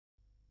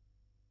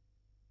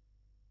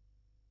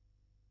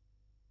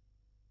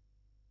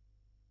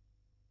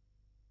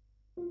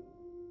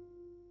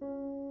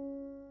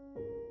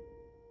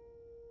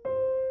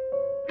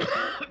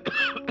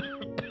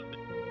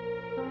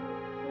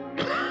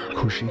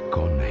खुशी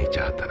कौन नहीं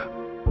चाहता,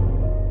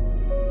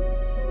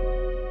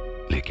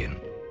 लेकिन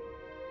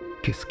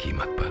किस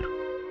कीमत पर?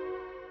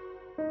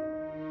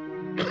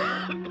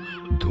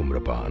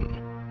 धूम्रपान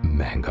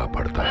महंगा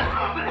पड़ता है।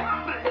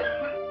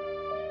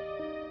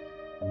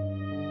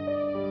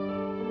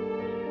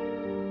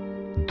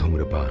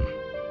 धूम्रपान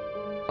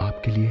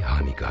आपके लिए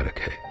हानिकारक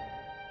है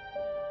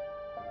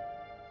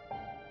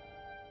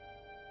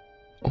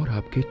और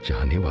आपके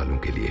चाहने वालों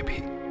के लिए भी।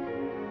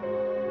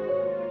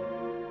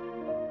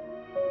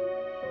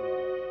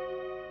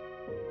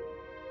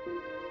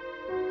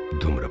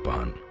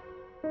 धूम्रपान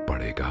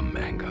पड़ेगा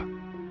महंगा।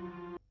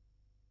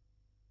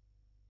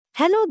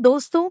 हेलो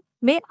दोस्तों,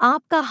 मैं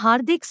आपका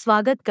हार्दिक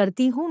स्वागत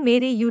करती हूं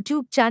मेरे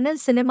YouTube चैनल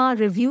सिनेमा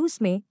रिव्यूज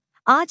में।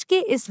 आज के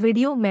इस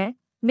वीडियो में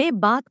मैं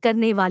बात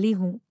करने वाली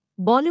हूं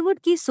बॉलीवुड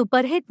की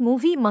सुपरहिट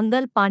मूवी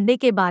मंगल पांडे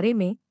के बारे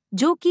में,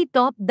 जो कि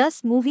टॉप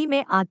 10 मूवी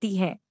में आती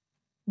है,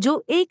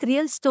 जो एक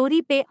रियल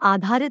स्टोरी पे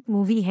आधारित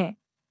मूवी है।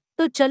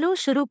 तो चलो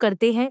शुरू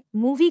करते हैं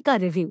मूवी का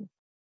review.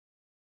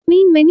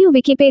 Main menu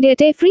Wikipedia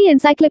Te free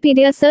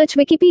encyclopedia search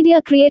Wikipedia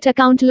create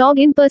account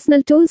login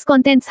personal tools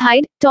contents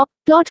hide top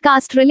plot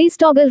cast release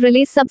toggle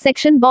release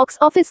subsection box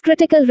office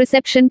critical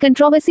reception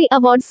controversy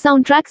awards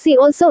soundtrack see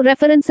also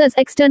references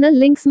external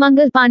links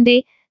Mangal Pandey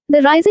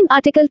The Rising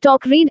article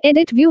talk read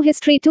edit view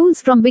history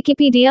tools from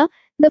Wikipedia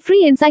The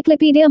free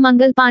encyclopedia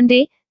Mangal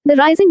Pandey The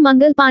Rising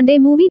Mangal Pandey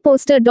movie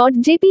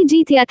poster.jpg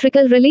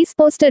theatrical release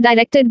poster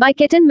directed by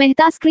Ketan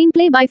Mehta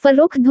screenplay by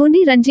Farrokh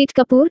Dhondi Ranjit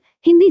Kapoor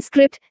Hindi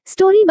script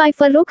story by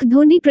Farrokh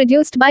Dhondi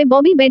produced by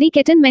Bobby Bedi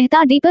Ketan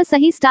Mehta Deepa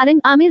Sahi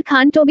starring Amir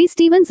Khan Toby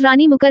Stevens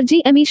Rani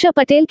Mukherjee Amisha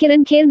Patel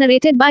Kiran Kher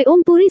narrated by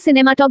Om Puri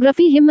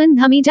cinematography Himman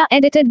Dhamija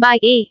edited by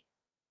A.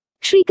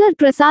 Shrikar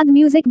Prasad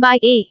music by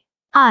A.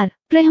 R.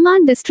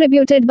 Rahman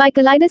distributed by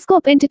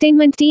Kaleidoscope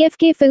Entertainment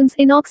TFK Films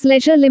Inox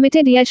Leisure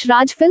Limited Yash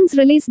Raj Films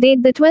release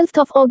date the 12th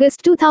of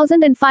August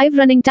 2005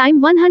 running time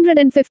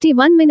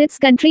 151 minutes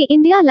country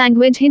India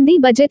language Hindi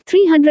budget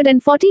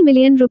 340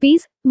 million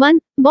rupees 1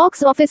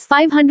 box office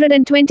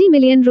 520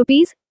 million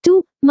rupees 2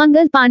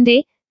 Mangal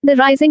Pandey The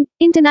Rising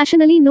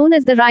internationally known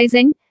as The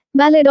Rising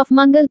Ballad of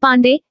Mangal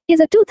Pandey is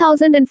a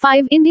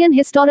 2005 Indian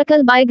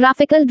historical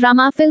biographical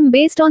drama film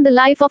based on the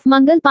life of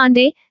Mangal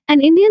Pandey,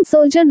 an Indian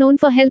soldier known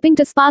for helping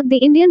to spark the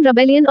Indian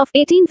Rebellion of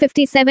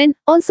 1857,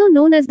 also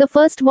known as the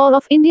First War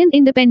of Indian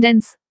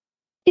Independence.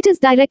 It is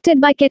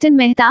directed by Ketan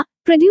Mehta,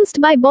 produced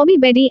by Bobby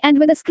Bedi and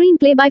with a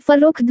screenplay by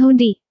Farrokh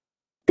Dhondi.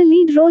 The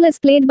lead role is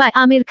played by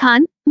Amir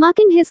Khan,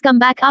 marking his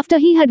comeback after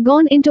he had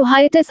gone into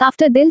hiatus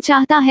after Dil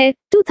Chahta Hai,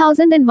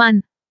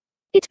 2001.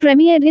 It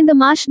premiered in the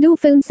Marsh Do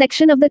Film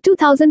section of the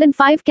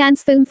 2005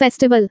 Cannes Film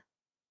Festival.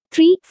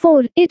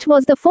 3-4 It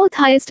was the fourth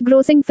highest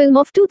grossing film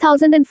of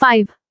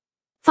 2005.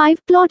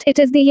 5 Plot It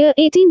is the year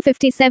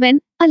 1857.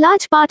 A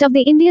large part of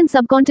the Indian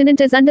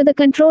subcontinent is under the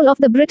control of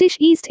the British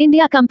East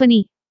India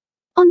Company.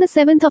 On the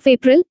 7th of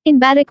April, in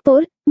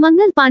Barrackpur,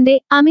 Mangal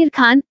Pandey, Amir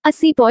Khan, a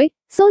sepoy,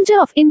 soldier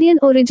of Indian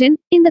origin,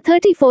 in the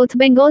 34th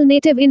Bengal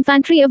Native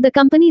Infantry of the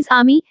company's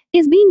army,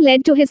 is being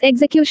led to his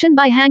execution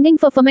by hanging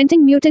for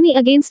fomenting mutiny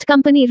against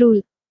company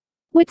rule.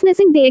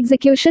 Witnessing the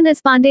execution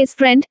is Pandey's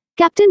friend,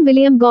 Captain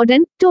William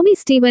Gordon, Toby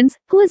Stevens,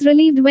 who is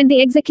relieved when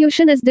the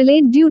execution is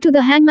delayed due to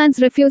the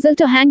hangman's refusal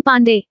to hang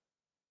Pandey.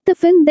 The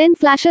film then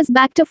flashes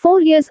back to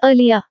 4 years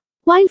earlier.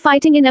 While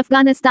fighting in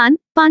Afghanistan,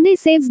 Pandey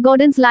saves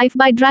Gordon's life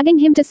by dragging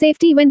him to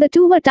safety when the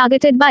two were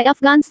targeted by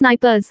Afghan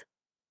snipers.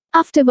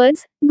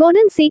 Afterwards,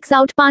 Gordon seeks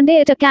out Pandey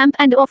at a camp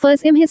and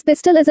offers him his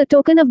pistol as a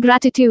token of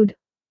gratitude.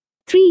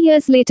 3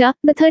 years later,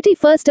 the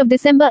 31st of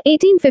December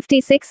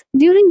 1856,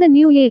 during the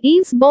New Year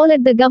Eve's ball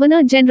at the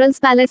Governor-General's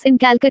Palace in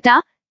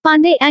Calcutta,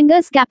 Pandey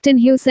angers Captain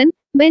Hewson,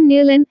 Ben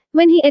Nealon,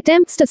 when he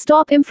attempts to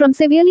stop him from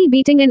severely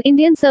beating an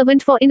Indian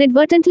servant for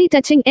inadvertently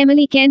touching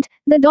Emily Kent,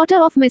 the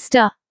daughter of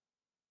Mr.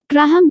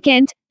 Graham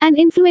Kent, an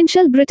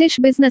influential British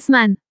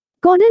businessman.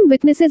 Gordon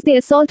witnesses the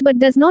assault but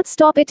does not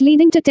stop it,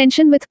 leading to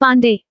tension with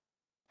Pandey.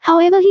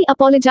 However, he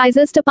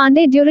apologizes to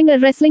Pandey during a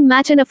wrestling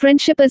match and a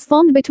friendship is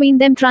formed between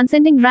them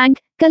transcending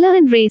rank, color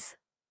and race.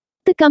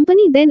 The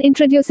company then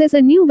introduces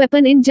a new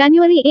weapon in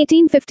January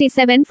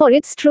 1857 for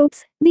its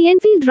troops, the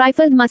Enfield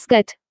rifled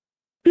musket.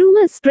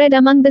 Rumors spread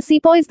among the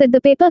sepoys that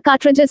the paper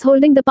cartridges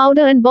holding the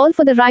powder and ball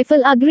for the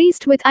rifle are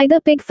greased with either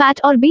pig fat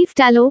or beef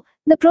tallow.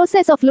 The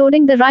process of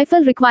loading the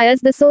rifle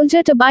requires the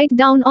soldier to bite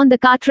down on the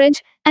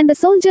cartridge, and the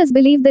soldiers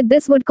believe that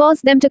this would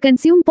cause them to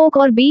consume pork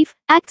or beef,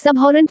 acts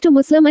abhorrent to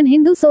Muslim and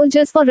Hindu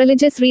soldiers for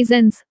religious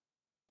reasons.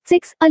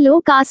 6. A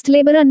low-caste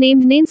laborer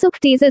named Nansukh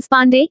teases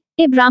Pandey,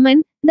 a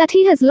Brahmin, that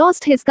he has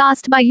lost his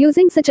caste by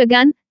using such a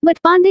gun,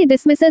 but Pandey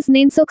dismisses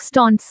Nansukh's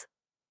taunts.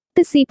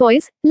 The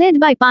sepoys,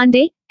 led by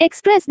Pandey,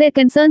 express their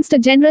concerns to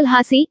General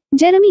Hasi,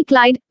 Jeremy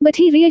Clyde, but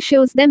he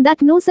reassures them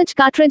that no such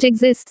cartridge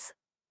exists.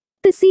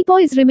 The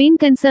sepoys remain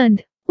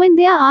concerned when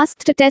they are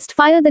asked to test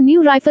fire the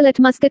new rifle at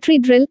musketry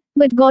drill,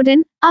 but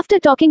Gordon, after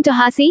talking to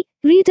Hasi,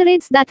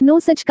 reiterates that no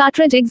such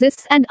cartridge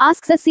exists and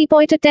asks a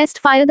sepoy to test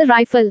fire the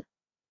rifle.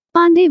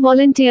 Pandey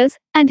volunteers,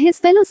 and his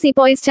fellow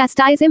sepoys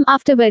chastise him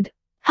afterward.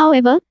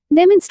 However,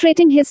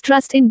 demonstrating his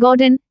trust in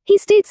Gordon, he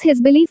states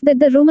his belief that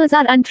the rumors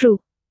are untrue.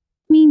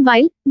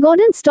 Meanwhile,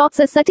 Gordon stops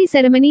a sati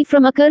ceremony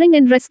from occurring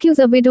and rescues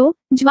a widow,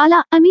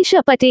 Jwala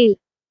Amisha Patel.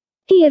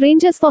 He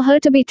arranges for her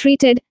to be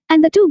treated,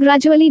 and the two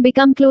gradually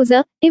become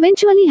closer,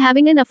 eventually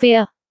having an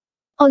affair.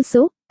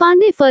 Also,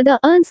 Pandey further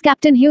earns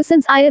Captain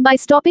Hussain's ire by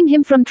stopping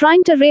him from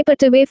trying to rape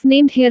a waif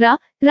named Hira,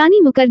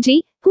 Rani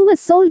Mukherjee, who was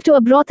sold to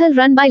a brothel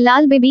run by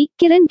Lal Bibi,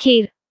 Kiran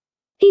Kher.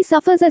 He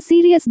suffers a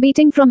serious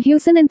beating from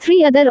Hussain and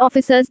 3 other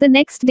officers the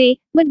next day,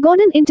 but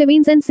Gordon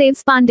intervenes and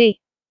saves Pandey.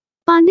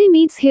 Pandey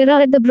meets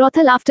Hira at the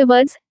brothel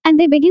afterwards, and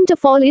they begin to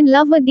fall in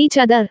love with each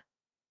other.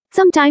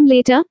 Some time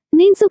later,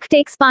 Nansukh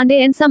takes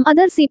Pandey and some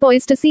other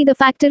sepoys to see the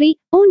factory,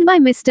 owned by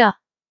Mr.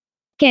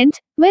 Kent,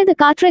 where the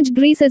cartridge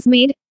grease is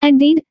made.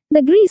 Indeed,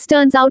 the grease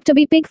turns out to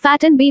be pig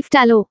fat and beef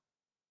tallow.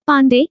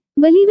 Pandey,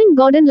 believing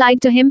Gordon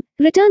lied to him,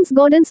 returns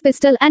Gordon's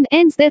pistol and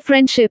ends their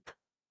friendship.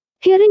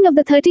 Hearing of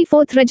the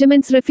 34th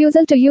Regiment's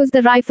refusal to use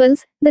the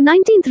rifles, the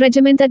 19th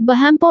Regiment at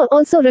Berhampore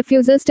also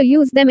refuses to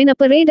use them in a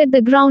parade at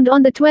the ground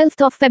on the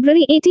 12th of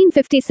February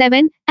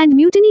 1857, and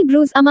mutiny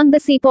brews among the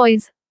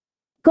sepoys.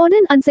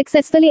 Gordon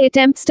unsuccessfully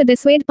attempts to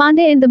dissuade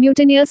Pandey and the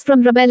mutineers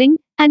from rebelling,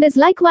 and is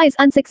likewise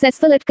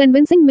unsuccessful at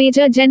convincing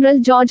Major General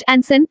George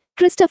Anson,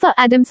 Christopher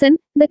Adamson,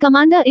 the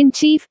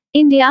Commander-in-Chief,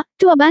 India,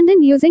 to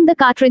abandon using the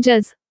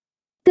cartridges.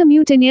 The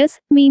mutineers,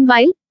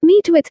 meanwhile,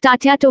 meet with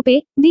Tatya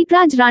Tope,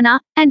 Deepraj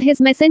Rana, and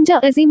his messenger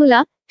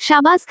Azimullah,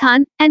 Shahbaz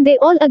Khan, and they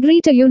all agree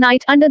to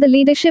unite under the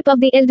leadership of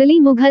the elderly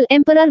Mughal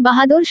Emperor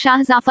Bahadur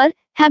Shah Zafar,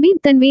 Habib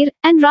Tanveer,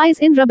 and rise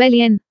in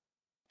rebellion.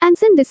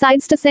 Anson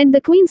decides to send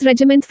the Queen's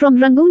Regiment from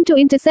Rangoon to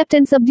intercept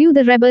and subdue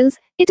the rebels.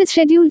 It is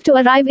scheduled to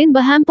arrive in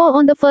Berhampore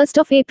on the 1st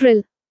of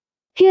April.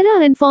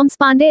 Hira informs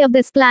Pandey of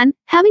this plan,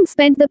 having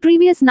spent the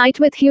previous night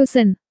with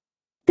Hussain.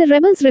 The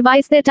rebels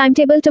revise their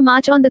timetable to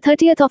march on the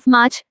 30th of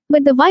March,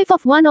 but the wife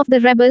of one of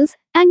the rebels,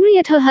 angry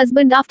at her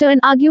husband after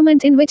an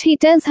argument in which he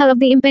tells her of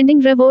the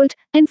impending revolt,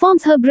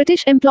 informs her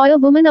British employer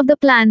woman of the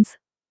plans.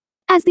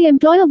 As the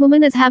employer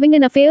woman is having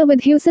an affair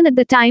with Hussain at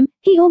the time,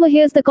 he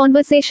overhears the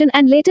conversation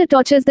and later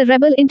tortures the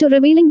rebel into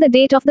revealing the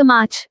date of the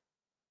march.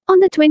 On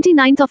the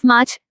 29th of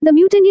March, the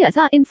mutineers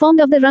are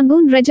informed of the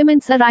Rangoon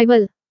Regiment's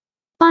arrival.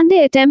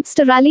 Pandey attempts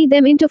to rally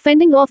them into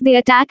fending off the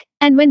attack,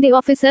 and when the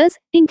officers,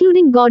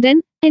 including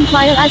Gordon,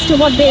 inquire as to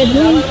what they are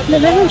doing, the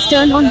rebels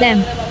turn on them.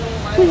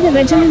 With the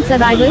regiment's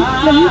arrival,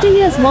 the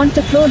mutineers want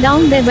to throw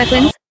down their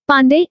weapons.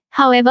 Pandey,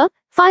 however,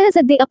 fires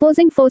at the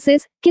opposing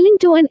forces, killing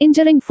 2 and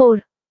injuring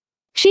 4.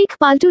 Sheikh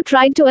Paltu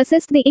tried to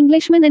assist the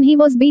Englishman and he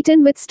was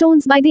beaten with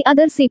stones by the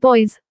other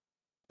sepoys.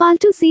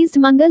 Paltu seized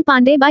Mangal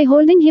Pandey by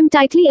holding him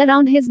tightly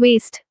around his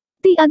waist.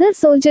 The other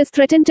soldiers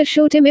threatened to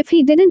shoot him if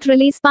he didn't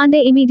release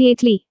Pandey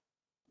immediately.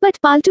 But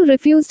Paltu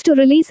refused to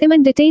release him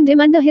and detained him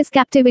under his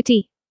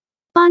captivity.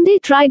 Pandey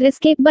tried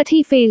escape but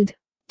he failed.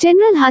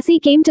 General Hasi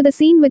came to the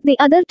scene with the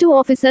other 2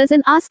 officers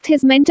and asked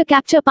his men to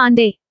capture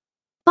Pandey.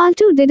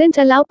 Paltu didn't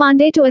allow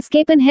Pandey to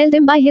escape and held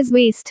him by his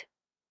waist.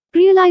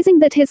 Realizing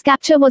that his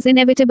capture was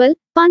inevitable,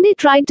 Pandey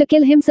tried to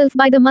kill himself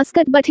by the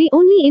musket but he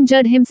only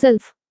injured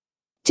himself.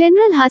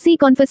 General Hasi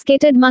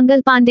confiscated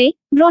Mangal Pandey,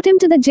 brought him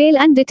to the jail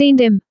and detained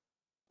him.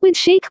 With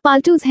Sheikh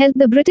Paltu's help,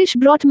 the British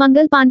brought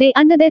Mangal Pandey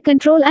under their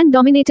control and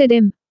dominated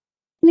him.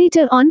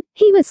 Later on,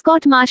 he was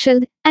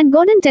court-martialed, and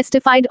Gordon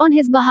testified on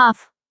his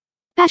behalf,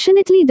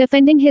 passionately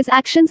defending his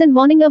actions and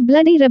warning of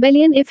bloody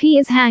rebellion if he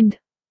is hanged.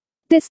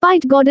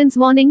 Despite Gordon's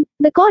warning,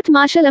 the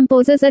court-martial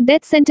imposes a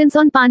death sentence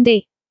on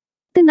Pandey.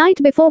 The night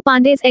before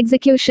Pandey's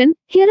execution,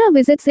 Hira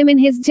visits him in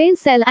his jail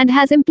cell and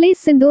has him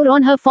place sindoor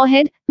on her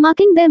forehead,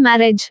 marking their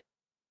marriage.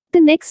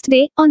 The next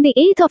day, on the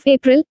 8th of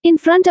April, in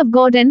front of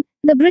Gordon,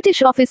 the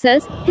British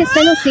officers, his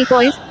fellow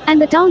sepoys,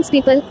 and the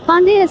townspeople,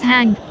 Pandey is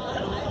hanged.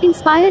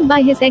 Inspired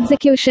by his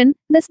execution,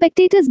 the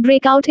spectators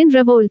break out in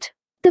revolt.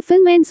 The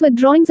film ends with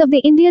drawings of the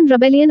Indian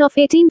Rebellion of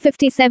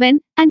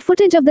 1857, and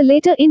footage of the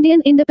later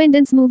Indian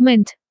independence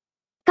movement.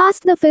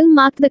 Cast. The film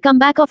marked the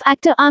comeback of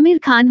actor Amir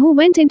Khan, who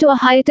went into a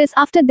hiatus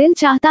after Dil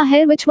Chahta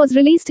Hai, which was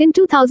released in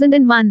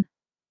 2001.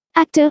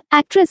 Actor,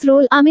 actress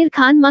role: Amir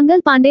Khan,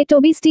 Mangal Pandey,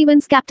 Toby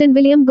Stevens, Captain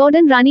William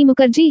Gordon, Rani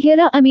Mukherjee,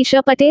 Hira,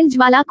 Amisha Patel,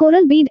 Jwala,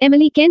 Coral Bead,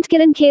 Emily Kent,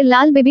 Kiran Kher,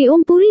 Lal Bibi,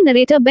 Om Puri,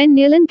 narrator Ben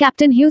Nealon,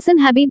 Captain Hussain,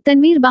 Habib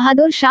Tanveer,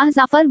 Bahadur Shah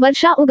Zafar,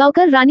 Varsha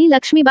Ugaukar, Rani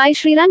Lakshmibai,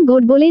 Srirang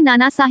Godbole,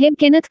 Nana Sahib,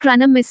 Kenneth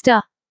Cranham,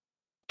 Mr.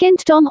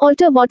 Kent, Tom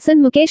Alter,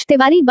 Watson, Mukesh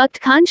Tiwari, Bakht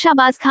Khan,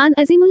 Shahbaz Khan,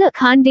 Azimullah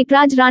Khan,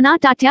 Deepraj Rana,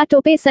 Tatya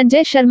Tope,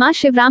 Sanjay Sharma,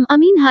 Shivram,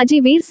 Amin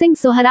Haji, Veer Singh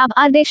Sohrab,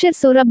 Ardeshir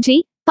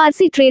Sorabji,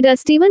 Parsi trader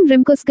Stephen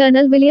Rimkus,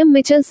 Colonel William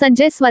Mitchell,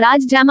 Sanjay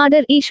Swaraj,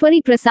 Jamadar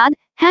Ishwari Prasad,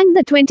 hanged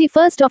the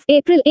 21st of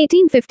April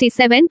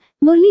 1857,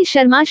 Murli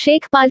Sharma,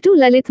 Sheikh Paltu,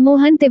 Lalit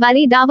Mohan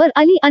Tiwari, Dawar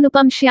Ali,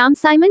 Anupam Shyam,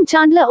 Simon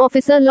Chandler,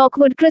 Officer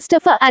Lockwood,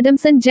 Christopher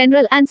Adamson,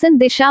 General Anson,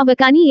 Disha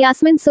Vakani,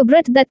 Yasmin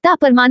Subrat, Datta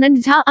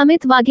Parmanand Jha,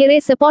 Amit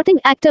Waghere, supporting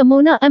actor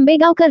Mona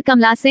Ambegaonkar,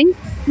 Kamla Singh,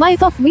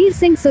 wife of Veer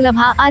Singh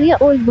Sulabha, Arya,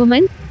 old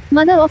woman,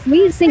 mother of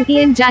Veer Singh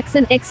Ian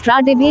Jackson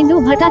extra Debyendu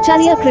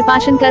Bhattacharya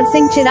Kripashankar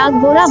Singh Chirag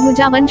Vora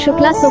Bhujavan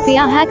Shukla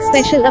Sophia Hack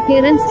special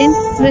appearance in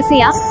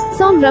Rasiya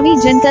song Ravi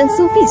Jankal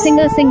Sufi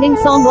singer singing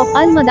song of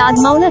Al-Madad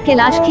Maula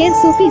Kailash Kher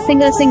Sufi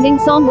singer singing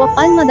song of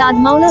Al-Madad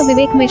Maula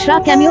Vivek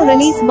Mishra cameo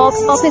release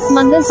box office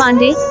Mangal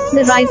Pandey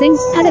The Rising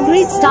had a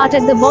great start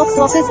at the box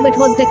office but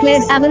was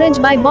declared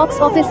average by Box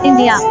Office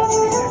India.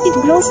 It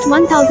grossed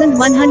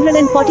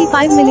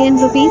 1,145 million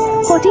rupees,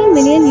 14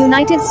 million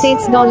United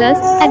States dollars,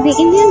 at the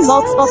Indian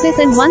box office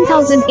and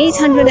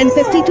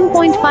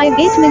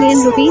 1,852.58 million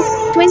rupees,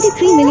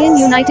 23 million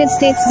United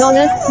States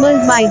dollars,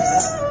 worldwide.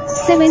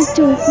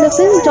 7.2. The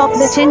film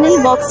topped the Chennai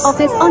box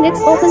office on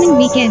its opening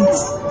weekend.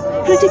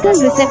 Critical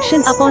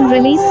reception upon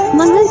release,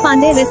 Mangal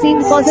Pandey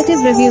received positive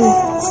reviews.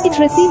 It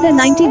received a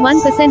 91%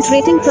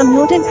 rating from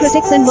noted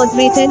critics and was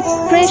rated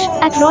fresh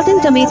at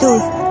Rotten Tomatoes.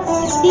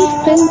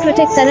 8. Film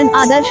critic Taran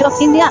Adarsh of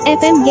India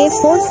FM gave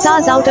 4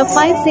 stars out of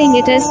 5 saying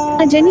it is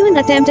a genuine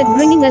attempt at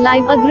bringing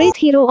alive a great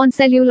hero on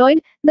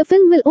celluloid. The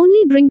film will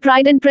only bring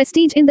pride and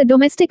prestige in the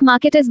domestic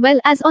market as well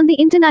as on the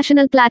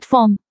international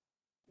platform.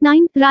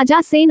 9.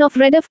 Raja Sen of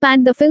Red F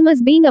panned the film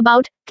as being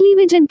about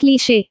cleavage and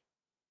cliché.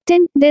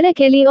 10. Derek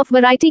Ellie of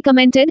Variety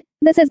commented,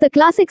 "This is the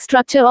classic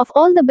structure of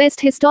all the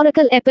best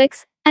historical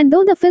epics, and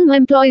though the film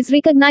employs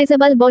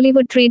recognizable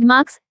Bollywood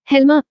trademarks,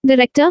 Helmer,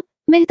 director,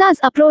 Mehta's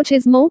approach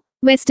is more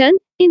Western,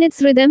 in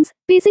its rhythms,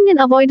 pacing and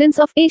avoidance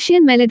of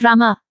Asian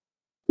melodrama.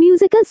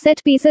 Musical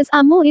set pieces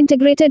are more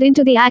integrated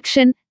into the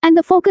action, and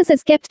the focus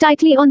is kept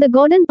tightly on the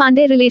Gordon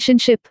Pandey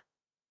relationship."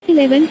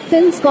 11.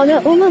 Film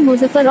scholar Omar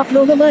Muzaffar of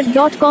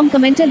Rogabird.com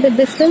commented that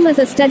this film is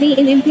a study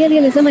in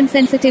imperialism and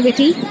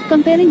sensitivity,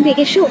 comparing the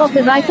issue of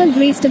the rifle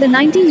grease to the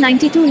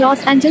 1992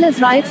 Los Angeles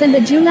riots and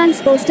the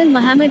Julian's Postal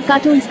Muhammad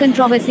cartoons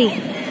controversy.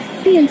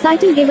 The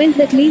inciting event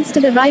that leads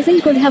to the rising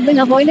could have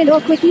been avoided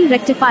or quickly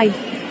rectified.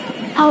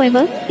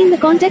 However, in the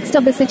context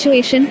of the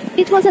situation,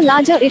 it was a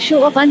larger issue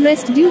of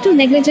unrest due to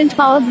negligent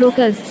power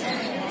brokers.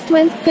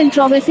 12.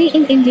 Controversy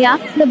in India.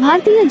 The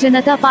Bharatiya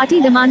Janata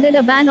Party demanded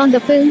a ban on the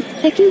film,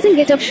 accusing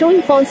it of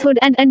showing falsehood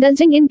and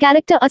indulging in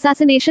character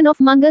assassination of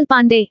Mangal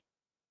Pandey.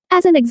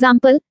 As an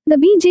example, the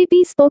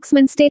BJP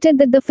spokesman stated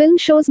that the film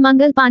shows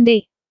Mangal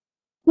Pandey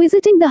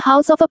visiting the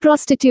house of a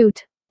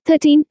prostitute.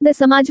 13. The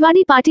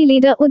Samajwadi Party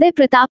leader Uday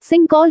Pratap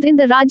Singh called in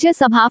the Rajya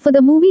Sabha for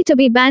the movie to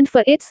be banned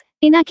for its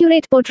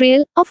inaccurate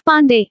portrayal of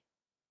Pandey.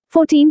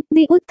 14.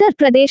 The Uttar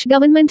Pradesh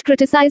government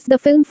criticized the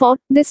film for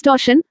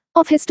distortion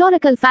of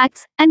historical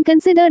facts and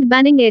considered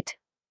banning it.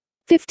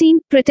 15.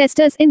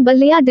 Protesters in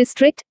Ballia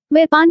district,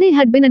 where Pandey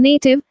had been a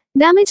native,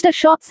 damaged a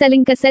shop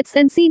selling cassettes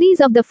and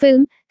CDs of the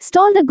film,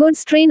 stalled a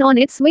goods train on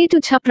its way to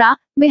Chhapra,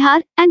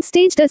 Bihar, and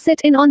staged a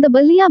sit-in on the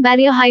Ballia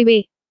barrier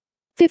highway.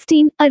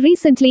 15. A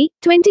recently,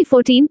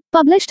 2014,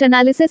 published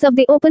analysis of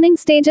the opening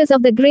stages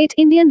of the Great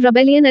Indian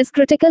Rebellion is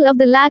critical of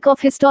the lack of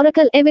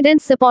historical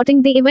evidence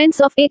supporting the events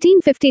of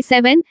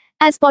 1857,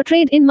 as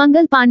portrayed in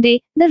Mangal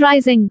Pandey, The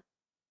Rising.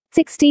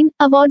 16.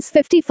 Awards.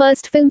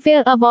 51st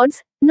Filmfare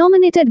Awards,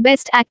 nominated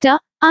Best Actor,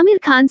 Amir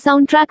Khan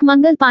soundtrack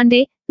Mangal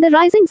Pandey, The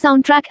Rising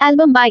soundtrack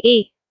album by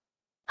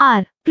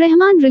A.R.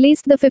 Rahman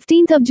released the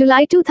 15th of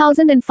July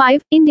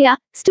 2005, India,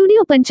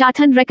 Studio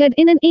Panchatan record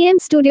in an AM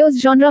Studios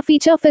genre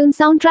feature film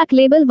soundtrack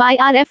label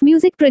YRF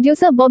music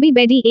producer Bobby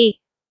Bedi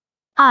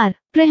A.R.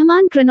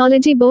 Rahman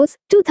Chronology Bose,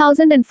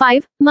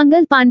 2005,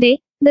 Mangal Pandey,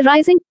 The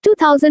Rising,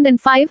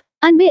 2005,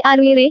 Anbe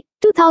Arwere,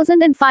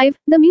 2005,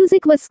 the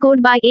music was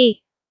scored by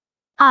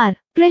A.R.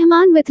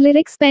 Rahman with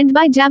lyrics penned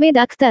by Javed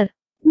Akhtar.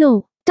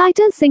 No.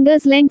 Title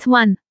Singers Length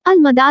 1.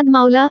 Al-Madad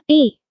Maula,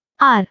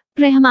 A.R.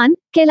 Rahman,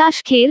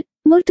 Kailash Kher,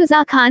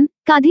 Murtuza Khan,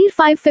 Kadir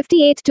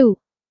 558-2.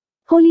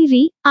 Holy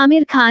Re,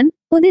 Amir Khan,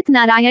 Udit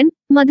Narayan,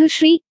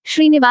 Madhushri,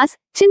 Srinivas,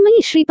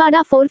 Chinmayi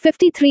Shripada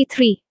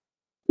 453-3.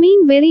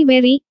 Mean Very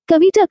Very,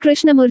 Kavita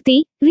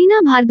Krishnamurti,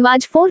 Reena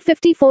Bhardwaj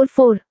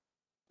 454-4.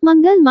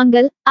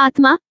 Mangal,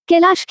 Atma,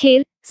 Kailash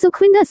Kher,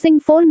 Sukhwinder Singh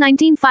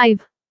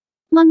 419-5.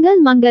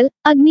 Mangal,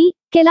 Agni,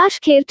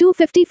 Kailash Kher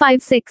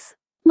 255-6.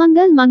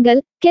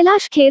 Mangal,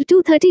 Kailash Kher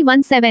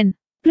 231-7.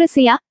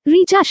 Rasiya,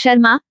 Richa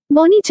Sharma,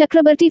 Bonnie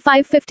Chakrabarti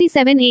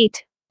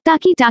 557-8.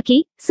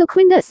 Taki,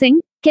 Sukhwinder Singh,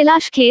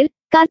 Kailash Kher,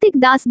 Kartik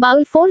Das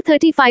Baul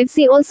 435.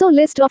 See also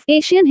list of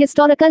Asian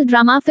historical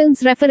drama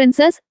films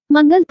references,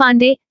 Mangal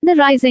Pandey, The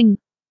Rising.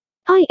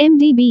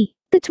 IMDb.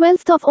 The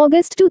 12th of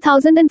August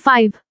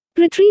 2005.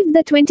 Retrieved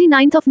the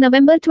 29th of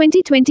November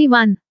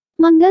 2021.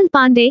 Mangal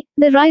Pandey,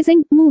 The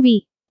Rising,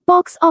 movie.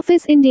 Box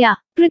Office India.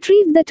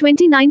 Retrieved the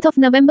 29th of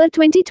November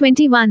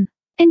 2021.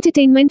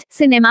 Entertainment,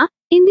 Cinema,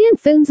 Indian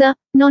Films A,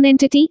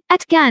 non-entity,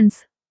 at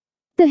Cannes.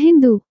 The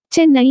Hindu.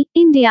 Chennai,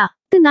 India.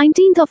 The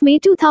 19th of May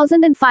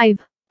 2005.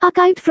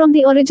 Archived from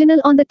the original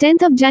on the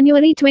 10th of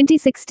January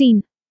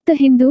 2016. The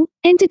Hindu,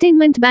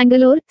 Entertainment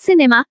Bangalore,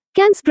 Cinema,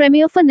 Cannes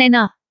premiere for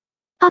Nena.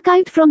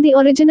 Archived from the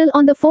original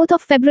on the 4th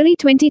of February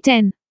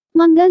 2010.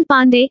 Mangal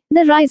Pandey,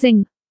 The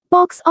Rising.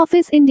 Box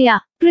Office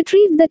India.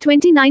 Retrieved the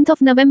 29th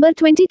of November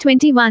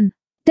 2021.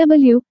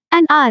 W.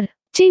 and R.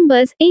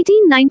 Chambers,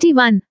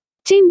 1891.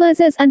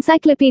 Chambers'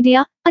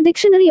 Encyclopedia, a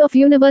dictionary of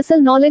universal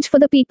knowledge for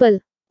the people.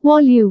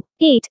 Volume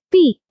 8,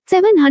 p.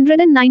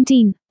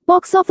 719.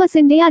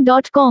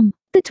 BoxOfficeIndia.com.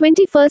 The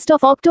 21st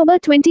of October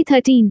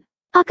 2013.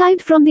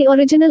 Archived from the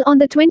original on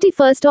the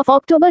 21st of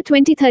October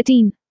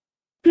 2013.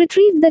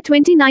 Retrieved the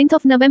 29th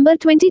of November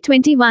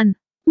 2021.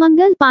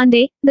 Mangal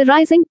Pandey, The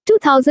Rising,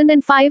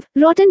 2005,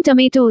 Rotten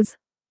Tomatoes.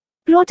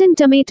 Rotten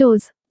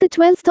Tomatoes. The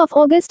 12th of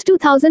August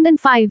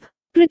 2005.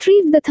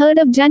 Retrieved the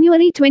 3rd of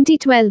January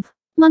 2012.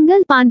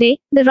 Mangal Pandey,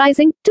 The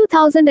Rising,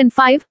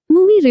 2005,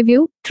 movie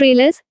review,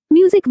 trailers,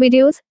 music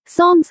videos,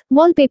 songs,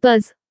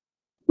 wallpapers.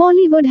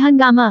 Bollywood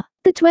Hungama.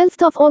 The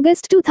 12th of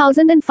August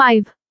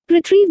 2005.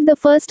 Retrieved the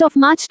 1st of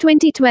March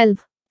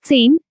 2012.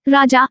 Sen,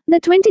 Raja, the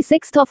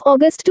 26th of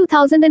August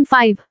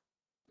 2005.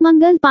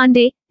 Mangal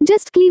Pandey,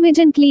 Just Cleavage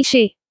and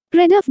Cliché.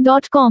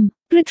 Reduff.com.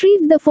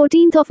 Retrieved the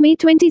 14th of May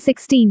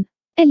 2016.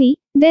 Ellie,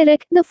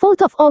 Derek, the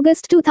 4th of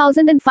August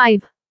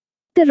 2005.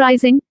 The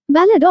Rising,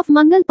 Ballad of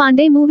Mangal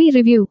Pandey movie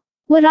review.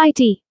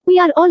 Variety. We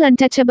Are All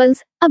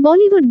Untouchables, a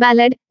Bollywood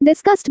ballad,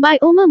 discussed by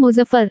Omar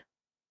Muzaffar.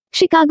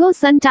 Chicago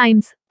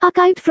Sun-Times.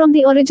 Archived from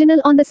the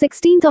original on the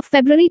 16th of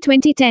February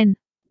 2010.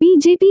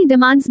 BJP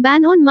demands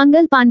ban on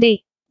Mangal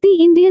Pandey. The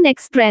Indian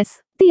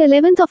Express. The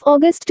 11th of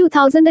August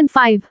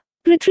 2005.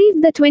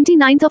 Retrieved the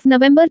 29th of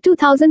November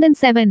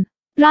 2007.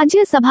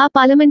 Rajya Sabha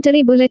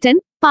Parliamentary Bulletin,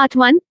 Part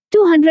 1,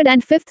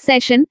 205th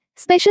Session,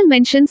 Special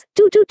Mentions,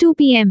 2 to 2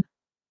 p.m.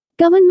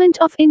 Government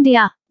of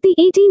India. The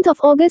 18th of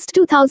August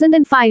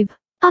 2005.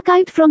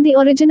 Archived from the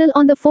original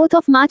on the 4th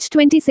of March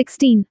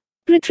 2016.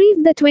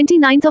 Retrieved the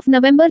 29th of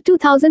November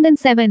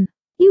 2007.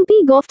 UP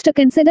Govt to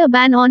consider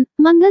ban on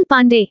Mangal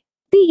Pandey.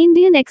 The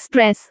Indian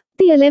Express.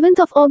 The 11th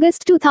of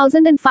August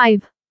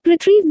 2005.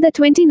 Retrieved the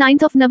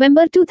 29th of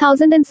November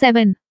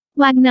 2007.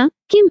 Wagner,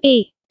 Kim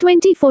A.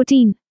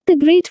 2014. The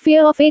Great Fear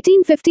of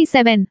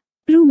 1857.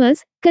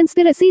 Rumors,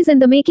 Conspiracies in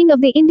the Making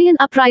of the Indian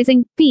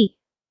Uprising, p.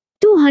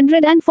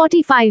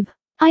 245.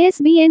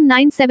 ISBN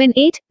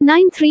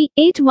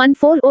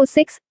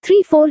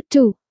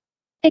 978-93-81406-342.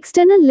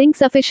 External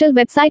links. Official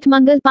website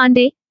Mangal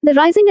Pandey, The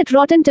Rising at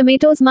Rotten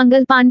Tomatoes.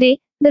 Mangal Pandey,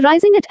 The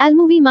Rising at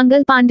Allmovie.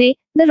 Mangal Pandey,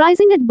 The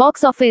Rising at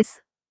Box Office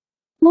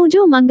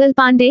Mojo. Mangal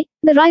Pandey,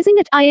 The Rising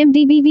at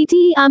IMDb.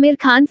 VTE Amir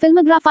Khan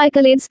Filmograph.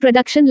 Accolades.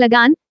 Production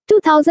Lagan,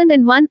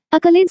 2001,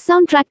 Accolades.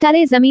 Soundtrack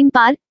Tare Zameen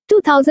Par,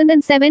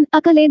 2007,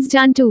 Accolades.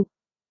 Jaan 2.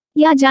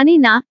 Ya Jaane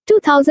Na,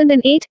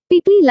 2008,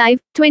 Pipli Live,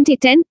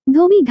 2010,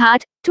 Dhobi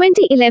Ghat,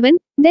 2011,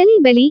 Delhi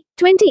Belly,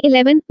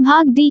 2011,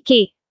 Bhag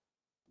DK.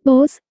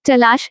 Bose,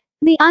 Talash,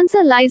 The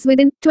Answer Lies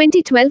Within,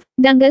 2012,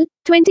 Dangal,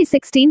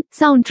 2016,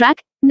 Soundtrack,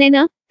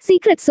 Nena,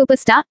 Secret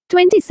Superstar,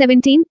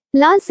 2017,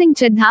 Lal Singh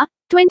Chaddha,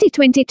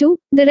 2022,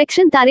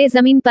 Direction Tare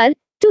Zameen Par,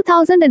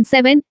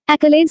 2007,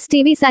 Accolades.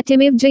 TV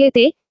Satyamev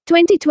Jayate,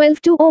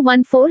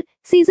 2012-2014,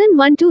 Season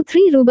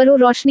 1-3 Rubaro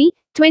Roshni,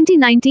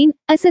 2019,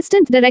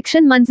 Assistant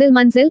Direction Manzil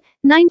Manzil,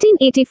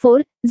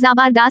 1984,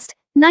 Zabardast,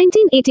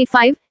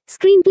 1985,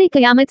 Screenplay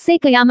Kayamat Se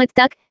Kayamat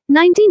Tak,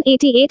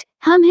 1988,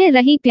 Hum Hai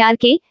Rahi Pyar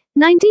Ke,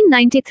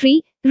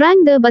 1993,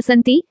 Rang De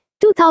Basanti,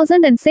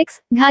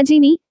 2006,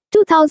 Ghajini,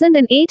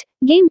 2008,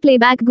 Game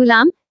Playback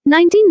Gulam,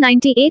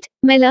 1998,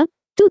 Mela,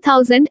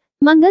 2000,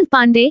 Mangal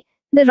Pandey,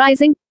 The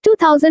Rising,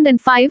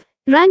 2005,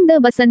 Rang De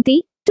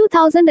Basanti,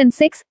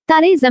 2006,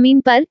 Tare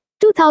Zameen Par,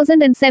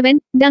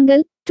 2007,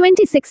 Dangal,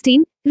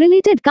 2016,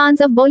 Related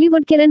Khans of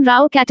Bollywood. Kiran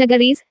Rao.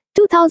 Categories,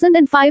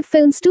 2005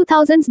 films,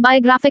 2000s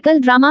biographical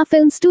drama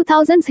films,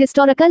 2000s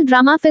historical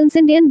drama films,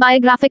 Indian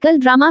biographical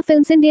drama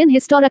films, Indian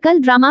historical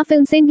drama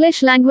films,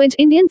 English language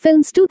Indian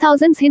films,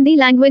 2000s Hindi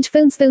language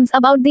films, films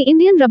about the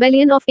Indian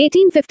Rebellion of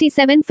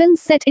 1857,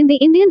 films set in the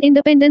Indian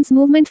independence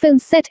movement,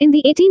 films set in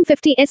the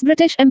 1850s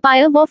British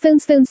Empire War,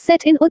 films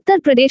set in Uttar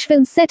Pradesh,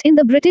 films set in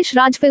the British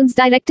Raj, films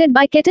directed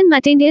by Ketan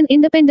Matt, Indian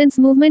independence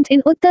movement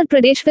in Uttar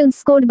Pradesh, films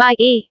scored by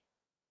A.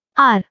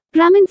 R.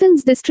 Raman,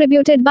 films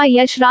distributed by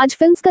Yash Raj,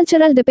 films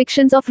cultural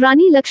depictions of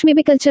Rani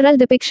Lakshmibai, cultural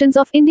depictions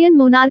of Indian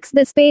monarchs.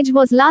 This page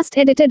was last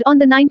edited on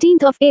the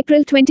 19th of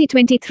April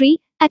 2023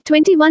 at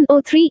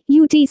 21:03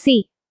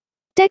 UTC.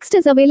 Text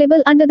is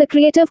available under the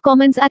Creative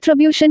Commons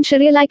Attribution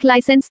Share-alike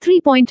License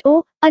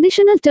 3.0.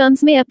 Additional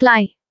terms may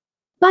apply.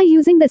 By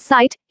using this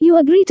site, you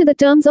agree to the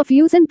terms of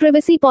use and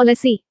privacy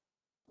policy.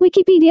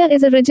 Wikipedia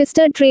is a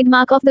registered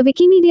trademark of the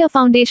Wikimedia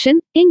Foundation,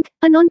 Inc.,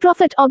 a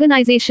non-profit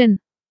organization.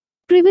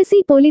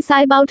 Privacy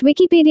policy about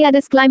Wikipedia.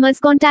 Disclaimers.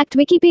 Contact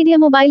Wikipedia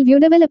Mobile View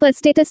Developer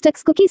Status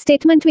Text Cookie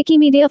Statement.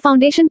 Wikimedia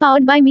Foundation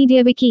powered by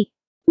MediaWiki.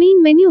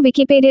 Main menu.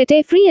 Wikipedia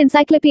Te Free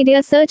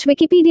Encyclopedia. Search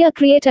Wikipedia.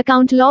 Create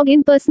account. Log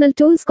in. Personal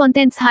tools.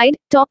 Contents. Hide.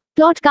 Top.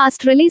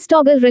 Plotcast. Release.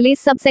 Toggle.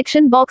 Release.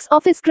 Subsection. Box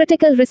office.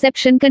 Critical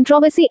reception.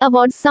 Controversy.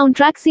 Awards.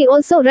 Soundtrack. See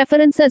also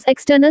references.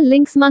 External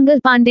links.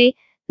 Mangal Pandey,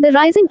 The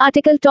Rising.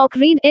 Article. Talk.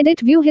 Read.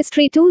 Edit. View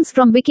history. Tools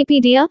from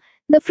Wikipedia.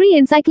 The Free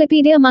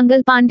Encyclopedia.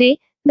 Mangal Pandey,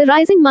 The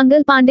Rising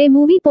Mangal Pandey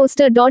movie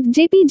poster.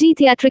 JPG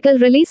theatrical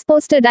release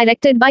poster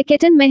directed by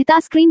Ketan Mehta,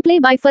 screenplay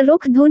by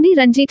Farokh Dhondi,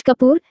 Ranjit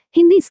Kapoor,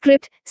 Hindi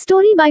script,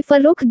 story by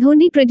Farokh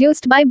Dhondi,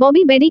 produced by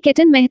Bobby Bedi,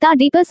 Ketan Mehta,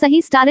 Deepa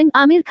Sahi, starring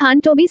Amir Khan,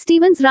 Toby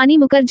Stevens, Rani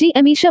Mukherjee,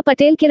 Amisha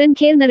Patel, Kiran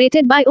Kher,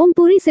 narrated by Om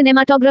Puri,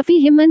 cinematography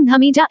Himman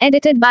Dhamija,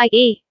 edited by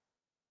A.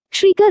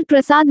 Shrikar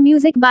Prasad,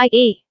 music by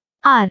A.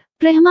 R.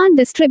 Rahman,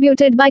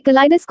 distributed by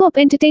Kaleidoscope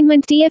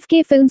Entertainment,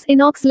 TFK Films,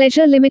 Inox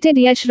Leisure Limited,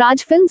 Yash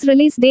Raj Films.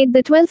 Release date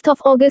the 12th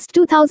of August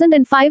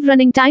 2005.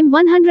 Running time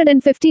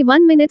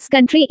 151 minutes.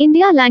 Country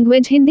India.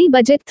 Language Hindi.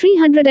 Budget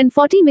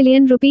 340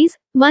 million rupees.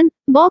 1.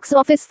 Box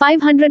office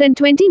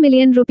 520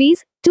 million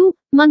rupees. 2.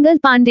 Mangal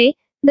Pandey,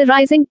 The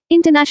Rising,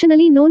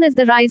 internationally known as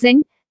The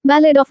Rising,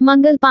 Ballad of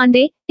Mangal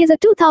Pandey, is a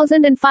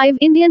 2005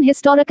 Indian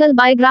historical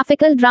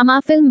biographical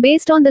drama film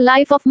based on the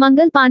life of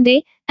Mangal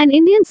Pandey, an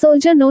Indian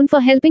soldier known for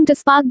helping to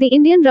spark the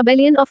Indian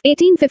Rebellion of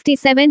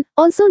 1857,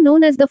 also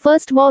known as the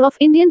First War of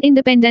Indian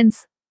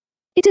Independence.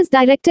 It is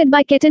directed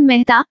by Ketan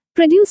Mehta,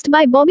 produced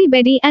by Bobby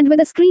Bedi, and with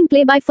a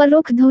screenplay by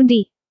Farokh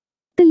Dhondi.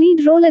 The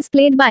lead role is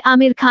played by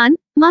Amir Khan,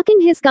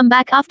 marking his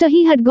comeback after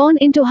he had gone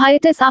into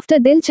hiatus after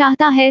Dil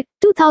Chahta Hai,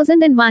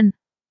 2001.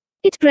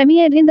 It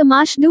premiered in the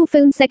Marsh Do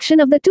Film section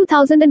of the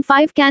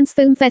 2005 Cannes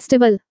Film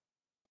Festival.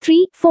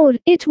 3.4.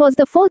 It was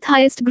the fourth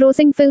highest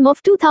grossing film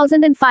of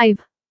 2005.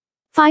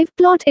 5.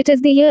 Plot. It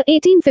is the year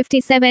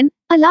 1857.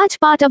 A large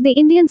part of the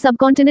Indian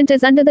subcontinent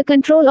is under the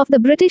control of the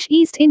British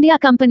East India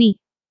Company.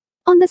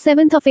 On the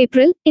 7th of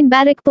April, in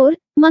Barrackpur,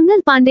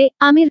 Mangal Pandey,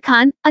 Amir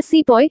Khan, a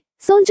sepoy,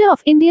 soldier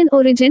of Indian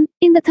origin,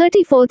 in the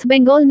 34th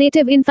Bengal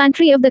Native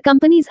Infantry of the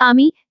company's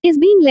army, is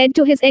being led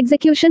to his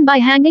execution by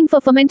hanging for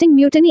fomenting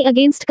mutiny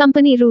against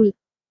company rule.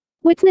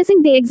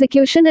 Witnessing the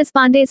execution is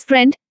Pandey's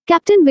friend,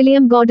 Captain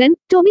William Gordon,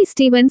 Toby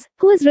Stevens,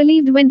 who is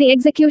relieved when the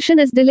execution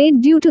is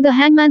delayed due to the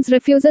hangman's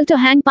refusal to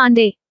hang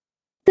Pandey.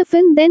 The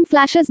film then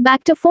flashes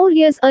back to 4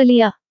 years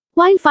earlier.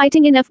 While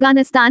fighting in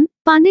Afghanistan,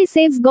 Pandey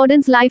saves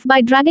Gordon's life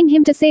by dragging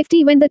him to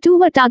safety when the two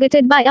were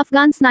targeted by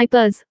Afghan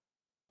snipers.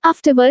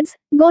 Afterwards,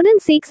 Gordon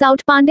seeks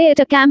out Pandey at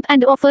a camp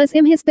and offers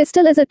him his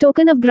pistol as a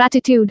token of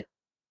gratitude.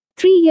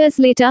 3 years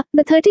later,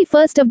 the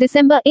 31st of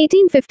December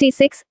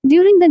 1856,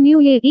 during the New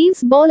Year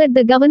Eve's ball at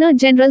the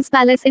Governor-General's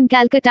Palace in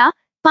Calcutta,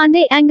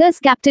 Pandey angers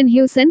Captain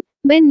Hewson,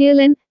 Ben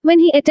Nealon, when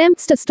he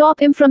attempts to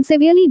stop him from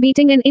severely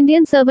beating an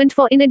Indian servant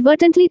for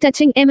inadvertently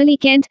touching Emily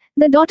Kent,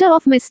 the daughter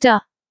of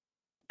Mr.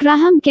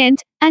 Graham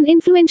Kent, an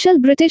influential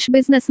British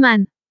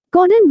businessman.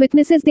 Gordon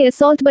witnesses the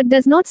assault but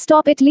does not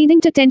stop it, leading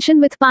to tension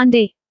with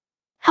Pandey.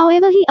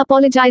 However, he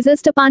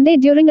apologizes to Pandey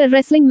during a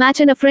wrestling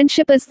match and a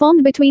friendship is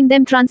formed between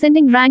them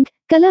transcending rank,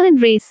 color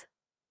and race.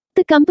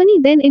 The company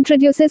then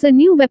introduces a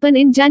new weapon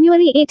in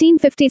January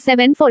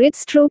 1857 for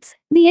its troops,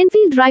 the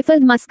Enfield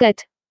rifled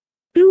musket.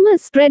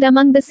 Rumors spread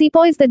among the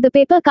sepoys that the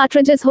paper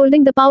cartridges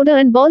holding the powder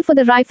and ball for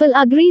the rifle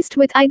are greased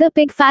with either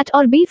pig fat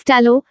or beef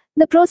tallow.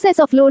 The process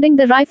of loading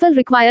the rifle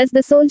requires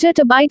the soldier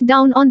to bite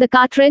down on the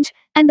cartridge,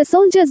 and the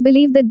soldiers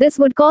believe that this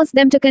would cause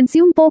them to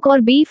consume pork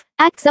or beef,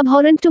 acts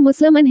abhorrent to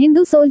Muslim and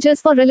Hindu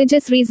soldiers for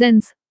religious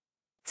reasons.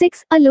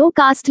 6. A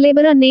low-caste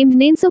laborer named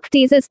Nansukh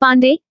teases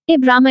Pandey, a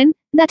Brahmin,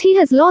 that he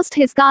has lost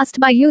his caste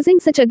by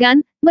using such a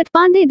gun, but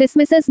Pandey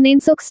dismisses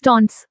Nansukh's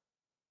taunts.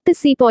 The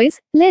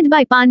sepoys, led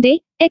by Pandey,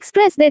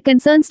 express their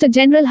concerns to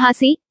General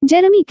Hussey,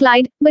 Jeremy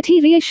Clyde, but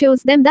he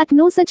reassures them that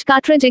no such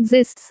cartridge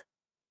exists.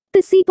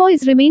 The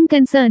sepoys remain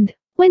concerned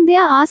when they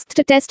are asked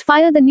to test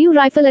fire the new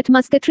rifle at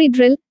musketry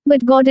drill,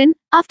 but Gordon,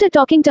 after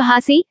talking to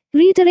Hussey,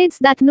 reiterates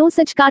that no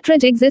such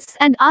cartridge exists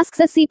and asks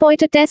a sepoy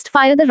to test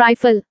fire the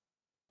rifle.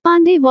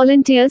 Pandey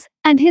volunteers,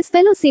 and his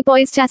fellow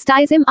sepoys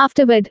chastise him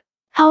afterward.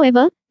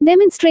 However,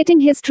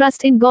 demonstrating his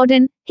trust in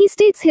Gordon, he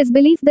states his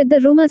belief that the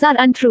rumors are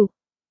untrue.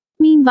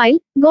 Meanwhile,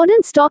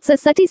 Gordon stops a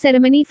sati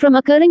ceremony from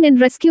occurring and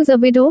rescues a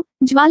widow,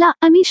 Jwala,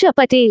 Amisha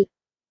Patel.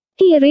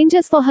 He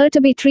arranges for her to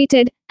be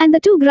treated, and the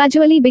two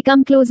gradually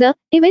become closer,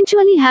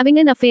 eventually having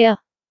an affair.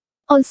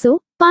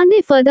 Also,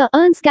 Pandey further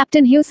earns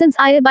Captain Hewson's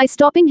ire by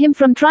stopping him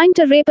from trying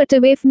to rape a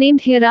waif named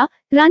Hira,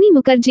 Rani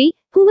Mukherjee,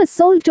 who was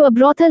sold to a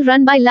brothel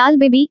run by Lal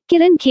Bibi,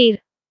 Kiran Kher.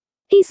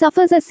 He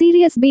suffers a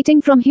serious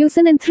beating from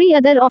Hewson and 3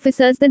 other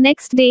officers the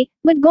next day,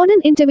 but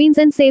Gordon intervenes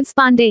and saves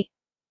Pandey.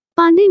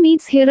 Pandey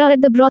meets Hira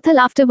at the brothel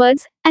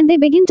afterwards, and they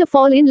begin to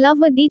fall in love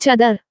with each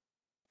other.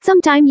 Some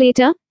time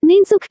later,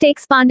 Nansukh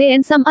takes Pandey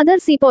and some other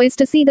sepoys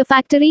to see the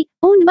factory,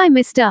 owned by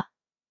Mr.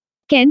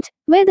 Kent,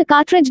 where the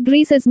cartridge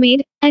grease is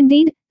made.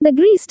 Indeed, the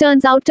grease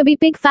turns out to be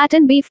pig fat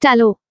and beef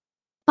tallow.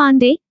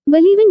 Pandey,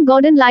 believing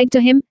Gordon lied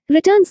to him,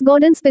 returns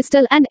Gordon's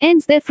pistol and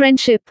ends their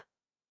friendship.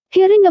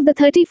 Hearing of the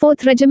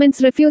 34th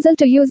Regiment's refusal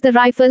to use the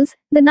rifles,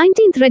 the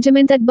 19th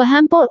Regiment at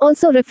Berhampore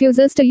also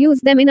refuses to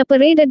use them in a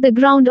parade at the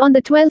ground on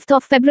the 12th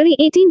of February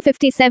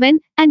 1857,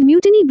 and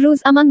mutiny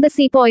brews among the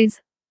sepoys.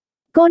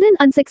 Gordon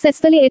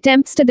unsuccessfully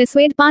attempts to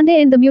dissuade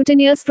Pandey and the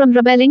mutineers from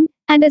rebelling,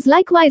 and is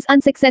likewise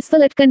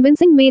unsuccessful at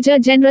convincing Major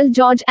General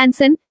George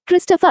Anson,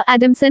 Christopher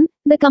Adamson,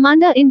 the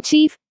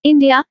Commander-in-Chief,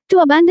 India, to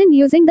abandon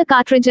using the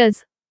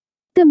cartridges.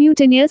 The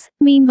mutineers,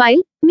 meanwhile,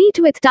 meet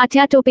with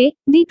Tatya Tope,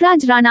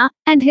 Deepraj Rana,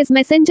 and his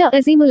messenger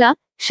Azimullah,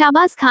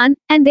 Shahbaz Khan,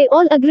 and they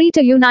all agree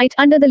to unite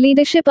under the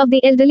leadership of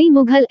the elderly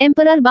Mughal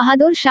Emperor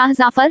Bahadur Shah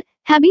Zafar,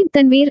 Habib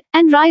Tanveer,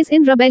 and rise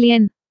in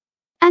rebellion.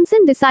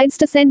 Anson decides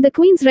to send the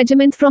Queen's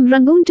regiment from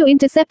Rangoon to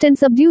intercept and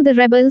subdue the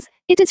rebels.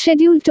 It is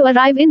scheduled to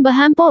arrive in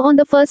Berhampore on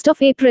the 1st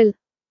of April.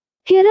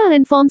 Hira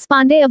informs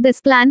Pandey of this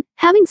plan,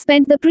 having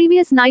spent the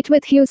previous night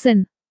with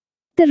Hussain.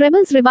 The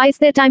rebels revise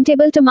their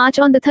timetable to march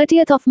on the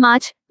 30th of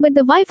March, but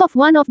the wife of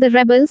one of the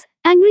rebels,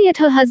 angry at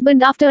her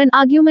husband after an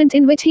argument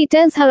in which he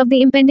tells her of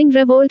the impending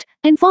revolt,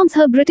 informs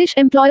her British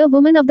employer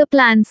woman of the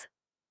plans.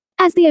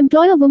 As the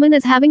employer woman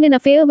is having an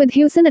affair with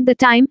Hussain at the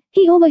time,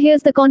 he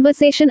overhears the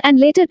conversation and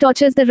later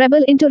tortures the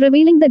rebel into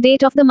revealing the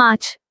date of the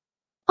march.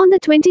 On the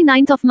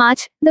 29th of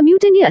March, the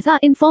mutineers are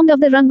informed of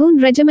the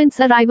Rangoon regiment's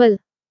arrival.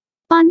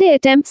 Pandey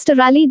attempts to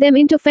rally them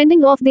into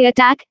fending off the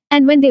attack,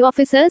 and when the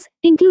officers,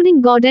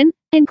 including Gordon,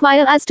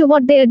 inquire as to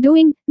what they are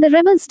doing, the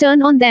rebels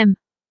turn on them.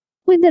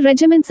 With the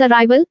regiment's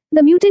arrival,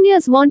 the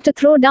mutineers want to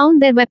throw down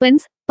their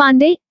weapons.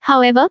 Pandey,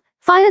 however,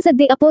 fires at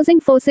the opposing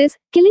forces,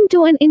 killing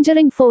 2 and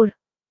injuring 4.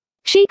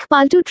 Sheikh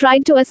Paltu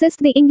tried to assist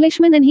the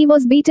Englishman and he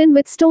was beaten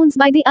with stones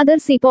by the other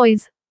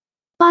sepoys.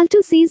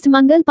 Paltu seized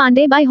Mangal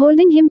Pandey by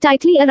holding him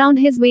tightly around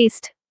his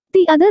waist.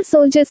 The other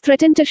soldiers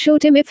threatened to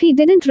shoot him if he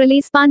didn't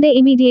release Pandey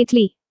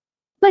immediately.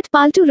 But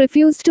Paltu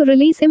refused to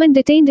release him and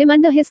detained him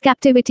under his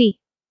captivity.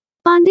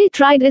 Pandey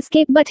tried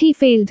escape but he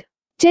failed.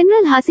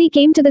 General Hasi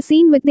came to the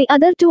scene with the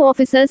other 2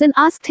 officers and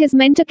asked his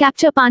men to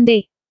capture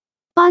Pandey.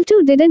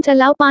 Paltu didn't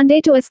allow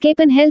Pandey to escape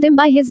and held him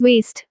by his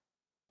waist.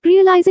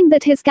 Realizing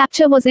that his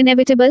capture was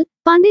inevitable,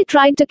 Pandey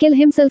tried to kill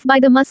himself by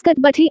the musket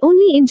but he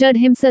only injured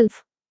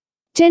himself.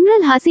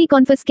 General Hasi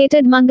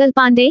confiscated Mangal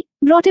Pandey,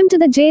 brought him to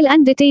the jail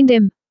and detained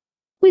him.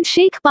 With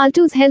Sheikh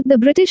Paltu's help, the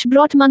British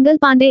brought Mangal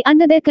Pandey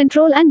under their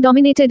control and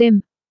dominated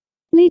him.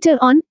 Later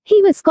on,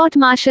 he was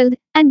court-martialed,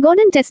 and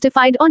Gordon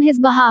testified on his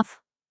behalf,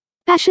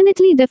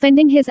 passionately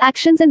defending his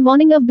actions and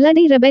warning of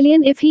bloody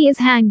rebellion if he is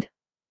hanged.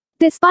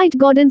 Despite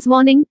Gordon's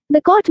warning,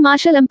 the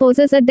court-martial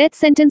imposes a death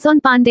sentence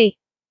on Pandey.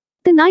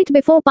 The night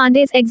before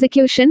Pandey's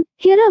execution,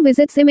 Hira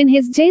visits him in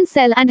his jail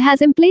cell and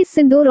has him place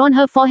sindoor on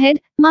her forehead,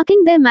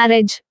 marking their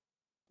marriage.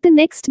 The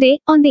next day,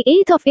 on the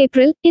 8th of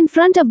April, in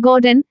front of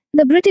Gordon,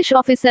 the British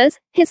officers,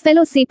 his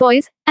fellow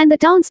sepoys, and the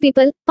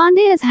townspeople,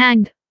 Pandey is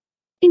hanged.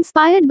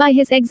 Inspired by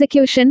his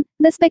execution,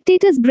 the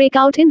spectators break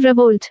out in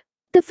revolt.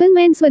 The film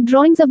ends with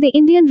drawings of the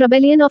Indian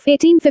Rebellion of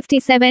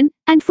 1857,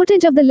 and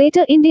footage of the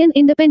later Indian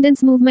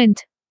independence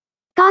movement.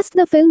 Cast: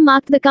 the film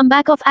marked the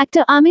comeback of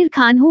actor Amir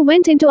Khan, who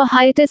went into a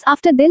hiatus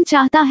after Dil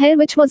Chahta Hai,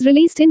 which was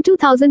released in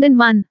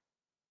 2001.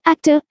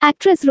 Actor,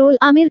 actress role: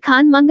 Amir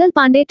Khan, Mangal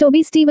Pandey,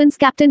 Toby Stevens,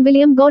 Captain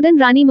William Gordon,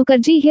 Rani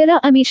Mukherjee, Hira,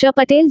 Amisha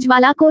Patel,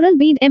 Jwala, Coral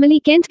Bead, Emily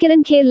Kent,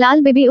 Kiran Kher,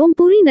 Lal Bibi, Om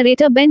Puri,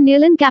 narrator Ben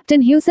Nealon,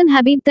 Captain Hussain,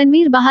 Habib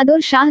Tanveer,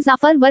 Bahadur Shah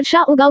Zafar,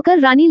 Varsha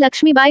Ugaukar, Rani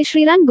Lakshmibai,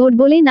 Srirang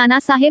Godbole,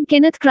 Nana Sahib,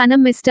 Kenneth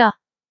Cranham, Mr.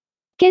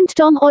 Kent,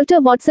 Tom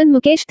Alter, Watson,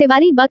 Mukesh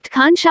Tiwari, Bakht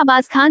Khan,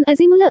 Shahbaz Khan,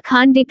 Azimullah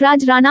Khan,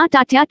 Deepraj Rana,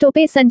 Tatya Tope,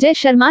 Sanjay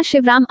Sharma,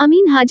 Shivram,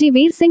 Amin Haji,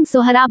 Veer Singh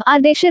Sohrab,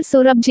 Ardeshir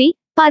Sorabji,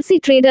 Parsi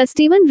trader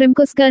Stephen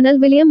Rimkus, Colonel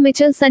William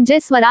Mitchell,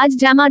 Sanjay Swaraj,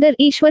 Jamadar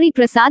Ishwari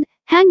Prasad,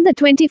 hanged the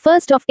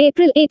 21st of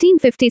April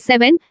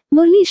 1857,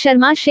 Murli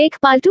Sharma, Sheikh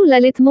Paltu,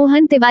 Lalit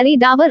Mohan Tiwari,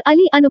 Dawar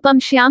Ali, Anupam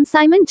Shyam,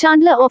 Simon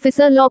Chandler,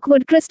 Officer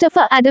Lockwood,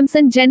 Christopher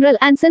Adamson, General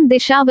Anson,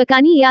 Disha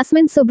Vakani,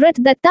 Yasmin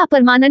Subrat, Datta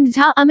Parmanand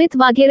Jha, Amit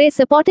Waghere,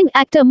 supporting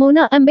actor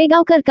Mona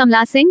Ambegaukar,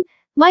 Kamla Singh,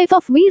 wife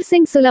of Veer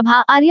Singh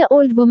Sulabha, Arya,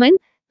 old woman,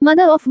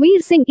 mother of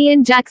Veer Singh,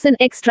 Ian Jackson,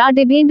 extra,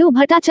 Dibyendu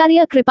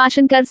Bhattacharya,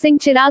 Kripashankar Singh,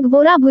 Chirag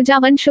Vora,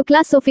 Bhujavan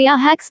Shukla, Sophia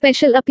Hack,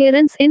 special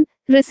appearance in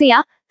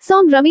Rasiya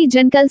song, Ravi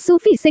Jankal,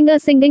 Sufi singer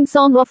singing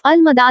song of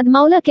Al-Madad,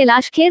 Maula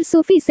Kailash Kher,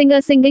 Sufi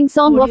singer singing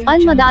song of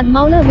Al-Madad,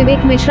 Maula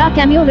Vivek Mishra,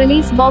 cameo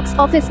release. Box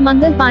office: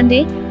 Mangal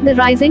Pandey, The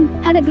Rising,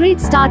 had a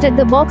great start at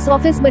the box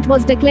office but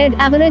was declared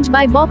average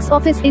by Box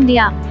Office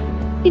India.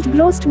 It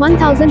grossed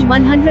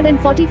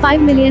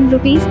 1,145 million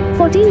rupees,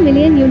 14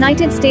 million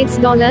United States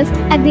dollars,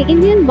 at the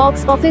Indian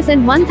box office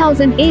and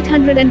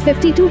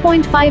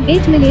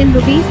 1,852.58 million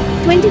rupees,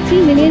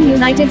 23 million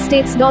United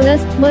States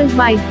dollars,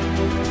 worldwide.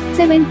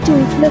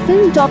 7.2. The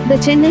film topped the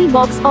Chennai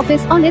box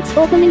office on its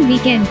opening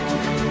weekend.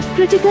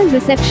 Critical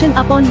reception: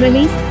 upon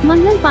release,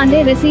 Mangal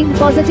Pandey received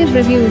positive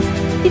reviews.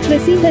 It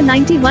received a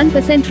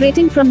 91%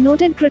 rating from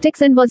noted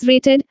critics and was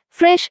rated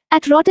fresh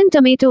at Rotten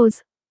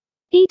Tomatoes.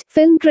 8.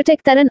 Film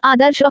critic Taran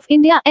Adarsh of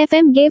India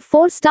FM gave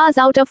 4 stars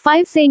out of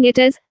 5, saying it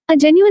is a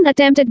genuine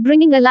attempt at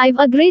bringing alive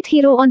a great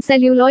hero on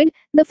celluloid.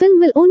 The film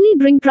will only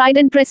bring pride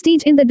and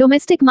prestige in the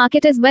domestic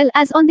market as well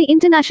as on the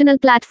international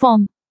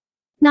platform.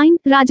 9.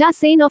 Raja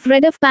Sen of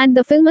Rediff panned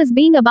the film as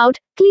being about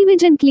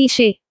cleavage and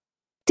cliché.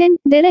 10.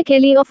 Derek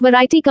Ellie of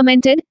Variety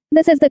commented,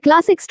 "This is the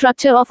classic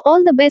structure of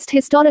all the best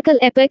historical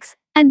epics,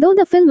 and though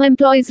the film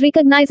employs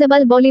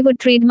recognizable Bollywood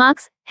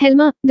trademarks,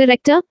 Helmer,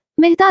 director,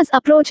 Mehta's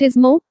approach is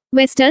more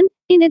Western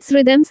in its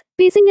rhythms,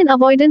 pacing and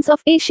avoidance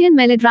of Asian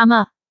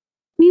melodrama.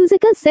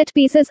 Musical set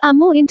pieces are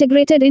more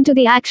integrated into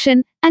the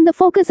action, and the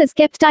focus is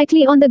kept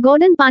tightly on the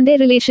Gordon Pandey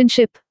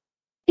relationship."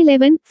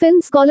 11.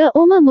 Film scholar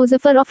Omar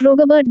Muzaffar of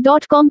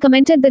Rogabird.com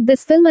commented that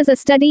this film is a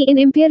study in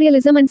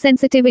imperialism and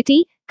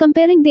sensitivity,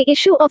 comparing the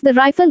issue of the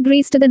rifle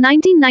grease to the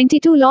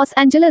 1992 Los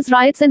Angeles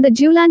riots and the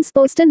Julian's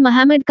Poston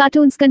Muhammad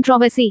cartoons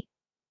controversy.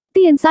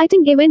 The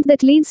inciting event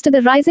that leads to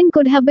the rising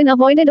could have been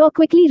avoided or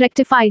quickly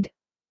rectified.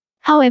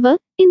 However,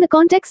 in the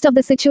context of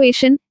the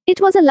situation,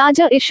 it was a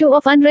larger issue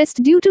of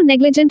unrest due to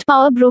negligent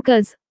power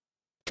brokers.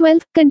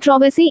 12.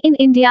 Controversy in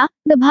India.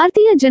 The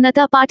Bharatiya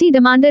Janata Party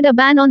demanded a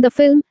ban on the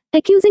film,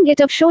 accusing it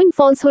of showing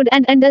falsehood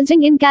and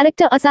indulging in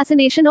character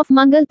assassination of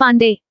Mangal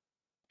Pandey.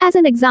 As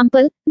an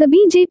example, the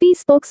BJP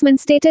spokesman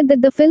stated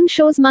that the film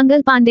shows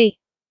Mangal Pandey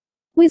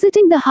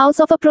visiting the house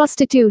of a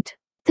prostitute.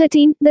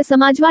 13. The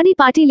Samajwadi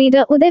Party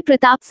leader Uday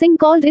Pratap Singh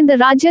called in the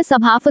Rajya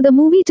Sabha for the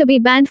movie to be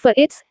banned for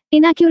its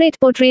inaccurate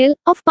portrayal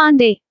of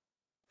Pandey.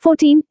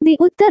 14. The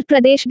Uttar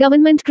Pradesh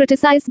government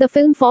criticized the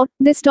film for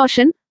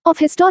distortion of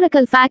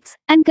historical facts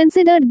and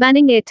considered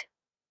banning it.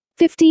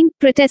 15.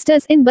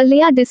 Protesters in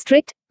Ballia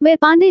district, where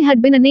Pandey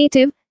had been a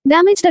native,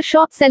 damaged a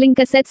shop selling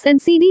cassettes and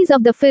CDs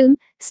of the film,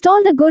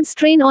 stalled a goods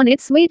train on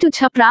its way to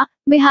Chhapra,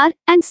 Bihar,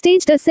 and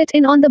staged a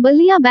sit-in on the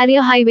Ballia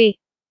barrier highway.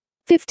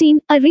 15.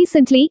 A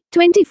recently,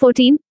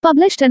 2014,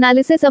 published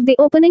analysis of the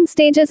opening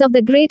stages of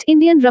the Great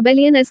Indian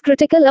Rebellion is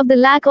critical of the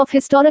lack of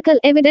historical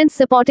evidence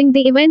supporting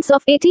the events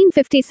of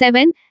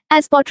 1857,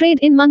 as portrayed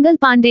in Mangal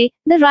Pandey,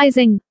 The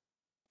Rising.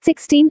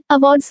 16.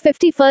 Awards.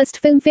 51st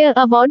Filmfare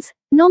Awards,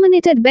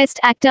 nominated Best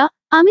Actor,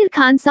 Amir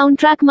Khan.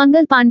 Soundtrack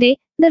Mangal Pandey,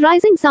 The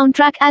Rising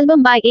soundtrack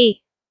album by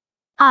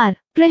A.R.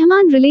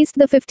 Rahman released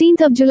the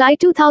 15th of July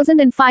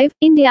 2005,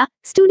 India,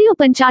 Studio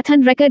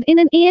Panchatan record in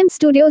an AM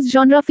Studios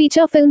genre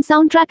feature film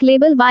soundtrack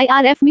label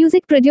YRF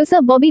music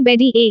producer Bobby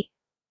Bedi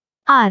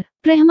A.R.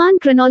 Rahman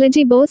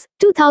Chronology Bose,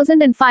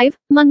 2005,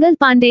 Mangal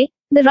Pandey,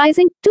 The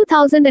Rising,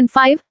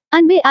 2005,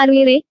 Anbe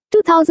Arwere,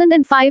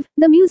 2005,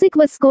 the music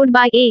was scored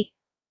by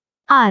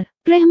A.R.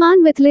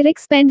 Rahman with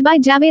lyrics penned by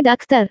Javed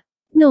Akhtar.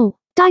 No.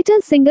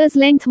 Title Singers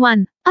Length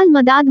 1.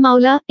 Al-Madad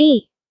Maula,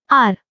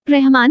 A.R.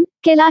 Rahman,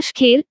 Kailash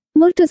Kher,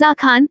 Murtuza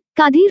Khan,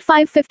 Kadir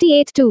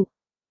 558-2.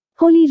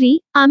 Holy Re,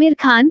 Amir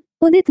Khan,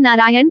 Udit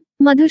Narayan,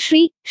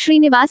 Madhushri,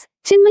 Srinivas,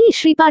 Chinmayi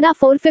Shripada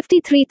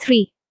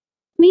 453-3.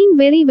 Mean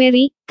Very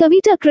Very,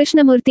 Kavita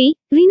Krishnamurti,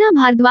 Reena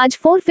Bhardwaj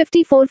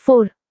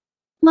 454-4.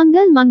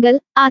 Mangal,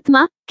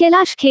 Atma,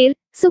 Kailash Kher,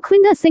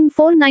 Sukhwinder Singh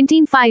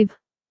 419-5.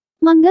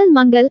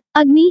 Mangal,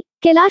 Agni,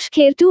 Kailash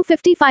Kher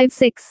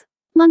 255-6.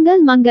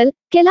 Mangal,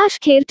 Kailash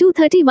Kher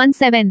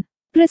 231-7.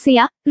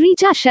 Rasiya,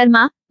 Richa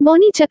Sharma,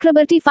 Bonnie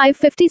Chakrabarti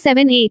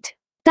 557-8.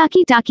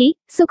 Taki,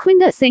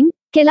 Sukhwinder Singh,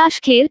 Kailash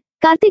Kher,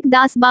 Kartik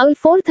Das Baul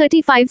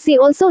 435. See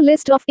also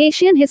list of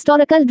Asian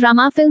historical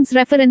drama films.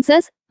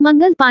 References,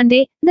 Mangal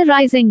Pandey, The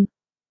Rising.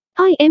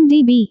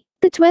 IMDb.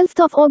 The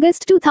 12th of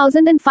August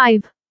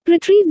 2005.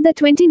 Retrieved the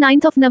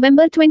 29th of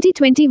November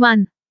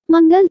 2021.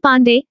 Mangal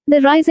Pandey,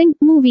 The Rising,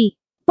 movie.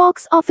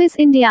 Box Office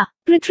India.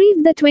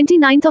 Retrieved the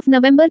 29th of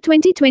November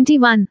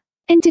 2021.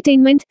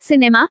 Entertainment,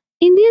 Cinema,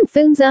 Indian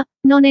Films A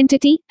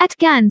non-entity, at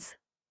Cannes.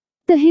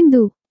 The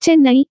Hindu,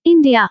 Chennai,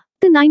 India.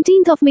 The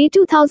 19th of May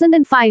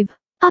 2005.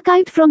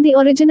 Archived from the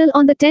original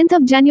on the 10th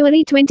of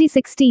January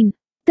 2016.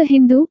 The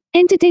Hindu,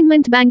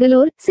 Entertainment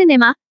Bangalore,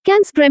 Cinema,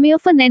 Cannes premiere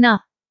for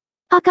Nena.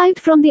 Archived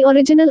from the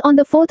original on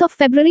the 4th of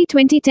February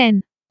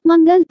 2010.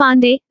 Mangal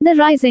Pandey, The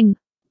Rising.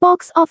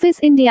 Box Office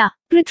India.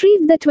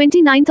 Retrieved the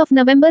 29th of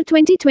November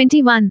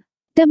 2021.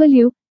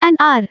 W. and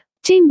R.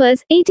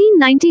 Chambers,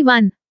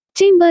 1891.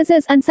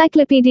 Chambers'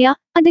 Encyclopedia,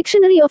 a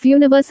Dictionary of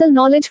Universal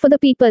Knowledge for the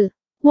People.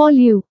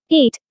 Volume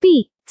 8,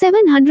 p.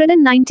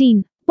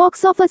 719.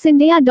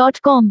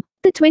 BoxOfficeIndia.com.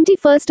 The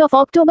 21st of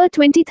October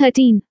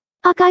 2013.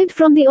 Archived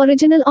from the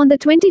original on the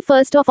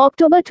 21st of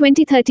October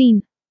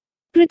 2013.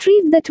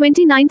 Retrieved the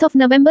 29th of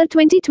November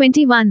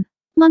 2021.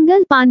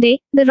 Mangal Pandey,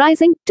 The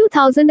Rising,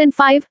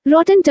 2005,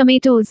 Rotten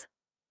Tomatoes.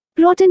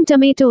 Rotten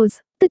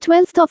Tomatoes. The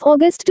 12th of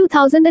August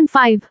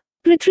 2005.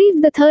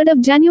 Retrieved the 3rd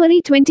of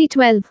January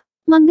 2012.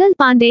 Mangal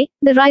Pandey,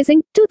 The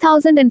Rising,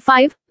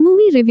 2005,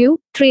 movie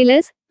review,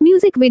 trailers,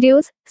 music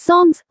videos,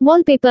 songs,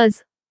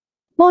 wallpapers.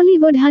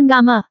 Bollywood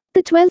Hungama.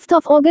 The 12th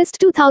of August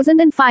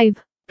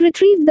 2005.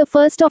 Retrieved the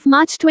 1st of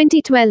March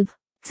 2012.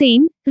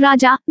 Sen,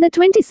 Raja, the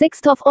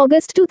 26th of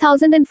August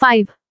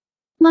 2005.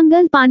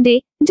 Mangal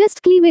Pandey,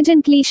 Just Cleavage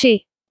and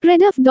Cliché.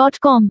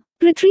 Reduff.com.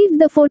 Retrieved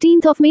the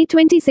 14th of May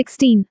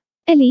 2016.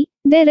 Ellie,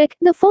 Derek,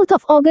 the 4th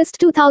of August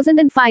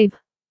 2005.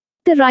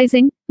 The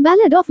Rising,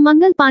 Ballad of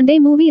Mangal Pandey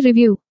movie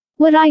review.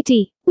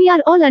 Variety. We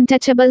Are All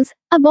Untouchables,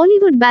 a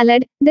Bollywood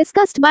ballad,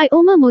 discussed by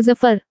Omar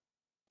Muzaffar.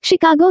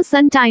 Chicago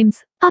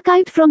Sun-Times.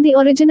 Archived from the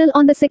original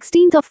on the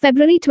 16th of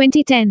February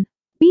 2010.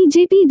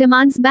 BJP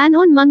demands ban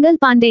on Mangal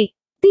Pandey.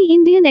 The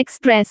Indian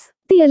Express.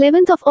 The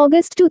 11th of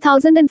August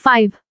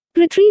 2005.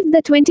 Retrieved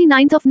the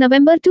 29th of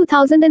November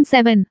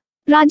 2007.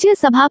 Rajya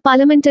Sabha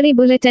Parliamentary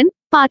Bulletin,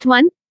 Part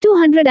 1,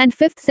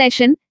 205th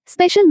Session,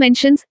 Special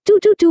Mentions, 2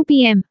 to 2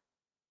 p.m.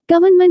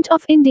 Government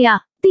of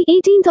India. The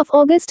 18th of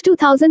August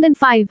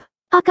 2005.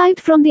 Archived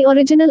from the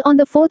original on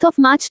the 4th of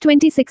March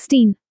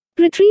 2016.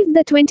 Retrieved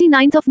the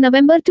 29th of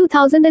November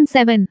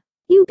 2007.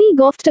 UP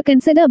govt to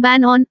consider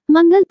ban on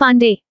Mangal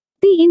Pandey.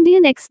 The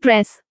Indian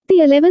Express. The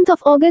 11th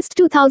of August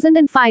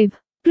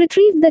 2005.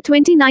 Retrieved the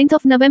 29th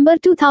of November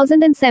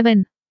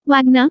 2007.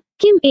 Wagner,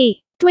 Kim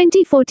A.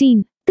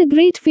 2014. The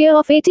Great Fear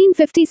of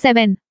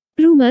 1857.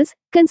 Rumors,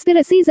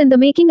 Conspiracies in the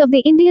Making of the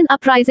Indian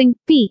Uprising,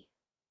 p.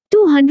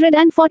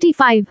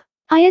 245.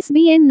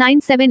 ISBN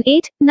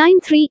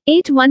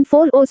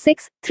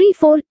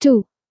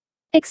 978-93-81406-342.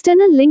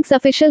 External links.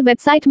 Official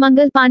website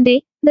Mangal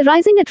Pandey, The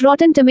Rising at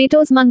Rotten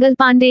Tomatoes Mangal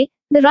Pandey,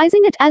 The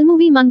Rising at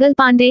Allmovie Mangal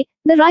Pandey,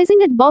 The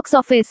Rising at Box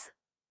Office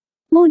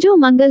Mojo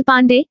Mangal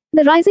Pandey,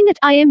 The Rising at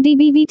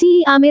IMDb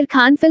VTE Amir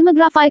Khan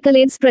Filmograph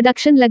Accolades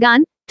Production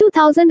Lagan,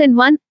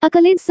 2001,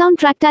 Accolades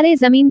Soundtrack Tare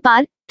Zameen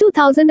Par,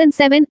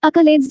 2007,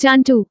 Accolades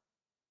Jaan 2.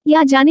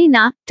 Ya Jaane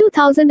Na,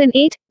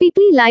 2008,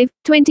 People Live,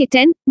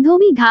 2010,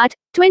 Dhobi Ghat,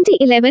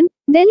 2011,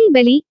 Delhi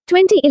Belly,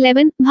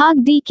 2011,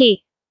 Bhag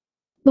DK.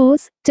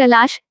 Bose,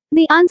 Talash,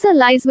 The Answer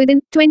Lies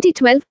Within,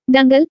 2012,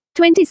 Dangal,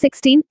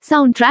 2016,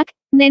 Soundtrack,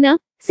 Nena,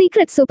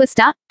 Secret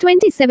Superstar,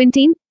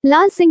 2017,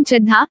 Lal Singh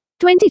Chaddha,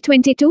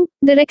 2022,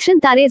 Direction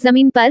Tare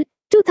Zameen Par,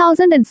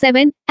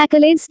 2007,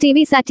 Accolades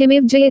TV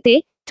Satyamev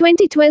Jayate,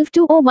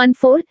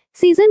 2012-2014,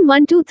 Season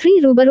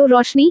 1-3 Rubaro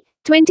Roshni,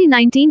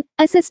 2019,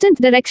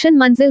 Assistant Direction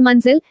Manzil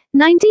Manzil,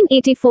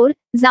 1984,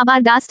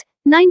 Zabardast,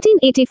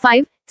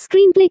 1985,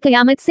 Screenplay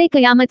Kayamat Se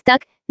Kayamat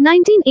Tak,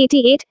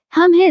 1988,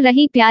 Hum Hai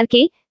Rahi Pyar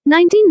Ke,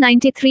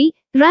 1993,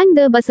 Rang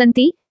De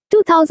Basanti,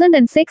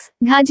 2006,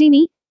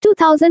 Ghajini,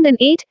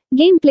 2008,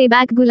 Game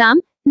Playback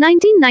Gulam,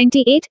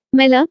 1998,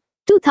 Mela,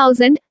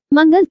 2000,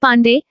 Mangal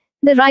Pandey,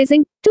 The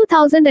Rising,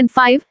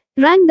 2005,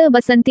 Rang De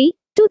Basanti,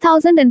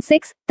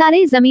 2006,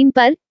 Tare Zameen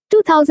Par,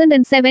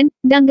 2007,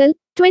 Dangal,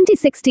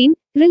 2016,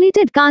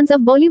 Related Khans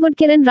of Bollywood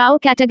Kiran Rao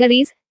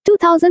Categories,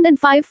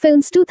 2005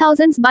 Films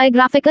 2000s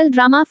Biographical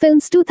Drama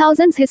Films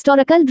 2000s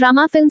Historical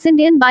Drama Films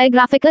Indian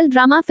Biographical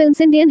Drama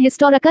Films Indian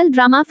Historical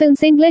Drama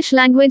Films English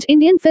Language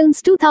Indian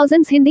Films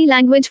 2000s Hindi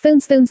Language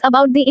Films Films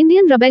about the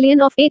Indian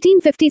Rebellion of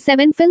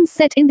 1857 Films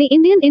set in the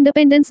Indian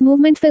Independence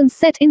Movement Films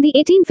set in the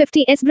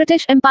 1850s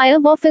British Empire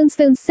War Films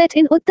Films set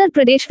in Uttar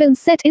Pradesh Films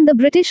set in the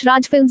British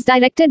Raj Films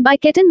directed by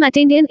Ketan Matt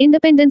Indian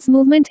Independence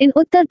Movement in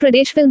Uttar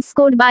Pradesh Films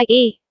scored by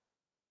A.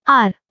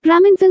 R.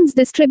 Raman Films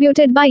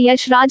distributed by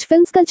Yash Raj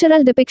Films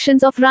Cultural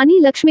depictions of Rani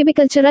Lakshmibai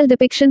Cultural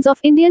depictions of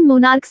Indian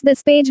monarchs.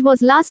 This page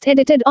was last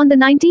edited on the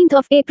 19th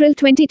of April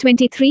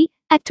 2023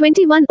 at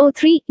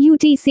 21:03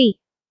 UTC.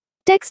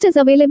 Text is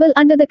available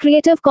under the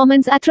Creative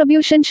Commons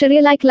Attribution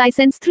Share-alike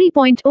License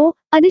 3.0.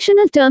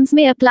 Additional terms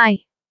may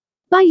apply.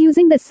 By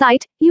using this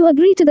site, you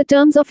agree to the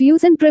terms of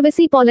use and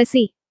privacy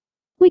policy.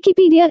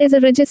 Wikipedia is a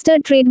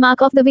registered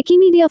trademark of the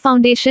Wikimedia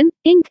Foundation,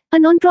 Inc., a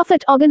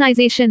non-profit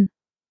organization.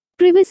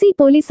 Privacy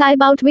policy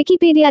about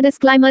Wikipedia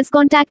disclaimers.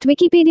 Contact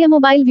Wikipedia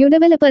Mobile View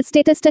Developer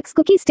Status Text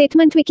Cookie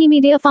Statement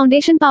Wikimedia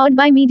Foundation powered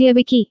by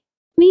MediaWiki.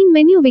 Main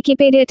menu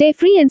Wikipedia Te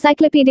Free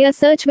Encyclopedia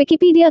Search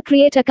Wikipedia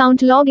Create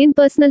Account Log in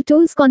Personal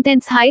Tools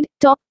Contents Hide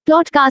Top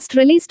Plotcast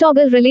Release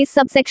Toggle Release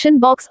Subsection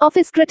Box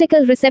Office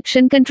Critical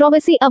Reception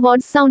Controversy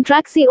Awards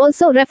Soundtrack. See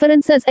also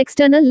References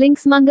External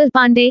Links Mangal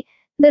Pandey,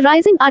 The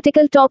Rising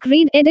Article Talk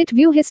Read Edit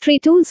View History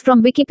Tools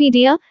from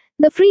Wikipedia,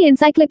 The Free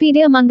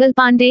Encyclopedia Mangal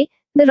Pandey,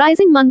 The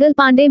Rising Mangal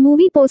Pandey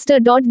Movie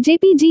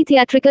Poster.jpg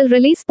Theatrical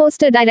Release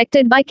Poster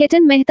Directed by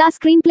Ketan Mehta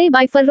Screenplay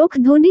by Farrokh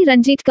Dhondi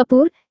Ranjit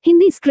Kapoor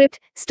Hindi Script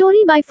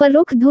Story by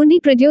Farrokh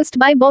Dhondi Produced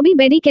by Bobby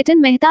Bedi Ketan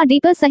Mehta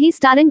Deepa Sahi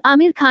Starring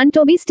Amir Khan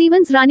Toby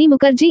Stevens Rani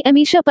Mukherjee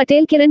Amisha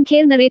Patel Kiran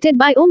Kher Narrated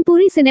by Om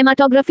Puri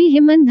Cinematography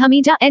Himman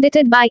Dhamija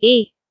Edited by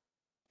A.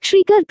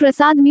 Shrikar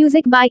Prasad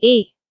Music by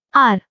A.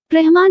 R.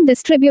 Rahman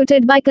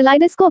Distributed by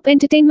Kaleidoscope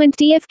Entertainment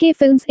TFK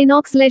Films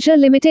Inox Leisure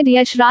Limited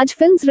Yash Raj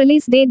Films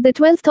Release date the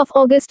 12th of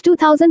August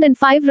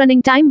 2005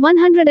 Running time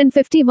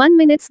 151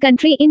 minutes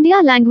Country India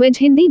Language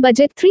Hindi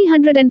Budget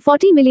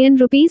 340 million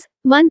rupees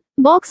 1.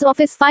 Box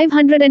Office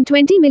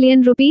 520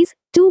 million rupees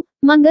 2.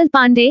 Mangal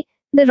Pandey,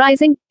 The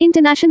Rising,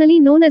 internationally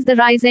known as The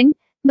Rising,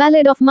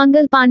 Ballad of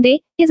Mangal Pandey,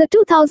 is a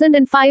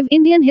 2005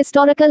 Indian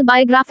historical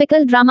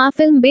biographical drama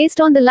film based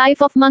on the life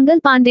of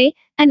Mangal Pandey,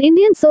 an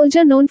Indian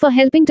soldier known for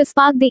helping to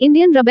spark the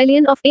Indian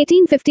Rebellion of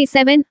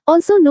 1857,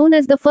 also known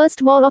as the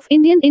First War of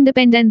Indian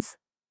Independence.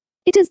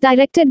 It is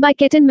directed by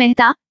Ketan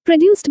Mehta,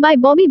 produced by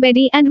Bobby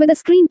Bedi and with a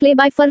screenplay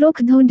by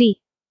Farrokh Dhondi.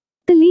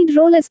 The lead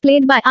role is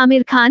played by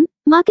Amir Khan,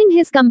 marking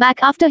his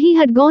comeback after he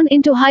had gone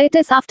into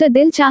hiatus after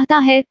Dil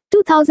Chahta Hai,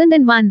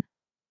 2001.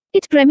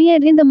 It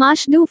premiered in the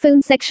Marsh Do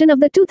Film section of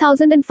the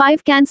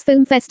 2005 Cannes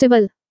Film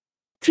Festival.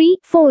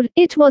 3.4.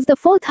 It was the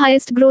fourth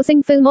highest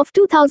grossing film of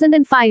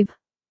 2005.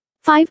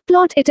 5.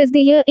 Plot. It is the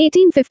year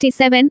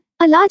 1857.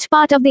 A large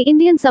part of the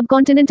Indian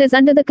subcontinent is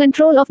under the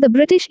control of the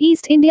British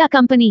East India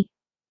Company.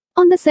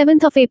 On the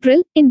 7th of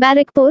April, in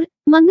Barrackpur,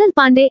 Mangal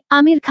Pandey,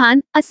 Amir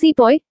Khan, a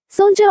sepoy,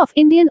 soldier of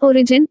Indian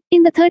origin,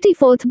 in the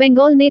 34th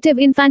Bengal Native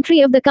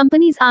Infantry of the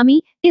company's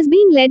army, is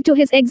being led to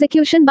his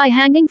execution by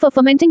hanging for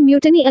fomenting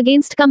mutiny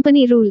against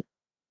company rule.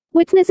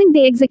 Witnessing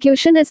the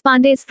execution is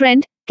Pandey's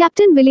friend,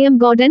 Captain William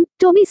Gordon,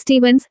 Toby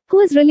Stevens, who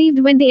is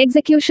relieved when the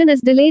execution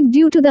is delayed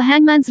due to the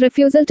hangman's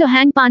refusal to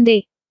hang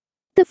Pandey.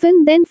 The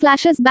film then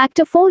flashes back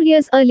to 4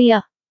 years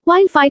earlier.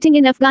 While fighting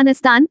in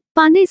Afghanistan,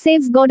 Pandey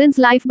saves Gordon's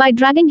life by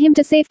dragging him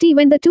to safety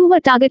when the two were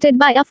targeted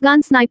by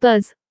Afghan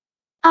snipers.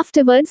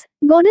 Afterwards,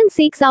 Gordon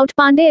seeks out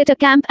Pandey at a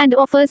camp and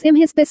offers him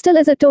his pistol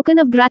as a token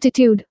of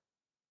gratitude.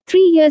 3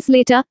 years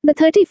later, the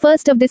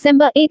 31st of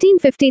December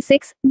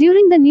 1856,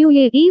 during the New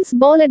Year Eve's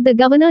ball at the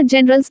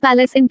Governor-General's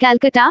Palace in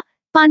Calcutta,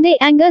 Pandey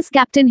angers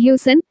Captain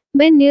Hewson,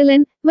 Ben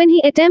Nealon, when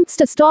he attempts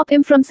to stop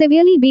him from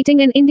severely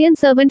beating an Indian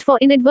servant for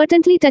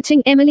inadvertently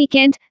touching Emily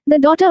Kent, the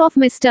daughter of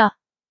Mr.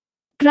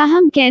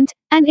 Graham Kent,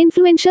 an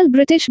influential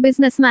British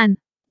businessman.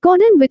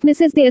 Gordon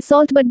witnesses the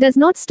assault but does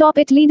not stop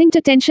it, leading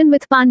to tension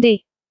with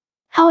Pandey.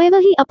 However,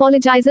 he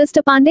apologizes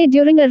to Pandey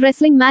during a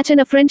wrestling match and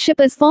a friendship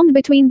is formed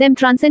between them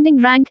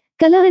transcending rank,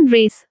 color and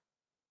race.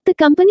 The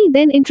company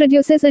then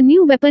introduces a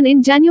new weapon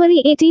in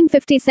January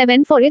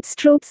 1857 for its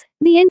troops,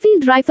 the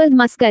Enfield rifled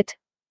musket.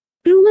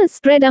 Rumors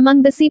spread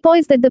among the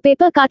sepoys that the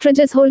paper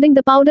cartridges holding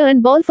the powder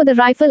and ball for the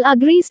rifle are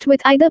greased with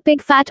either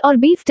pig fat or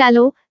beef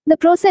tallow. The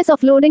process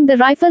of loading the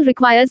rifle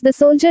requires the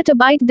soldier to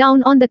bite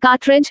down on the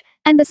cartridge,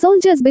 and the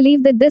soldiers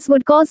believe that this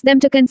would cause them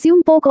to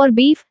consume pork or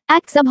beef,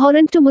 acts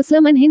abhorrent to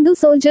Muslim and Hindu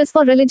soldiers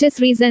for religious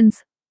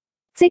reasons.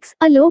 6.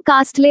 A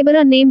low-caste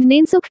laborer named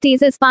Nansukh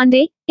teases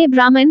Pandey, a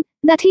Brahmin,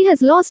 that he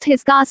has lost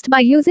his caste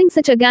by using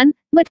such a gun,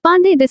 but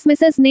Pandey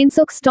dismisses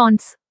Nansukh's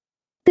taunts.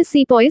 The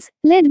sepoys,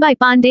 led by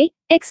Pandey,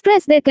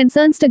 express their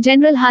concerns to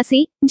General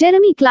Hussey,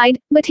 Jeremy Clyde,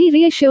 but he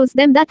reassures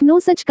them that no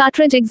such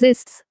cartridge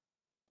exists.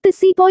 The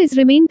sepoys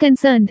remain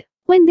concerned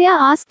when they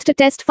are asked to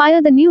test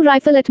fire the new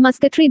rifle at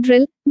musketry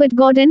drill, but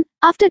Gordon,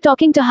 after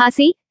talking to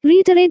Hussey,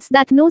 reiterates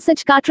that no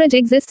such cartridge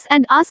exists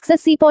and asks a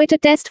sepoy to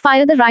test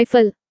fire the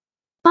rifle.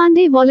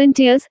 Pandey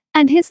volunteers,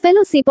 and his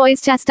fellow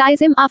sepoys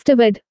chastise him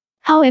afterward.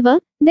 However,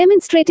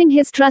 demonstrating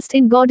his trust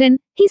in Gordon,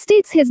 he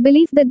states his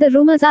belief that the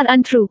rumors are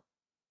untrue.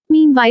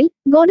 Meanwhile,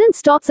 Gordon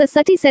stops a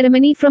sati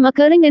ceremony from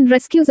occurring and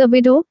rescues a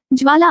widow,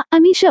 Jwala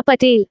Amisha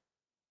Patel.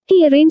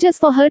 He arranges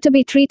for her to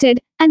be treated,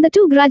 and the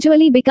two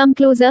gradually become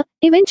closer,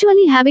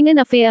 eventually having an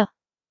affair.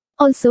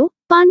 Also,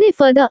 Pandey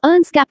further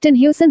earns Captain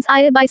Hewson's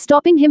ire by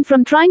stopping him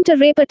from trying to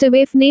rape a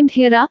waif named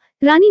Hira,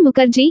 Rani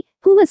Mukherjee,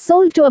 who was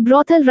sold to a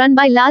brothel run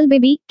by Lal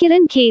Bibi,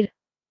 Kiran Kher.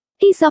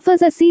 He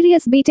suffers a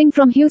serious beating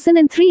from Hewson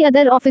and 3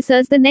 other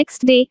officers the next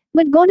day,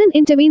 but Gordon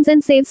intervenes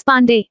and saves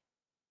Pandey.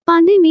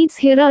 Pandey meets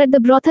Hira at the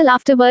brothel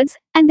afterwards,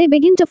 and they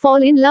begin to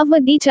fall in love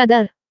with each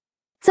other.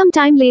 Some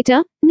time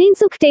later,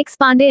 Nansukh takes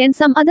Pandey and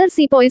some other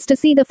sepoys to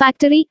see the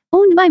factory,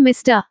 owned by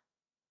Mr.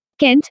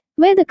 Kent,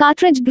 where the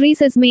cartridge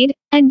grease is made.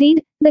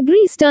 Indeed, the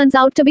grease turns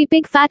out to be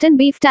pig fat and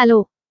beef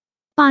tallow.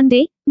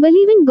 Pandey,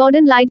 believing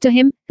Gordon lied to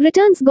him,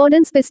 returns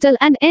Gordon's pistol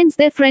and ends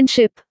their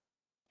friendship.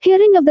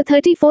 Hearing of the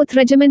 34th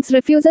Regiment's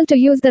refusal to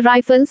use the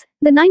rifles,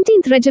 the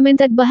 19th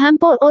Regiment at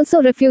Berhampore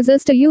also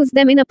refuses to use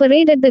them in a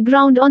parade at the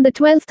ground on the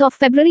 12th of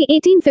February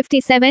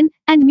 1857,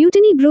 and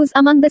mutiny brews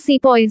among the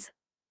sepoys.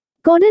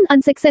 Gordon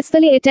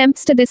unsuccessfully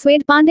attempts to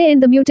dissuade Pandey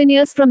and the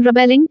mutineers from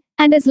rebelling,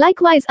 and is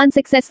likewise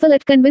unsuccessful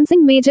at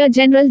convincing Major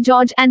General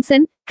George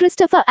Anson,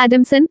 Christopher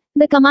Adamson,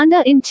 the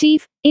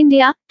Commander-in-Chief,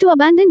 India, to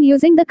abandon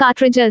using the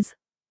cartridges.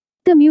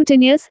 The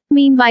mutineers,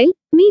 meanwhile,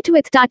 meet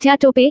with Tatya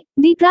Tope,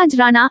 Deepraj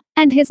Rana,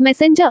 and his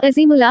messenger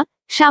Azimullah,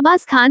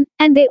 Shahbaz Khan,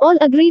 and they all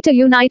agree to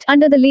unite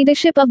under the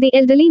leadership of the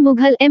elderly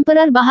Mughal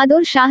Emperor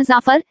Bahadur Shah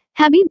Zafar,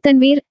 Habib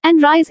Tanveer,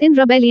 and rise in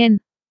rebellion.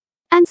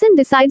 Anson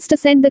decides to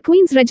send the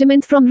Queen's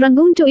Regiment from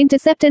Rangoon to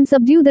intercept and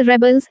subdue the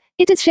rebels.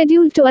 It is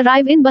scheduled to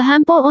arrive in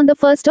Berhampore on the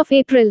 1st of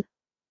April.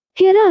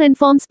 Hira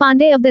informs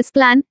Pandey of this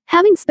plan,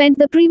 having spent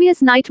the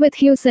previous night with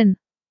Hewson.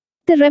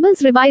 The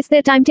rebels revise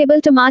their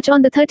timetable to march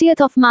on the 30th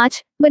of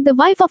March, but the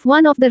wife of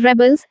one of the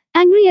rebels,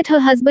 angry at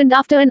her husband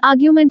after an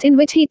argument in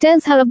which he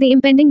tells her of the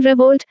impending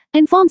revolt,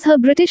 informs her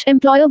British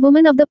employer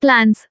woman of the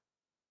plans.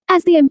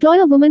 As the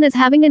employer woman is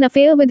having an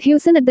affair with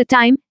Hewson at the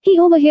time, he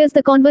overhears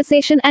the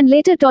conversation and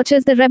later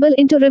tortures the rebel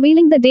into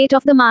revealing the date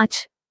of the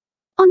march.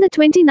 On the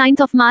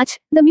 29th of March,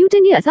 the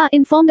mutineers are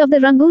informed of the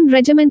Rangoon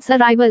Regiment's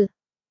arrival.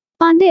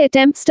 Pandey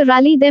attempts to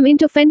rally them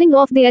into fending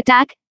off the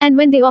attack, and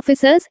when the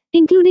officers,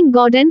 including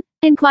Gordon,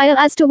 inquire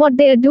as to what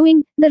they are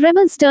doing, the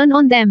rebels turn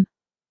on them.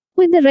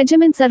 With the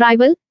regiment's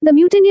arrival, the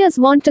mutineers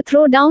want to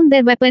throw down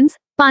their weapons.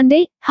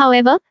 Pandey,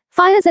 however,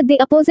 fires at the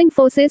opposing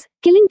forces,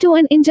 killing 2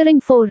 and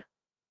injuring 4.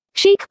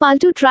 Sheikh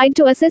Paltu tried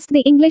to assist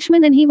the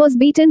Englishman and he was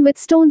beaten with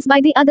stones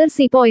by the other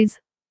sepoys.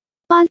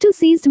 Paltu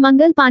seized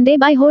Mangal Pandey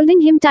by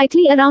holding him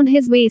tightly around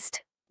his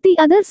waist. The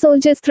other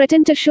soldiers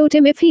threatened to shoot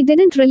him if he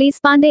didn't release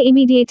Pandey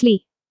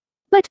immediately.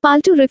 But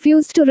Paltu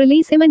refused to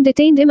release him and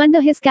detained him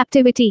under his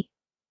captivity.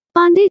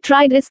 Pandey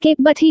tried escape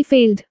but he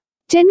failed.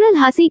 General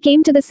Hussey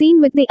came to the scene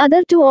with the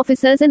other 2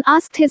 officers and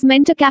asked his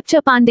men to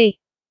capture Pandey.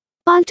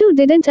 Paltu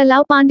didn't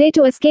allow Pandey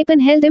to escape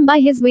and held him by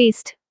his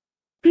waist.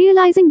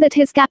 Realizing that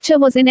his capture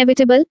was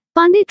inevitable,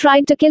 Pandey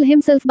tried to kill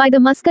himself by the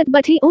musket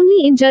but he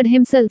only injured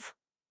himself.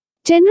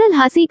 General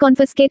Hussey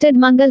confiscated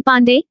Mangal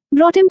Pandey,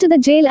 brought him to the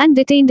jail and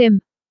detained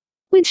him.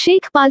 With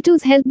Sheikh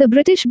Paltu's help the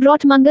British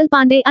brought Mangal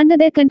Pandey under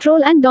their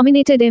control and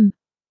dominated him.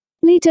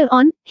 Later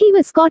on, he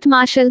was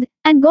court-martialed,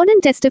 and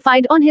Gordon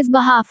testified on his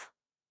behalf.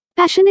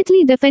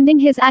 passionately defending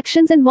his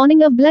actions and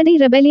warning of bloody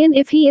rebellion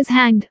if he is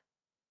hanged.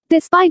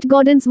 Despite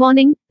Gordon's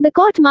warning, the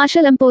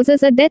court-martial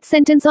imposes a death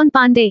sentence on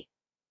Pandey.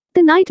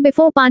 The night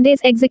before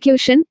Pandey's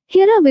execution,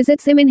 Hira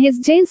visits him in his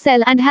jail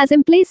cell and has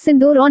him place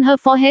sindoor on her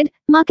forehead,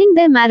 marking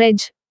their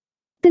marriage.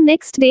 The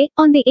next day,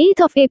 on the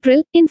 8th of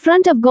April, in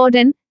front of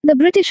Gordon, the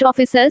British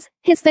officers,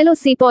 his fellow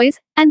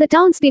sepoys, and the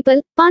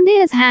townspeople,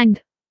 Pandey is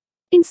hanged.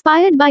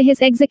 Inspired by his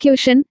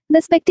execution,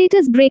 the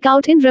spectators break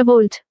out in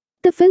revolt.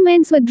 The film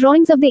ends with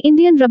drawings of the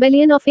Indian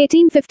Rebellion of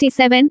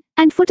 1857,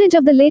 and footage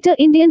of the later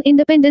Indian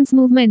independence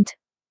movement.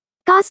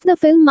 Cast. The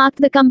film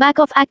marked the comeback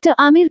of actor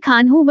Amir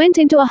Khan, who went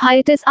into a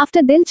hiatus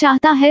after Dil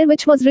Chahta Hai,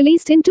 which was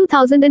released in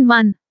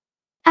 2001.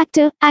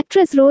 Actor,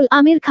 actress role: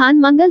 Amir Khan,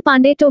 Mangal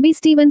Pandey, Toby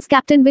Stevens,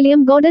 Captain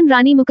William Gordon,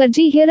 Rani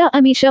Mukherjee, Hira,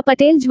 Amisha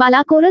Patel,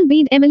 Jwala, Coral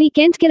Bead, Emily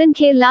Kent, Kiran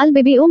Kher, Lal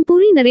Bibi,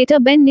 Puri, narrator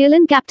Ben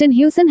Neelan, Captain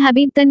Hussain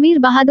Habib, Tanveer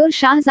Bahadur,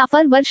 Shah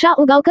Zafar, Varsha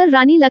Ugaukar,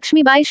 Rani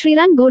Lakshmibai,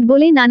 Srirang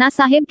Godbole, Nana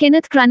Sahib,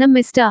 Kenneth Cranham,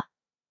 Mr.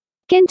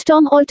 Kent,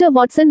 Tom Alter,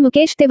 Watson,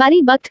 Mukesh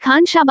Tiwari, Bakht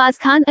Khan, Shahbaz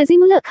Khan,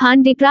 Azimullah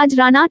Khan, Deepraj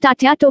Rana,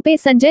 Tatya Tope,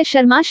 Sanjay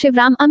Sharma,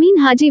 Shivram, Amin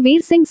Haji,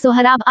 Veer Singh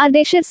Sohrab,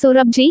 Ardeshir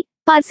Sorabji,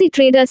 Parsi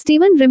trader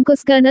Stephen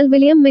Rimkus, Colonel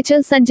William Mitchell,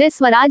 Sanjay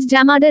Swaraj,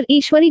 Jamadar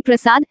Ishwari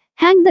Prasad,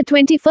 hanged the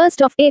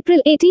 21st of April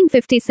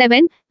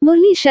 1857,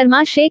 Murli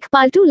Sharma, Sheikh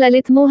Paltu,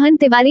 Lalit Mohan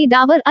Tiwari,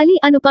 Dawar Ali,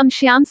 Anupam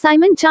Shyam,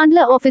 Simon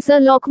Chandler, Officer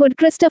Lockwood,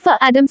 Christopher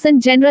Adamson,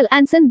 General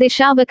Anson,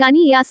 Disha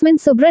Vakani, Yasmin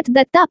Subrat,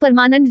 Datta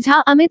Parmanand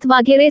Jha, Amit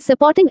Waghere,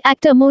 supporting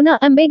actor Mona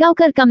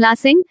Ambegaukar, Kamla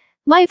Singh,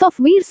 wife of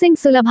Veer Singh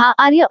Sulabha,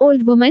 Arya,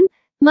 old woman,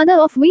 mother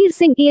of Veer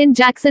Singh, Ian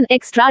Jackson,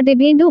 extra,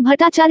 Dibyendu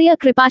Bhattacharya,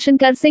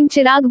 Kripashankar Singh,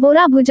 Chirag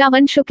Vora,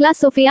 Bhujavan Shukla,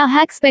 Sophia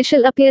Hack,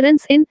 special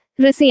appearance in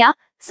Rasiya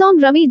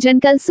song, Ravi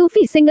Jankal,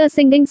 Sufi singer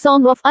singing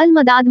song of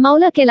Al-Madad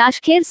Maula, Kailash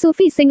Kher,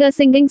 Sufi singer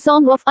singing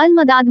song of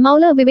Al-Madad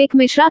Maula, Vivek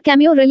Mishra,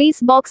 cameo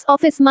release. Box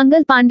office.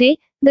 Mangal Pandey,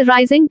 The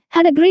Rising,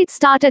 had a great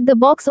start at the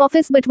box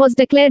office but was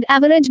declared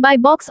average by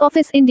Box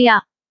Office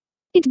India.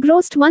 It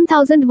grossed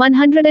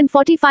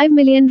 1,145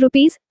 million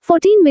rupees,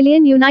 14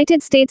 million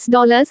United States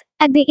dollars,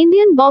 at the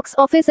Indian box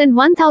office and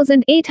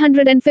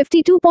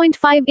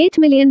 1,852.58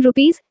 million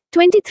rupees,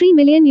 23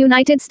 million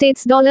United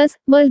States dollars,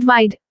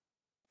 worldwide.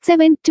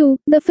 7.2.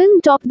 The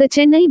film topped the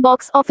Chennai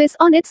box office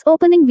on its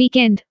opening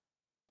weekend.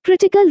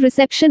 Critical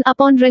reception.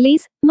 Upon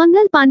release,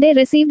 Mangal Pandey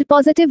received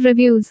positive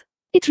reviews.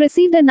 It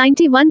received a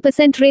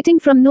 91% rating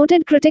from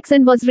noted critics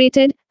and was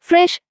rated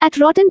fresh at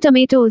Rotten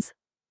Tomatoes.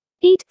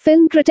 8.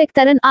 Film critic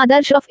Taran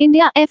Adarsh of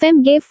India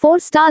FM gave 4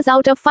 stars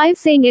out of 5,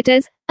 saying it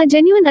is a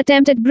genuine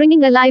attempt at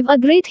bringing alive a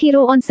great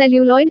hero on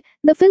celluloid.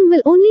 The film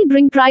will only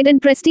bring pride and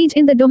prestige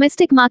in the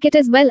domestic market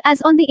as well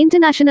as on the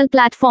international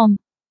platform.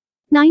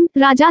 9.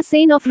 Raja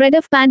Sen of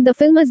Rediff panned the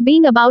film as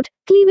being about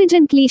cleavage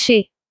and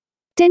cliché.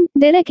 10.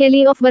 Derek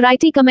Ellie of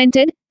Variety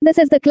commented, "This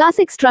is the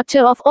classic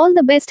structure of all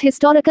the best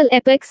historical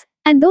epics,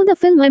 and though the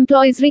film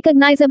employs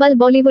recognizable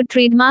Bollywood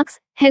trademarks,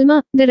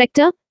 Helmer,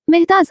 director,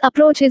 Mehta's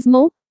approach is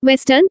more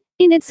Western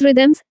in its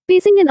rhythms,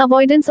 pacing and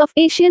avoidance of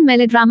Asian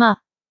melodrama.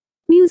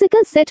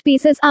 Musical set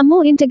pieces are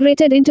more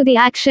integrated into the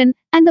action,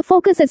 and the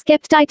focus is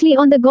kept tightly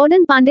on the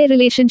Gordon Pandey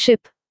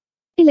relationship."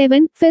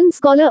 11. Film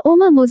scholar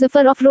Omar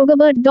Muzaffar of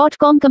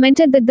Rogabird.com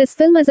commented that this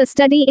film is a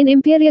study in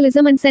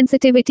imperialism and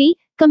sensitivity,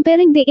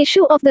 comparing the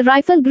issue of the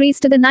rifle grease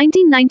to the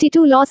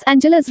 1992 Los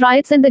Angeles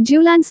riots and the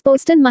Julian's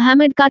Poston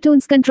Muhammad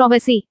cartoons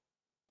controversy.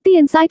 The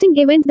inciting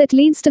event that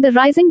leads to the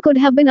rising could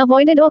have been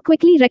avoided or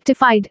quickly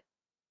rectified.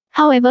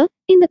 However,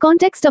 in the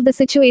context of the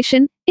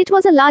situation, it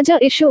was a larger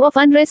issue of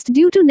unrest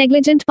due to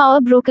negligent power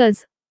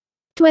brokers.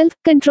 12.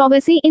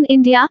 Controversy in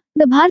India.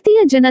 The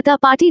Bharatiya Janata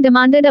Party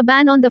demanded a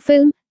ban on the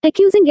film,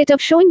 accusing it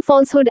of showing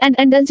falsehood and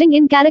indulging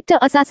in character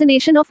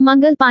assassination of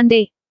Mangal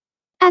Pandey.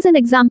 As an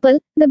example,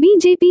 the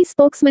BJP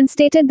spokesman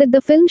stated that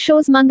the film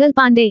shows Mangal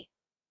Pandey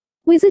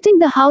visiting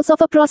the house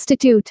of a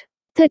prostitute.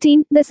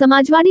 13. The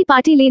Samajwadi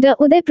Party leader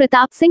Uday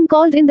Pratap Singh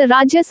called in the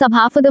Rajya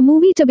Sabha for the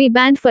movie to be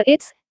banned for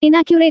its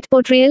inaccurate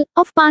portrayal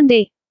of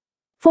Pandey.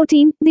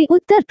 14. The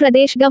Uttar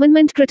Pradesh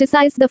government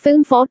criticized the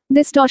film for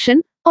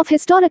distortion of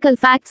historical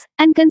facts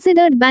and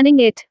considered banning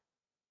it.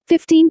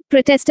 15.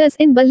 Protesters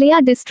in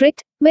Ballia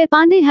district, where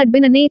Pandey had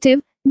been a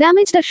native,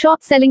 damaged a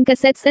shop selling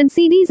cassettes and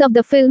CDs of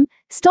the film,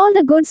 stalled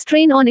a goods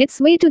train on its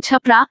way to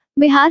Chhapra,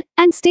 Bihar,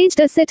 and staged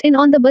a sit-in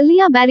on the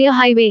Ballia barrier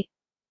highway.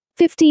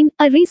 15.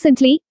 A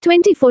recently,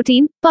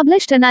 2014,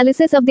 published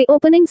analysis of the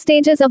opening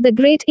stages of the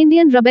Great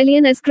Indian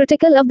Rebellion is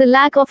critical of the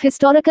lack of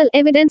historical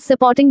evidence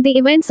supporting the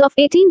events of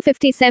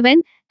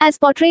 1857, as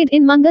portrayed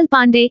in Mangal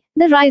Pandey,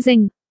 The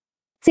Rising.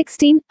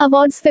 16.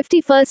 Awards.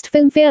 51st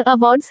Filmfare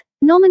Awards,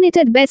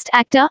 nominated Best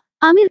Actor,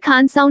 Amir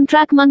Khan.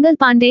 Soundtrack Mangal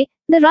Pandey,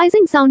 The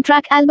Rising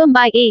soundtrack album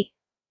by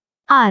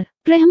A.R.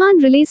 Rahman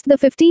released the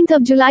 15th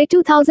of July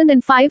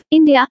 2005,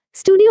 India,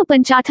 Studio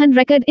Panchatan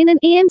record in an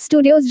AM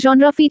Studios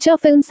genre feature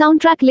film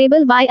soundtrack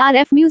label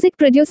YRF Music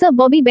producer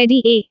Bobby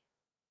Bedi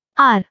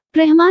A.R.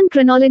 Rahman.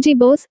 Chronology.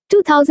 Bose,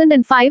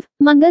 2005,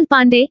 Mangal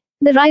Pandey,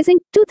 The Rising,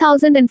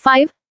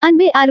 2005,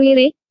 Anbe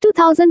Arwere,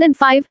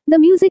 2005, the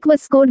music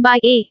was scored by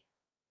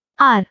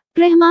A.R.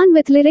 Rahman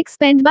with lyrics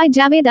penned by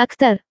Javed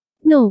Akhtar.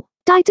 No.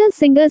 Title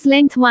singers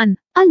length 1.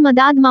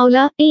 Al-Madad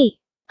Maula, A.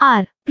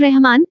 R.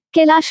 Rahman,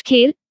 Kailash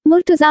Kher,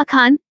 Murtuza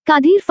Khan,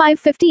 Kadir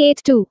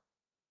 558-2.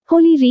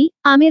 Holy Re,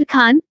 Amir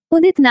Khan,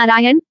 Udit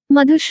Narayan,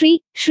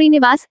 Madhushri,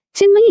 Srinivas,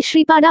 Chinmayi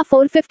Shripada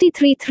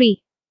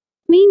 453-3.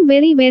 Mean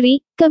Very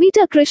Very,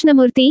 Kavita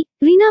Krishnamurthy,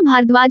 Reena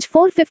Bhardwaj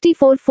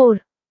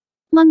 454-4.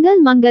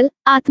 Mangal,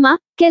 Atma,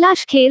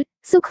 Kailash Kher,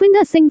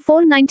 Sukhwinder Singh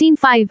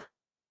 419-5.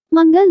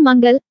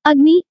 Mangal,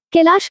 Agni,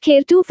 Kailash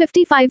Kher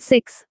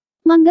 255-6.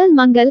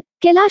 Mangal,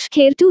 Kailash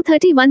Kher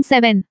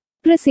 231-7.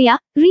 Rasiya,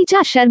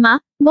 Richa Sharma,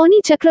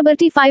 Bonnie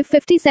Chakrabarti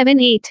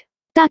 557-8.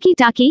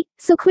 Taki,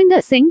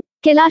 Sukhwinder Singh,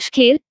 Kailash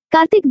Kher,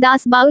 Kartik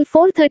Das Baul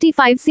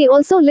 435. See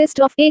also list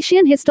of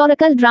Asian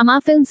historical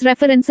drama films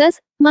references.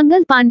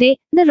 Mangal Pandey,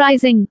 The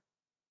Rising.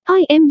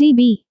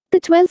 IMDb, the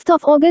 12th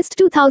of August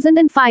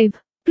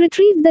 2005.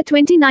 Retrieved the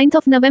 29th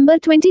of November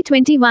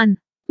 2021.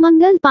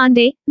 Mangal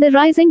Pandey, The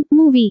Rising,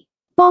 movie.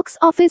 Box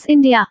Office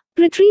India.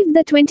 Retrieved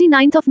the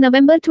 29th of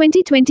November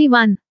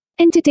 2021.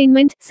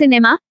 Entertainment,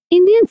 Cinema,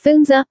 Indian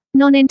Films A,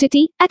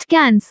 non-entity, at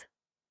Cannes.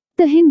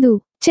 The Hindu,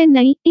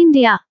 Chennai,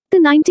 India. The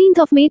 19th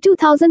of May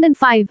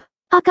 2005.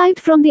 Archived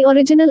from the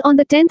original on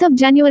the 10th of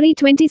January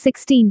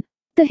 2016.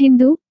 The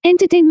Hindu,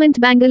 Entertainment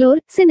Bangalore,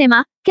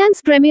 Cinema,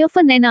 Cannes premiere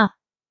for Nena.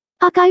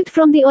 Archived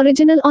from the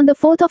original on the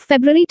 4th of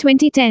February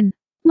 2010.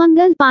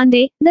 Mangal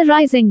Pandey, The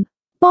Rising.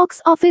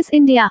 Box Office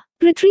India.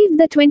 Retrieved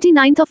the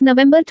 29th of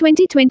November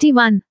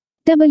 2021.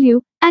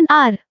 W. and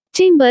R.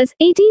 Chambers,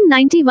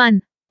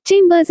 1891.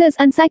 Chambers'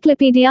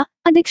 Encyclopedia,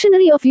 a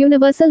Dictionary of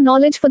Universal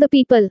Knowledge for the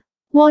People.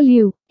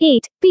 Volume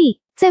 8, p.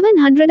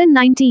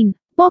 719.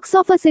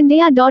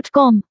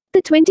 BoxOfficeIndia.com.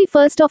 The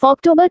 21st of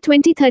October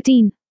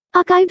 2013.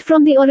 Archived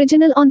from the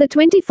original on the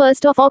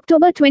 21st of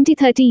October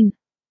 2013.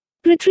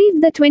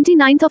 Retrieved the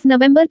 29th of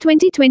November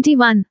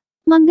 2021.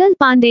 Mangal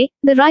Pandey,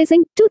 The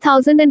Rising,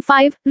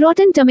 2005,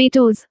 Rotten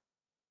Tomatoes.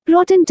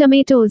 Rotten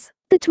Tomatoes,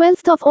 the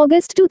 12th of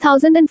August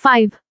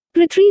 2005.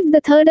 Retrieved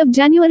the 3rd of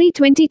January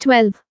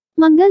 2012.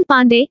 Mangal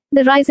Pandey,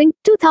 The Rising,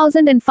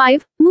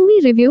 2005,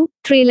 movie review,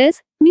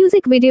 trailers,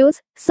 music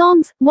videos,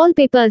 songs,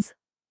 wallpapers.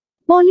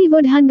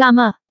 Bollywood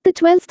Hungama, the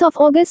 12th of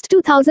August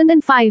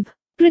 2005.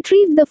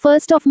 Retrieved the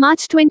 1st of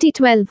March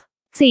 2012.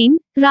 Sen,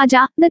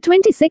 Raja, the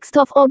 26th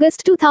of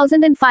August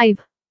 2005.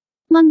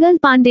 Mangal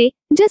Pandey,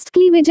 Just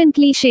Cleavage and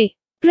Cliché.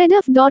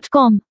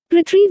 Reduff.com.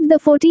 Retrieved the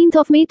 14th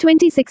of May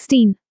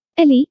 2016.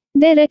 Ellie,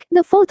 Derek,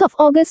 the 4th of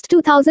August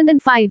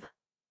 2005.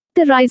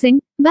 The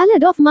Rising,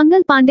 Ballad of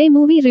Mangal Pandey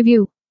movie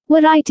review.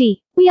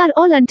 Variety, We Are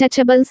All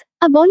Untouchables,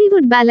 a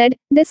Bollywood ballad,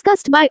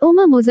 discussed by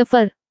Omar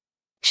Muzaffar.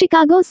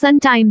 Chicago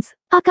Sun-Times.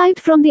 Archived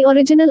from the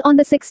original on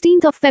the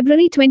 16th of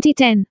February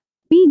 2010.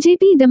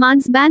 BJP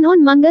demands ban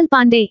on Mangal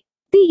Pandey.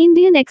 The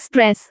Indian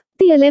Express.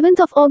 The 11th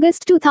of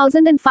August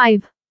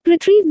 2005.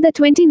 Retrieved the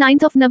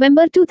 29th of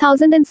November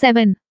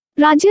 2007.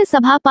 Rajya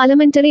Sabha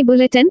Parliamentary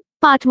Bulletin,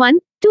 Part 1,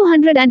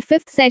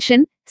 205th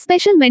Session,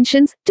 Special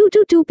Mentions, 2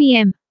 to 2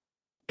 p.m.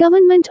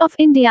 Government of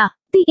India.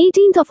 The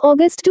 18th of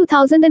August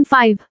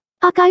 2005.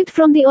 Archived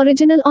from the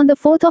original on the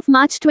 4th of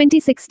March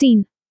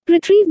 2016.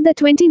 Retrieved the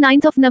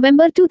 29th of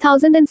November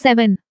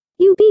 2007.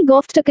 UP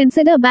Govt to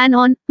consider ban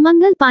on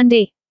Mangal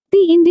Pandey.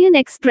 The Indian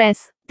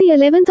Express. The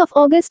 11th of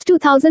August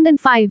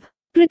 2005.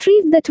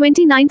 Retrieved the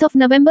 29th of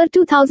November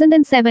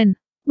 2007.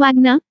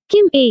 Wagner,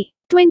 Kim A.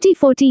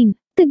 2014.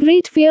 The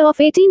Great Fear of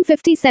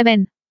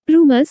 1857.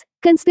 Rumors,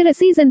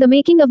 Conspiracies in the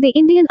Making of the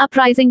Indian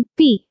Uprising,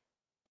 p.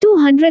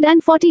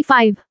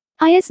 245.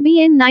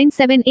 ISBN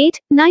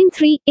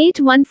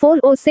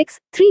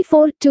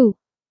 978-93-81406-34-2.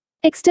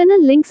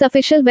 External links.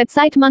 Official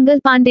website Mangal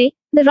Pandey,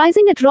 The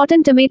Rising at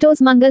Rotten Tomatoes.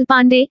 Mangal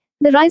Pandey,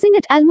 The Rising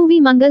at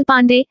Allmovie. Mangal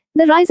Pandey,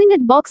 The Rising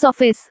at Box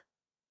Office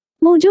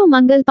Mojo.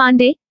 Mangal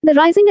Pandey, The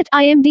Rising at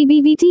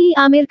IMDb. VTE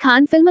Amir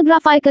Khan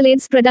Filmograph.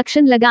 Accolades.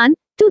 Production Lagan,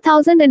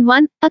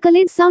 2001,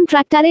 Accolades.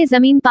 Soundtrack Tare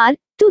Zameen Par,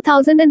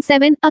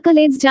 2007,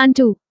 Accolades. Jaan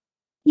 2.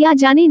 Ya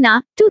Jaane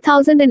Na,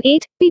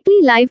 2008,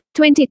 Pipli Live,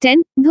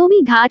 2010,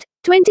 Dhobi Ghat,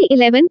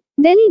 2011,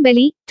 Delhi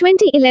Belly,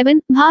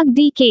 2011, Bhag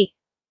DK.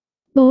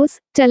 Bose,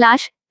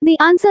 Talash, The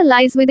Answer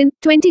Lies Within,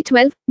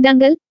 2012,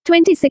 Dangal,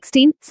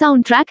 2016,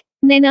 Soundtrack,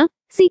 Nena,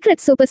 Secret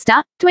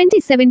Superstar,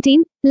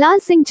 2017, Lal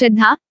Singh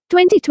Chaddha,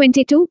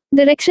 2022,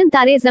 Direction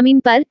Tare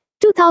Zameen Par,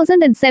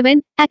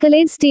 2007,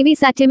 Accolades. TV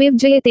Satyamev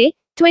Jayate,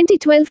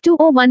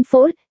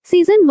 2012-2014,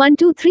 Season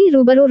 1-3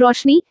 Rubaro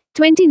Roshni,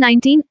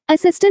 2019,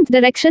 Assistant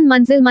Direction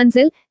Manzil,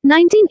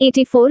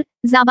 1984,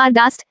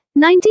 Zabardast,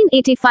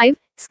 1985,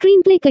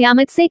 Screenplay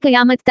Kayamat Se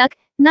Kayamat Tak,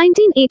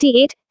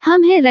 1988,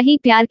 Hum Hai Rahi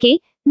Pyar Ke,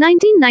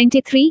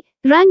 1993,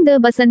 Rang De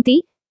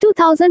Basanti,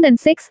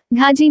 2006,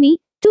 Ghajini,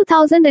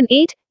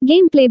 2008,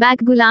 Game Playback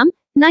Gulam,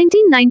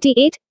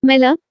 1998,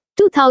 Mela,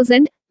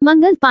 2000,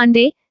 Mangal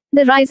Pandey,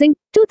 The Rising,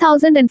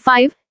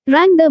 2005,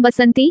 Rang De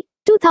Basanti,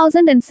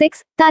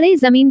 2006, Tare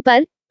Zameen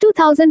Par,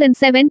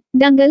 2007,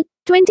 Dangal,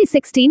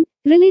 2016,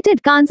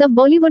 Related Khans of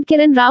Bollywood.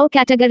 Kiran Rao.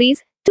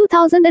 Categories,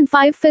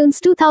 2005 films,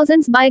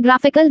 2000s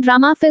biographical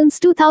drama films,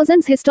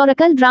 2000s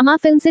historical drama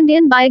films,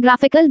 Indian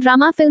biographical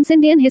drama films,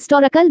 Indian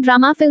historical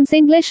drama films,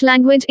 English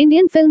language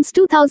Indian films,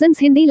 2000s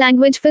Hindi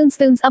language films,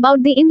 films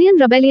about the Indian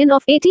Rebellion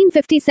of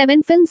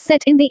 1857, films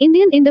set in the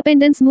Indian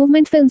independence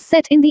movement, films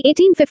set in the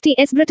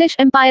 1850s British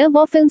Empire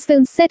war, films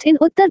set in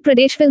Uttar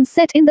Pradesh, films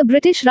set in the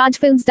British Raj,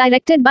 films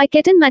directed by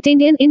Ketan Matt,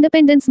 Indian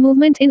independence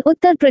movement in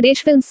Uttar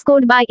Pradesh, films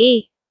scored by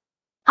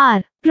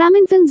A.R.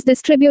 Raman, films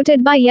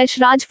distributed by Yash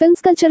Raj,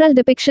 films cultural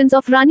depictions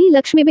of Rani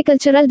Lakshmibai,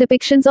 cultural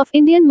depictions of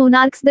Indian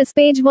monarchs. This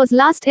page was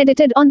last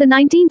edited on the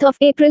 19th of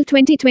April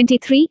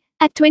 2023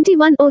 at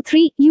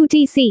 21:03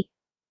 UTC.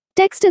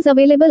 Text is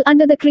available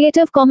under the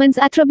Creative Commons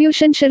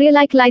Attribution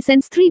Share-alike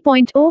License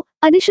 3.0.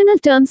 Additional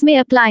terms may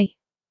apply.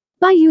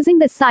 By using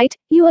this site,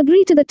 you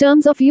agree to the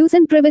terms of use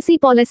and privacy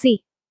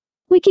policy.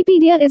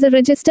 Wikipedia is a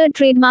registered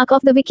trademark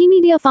of the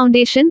Wikimedia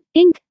Foundation,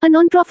 Inc., a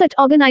non-profit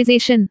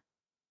organization.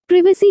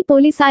 Privacy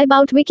policy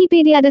about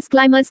Wikipedia.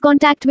 Disclaimers.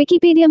 Contact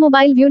Wikipedia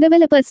Mobile View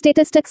Developer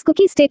Status Text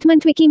Cookie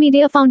Statement.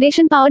 Wikimedia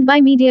Foundation powered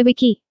by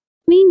MediaWiki.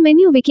 Main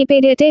menu.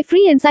 Wikipedia Te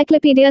Free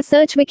Encyclopedia.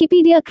 Search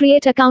Wikipedia.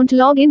 Create account.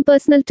 Log in.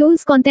 Personal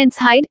tools. Contents.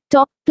 Hide.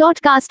 Top.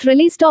 Plotcast.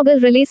 Release. Toggle.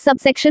 Release.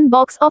 Subsection.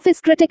 Box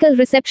office. Critical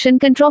reception.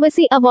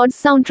 Controversy. Awards.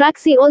 Soundtrack.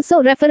 See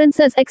also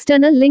references.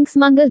 External links.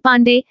 Mangal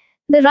Pandey.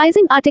 The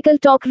Rising article.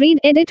 Talk. Read.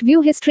 Edit.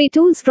 View history.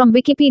 Tools from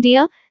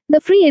Wikipedia. The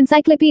Free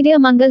Encyclopedia.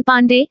 Mangal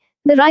Pandey.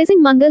 The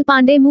Rising Mangal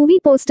Pandey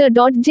movie poster.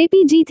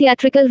 JPG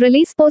theatrical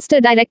release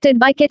poster directed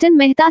by Ketan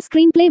Mehta,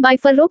 screenplay by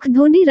Farrokh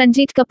Dhondi,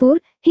 Ranjit Kapoor,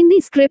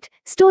 Hindi script,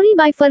 story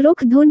by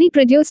Farrokh Dhondi,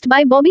 produced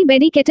by Bobby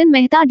Bedi, Ketan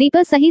Mehta,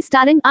 Deepa Sahi,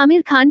 starring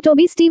Amir Khan,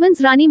 Toby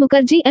Stevens, Rani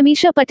Mukherjee,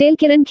 Amisha Patel,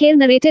 Kiran Kher,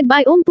 narrated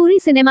by Om Puri,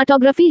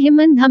 cinematography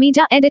Himman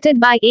Dhamija, edited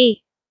by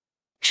A.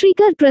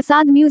 Shrikar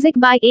Prasad, music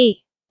by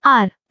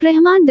A.R.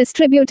 Rahman,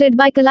 distributed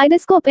by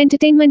Kaleidoscope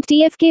Entertainment,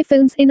 TFK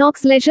Films,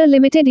 Inox Leisure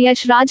Limited,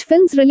 Yash Raj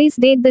Films. Release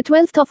date the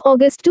 12th of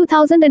August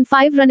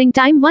 2005. Running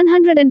time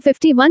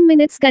 151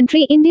 minutes.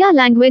 Country India.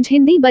 Language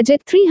Hindi.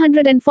 Budget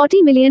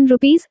 340 million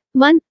rupees.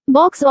 1.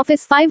 Box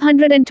office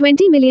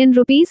 520 million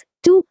rupees.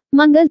 2.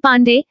 Mangal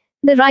Pandey.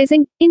 The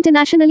Rising,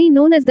 internationally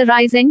known as The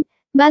Rising,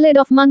 Ballad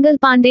of Mangal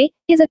Pandey,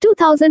 is a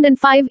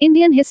 2005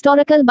 Indian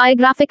historical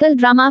biographical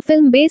drama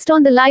film based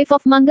on the life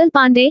of Mangal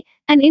Pandey,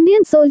 an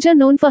Indian soldier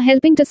known for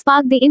helping to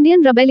spark the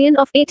Indian Rebellion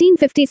of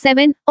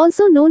 1857,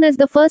 also known as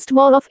the First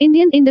War of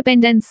Indian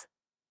Independence.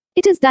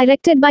 It is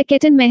directed by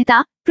Ketan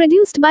Mehta,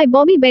 produced by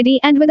Bobby Bedi,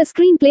 and with a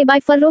screenplay by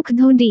Farrokh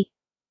Dhondi.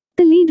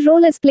 The lead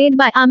role is played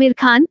by Amir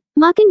Khan,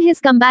 marking his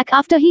comeback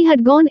after he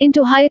had gone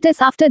into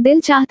hiatus after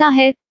Dil Chahta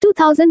Hai,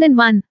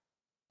 2001.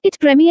 It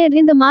premiered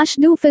in the Marsh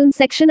Do Film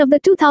section of the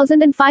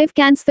 2005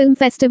 Cannes Film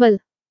Festival.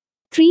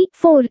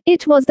 3.4.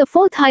 It was the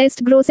fourth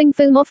highest grossing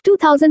film of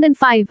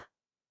 2005.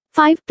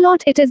 5.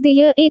 Plot. It is the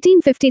year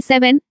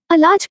 1857. A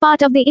large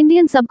part of the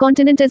Indian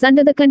subcontinent is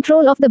under the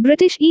control of the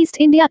British East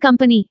India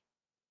Company.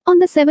 On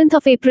the 7th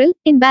of April,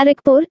 in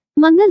Barrackpur,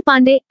 Mangal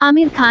Pandey,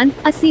 Amir Khan,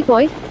 a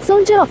sepoy,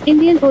 soldier of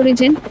Indian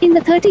origin, in the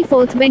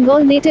 34th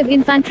Bengal Native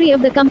Infantry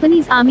of the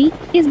company's army,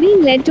 is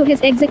being led to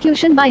his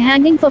execution by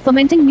hanging for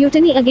fomenting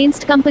mutiny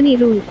against company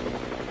rule.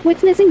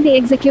 Witnessing the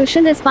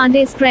execution is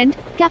Pandey's friend,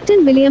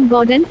 Captain William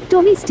Gordon,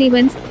 Toby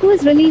Stevens, who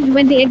is relieved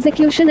when the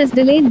execution is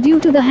delayed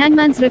due to the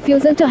hangman's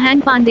refusal to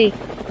hang Pandey.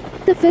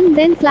 The film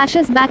then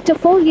flashes back to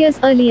 4 years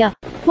earlier.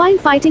 While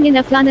fighting in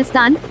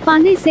Afghanistan,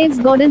 Pandey saves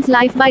Gordon's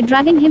life by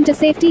dragging him to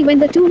safety when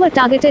the two were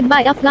targeted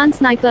by Afghan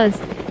snipers.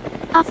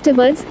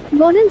 Afterwards,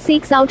 Gordon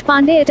seeks out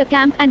Pandey at a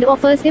camp and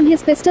offers him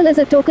his pistol as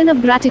a token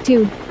of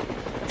gratitude.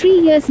 3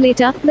 years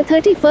later, the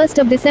 31st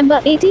of December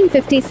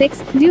 1856,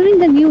 during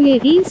the New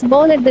Year's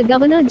ball at the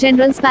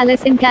Governor-General's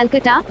Palace in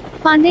Calcutta,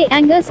 Pandey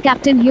angers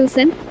Captain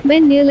Hewson,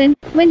 Ben Nealon,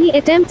 when he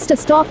attempts to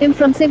stop him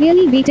from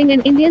severely beating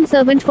an Indian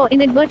servant for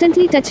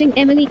inadvertently touching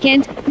Emily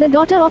Kent, the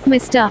daughter of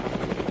Mr.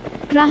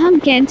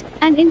 Graham Kent,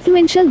 an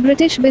influential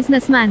British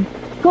businessman.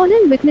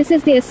 Gordon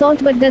witnesses the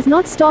assault but does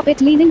not stop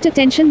it, leading to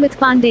tension with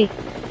Pandey.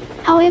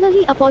 However,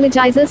 he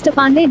apologizes to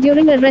Pandey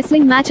during a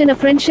wrestling match and a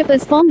friendship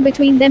is formed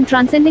between them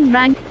transcending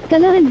rank,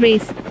 color and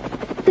race.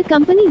 The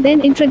company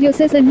then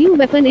introduces a new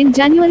weapon in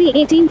January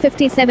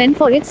 1857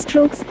 for its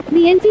troops,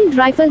 the Enfield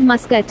rifled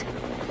musket.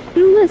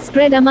 Rumors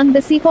spread among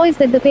the sepoys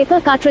that the paper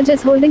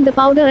cartridges holding the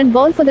powder and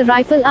ball for the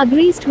rifle are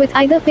greased with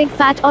either pig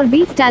fat or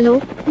beef tallow.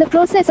 The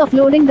process of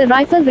loading the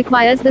rifle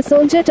requires the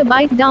soldier to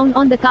bite down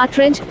on the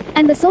cartridge,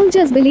 and the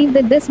soldiers believe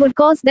that this would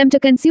cause them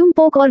to consume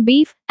pork or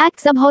beef,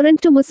 acts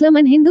abhorrent to Muslim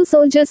and Hindu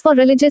soldiers for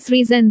religious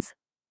reasons.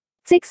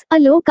 6. A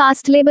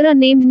low-caste laborer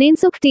named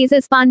Nansukh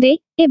teases Pandey,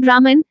 a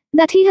Brahmin,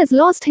 that he has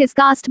lost his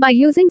caste by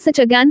using such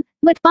a gun,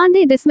 but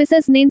Pandey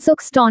dismisses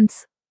Nansukh's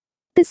taunts.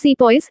 The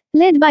sepoys,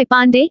 led by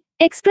Pandey,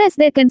 express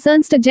their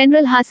concerns to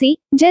General Hussey,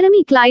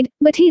 Jeremy Clyde,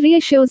 but he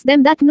reassures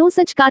them that no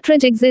such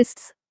cartridge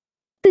exists.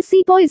 The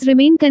sepoys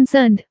remain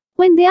concerned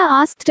when they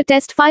are asked to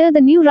test fire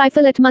the new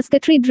rifle at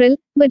musketry drill,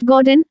 but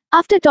Gordon,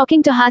 after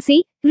talking to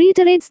Hussey,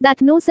 reiterates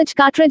that no such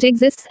cartridge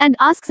exists and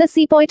asks a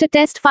sepoy to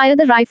test fire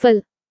the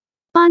rifle.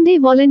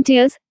 Pandey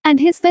volunteers, and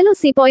his fellow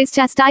sepoys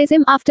chastise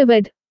him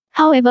afterward.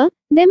 However,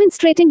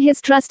 demonstrating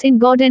his trust in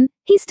Gordon,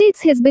 he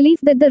states his belief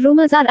that the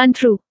rumors are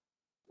untrue.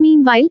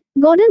 Meanwhile,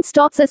 Gordon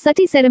stops a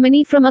sati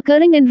ceremony from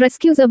occurring and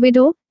rescues a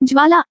widow,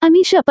 Jwala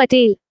Amisha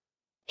Patel.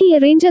 He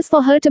arranges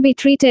for her to be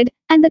treated,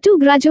 and the two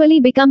gradually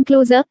become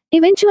closer,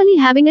 eventually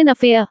having an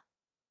affair.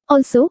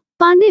 Also,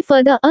 Pandey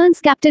further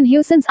earns Captain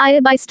Hussain's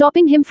ire by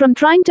stopping him from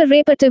trying to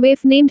rape a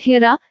waif named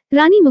Hira,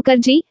 Rani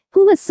Mukherjee,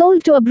 who was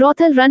sold to a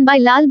brothel run by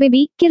Lal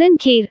Bibi, Kiran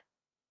Kher.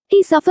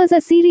 He suffers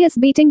a serious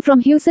beating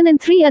from Hussain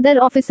and 3 other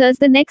officers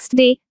the next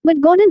day, but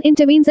Gordon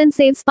intervenes and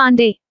saves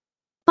Pandey.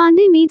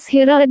 Pandey meets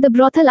Hira at the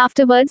brothel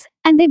afterwards,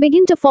 and they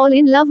begin to fall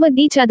in love with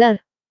each other.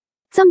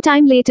 Some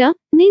time later,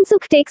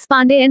 Nansukh takes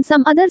Pandey and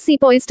some other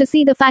sepoys to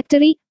see the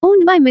factory,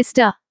 owned by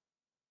Mr.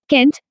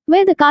 Kent,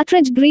 where the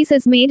cartridge grease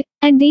is made.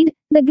 Indeed,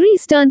 the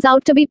grease turns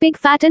out to be pig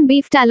fat and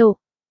beef tallow.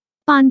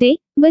 Pandey,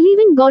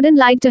 believing Gordon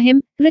lied to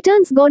him,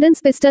 returns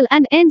Gordon's pistol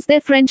and ends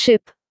their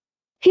friendship.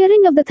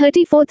 Hearing of the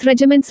 34th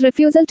Regiment's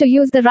refusal to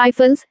use the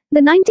rifles, the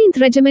 19th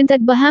Regiment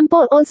at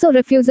Berhampore also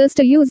refuses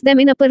to use them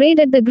in a parade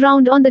at the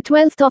ground on the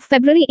 12th of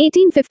February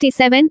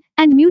 1857,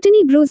 and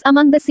mutiny brews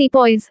among the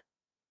sepoys.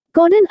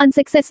 Gordon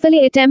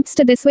unsuccessfully attempts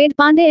to dissuade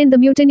Pandey and the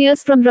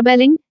mutineers from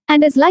rebelling,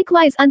 and is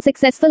likewise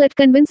unsuccessful at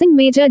convincing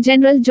Major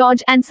General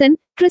George Anson,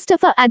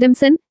 Christopher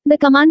Adamson, the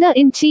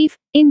Commander-in-Chief,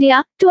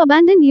 India, to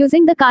abandon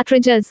using the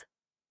cartridges.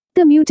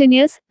 The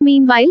mutineers,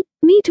 meanwhile,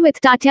 meet with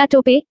Tatya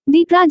Tope,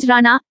 Deepraj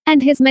Rana,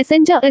 and his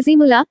messenger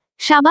Azimullah,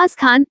 Shahbaz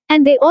Khan,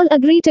 and they all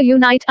agree to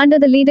unite under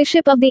the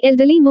leadership of the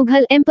elderly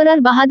Mughal Emperor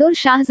Bahadur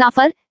Shah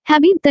Zafar,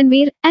 Habib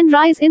Tanveer, and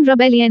rise in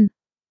rebellion.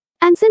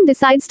 Anson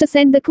decides to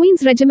send the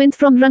Queen's Regiment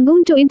from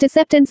Rangoon to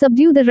intercept and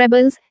subdue the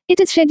rebels. It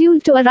is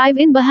scheduled to arrive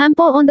in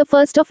Berhampore on the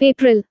 1st of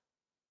April.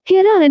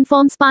 Hira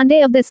informs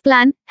Pandey of this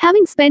plan,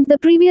 having spent the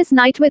previous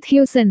night with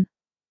Hussain.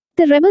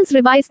 The rebels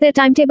revise their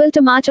timetable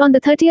to march on the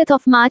 30th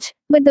of March,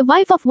 but the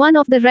wife of one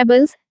of the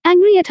rebels,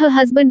 angry at her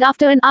husband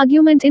after an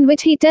argument in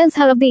which he tells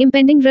her of the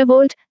impending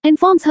revolt,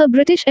 informs her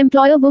British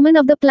employer woman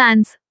of the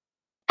plans.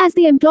 As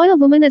the employer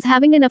woman is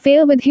having an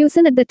affair with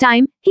Hussain at the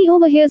time, he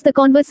overhears the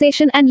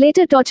conversation and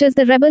later tortures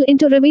the rebel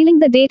into revealing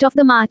the date of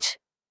the march.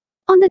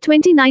 On the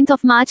 29th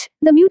of March,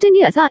 the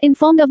mutineers are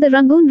informed of the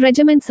Rangoon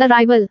Regiment's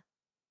arrival.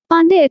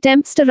 Pandey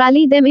attempts to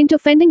rally them into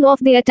fending off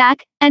the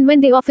attack, and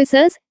when the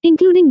officers,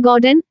 including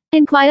Gordon,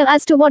 inquire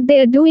as to what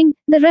they are doing,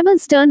 the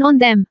rebels turn on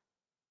them.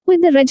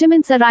 With the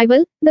regiment's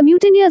arrival, the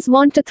mutineers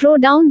want to throw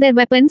down their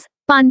weapons.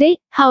 Pandey,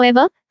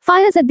 however,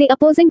 fires at the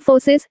opposing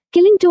forces,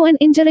 killing 2 and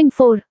injuring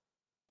 4.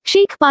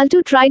 Sheikh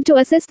Paltu tried to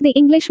assist the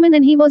Englishman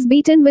and he was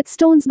beaten with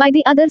stones by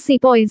the other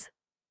sepoys.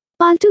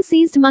 Paltu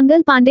seized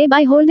Mangal Pandey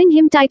by holding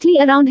him tightly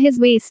around his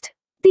waist.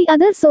 The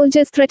other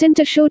soldiers threatened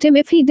to shoot him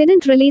if he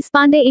didn't release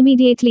Pandey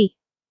immediately.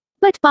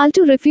 But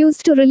Paltu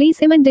refused to release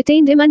him and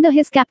detained him under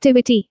his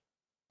captivity.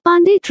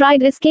 Pandey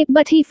tried escape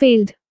but he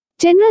failed.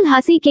 General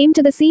Hasi came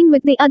to the scene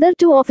with the other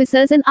 2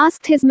 officers and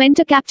asked his men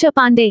to capture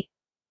Pandey.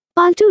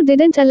 Paltu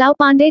didn't allow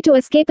Pandey to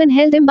escape and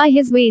held him by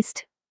his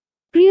waist.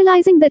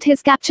 Realizing that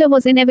his capture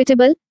was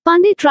inevitable,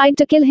 Pandey tried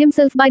to kill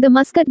himself by the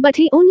musket but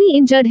he only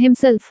injured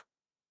himself.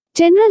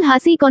 General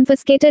Hasi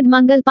confiscated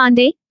Mangal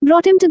Pandey,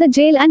 brought him to the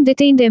jail and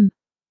detained him.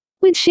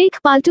 With Sheikh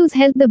Paltu's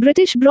help, the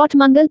British brought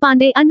Mangal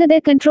Pandey under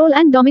their control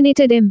and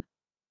dominated him.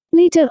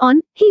 Later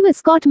on, he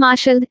was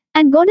court-martialed,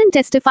 and Gordon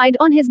testified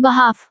on his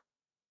behalf,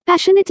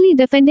 passionately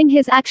defending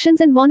his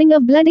actions and warning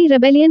of bloody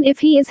rebellion if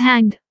he is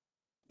hanged.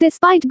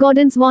 Despite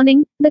Gordon's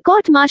warning, the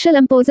court-martial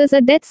imposes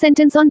a death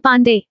sentence on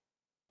Pandey.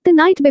 The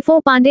night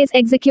before Pandey's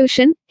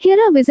execution,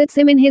 Hira visits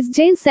him in his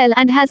jail cell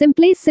and has him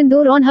place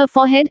sindoor on her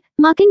forehead,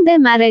 marking their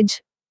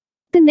marriage.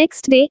 The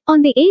next day,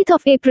 on the 8th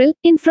of April,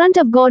 in front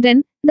of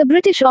Gordon, the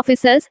British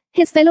officers,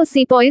 his fellow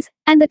sepoys,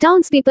 and the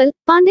townspeople,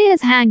 Pandey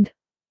is hanged.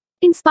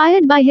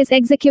 Inspired by his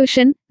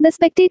execution, the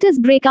spectators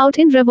break out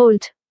in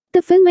revolt.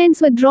 The film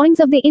ends with drawings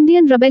of the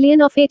Indian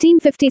Rebellion of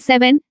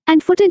 1857,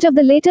 and footage of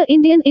the later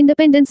Indian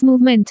independence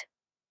movement.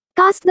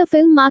 Cast. The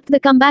film marked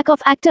the comeback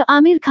of actor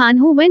Amir Khan,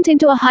 who went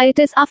into a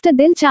hiatus after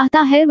Dil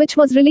Chahta Hai, which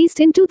was released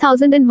in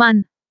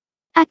 2001.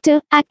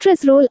 Actor,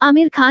 actress role: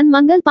 Amir Khan,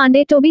 Mangal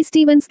Pandey, Toby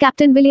Stevens,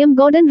 Captain William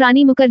Gordon,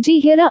 Rani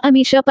Mukherjee, Hira,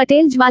 Amisha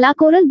Patel, Jwala,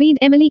 Coral Bead,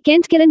 Emily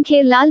Kent, Kiran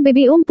Kher, Lal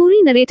Bibi, Om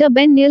Puri, narrator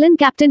Ben Nealon,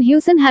 Captain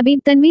Hussain, Habib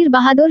Tanveer,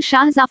 Bahadur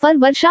Shah Zafar,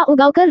 Varsha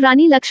Ugaukar,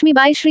 Rani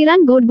Lakshmibai,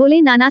 Srirang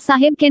Godbole, Nana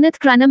Sahib, Kenneth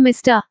Cranham,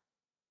 Mr.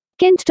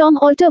 Kent, Tom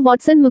Alter,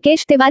 Watson,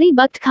 Mukesh Tiwari,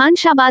 Bakht Khan,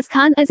 Shahbaz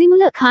Khan,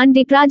 Azimullah Khan,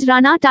 Deepraj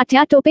Rana,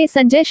 Tatya Tope,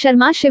 Sanjay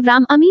Sharma,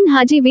 Shivram, Amin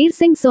Haji, Veer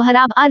Singh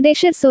Sohrab,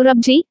 Ardeshir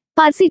Sorabji,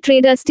 Parsi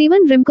trader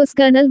Stephen Rimkus,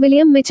 Colonel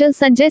William Mitchell,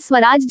 Sanjay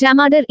Swaraj,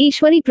 Jamadar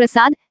Ishwari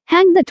Prasad,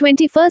 hanged the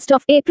 21st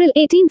of April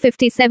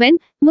 1857,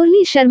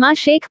 Murli Sharma,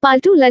 Sheikh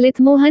Paltu, Lalit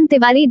Mohan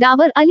Tiwari,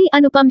 Dawar Ali,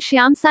 Anupam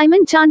Shyam,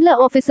 Simon Chandler,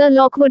 Officer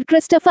Lockwood,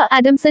 Christopher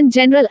Adamson,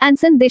 General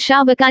Anson,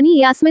 Disha Vakani,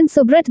 Yasmin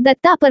Subrat,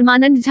 Datta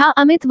Parmanand Jha,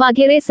 Amit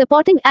Waghere,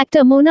 supporting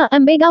actor Mona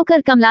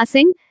Ambegaukar, Kamla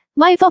Singh,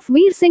 wife of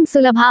Veer Singh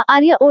Sulabha,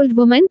 Arya, old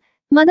woman,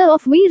 mother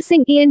of Veer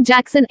Singh, Ian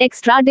Jackson,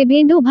 extra,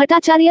 Dibyendu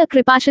Bhattacharya,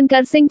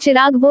 Kripashankar Singh,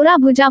 Chirag Vora,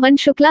 Bhujavan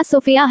Shukla,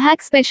 Sophia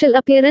Hack, special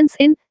appearance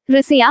in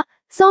Rasiya,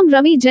 song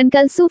Ravi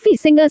Jankal Sufi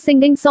singer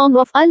singing song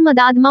of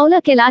Al-Madad Maula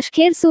Kailash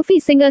Kher Sufi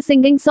singer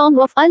singing song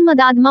of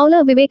Al-Madad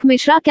Maula Vivek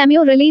Mishra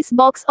cameo release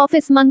box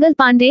office Mangal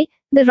Pandey,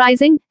 The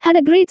Rising, had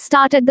a great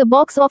start at the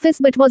box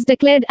office but was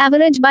declared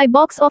average by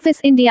Box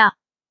Office India.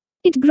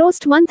 It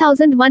grossed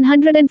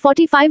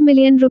 1,145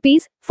 million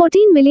rupees,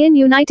 14 million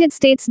United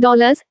States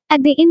dollars,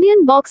 at the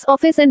Indian box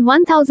office and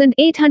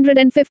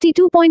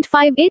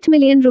 1,852.58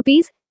 million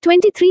rupees,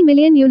 23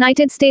 million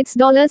United States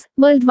dollars,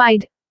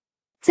 worldwide.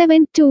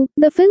 7.2.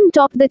 The film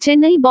topped the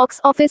Chennai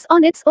box office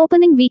on its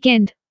opening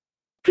weekend.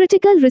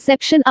 Critical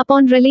reception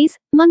upon release,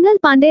 Mangal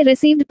Pandey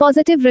received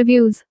positive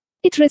reviews.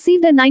 It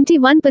received a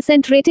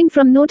 91% rating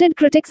from noted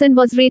critics and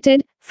was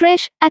rated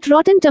fresh at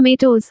Rotten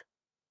Tomatoes.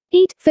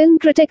 8. Film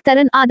critic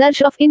Taran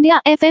Adarsh of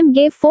India FM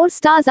gave 4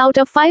 stars out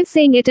of 5,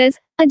 saying it is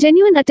a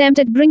genuine attempt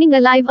at bringing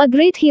alive a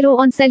great hero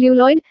on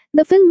celluloid.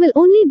 The film will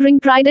only bring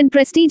pride and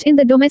prestige in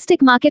the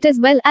domestic market as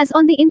well as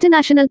on the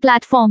international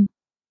platform.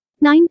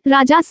 9.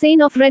 Raja Sen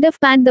of Rediff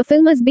panned the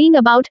film as being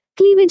about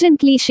cleavage and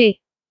cliché.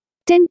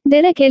 10.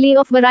 Derek Ellie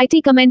of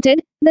Variety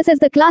commented, "This is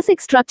the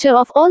classic structure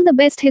of all the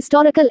best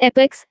historical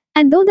epics,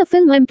 and though the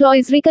film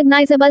employs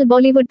recognizable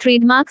Bollywood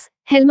trademarks,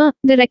 Helmer,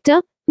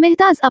 director,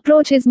 Mehta's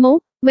approach is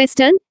more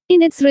Western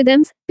in its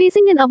rhythms,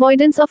 pacing and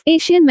avoidance of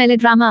Asian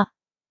melodrama.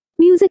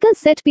 Musical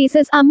set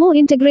pieces are more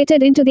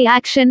integrated into the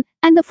action,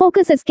 and the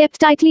focus is kept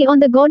tightly on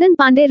the Gordon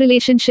Pandey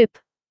relationship."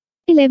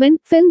 11.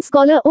 Film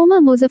scholar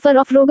Omar Muzaffar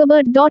of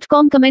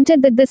Rogabird.com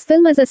commented that this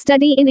film is a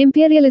study in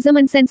imperialism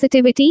and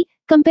sensitivity,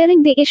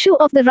 comparing the issue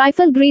of the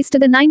rifle grease to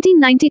the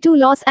 1992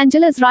 Los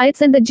Angeles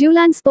riots and the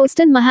Julian's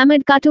Poston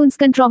Muhammad cartoons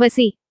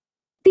controversy.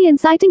 The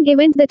inciting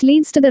event that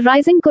leads to the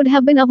rising could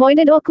have been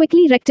avoided or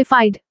quickly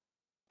rectified.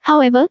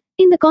 However,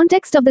 in the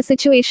context of the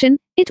situation,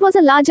 it was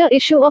a larger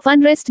issue of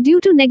unrest due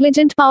to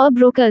negligent power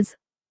brokers.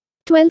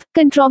 12.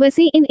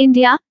 Controversy in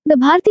India. The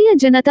Bharatiya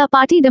Janata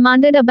Party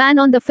demanded a ban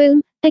on the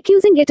film,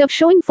 accusing it of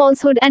showing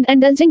falsehood and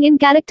indulging in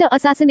character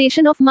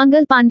assassination of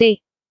Mangal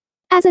Pandey.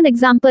 As an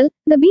example,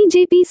 the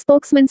BJP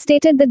spokesman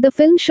stated that the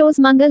film shows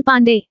Mangal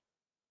Pandey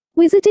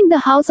visiting the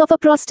house of a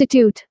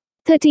prostitute.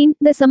 13.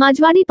 The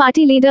Samajwadi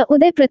Party leader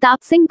Uday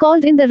Pratap Singh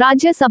called in the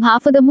Rajya Sabha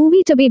for the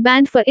movie to be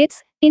banned for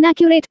its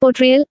inaccurate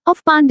portrayal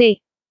of Pandey.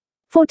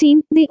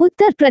 14. The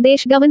Uttar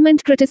Pradesh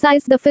government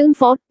criticized the film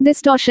for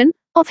distortion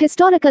of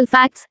historical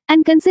facts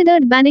and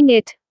considered banning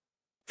it.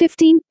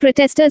 15.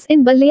 Protesters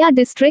in Ballia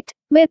district,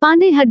 where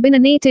Pandey had been a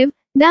native,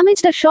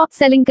 damaged a shop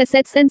selling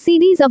cassettes and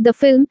CDs of the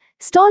film,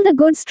 stalled a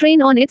goods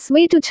train on its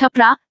way to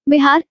Chhapra,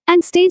 Bihar,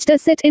 and staged a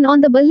sit-in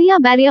on the Ballia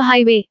barrier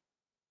highway.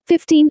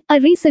 15. A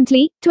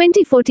recently,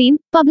 2014,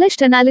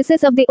 published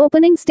analysis of the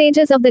opening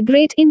stages of the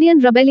Great Indian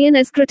Rebellion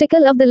is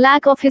critical of the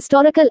lack of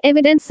historical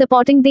evidence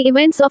supporting the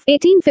events of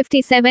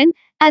 1857,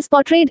 as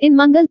portrayed in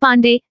Mangal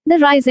Pandey, The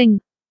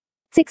Rising.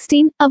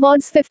 16.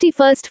 Awards.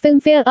 51st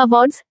Filmfare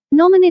Awards,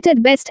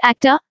 nominated Best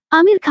Actor,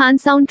 Amir Khan.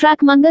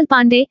 Soundtrack Mangal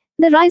Pandey,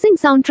 The Rising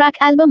soundtrack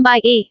album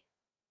by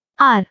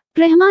A.R.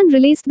 Rahman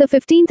released the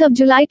 15th of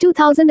July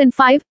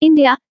 2005,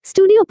 India,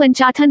 Studio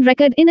Panchatan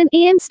record in an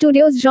AM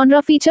Studios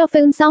genre feature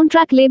film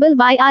soundtrack label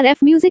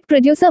YRF Music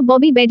producer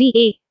Bobby Bedi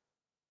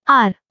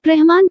A.R.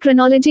 Rahman.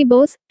 Chronology.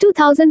 Bose,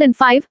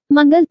 2005,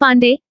 Mangal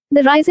Pandey,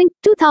 The Rising,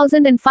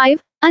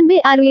 2005,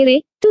 Anbe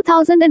Arwere,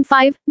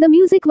 2005, the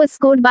music was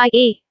scored by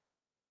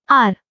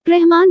A.R.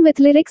 Rahman with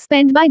lyrics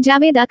penned by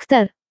Javed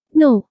Akhtar.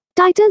 No.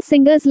 Title.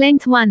 Singers.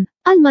 Length 1.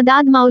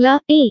 Al-Madad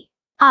Maula,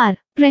 A.R.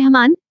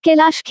 Rahman,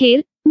 Kailash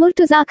Kher,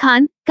 Murtuza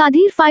Khan,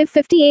 Kadir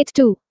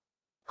 558-2.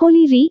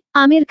 Holy Re,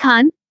 Amir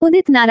Khan,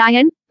 Udit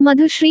Narayan,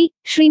 Madhushri,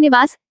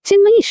 Srinivas,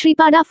 Chinmayi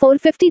Shripada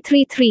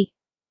 453-3.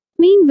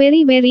 Mean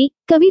Very Very,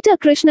 Kavita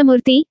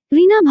Krishnamurthy,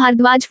 Reena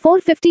Bhardwaj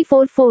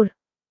 454-4.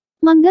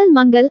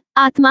 Mangal,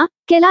 Atma,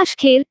 Kailash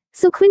Kher,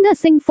 Sukhwinder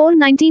Singh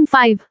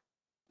 419-5.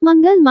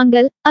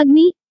 Mangal,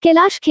 Agni,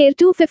 Kailash Kher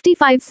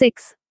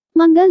 255-6.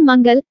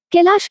 Mangal,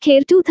 Kailash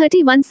Kher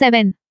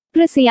 231-7.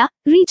 Prasiya,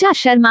 Richa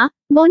Sharma,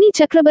 Bonnie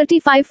Chakrabarti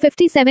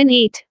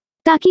 557-8.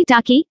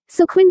 Taki,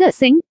 Sukhwinder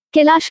Singh,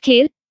 Kailash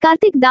Kher,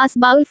 Kartik Das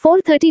Baul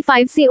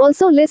 435. See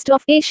also list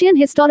of Asian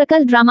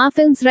historical drama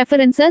films.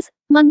 References.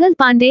 Mangal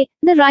Pandey,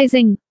 The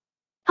Rising.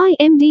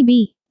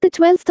 IMDb. The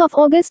 12th of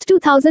August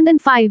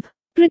 2005.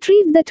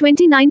 Retrieved the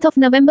 29th of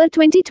November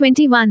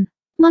 2021.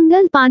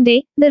 Mangal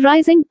Pandey, The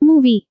Rising,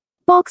 movie.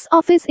 Box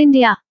Office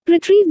India.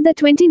 Retrieved the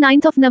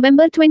 29th of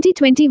November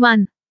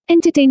 2021.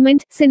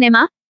 Entertainment,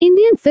 Cinema,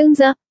 Indian Films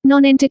A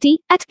non-entity,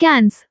 at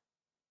Cannes.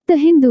 The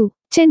Hindu,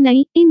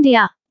 Chennai,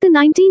 India. The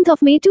 19th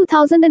of May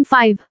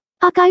 2005.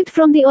 Archived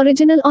from the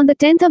original on the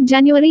 10th of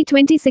January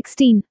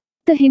 2016.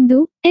 The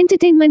Hindu,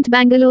 Entertainment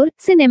Bangalore,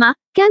 Cinema,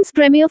 Cannes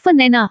premiere for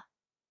Nena.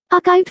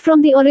 Archived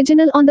from the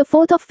original on the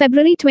 4th of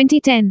February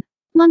 2010.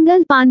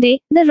 Mangal Pandey,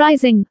 The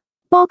Rising.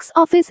 Box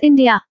Office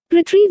India.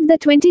 Retrieved the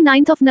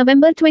 29th of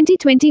November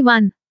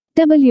 2021.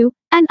 W.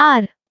 and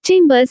R.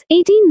 Chambers,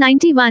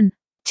 1891.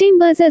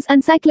 Chambers'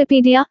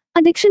 Encyclopedia,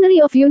 a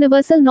Dictionary of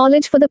Universal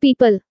Knowledge for the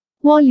People.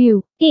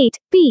 Volume 8,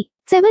 p.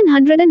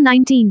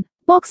 719.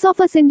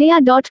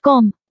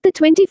 BoxOfficeIndia.com. The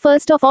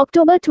 21st of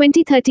October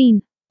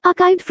 2013.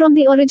 Archived from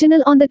the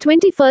original on the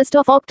 21st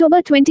of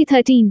October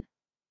 2013.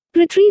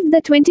 Retrieved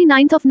the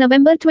 29th of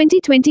November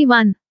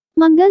 2021.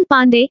 Mangal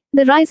Pandey,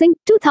 The Rising,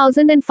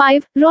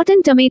 2005,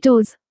 Rotten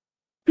Tomatoes.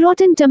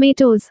 Rotten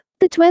Tomatoes.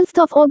 The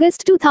 12th of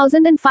August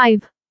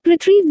 2005.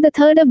 Retrieved the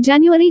 3rd of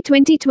January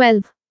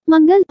 2012.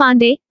 Mangal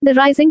Pandey, The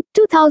Rising,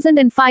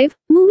 2005,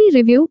 movie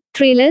review,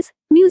 trailers,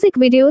 music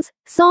videos,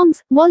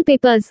 songs,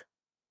 wallpapers.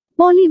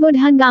 Bollywood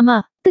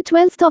Hungama. The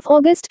 12th of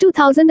August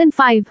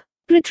 2005.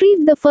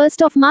 Retrieved the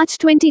 1st of March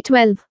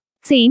 2012.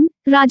 Sen,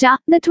 Raja,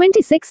 the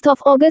 26th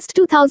of August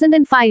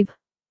 2005.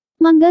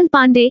 Mangal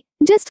Pandey,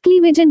 Just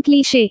Cleavage and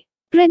Cliché.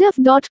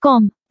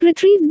 Reduff.com.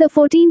 Retrieved the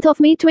 14th of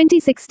May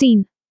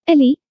 2016.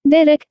 Ellie,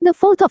 Derek, the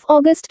 4th of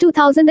August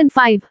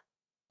 2005.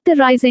 The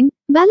Rising,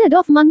 Ballad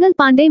of Mangal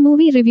Pandey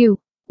movie review.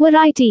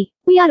 Variety.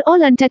 We Are All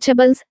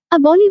Untouchables, a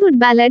Bollywood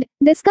ballad,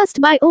 discussed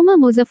by Omar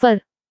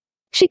Muzaffar.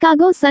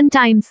 Chicago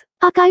Sun-Times.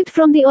 Archived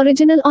from the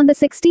original on the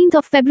 16th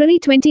of February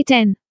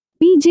 2010.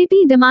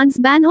 BJP demands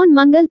ban on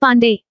Mangal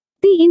Pandey.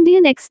 The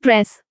Indian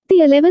Express. The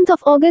 11th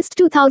of August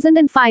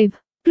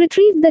 2005.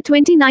 Retrieved the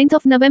 29th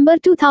of November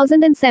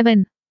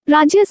 2007.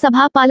 Rajya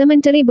Sabha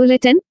Parliamentary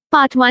Bulletin,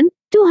 Part 1,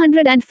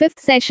 205th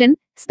Session,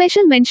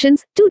 Special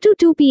Mentions, 2 to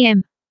 2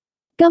 p.m.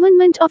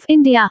 Government of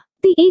India.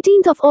 The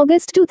 18th of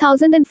August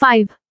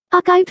 2005.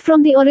 Archived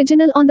from the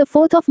original on the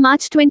 4th of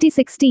March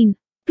 2016.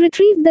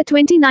 Retrieved the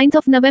 29th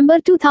of November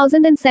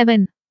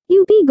 2007.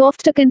 UP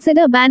Govt to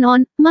consider ban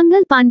on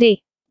Mangal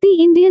Pandey. The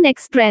Indian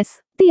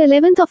Express. The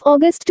 11th of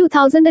August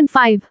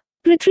 2005.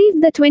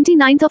 Retrieved the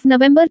 29th of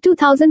November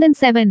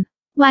 2007.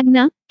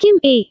 Wagner, Kim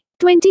A.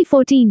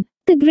 2014.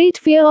 The Great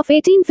Fear of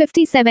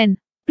 1857.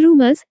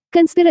 Rumors,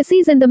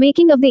 Conspiracies in the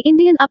Making of the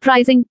Indian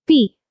Uprising,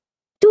 p.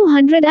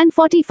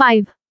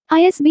 245.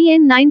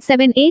 ISBN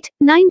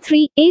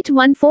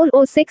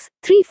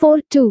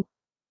 978-93-81406-342.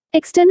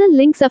 External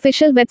links.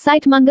 Official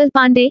website Mangal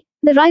Pandey,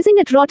 The Rising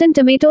at Rotten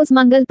Tomatoes.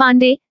 Mangal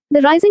Pandey,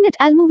 The Rising at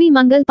Allmovie.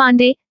 Mangal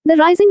Pandey, The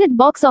Rising at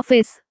Box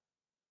Office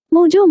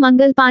Mojo.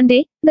 Mangal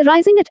Pandey, The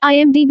Rising at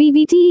IMDb.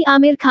 VTE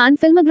Amir Khan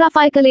Filmograph.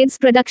 Accolades.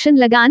 Production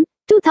Lagan,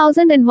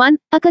 2001,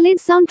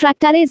 Accolades. Soundtrack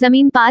Tare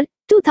Zameen Par,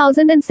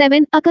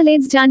 2007,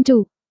 Accolades. Jaan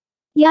 2.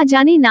 Ya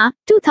Jaane Na,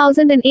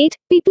 2008,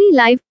 People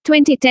Live,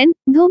 2010,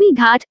 Dhobi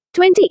Ghat,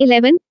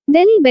 2011,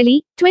 Delhi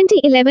Belly,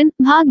 2011,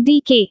 Bhag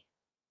DK.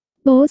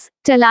 Bose,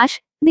 Talash,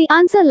 The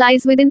Answer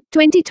Lies Within,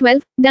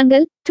 2012,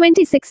 Dangal,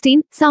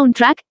 2016,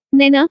 Soundtrack,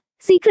 Nena,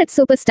 Secret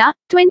Superstar,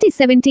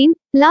 2017,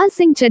 Lal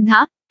Singh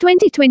Chaddha,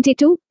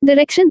 2022,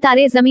 Direction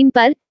Tare Zameen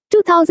Par,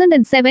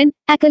 2007,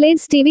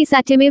 Accolades. TV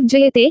Satyamev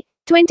Jayate,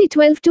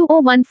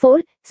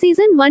 2012-2014,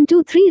 Season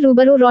 1-3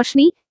 Rubaro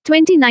Roshni,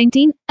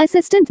 2019,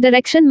 Assistant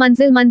Direction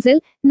Manzil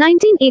Manzil,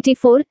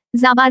 1984,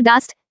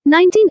 Zabardast,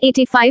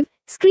 1985,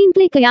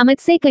 Screenplay Kayamat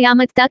Se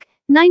Kayamat Tak,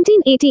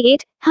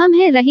 1988, Hum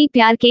Hai Rahi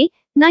Pyar Ke,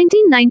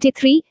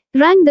 1993,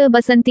 Rang De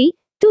Basanti,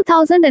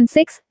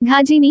 2006,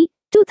 Ghajini,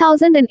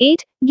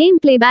 2008, Game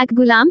Playback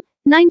Gulam,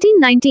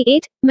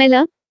 1998,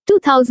 Mela,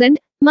 2000,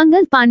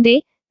 Mangal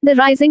Pandey, The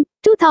Rising,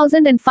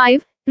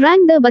 2005,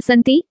 Rang De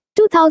Basanti,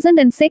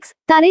 2006,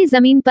 Tare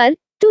Zameen Par,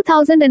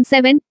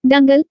 2007,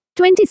 Dangal,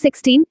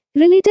 2016,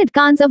 Related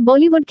Khans of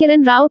Bollywood.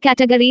 Kiran Rao.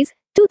 Categories,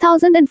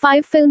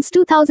 2005 films,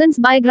 2000s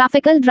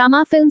biographical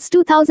drama films,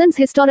 2000s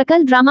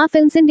historical drama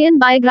films, Indian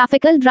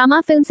biographical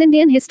drama films,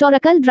 Indian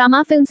historical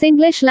drama films,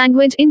 English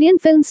language Indian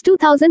films,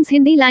 2000s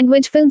Hindi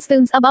language films,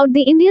 films about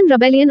the Indian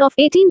Rebellion of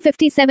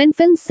 1857,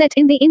 films set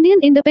in the Indian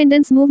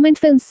independence movement,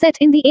 films set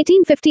in the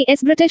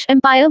 1850s British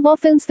Empire War,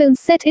 films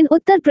set in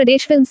Uttar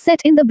Pradesh, films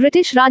set in the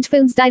British Raj,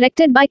 films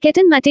directed by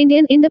Ketan Matt,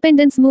 Indian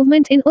independence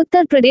movement in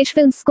Uttar Pradesh,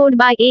 films scored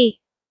by A.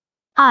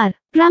 R.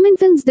 Raman,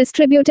 films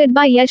distributed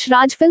by Yash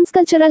Raj, films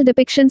cultural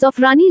depictions of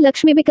Rani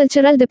Lakshmibai,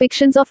 cultural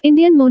depictions of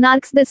Indian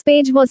monarchs. This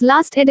page was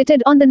last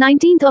edited on the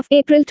 19th of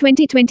April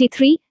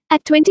 2023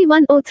 at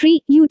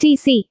 21:03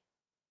 UTC.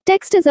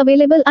 Text is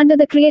available under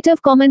the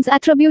Creative Commons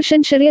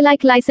Attribution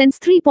Share-alike License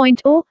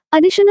 3.0.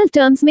 Additional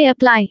terms may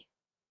apply.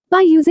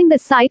 By using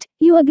this site,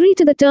 you agree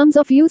to the terms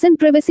of use and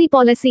privacy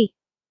policy.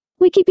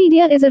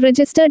 Wikipedia is a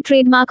registered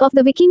trademark of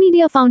the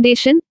Wikimedia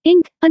Foundation,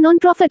 Inc., a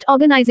non-profit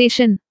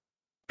organization.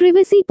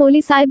 Privacy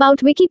policy about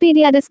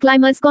Wikipedia.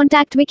 Disclaimers.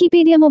 Contact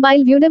Wikipedia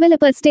Mobile View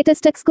Developer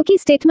Status Text Cookie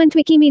Statement.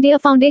 Wikimedia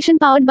Foundation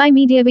powered by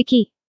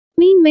MediaWiki.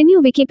 Main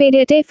menu.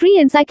 Wikipedia Te Free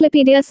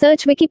Encyclopedia.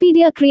 Search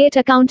Wikipedia. Create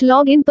account.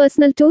 Log in.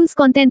 Personal tools.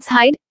 Contents.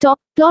 Hide. Top.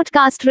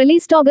 Plotcast.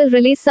 Release. Toggle.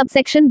 Release.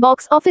 Subsection.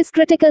 Box office.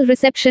 Critical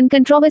reception.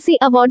 Controversy.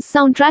 Awards.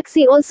 Soundtrack.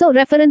 See also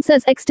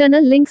references.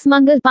 External links.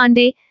 Mangal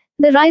Pandey,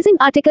 The Rising.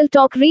 Article.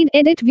 Talk. Read.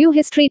 Edit. View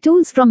history.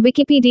 Tools from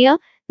Wikipedia.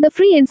 The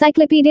Free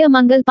Encyclopedia.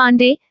 Mangal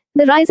Pandey,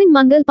 The Rising.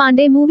 Mangal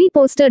Pandey movie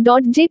poster.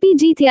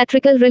 JPG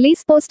theatrical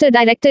release poster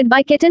directed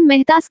by Ketan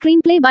Mehta.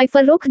 Screenplay by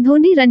Farrokh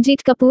Dhondi.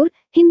 Ranjit Kapoor.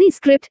 Hindi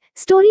script.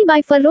 Story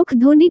by Farrokh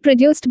Dhondi.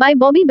 Produced by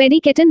Bobby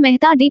Bedi. Ketan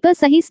Mehta. Deeper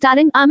Sahi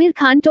starring Amir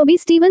Khan. Toby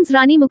Stevens.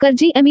 Rani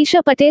Mukherjee.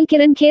 Amisha Patel.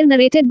 Kiran Kher.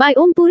 Narrated by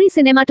Om Puri.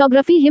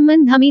 Cinematography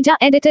Himman Dhamija.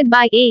 Edited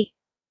by A.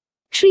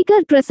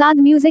 Shrikar Prasad.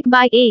 Music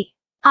by A.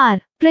 R.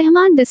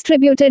 Rahman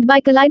distributed by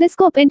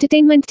Kaleidoscope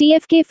Entertainment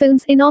TFK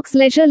Films Inox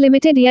Leisure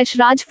Limited Yash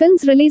Raj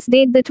Films release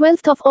date the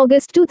 12th of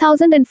August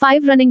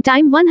 2005 running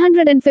time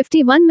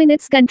 151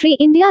 minutes country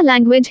India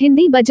language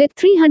Hindi budget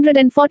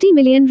 340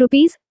 million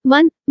rupees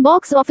 1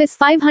 box office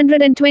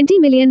 520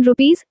 million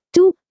rupees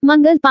 2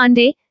 Mangal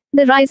Pandey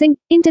The Rising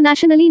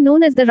internationally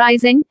known as The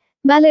Rising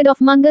Ballad of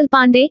Mangal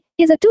Pandey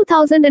is a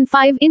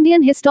 2005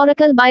 Indian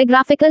historical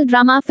biographical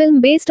drama film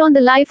based on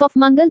the life of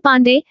Mangal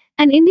Pandey,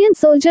 an Indian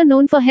soldier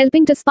known for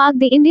helping to spark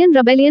the Indian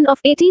Rebellion of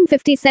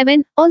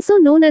 1857, also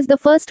known as the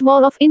First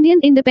War of Indian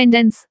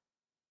Independence.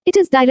 It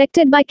is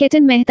directed by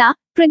Ketan Mehta,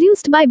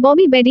 produced by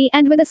Bobby Bedi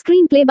and with a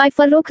screenplay by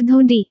Farokh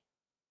Dhondi.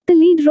 The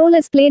lead role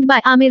is played by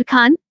Amir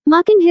Khan,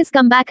 marking his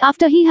comeback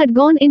after he had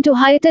gone into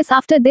hiatus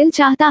after Dil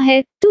Chahta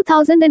Hai,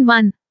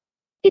 2001.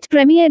 It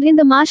premiered in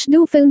the Marsh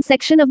Do Film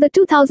section of the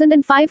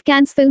 2005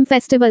 Cannes Film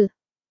Festival.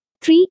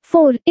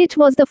 3-4. It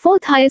was the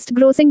fourth highest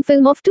grossing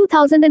film of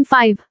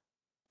 2005.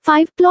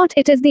 5. Plot.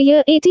 It is the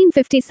year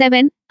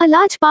 1857. A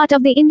large part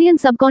of the Indian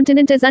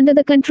subcontinent is under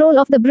the control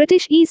of the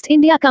British East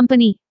India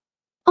Company.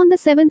 On the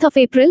 7th of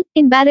April,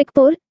 in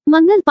Barrackpur,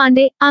 Mangal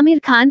Pandey, Amir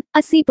Khan,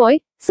 a sepoy,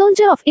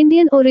 soldier of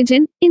Indian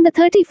origin, in the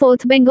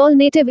 34th Bengal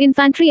Native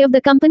Infantry of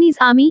the company's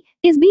army,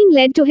 is being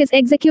led to his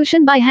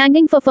execution by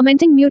hanging for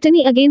fomenting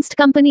mutiny against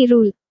company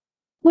rule.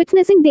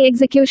 Witnessing the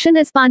execution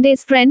is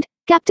Pandey's friend,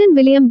 Captain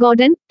William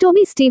Gordon,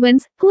 Toby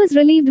Stevens, who is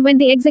relieved when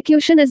the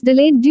execution is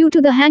delayed due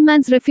to the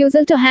hangman's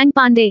refusal to hang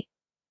Pandey.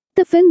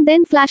 The film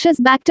then flashes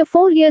back to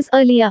 4 years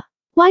earlier.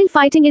 While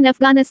fighting in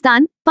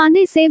Afghanistan,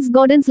 Pandey saves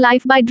Gordon's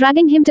life by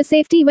dragging him to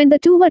safety when the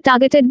two were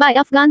targeted by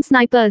Afghan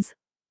snipers.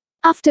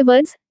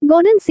 Afterwards,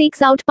 Gordon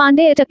seeks out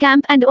Pandey at a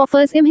camp and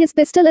offers him his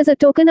pistol as a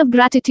token of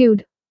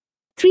gratitude.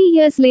 3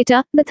 years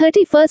later, the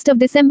 31st of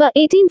December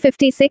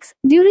 1856,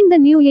 during the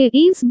New Year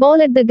Eve's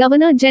ball at the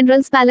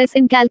Governor-General's Palace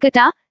in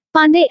Calcutta,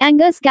 Pandey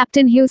angers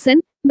Captain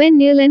Hewson, Ben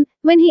Nealon,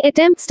 when he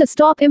attempts to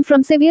stop him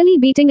from severely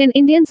beating an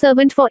Indian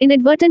servant for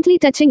inadvertently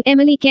touching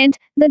Emily Kent,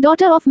 the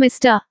daughter of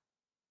Mr.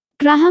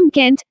 Graham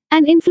Kent,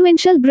 an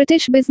influential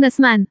British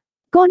businessman.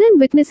 Gordon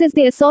witnesses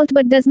the assault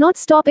but does not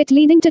stop it,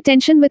 leading to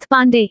tension with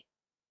Pandey.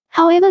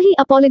 However, he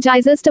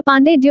apologizes to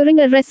Pandey during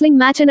a wrestling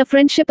match and a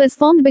friendship is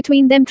formed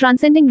between them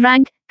transcending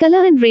rank,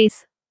 color and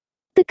race.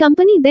 The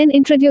company then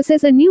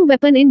introduces a new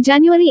weapon in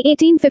January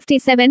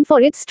 1857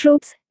 for its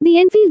troops, the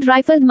Enfield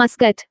rifled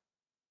musket.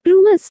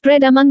 Rumors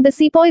spread among the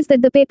sepoys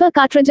that the paper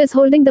cartridges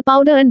holding the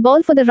powder and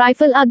ball for the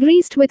rifle are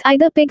greased with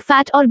either pig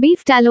fat or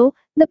beef tallow.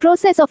 The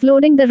process of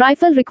loading the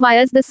rifle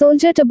requires the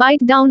soldier to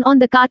bite down on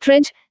the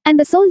cartridge, and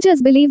the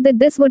soldiers believe that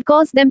this would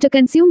cause them to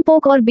consume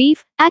pork or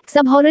beef, acts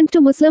abhorrent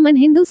to Muslim and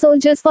Hindu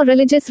soldiers for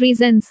religious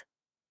reasons.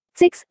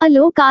 6. A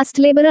low-caste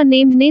laborer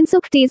named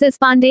Nansukh teases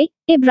Pandey,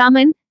 a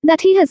Brahmin,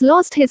 that he has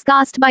lost his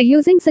caste by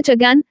using such a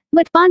gun,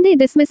 but Pandey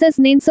dismisses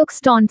Nansukh's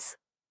taunts.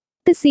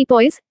 The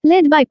sepoys,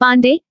 led by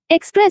Pandey,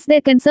 express their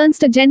concerns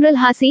to General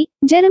Hussey,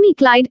 Jeremy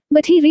Clyde,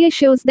 but he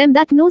reassures them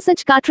that no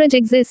such cartridge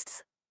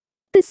exists.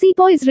 The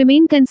sepoys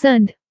remain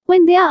concerned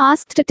when they are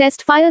asked to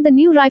test fire the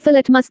new rifle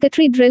at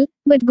musketry drill,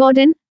 but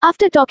Gordon,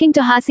 after talking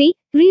to Hussey,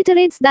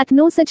 reiterates that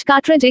no such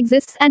cartridge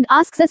exists and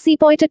asks a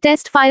sepoy to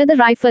test fire the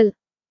rifle.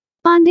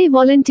 Pandey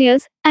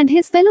volunteers, and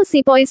his fellow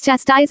sepoys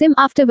chastise him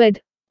afterward.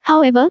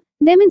 However,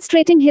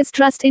 demonstrating his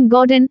trust in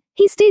Gordon,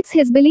 he states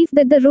his belief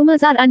that the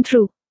rumors are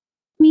untrue.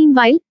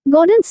 Meanwhile,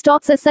 Gordon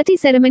stops a sati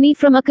ceremony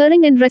from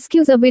occurring and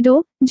rescues a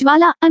widow,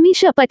 Jwala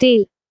Amisha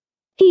Patel.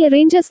 He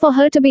arranges for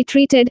her to be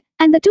treated,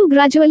 and the two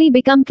gradually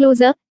become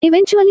closer,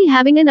 eventually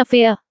having an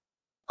affair.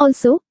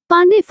 Also,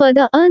 Pandey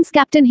further earns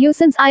Captain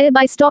Hewson's ire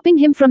by stopping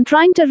him from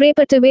trying to rape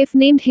a waif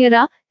named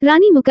Hira,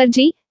 Rani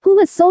Mukherjee, who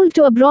was sold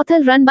to a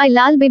brothel run by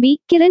Lal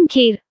Bibi, Kiran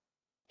Kher.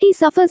 He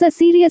suffers a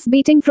serious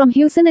beating from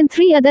Hewson and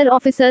 3 other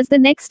officers the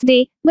next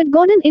day, but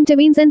Gordon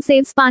intervenes and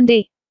saves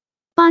Pandey.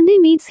 Pandey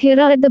meets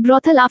Hira at the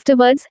brothel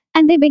afterwards,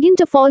 and they begin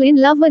to fall in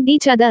love with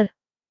each other.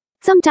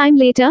 Some time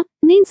later,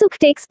 Nansukh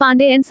takes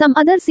Pandey and some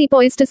other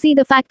sepoys to see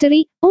the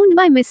factory, owned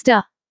by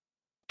Mr.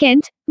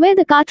 Kent, where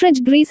the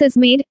cartridge grease is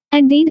made.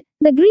 Indeed,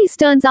 the grease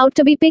turns out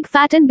to be pig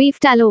fat and beef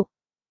tallow.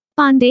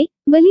 Pandey,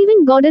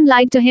 believing Gordon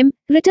lied to him,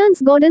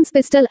 returns Gordon's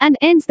pistol and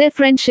ends their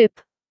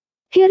friendship.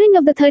 Hearing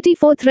of the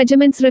 34th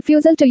Regiment's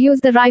refusal to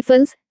use the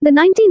rifles, the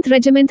 19th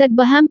Regiment at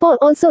Berhampore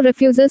also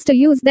refuses to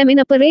use them in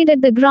a parade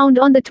at the ground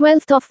on the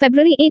 12th of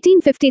February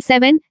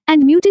 1857,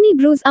 and mutiny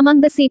brews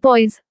among the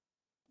sepoys.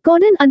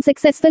 Gordon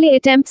unsuccessfully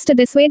attempts to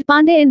dissuade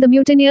Pandey and the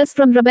mutineers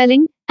from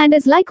rebelling, and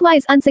is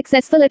likewise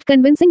unsuccessful at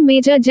convincing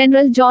Major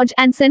General George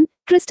Anson,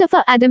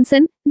 Christopher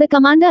Adamson, the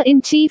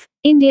Commander-in-Chief,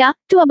 India,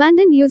 to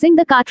abandon using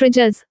the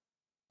cartridges.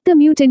 The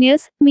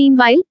mutineers,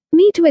 meanwhile,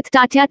 meet with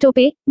Tatya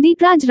Tope,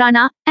 Deepraj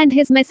Rana, and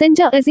his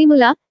messenger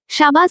Azimullah,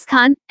 Shahbaz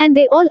Khan, and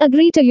they all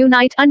agree to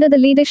unite under the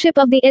leadership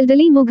of the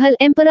elderly Mughal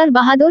Emperor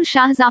Bahadur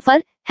Shah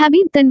Zafar,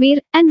 Habib Tanveer,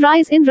 and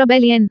rise in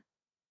rebellion.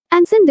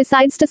 Anson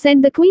decides to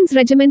send the Queen's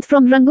Regiment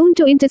from Rangoon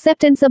to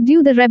intercept and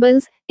subdue the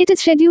rebels. It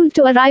is scheduled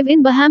to arrive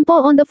in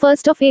Berhampore on the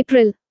 1st of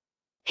April.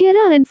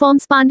 Hira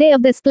informs Pandey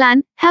of this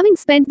plan, having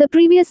spent the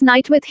previous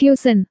night with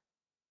Hewson.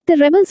 The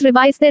rebels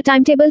revise their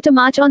timetable to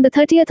march on the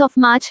 30th of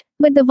March,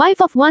 but the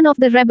wife of one of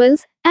the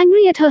rebels,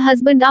 angry at her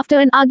husband after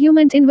an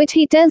argument in which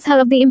he tells her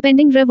of the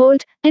impending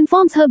revolt,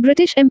 informs her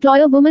British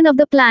employer woman of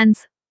the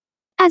plans.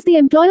 As the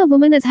employer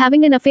woman is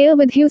having an affair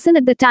with Hewson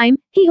at the time,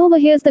 he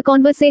overhears the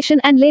conversation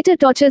and later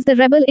tortures the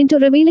rebel into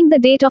revealing the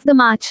date of the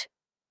march.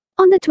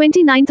 On the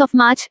 29th of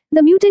March,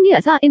 the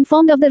mutineers are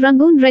informed of the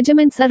Rangoon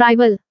regiment's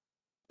arrival.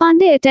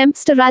 Pandey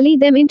attempts to rally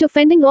them into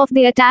fending off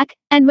the attack,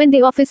 and when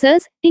the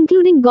officers,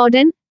 including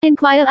Gordon,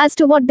 inquire as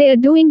to what they are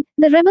doing,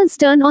 the rebels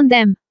turn on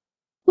them.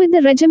 With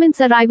the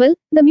regiment's arrival,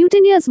 the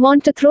mutineers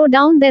want to throw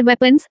down their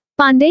weapons.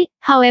 Pandey,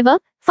 however,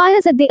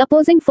 fires at the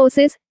opposing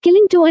forces,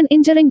 killing 2 and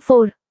injuring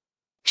 4.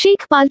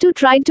 Sheikh Paltu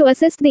tried to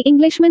assist the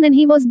Englishman and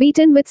he was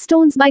beaten with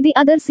stones by the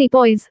other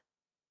sepoys.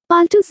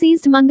 Paltu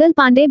seized Mangal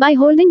Pandey by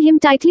holding him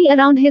tightly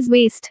around his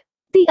waist.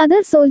 The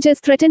other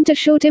soldiers threatened to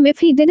shoot him if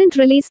he didn't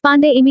release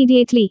Pandey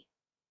immediately.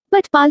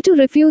 But Paltu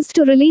refused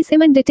to release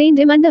him and detained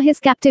him under his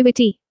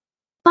captivity.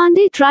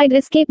 Pandey tried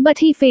escape but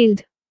he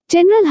failed.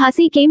 General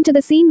Hasi came to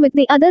the scene with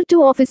the other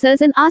 2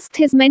 officers and asked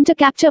his men to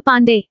capture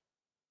Pandey.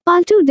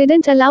 Paltu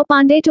didn't allow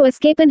Pandey to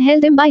escape and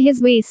held him by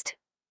his waist.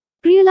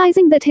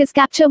 Realizing that his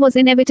capture was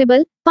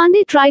inevitable,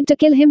 Pandey tried to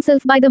kill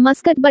himself by the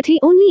musket but he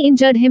only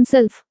injured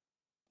himself.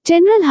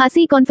 General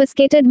Hasi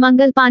confiscated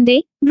Mangal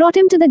Pandey, brought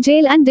him to the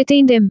jail and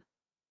detained him.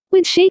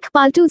 With Sheikh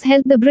Paltu's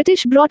help, the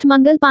British brought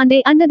Mangal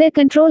Pandey under their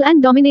control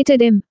and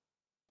dominated him.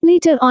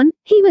 Later on,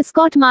 he was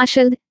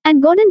court-martialed,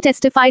 and Gordon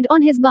testified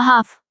on his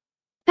behalf,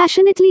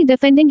 passionately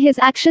defending his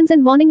actions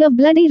and warning of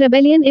bloody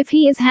rebellion if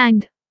he is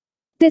hanged.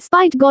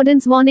 Despite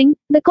Gordon's warning,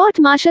 the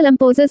court-martial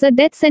imposes a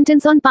death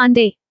sentence on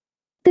Pandey.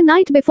 The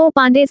night before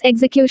Pandey's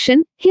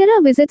execution,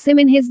 Hira visits him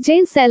in his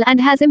jail cell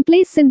and has him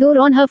place sindoor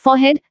on her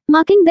forehead,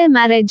 marking their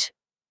marriage.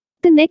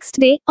 The next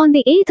day, on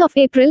the 8th of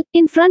April,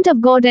 in front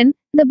of Gordon,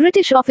 the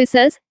British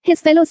officers,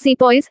 his fellow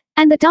sepoys,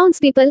 and the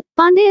townspeople,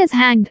 Pandey is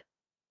hanged.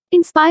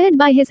 Inspired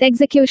by his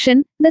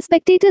execution, the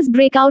spectators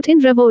break out in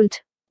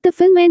revolt. The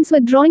film ends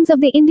with drawings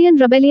of the Indian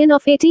Rebellion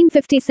of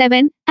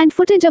 1857, and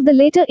footage of the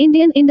later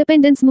Indian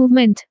independence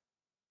movement.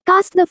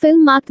 Cast. The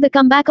film marked the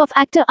comeback of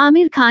actor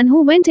Amir Khan,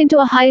 who went into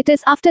a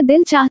hiatus after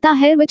Dil Chahta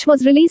Hai, which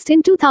was released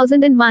in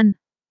 2001.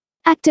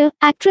 Actor,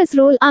 actress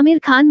role: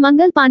 Amir Khan,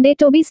 Mangal Pandey,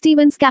 Toby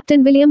Stevens,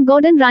 Captain William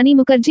Gordon, Rani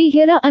Mukherjee,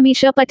 Hira,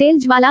 Amisha Patel,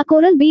 Jwala,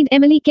 Coral Bead,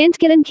 Emily Kent,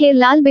 Kiran Kher,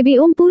 Lal Bibi,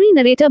 Om Puri,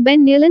 narrator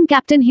Ben Nealon,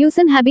 Captain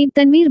Hewson, Habib,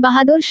 Tanveer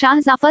Bahadur, Shah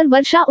Zafar,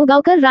 Varsha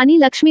Ugaukar, Rani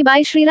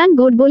Lakshmibai, Srirang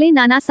Godbole,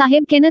 Nana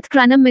Sahib, Kenneth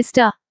Cranham,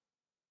 Mr.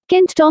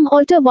 Kent, Tom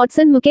Alter,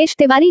 Watson, Mukesh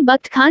Tiwari,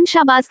 Bakht Khan,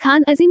 Shahbaz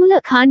Khan,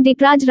 Azimullah Khan,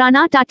 Deepraj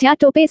Rana, Tatya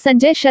Tope,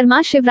 Sanjay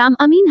Sharma, Shivram,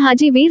 Amin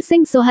Haji, Veer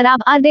Singh Sohrab,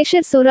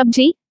 Ardeshir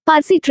Sorabji,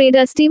 Parsi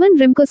trader Stephen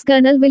Rimkus,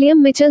 Colonel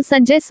William Mitchell,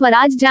 Sanjay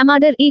Swaraj,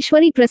 Jamadar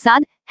Ishwari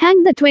Prasad,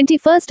 hanged the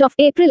 21st of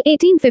April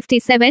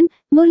 1857,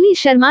 Murli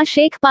Sharma,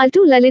 Sheikh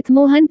Paltu, Lalit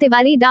Mohan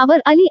Tiwari,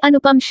 Dawar Ali,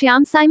 Anupam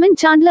Shyam, Simon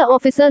Chandler,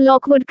 Officer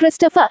Lockwood,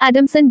 Christopher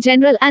Adamson,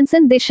 General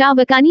Anson, Disha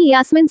Vakani,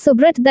 Yasmin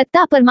Subrat,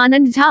 Datta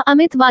Parmanand Jha,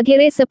 Amit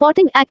Waghere.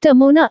 Supporting actor: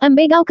 Mona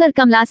Ambegaukar,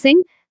 Kamla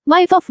Singh,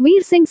 wife of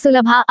Veer Singh,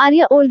 Sulabha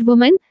Arya, old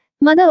woman,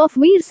 mother of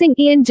Veer Singh,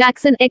 Ian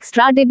Jackson.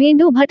 Extra: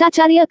 Dibyendu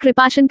Bhattacharya,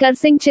 Kripashankar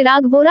Singh,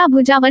 Chirag Vora,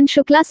 Bhujavan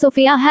Shukla,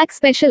 Sophia Hack.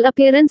 Special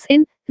appearance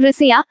in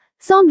Rasiya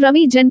song: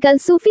 Ravi Jankal,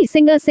 Sufi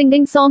singer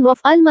singing song of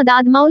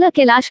Al-Madad Maula.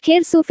 Kailash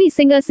Kher, Sufi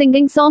singer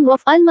singing song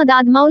of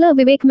Al-Madad Maula.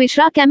 Vivek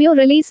Mishra cameo.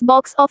 Release.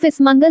 Box office: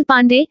 Mangal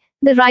Pandey,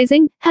 The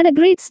Rising, had a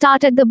great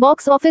start at the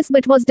box office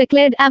but was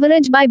declared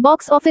average by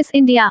Box Office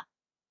India.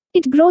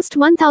 It grossed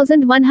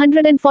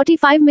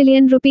 1,145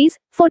 million rupees,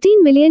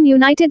 14 million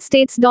United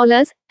States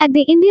dollars, at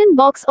the Indian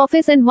box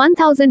office and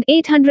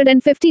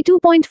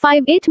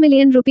 1,852.58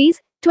 million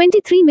rupees,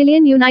 23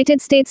 million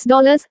United States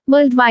dollars,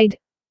 worldwide.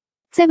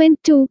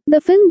 7.2. The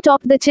film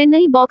topped the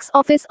Chennai box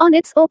office on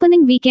its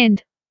opening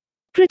weekend.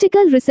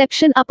 Critical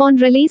reception. Upon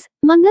release,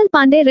 Mangal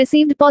Pandey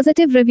received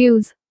positive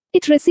reviews.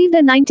 It received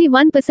a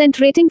 91%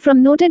 rating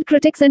from noted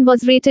critics and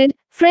was rated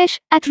fresh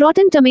at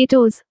Rotten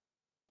Tomatoes.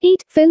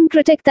 8. Film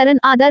critic Taran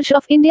Adarsh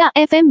of India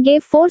FM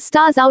gave 4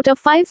 stars out of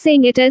 5,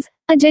 saying it is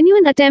a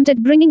genuine attempt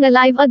at bringing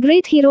alive a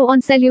great hero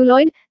on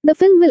celluloid. The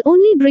film will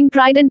only bring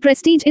pride and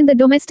prestige in the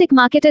domestic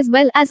market as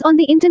well as on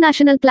the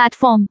international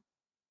platform.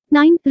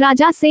 9.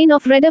 Raja Sen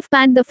of Rediff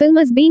panned the film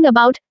as being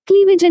about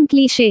cleavage and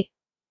cliché.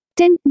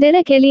 10.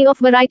 Derek Ellie of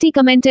Variety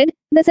commented,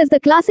 "This is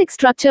the classic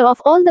structure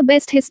of all the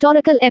best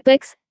historical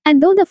epics,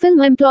 and though the film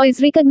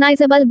employs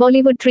recognizable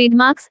Bollywood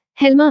trademarks,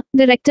 Helmer,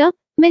 director,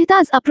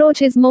 Mehta's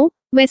approach is more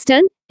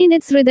Western in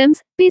its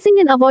rhythms, pacing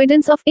and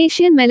avoidance of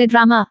Asian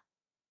melodrama.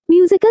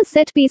 Musical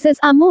set pieces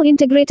are more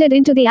integrated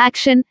into the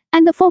action,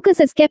 and the focus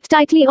is kept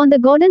tightly on the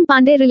Gordon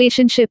Pandey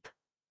relationship."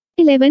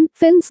 11.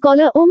 Film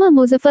scholar Omar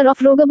Muzaffar of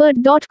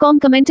Rogabird.com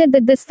commented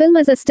that this film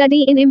is a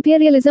study in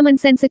imperialism and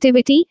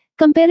sensitivity,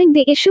 comparing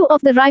the issue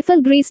of the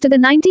rifle grease to the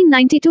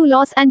 1992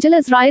 Los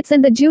Angeles riots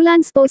and the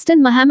Julian's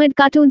Poston Muhammad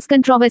cartoons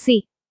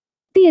controversy.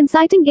 The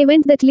inciting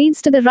event that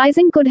leads to the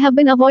rising could have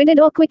been avoided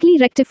or quickly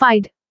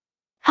rectified.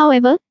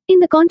 However, in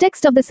the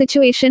context of the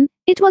situation,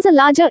 it was a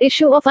larger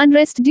issue of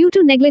unrest due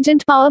to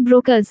negligent power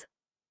brokers.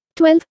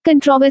 12.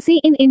 Controversy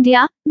in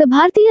India. The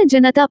Bharatiya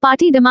Janata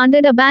Party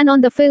demanded a ban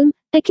on the film,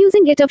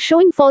 accusing it of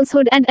showing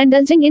falsehood and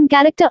indulging in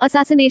character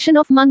assassination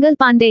of Mangal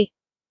Pandey.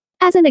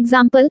 As an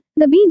example,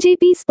 the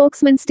BJP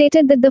spokesman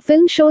stated that the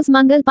film shows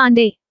Mangal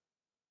Pandey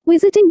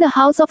visiting the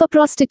house of a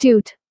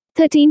prostitute.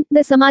 13.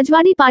 The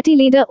Samajwadi Party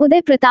leader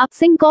Uday Pratap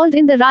Singh called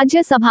in the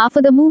Rajya Sabha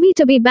for the movie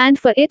to be banned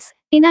for its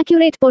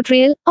inaccurate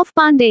portrayal of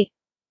Pandey.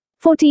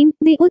 14.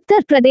 The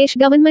Uttar Pradesh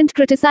government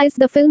criticized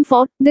the film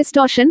for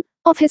distortion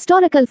of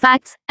historical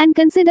facts and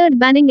considered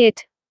banning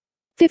it.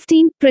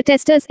 15.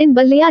 Protesters in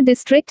Ballia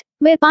district,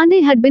 where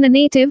Pandey had been a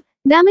native,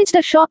 damaged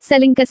a shop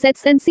selling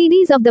cassettes and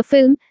CDs of the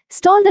film,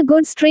 stalled a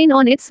goods train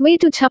on its way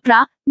to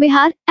Chhapra,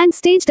 Bihar, and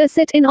staged a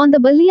sit-in on the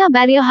Ballia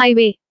barrier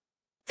highway.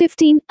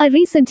 15. A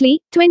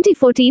recently,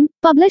 2014,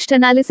 published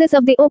analysis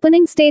of the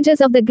opening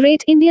stages of the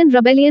Great Indian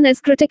Rebellion is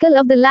critical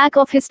of the lack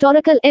of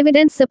historical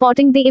evidence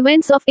supporting the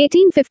events of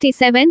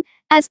 1857,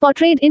 as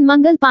portrayed in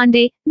Mangal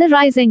Pandey, The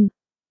Rising.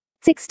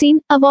 16.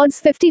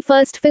 Awards.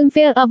 51st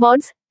Filmfare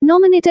Awards,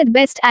 nominated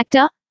Best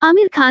Actor,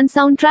 Amir Khan.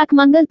 Soundtrack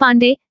Mangal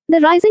Pandey, The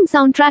Rising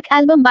soundtrack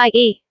album by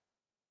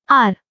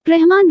A.R.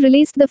 Rahman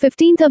released the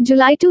 15th of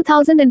July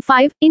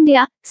 2005,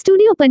 India,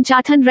 Studio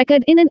Panchatan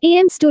record in an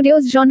AM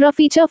Studios genre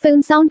feature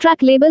film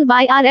soundtrack label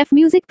YRF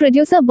Music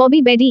producer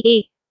Bobby Bedi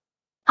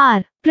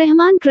A.R.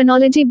 Rahman.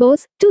 Chronology.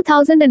 Bose,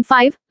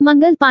 2005,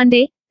 Mangal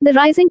Pandey, The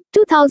Rising,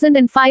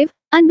 2005,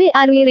 Anbe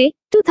Arwere,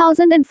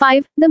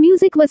 2005, the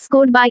music was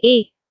scored by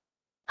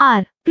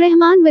A.R.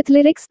 Rahman with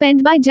lyrics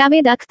penned by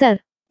Javed Akhtar.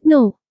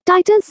 No.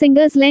 Title.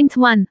 Singers. Length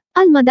 1.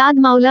 Al-Madad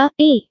Maula,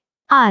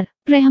 A.R.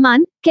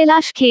 Rahman,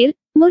 Kailash Kher,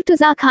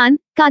 Murtuza Khan,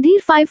 Kadir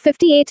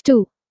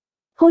 558-2.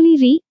 Holy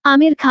Re,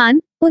 Amir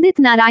Khan, Udit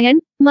Narayan,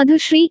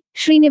 Madhushri,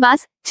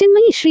 Srinivas,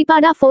 Chinmayi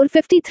Shripada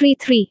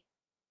 453-3.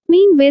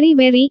 Mean Very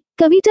Very,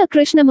 Kavita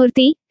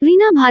Krishnamurti,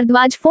 Reena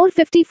Bhardwaj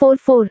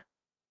 454-4.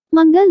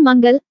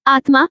 Mangal,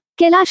 Atma,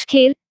 Kailash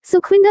Kher,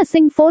 Sukhwinder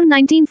Singh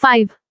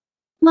 419-5.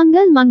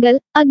 Mangal,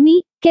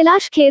 Agni,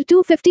 Kailash Kher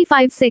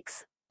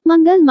 255-6.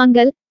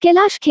 Mangal,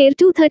 Kailash Kher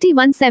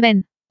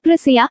 231-7.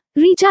 Rasiya,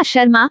 Richa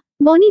Sharma,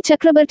 Bonnie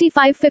Chakrabarti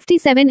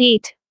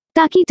 557-8.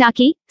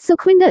 Taki,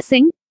 Sukhwinder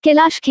Singh,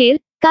 Kailash Kher,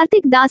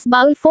 Kartik Das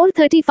Baul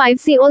 435.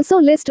 See also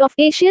list of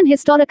Asian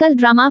historical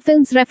drama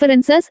films.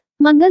 References.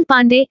 Mangal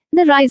Pandey,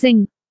 The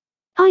Rising.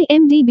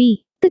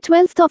 IMDb. The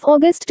 12th of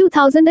August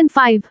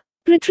 2005.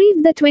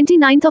 Retrieved the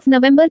 29th of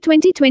November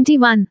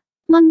 2021.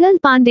 Mangal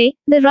Pandey,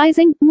 The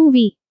Rising,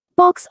 movie.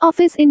 Box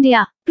Office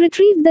India.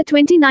 Retrieved the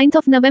 29th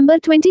of November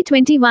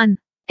 2021.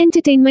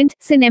 Entertainment,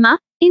 Cinema,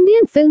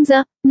 Indian Films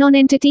A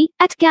non-entity,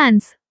 at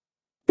Cannes.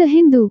 The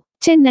Hindu,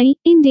 Chennai,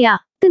 India.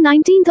 The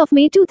 19th of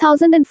May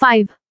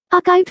 2005.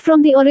 Archived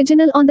from the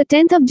original on the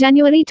 10th of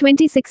January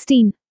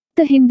 2016.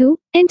 The Hindu,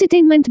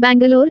 Entertainment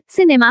Bangalore,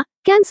 Cinema,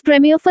 Cannes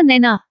premiere for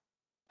Nena.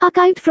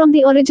 Archived from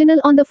the original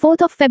on the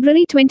 4th of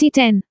February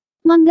 2010.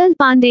 Mangal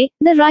Pandey,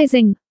 The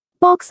Rising.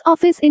 Box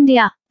Office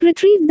India.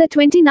 Retrieved the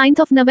 29th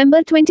of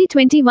November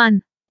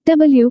 2021.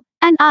 W.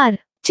 and R.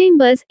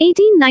 Chambers,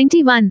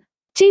 1891.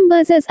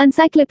 Chambers'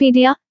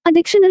 Encyclopedia, a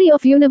Dictionary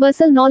of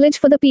Universal Knowledge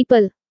for the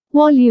People.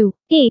 Volume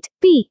 8,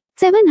 p.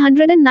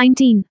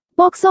 719.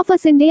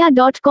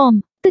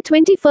 BoxOfficeIndia.com. The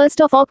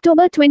 21st of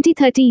October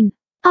 2013.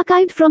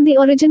 Archived from the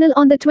original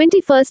on the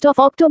 21st of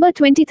October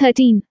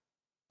 2013.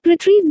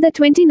 Retrieved the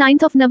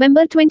 29th of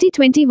November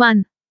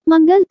 2021.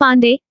 Mangal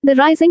Pandey, The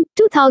Rising,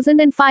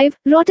 2005,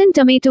 Rotten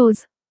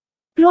Tomatoes.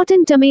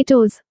 Rotten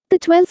Tomatoes. The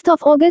 12th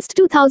of August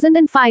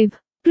 2005.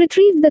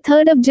 Retrieved the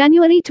 3rd of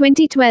January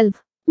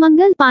 2012.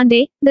 Mangal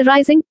Pandey, The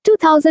Rising,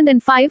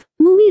 2005,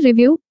 movie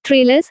review,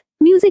 trailers,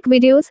 music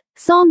videos,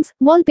 songs,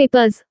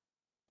 wallpapers.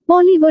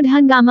 Bollywood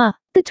Hungama.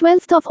 The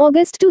 12th of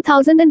August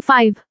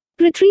 2005.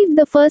 Retrieved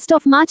the 1st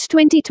of March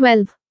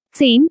 2012.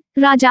 Sen,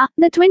 Raja,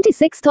 the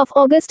 26th of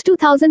August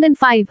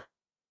 2005.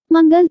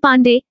 Mangal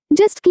Pandey,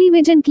 Just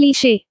Cleavage and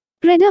Cliché.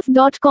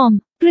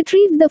 Reduff.com.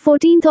 Retrieved the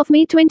 14th of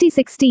May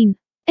 2016.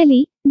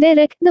 Ellie,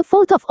 Derek, the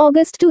 4th of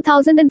August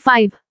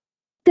 2005.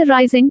 The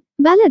Rising,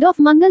 Ballad of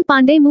Mangal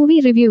Pandey movie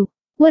review.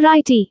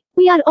 Variety.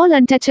 We Are All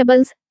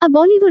Untouchables, a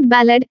Bollywood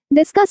ballad,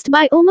 discussed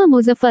by Omar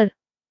Muzaffar.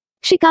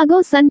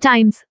 Chicago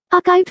Sun-Times.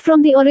 Archived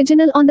from the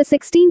original on the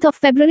 16th of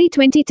February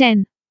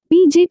 2010.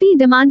 BJP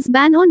demands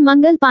ban on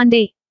Mangal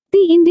Pandey.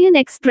 The Indian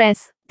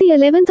Express. The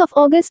 11th of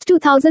August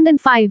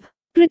 2005.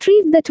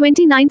 Retrieved the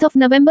 29th of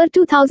November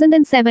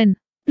 2007.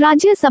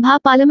 Rajya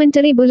Sabha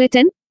Parliamentary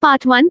Bulletin,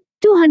 Part 1,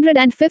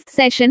 205th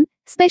Session,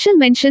 Special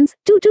Mentions,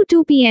 2 to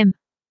 2 p.m.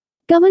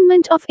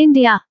 Government of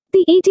India.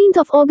 The 18th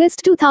of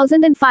August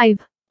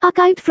 2005.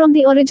 Archived from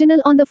the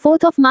original on the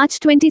 4th of March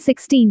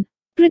 2016.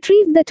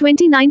 Retrieved the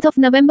 29th of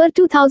November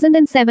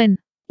 2007.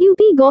 UP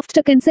Govt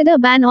to consider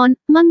ban on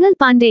Mangal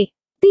Pandey.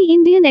 The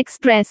Indian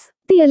Express.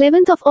 The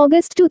 11th of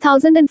August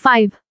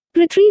 2005.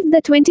 Retrieved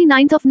the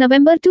 29th of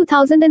November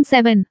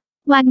 2007.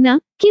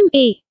 Wagner, Kim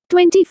A.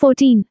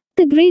 2014.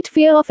 The Great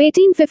Fear of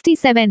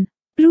 1857.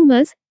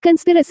 Rumors,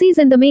 Conspiracies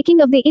and the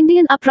Making of the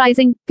Indian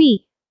Uprising,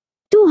 p.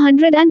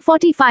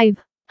 245.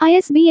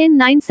 ISBN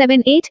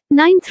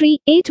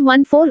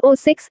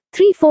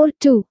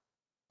 978-93-81406-34-2.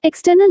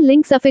 External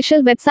links: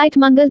 official website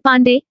Mangal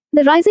Pandey,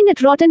 The Rising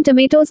at Rotten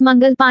Tomatoes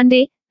Mangal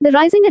Pandey, The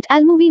Rising at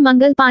Allmovie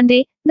Mangal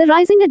Pandey, The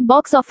Rising at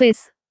Box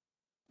Office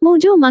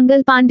Mojo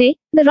Mangal Pandey,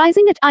 The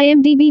Rising at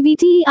IMDb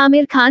VTE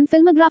Amir Khan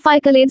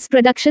Filmography Accolades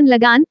Production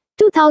Lagan,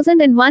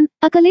 2001,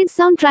 Accolades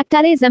Soundtrack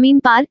Tare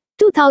Zameen Par,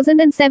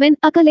 2007,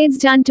 Accolades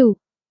Jaan 2.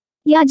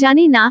 Ya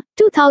Jane Na,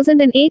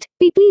 2008,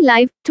 Pipli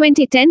Live,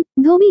 2010,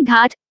 Dhobi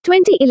Ghat,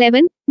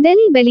 2011,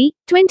 Delhi Belly,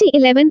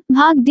 2011,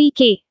 Bhag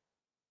DK.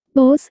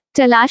 Bose,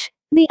 Talash,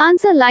 The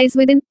Answer Lies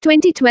Within,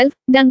 2012,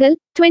 Dangal,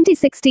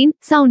 2016,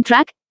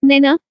 Soundtrack,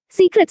 Nena,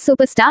 Secret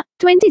Superstar,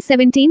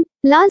 2017,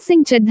 Lal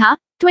Singh Chaddha,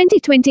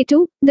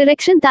 2022,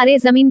 Direction Tare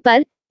Zameen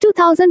Par,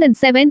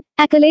 2007,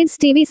 Accolades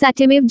TV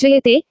Satyamev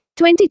Jayate,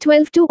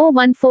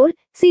 2012-2014,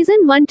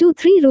 Season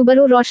 1-3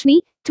 Rubaro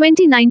Roshni,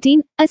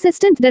 2019,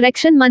 Assistant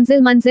Direction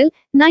Manzil Manzil,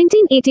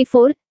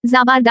 1984,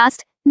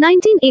 Zabardast,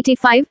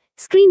 1985,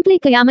 Screenplay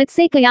Kayamat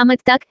Se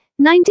Kayamat Tak,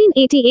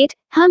 1988,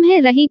 Hum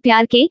Hai Rahi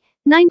Pyar Ke,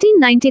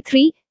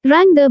 1993,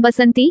 Rang De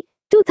Basanti,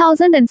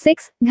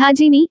 2006,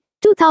 Ghajini,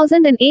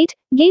 2008,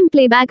 Game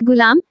Playback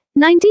Gulam,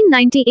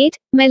 1998,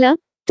 Mela,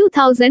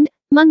 2000,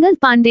 Mangal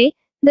Pandey,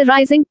 The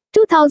Rising,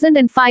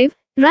 2005,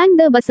 Rang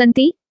De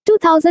Basanti,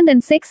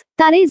 2006,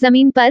 Tare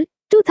Zameen Par,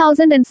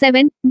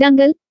 2007,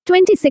 Dangal,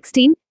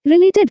 2016,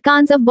 Related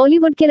Khans of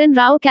Bollywood Kiran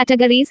Rao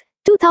Categories,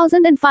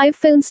 2005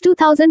 Films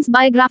 2000s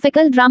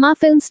Biographical Drama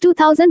Films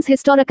 2000s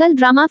Historical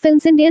Drama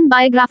Films Indian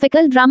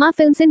Biographical Drama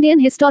Films Indian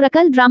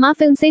Historical Drama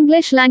Films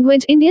English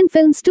Language Indian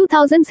Films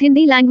 2000s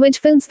Hindi Language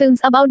Films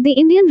Films about the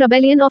Indian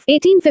Rebellion of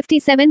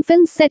 1857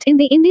 Films set in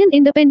the Indian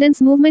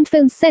Independence Movement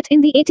Films set in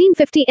the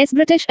 1850s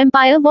British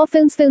Empire War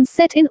Films Films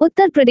set in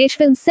Uttar Pradesh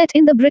Films set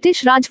in the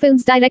British Raj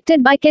Films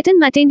directed by Ketan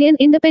Matt Indian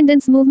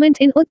Independence Movement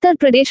in Uttar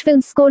Pradesh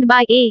Films scored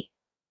by A.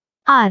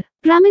 R.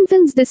 Raman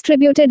Films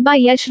distributed by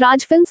Yash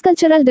Raj Films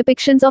Cultural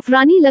depictions of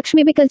Rani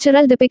Lakshmibai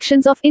Cultural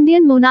depictions of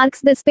Indian monarchs.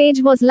 This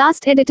page was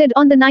last edited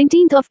on the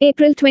 19th of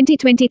April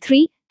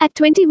 2023 at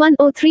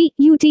 21:03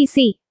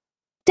 UTC.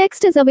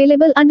 Text is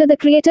available under the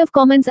Creative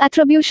Commons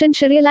Attribution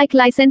Share-alike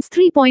License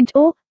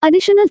 3.0.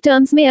 Additional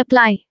terms may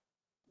apply.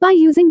 By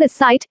using this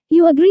site,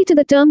 you agree to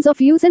the terms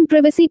of use and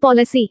privacy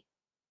policy.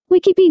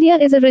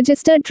 Wikipedia is a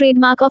registered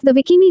trademark of the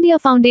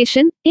Wikimedia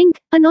Foundation, Inc.,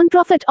 a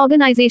non-profit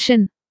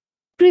organization.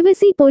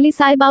 Privacy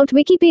policy about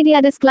Wikipedia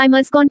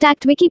disclaimers.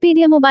 Contact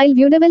Wikipedia Mobile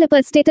View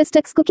Developer Status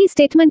Text Cookie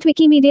Statement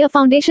Wikimedia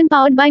Foundation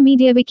powered by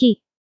MediaWiki.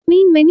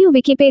 Main menu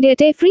Wikipedia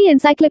Te Free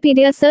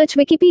Encyclopedia Search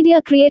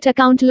Wikipedia Create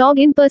Account Log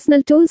in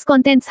Personal Tools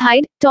Contents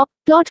Hide Top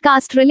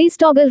Plotcast Release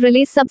Toggle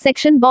Release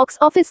Subsection Box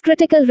Office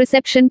Critical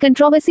Reception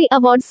Controversy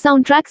Awards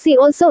Soundtrack. See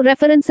also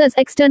References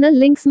External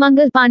Links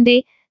Mangal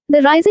Pandey,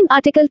 The Rising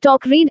Article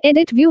Talk Read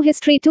Edit View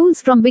History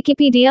Tools from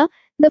Wikipedia,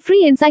 The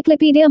Free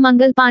Encyclopedia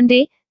Mangal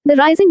Pandey, The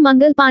Rising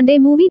Mangal Pandey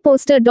Movie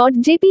Poster.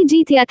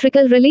 JPG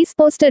Theatrical Release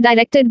Poster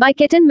directed by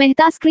Ketan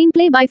Mehta.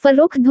 Screenplay by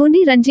Farrokh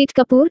Dhondi Ranjit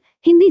Kapoor.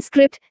 Hindi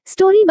Script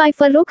Story by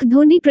Farrokh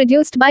Dhondi.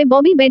 Produced by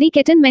Bobby Bedi.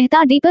 Ketan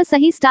Mehta Deepa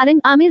Sahi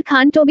starring Amir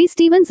Khan, Toby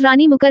Stevens,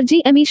 Rani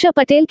Mukherjee, Amisha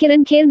Patel,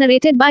 Kiran Kher.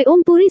 Narrated by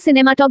Om Puri.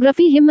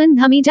 Cinematography Himman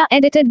Dhamija.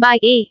 Edited by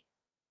A.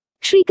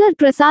 Shrikar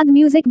Prasad.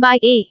 Music by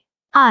A.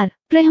 R.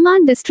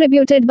 Rahman.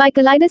 Distributed by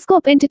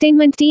Kaleidoscope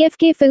Entertainment.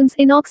 TFK Films.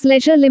 Inox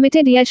Leisure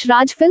Limited. Yash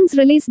Raj Films.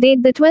 Release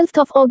date the 12th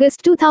of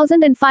August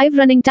 2005.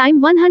 Running time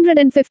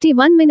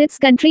 151 minutes.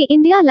 Country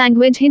India.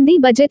 Language Hindi.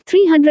 Budget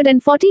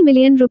 340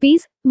 million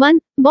rupees. 1.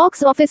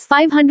 Box office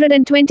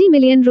 520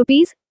 million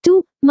rupees.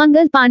 2.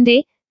 Mangal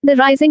Pandey, The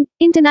Rising,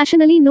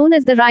 internationally known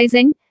as The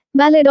Rising,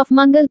 Ballad of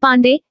Mangal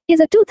Pandey, is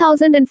a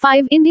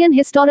 2005 Indian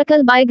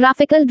historical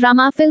biographical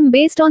drama film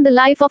based on the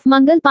life of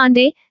Mangal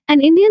Pandey,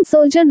 an Indian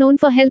soldier known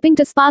for helping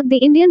to spark the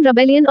Indian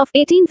Rebellion of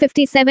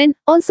 1857,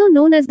 also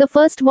known as the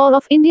First War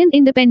of Indian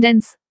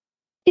Independence.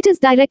 It is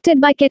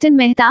directed by Ketan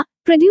Mehta,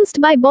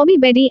 produced by Bobby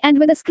Bedi and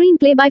with a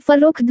screenplay by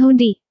Farrokh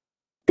Dhondi.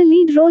 The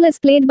lead role is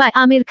played by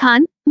Amir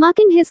Khan,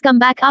 marking his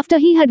comeback after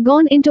he had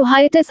gone into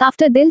hiatus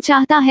after Dil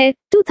Chahta Hai,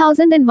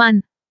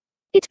 2001.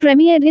 It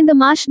premiered in the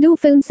Marsh Do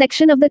Film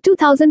section of the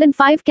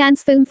 2005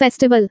 Cannes Film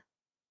Festival.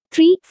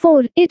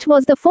 3-4. It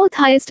was the fourth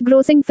highest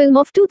grossing film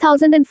of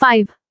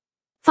 2005.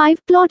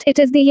 5. Plot. It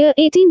is the year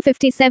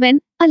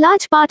 1857. A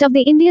large part of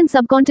the Indian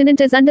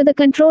subcontinent is under the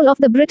control of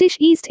the British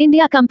East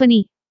India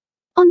Company.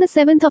 On the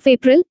 7th of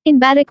April, in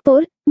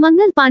Barrackpur,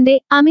 Mangal Pandey,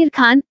 Amir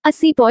Khan, a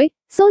sepoy,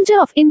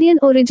 soldier of Indian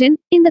origin,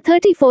 in the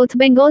 34th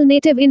Bengal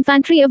Native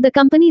Infantry of the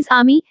company's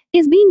army,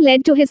 is being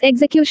led to his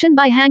execution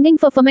by hanging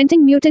for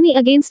fomenting mutiny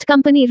against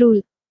company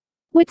rule.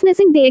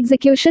 Witnessing the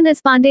execution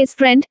is Pandey's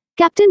friend,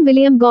 Captain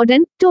William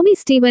Gordon, Toby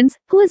Stevens,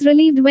 who is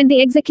relieved when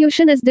the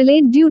execution is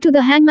delayed due to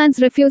the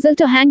hangman's refusal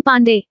to hang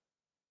Pandey.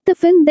 The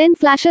film then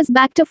flashes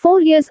back to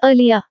 4 years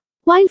earlier.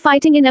 While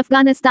fighting in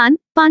Afghanistan,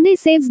 Pandey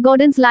saves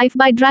Gordon's life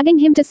by dragging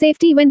him to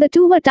safety when the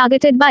two were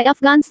targeted by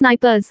Afghan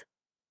snipers.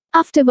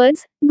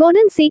 Afterwards,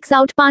 Gordon seeks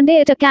out Pandey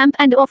at a camp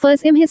and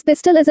offers him his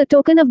pistol as a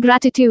token of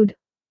gratitude.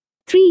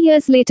 3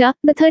 years later,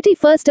 the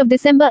 31st of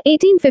December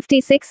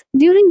 1856,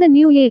 during the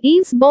New Year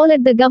Eve's ball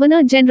at the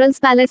Governor-General's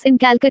Palace in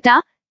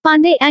Calcutta,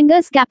 Pandey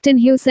angers Captain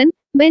Hewson,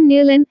 Ben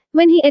Nealon,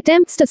 when he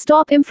attempts to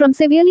stop him from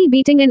severely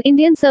beating an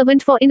Indian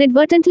servant for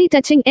inadvertently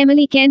touching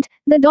Emily Kent,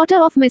 the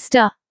daughter of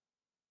Mr.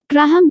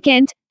 Graham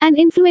Kent, an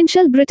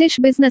influential British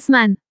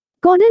businessman.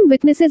 Gordon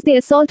witnesses the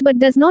assault but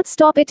does not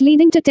stop it,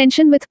 leading to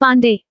tension with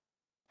Pandey.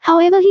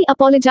 However, he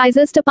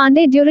apologizes to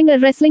Pandey during a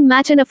wrestling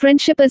match and a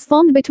friendship is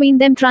formed between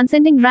them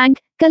transcending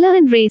rank, color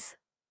and race.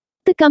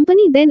 The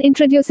company then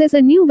introduces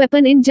a new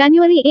weapon in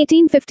January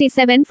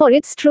 1857 for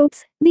its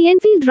troops, the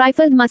Enfield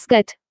rifled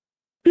musket.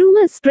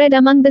 Rumors spread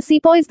among the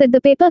sepoys that the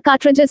paper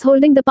cartridges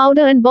holding the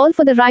powder and ball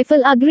for the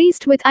rifle are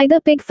greased with either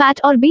pig fat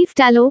or beef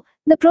tallow.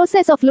 The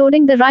process of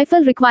loading the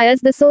rifle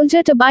requires the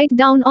soldier to bite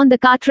down on the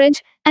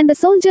cartridge, and the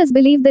soldiers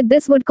believe that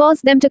this would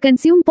cause them to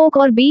consume pork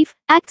or beef,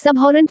 acts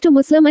abhorrent to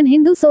Muslim and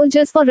Hindu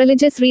soldiers for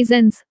religious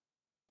reasons.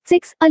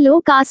 6. A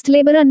low-caste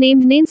laborer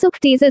named Nansuk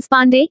teases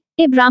Pandey,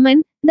 a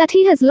Brahmin, that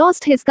he has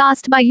lost his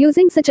caste by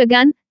using such a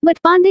gun,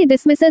 but Pandey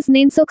dismisses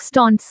Nansuk's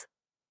taunts.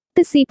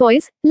 The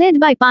sepoys,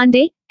 led by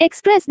Pandey,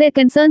 express their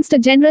concerns to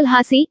General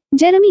Hussey,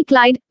 Jeremy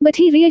Clyde, but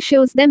he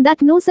reassures them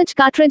that no such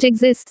cartridge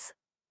exists.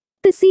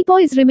 The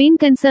sepoys remain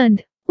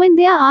concerned when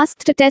they are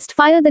asked to test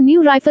fire the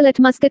new rifle at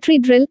musketry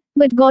drill,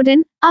 but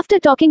Gordon, after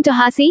talking to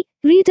Hussey,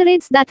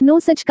 reiterates that no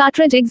such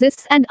cartridge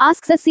exists and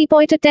asks a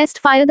sepoy to test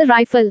fire the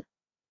rifle.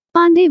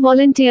 Pandey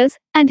volunteers,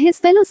 and his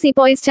fellow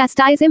sepoys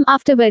chastise him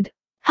afterward.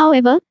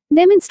 However,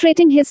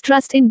 demonstrating his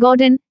trust in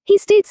Gordon, he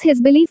states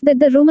his belief that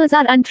the rumors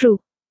are untrue.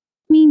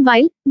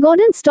 Meanwhile,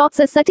 Gordon stops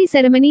a sati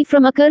ceremony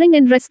from occurring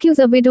and rescues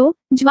a widow,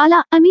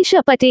 Jwala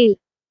Amisha Patel.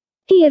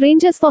 He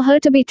arranges for her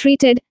to be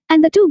treated,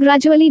 and the two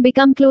gradually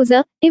become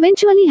closer,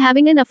 eventually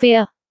having an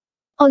affair.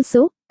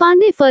 Also,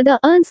 Pandey further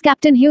earns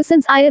Captain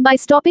Hewson's ire by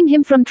stopping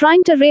him from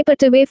trying to rape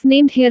a waif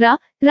named Hira,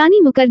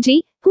 Rani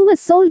Mukherjee, who was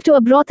sold to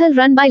a brothel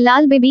run by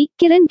Lal Bibi,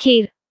 Kiran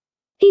Kher.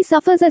 He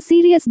suffers a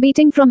serious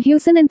beating from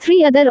Hewson and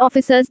 3 other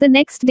officers the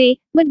next day,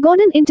 but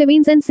Gordon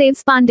intervenes and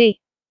saves Pandey.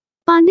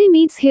 Pandey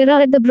meets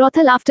Hira at the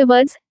brothel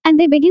afterwards, and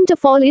they begin to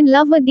fall in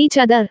love with each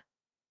other.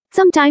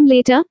 Some time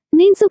later,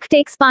 Nansuk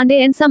takes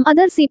Pandey and some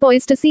other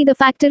sepoys to see the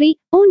factory,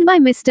 owned by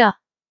Mr.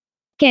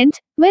 Kent,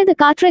 where the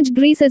cartridge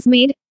grease is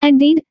made.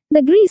 Indeed,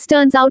 the grease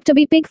turns out to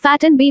be pig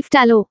fat and beef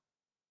tallow.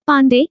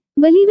 Pandey,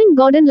 believing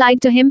Gordon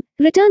lied to him,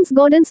 returns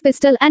Gordon's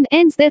pistol and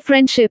ends their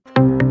friendship.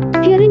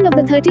 Hearing of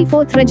the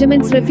 34th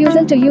Regiment's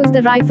refusal to use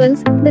the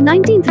rifles, the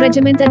 19th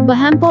Regiment at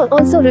Berhampore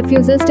also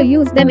refuses to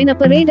use them in a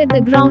parade at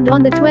the ground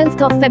on the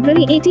 12th of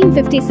February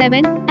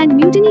 1857, and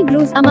mutiny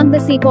brews among the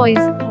sepoys.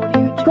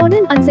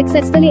 Gordon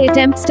unsuccessfully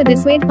attempts to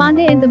dissuade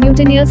Pandey and the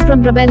mutineers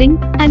from rebelling,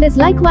 and is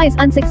likewise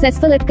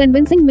unsuccessful at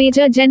convincing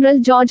Major General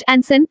George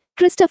Anson,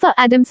 Christopher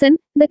Adamson,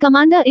 the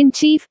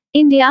Commander-in-Chief,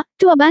 India,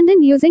 to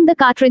abandon using the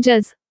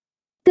cartridges.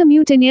 The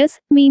mutineers,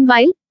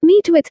 meanwhile,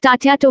 meet with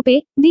Tatya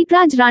Tope,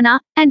 Deepraj Rana,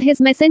 and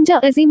his messenger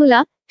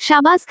Azimullah,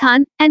 Shahbaz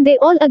Khan, and they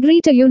all agree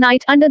to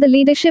unite under the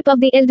leadership of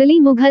the elderly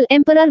Mughal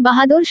Emperor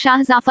Bahadur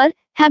Shah Zafar,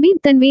 Habib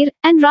Tanveer,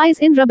 and rise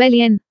in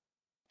rebellion.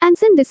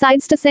 Anson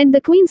decides to send the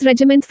Queen's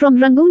Regiment from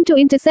Rangoon to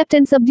intercept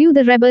and subdue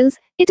the rebels.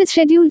 It is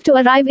scheduled to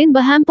arrive in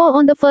Berhampore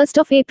on the 1st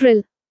of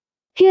April.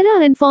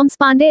 Hira informs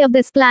Pandey of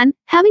this plan,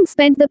 having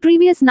spent the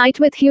previous night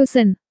with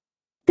Hewson.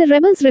 The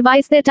rebels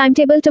revise their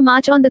timetable to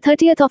march on the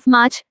 30th of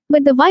March,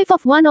 but the wife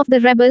of one of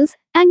the rebels,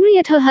 angry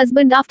at her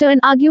husband after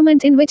an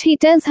argument in which he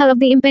tells her of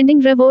the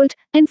impending revolt,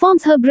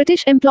 informs her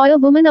British employer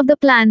woman of the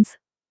plans.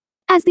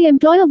 As the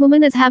employer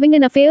woman is having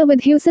an affair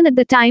with Hewson at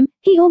the time,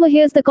 he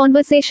overhears the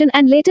conversation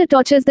and later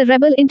tortures the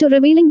rebel into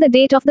revealing the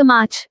date of the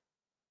march.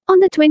 On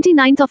the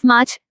 29th of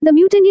March, the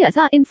mutineers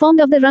are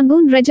informed of the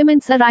Rangoon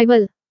Regiment's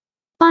arrival.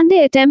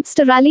 Pandey attempts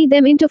to rally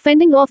them into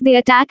fending off the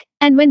attack,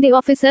 and when the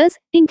officers,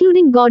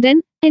 including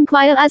Gordon,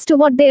 inquire as to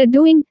what they are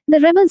doing, the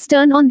rebels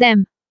turn on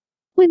them.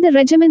 With the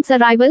regiment's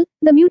arrival,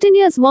 the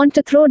mutineers want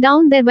to throw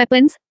down their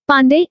weapons.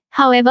 Pandey,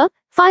 however,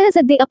 fires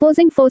at the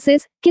opposing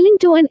forces, killing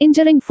 2 and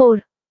injuring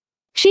 4.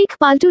 Sheikh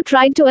Paltu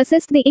tried to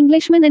assist the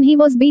Englishman and he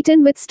was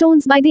beaten with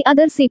stones by the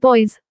other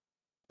sepoys.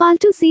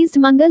 Paltu seized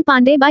Mangal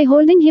Pandey by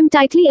holding him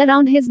tightly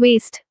around his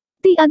waist.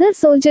 The other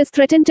soldiers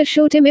threatened to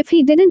shoot him if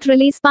he didn't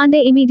release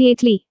Pandey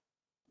immediately.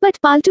 But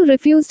Paltu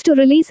refused to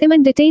release him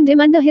and detained him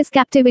under his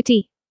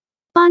captivity.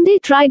 Pandey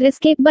tried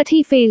escape but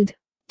he failed.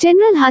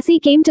 General Hussey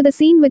came to the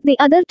scene with the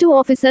other 2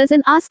 officers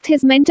and asked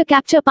his men to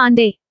capture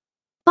Pandey.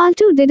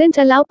 Paltu didn't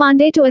allow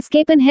Pandey to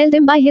escape and held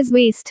him by his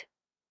waist.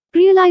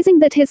 Realizing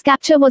that his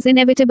capture was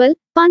inevitable,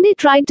 Pandey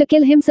tried to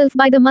kill himself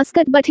by the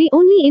musket but he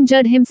only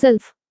injured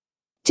himself.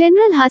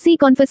 General Hussey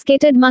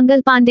confiscated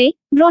Mangal Pandey,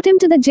 brought him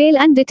to the jail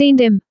and detained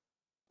him.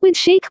 With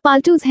Sheikh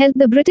Paltu's help,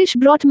 the British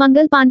brought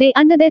Mangal Pandey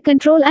under their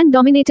control and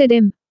dominated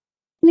him.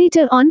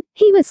 Later on,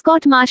 he was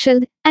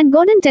court-martialed, and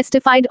Gordon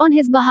testified on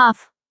his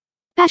behalf,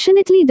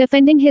 passionately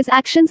defending his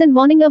actions and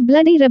warning of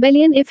bloody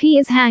rebellion if he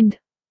is hanged.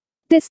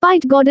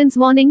 Despite Gordon's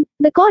warning,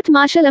 the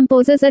court-martial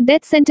imposes a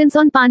death sentence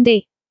on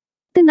Pandey.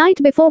 The night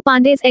before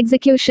Pandey's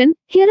execution,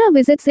 Hira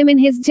visits him in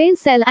his jail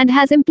cell and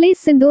has him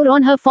place sindoor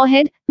on her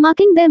forehead,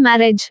 marking their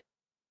marriage.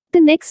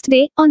 The next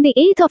day, on the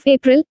 8th of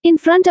April, in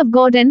front of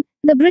Gordon,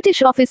 the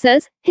British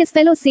officers, his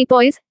fellow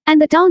sepoys,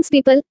 and the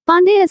townspeople,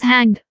 Pandey is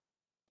hanged.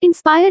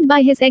 Inspired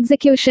by his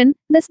execution,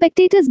 the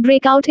spectators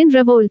break out in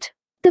revolt.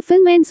 The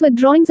film ends with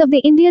drawings of the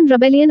Indian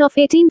Rebellion of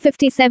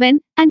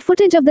 1857 and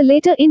footage of the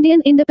later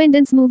Indian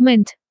independence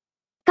movement.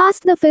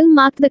 Cast. The film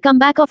marked the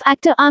comeback of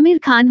actor Amir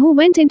Khan, who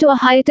went into a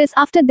hiatus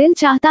after Dil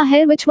Chahta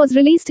Hai, which was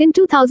released in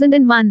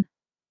 2001.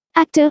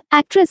 Actor,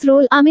 actress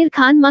role: Amir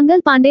Khan,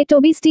 Mangal Pandey,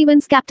 Toby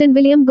Stevens, Captain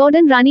William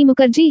Gordon, Rani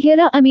Mukherjee,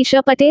 Hira,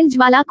 Amisha Patel,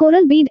 Jwala,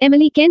 Coral Bead,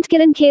 Emily Kent,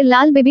 Kiran Kher,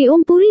 Lal Bibi,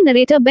 Om Puri,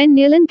 narrator Ben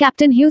Neelan,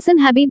 Captain Hussein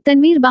Habib,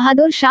 Tanveer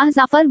Bahadur, Shah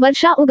Zafar,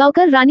 Varsha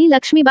Ugaukar, Rani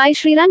Lakshmibai,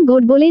 Srirang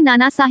Godbole,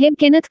 Nana Sahib,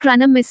 Kenneth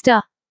Cranham,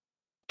 Mr.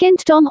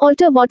 Kent, Tom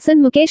Alter,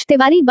 Watson, Mukesh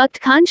Tiwari, Bakht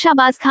Khan,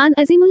 Shahbaz Khan,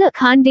 Azimullah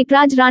Khan,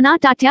 Deepraj Rana,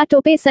 Tatya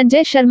Tope,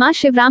 Sanjay Sharma,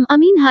 Shivram,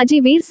 Amin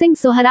Haji, Veer Singh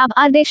Sohrab,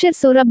 Ardeshir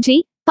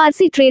Sorabji,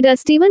 Parsi trader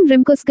Stephen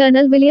Rimkus,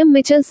 Colonel William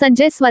Mitchell,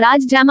 Sanjay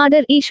Swaraj,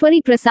 Jamadar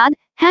Ishwari Prasad,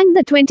 hanged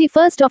the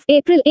 21st of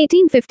April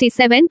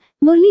 1857,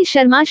 Murli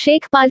Sharma,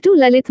 Sheikh Paltu,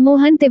 Lalit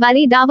Mohan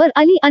Tiwari, Dawar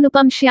Ali,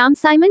 Anupam Shyam,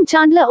 Simon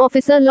Chandler,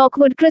 Officer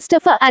Lockwood,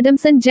 Christopher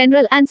Adamson,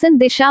 General Anson,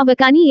 Disha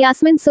Vakani,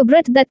 Yasmin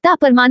Subrat, Datta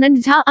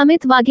Parmanand Jha,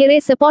 Amit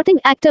Waghere. Supporting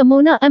actor: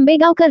 Mona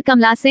Ambegaonkar,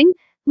 Kamla Singh,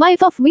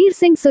 wife of Veer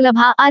Singh,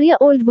 Sulabha Arya,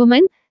 old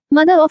woman,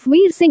 mother of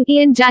Veer Singh,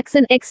 Ian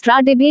Jackson.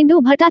 Extra: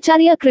 Dibyendu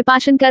Bhattacharya,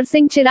 Kripashankar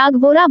Singh, Chirag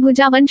Vora,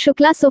 Bhujavan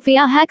Shukla,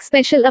 Sophia Hack.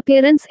 Special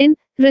appearance in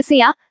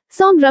Rasiya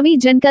song: Ravi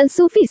Jankal,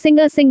 Sufi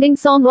singer singing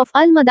song of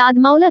Al-Madad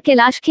Maula,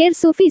 Kailash Kher,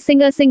 Sufi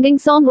singer singing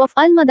song of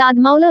Al-Madad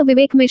Maula,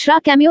 Vivek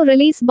Mishra. Cameo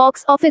release.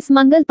 Box office.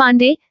 Mangal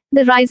Pandey,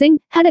 The Rising,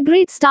 had a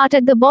great start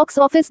at the box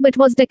office but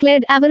was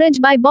declared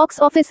average by Box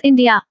Office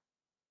India.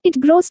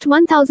 It grossed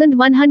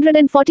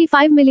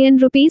 1,145 million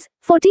rupees,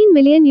 14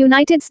 million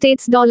United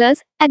States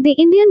dollars, at the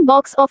Indian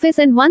box office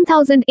and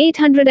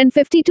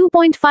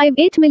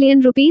 1,852.58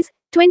 million rupees,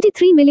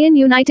 23 million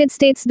United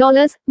States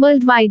dollars,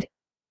 worldwide.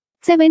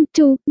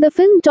 7.2. The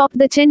film topped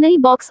the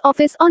Chennai box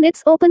office on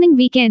its opening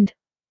weekend.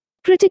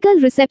 Critical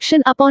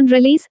reception. Upon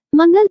release,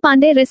 Mangal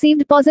Pandey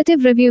received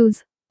positive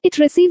reviews. It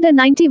received a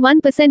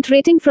 91%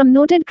 rating from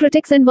noted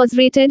critics and was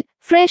rated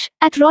fresh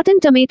at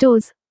Rotten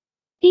Tomatoes.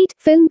 8.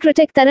 Film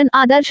critic Taran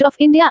Adarsh of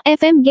India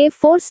FM gave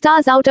 4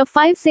 stars out of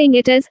 5, saying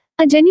it is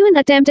a genuine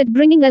attempt at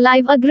bringing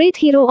alive a great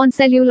hero on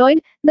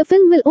celluloid. The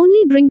film will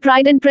only bring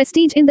pride and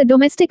prestige in the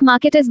domestic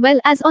market as well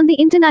as on the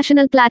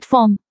international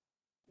platform.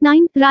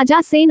 9.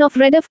 Raja Sen of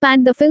Rediff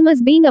panned the film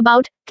as being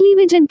about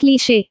cleavage and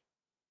cliché.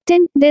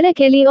 10.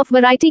 Derek Ellie of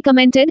Variety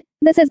commented,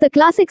 "This is the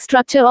classic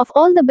structure of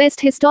all the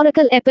best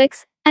historical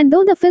epics, and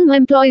though the film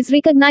employs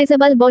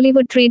recognizable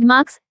Bollywood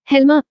trademarks,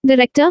 Helmer,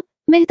 director,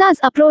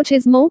 Mehta's approach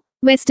is more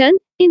Western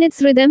in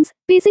its rhythms,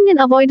 pacing and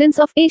avoidance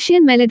of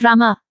Asian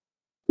melodrama.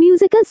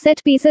 Musical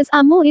set pieces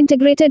are more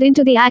integrated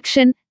into the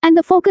action, and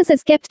the focus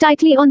is kept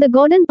tightly on the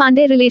Gordon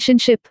Pandey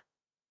relationship."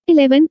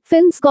 11.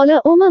 Film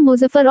scholar Omar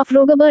Muzaffar of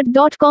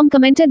Rogabird.com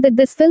commented that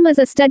this film is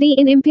a study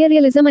in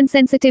imperialism and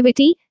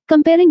sensitivity,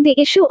 comparing the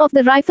issue of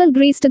the rifle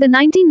grease to the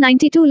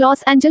 1992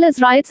 Los Angeles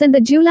riots and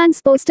the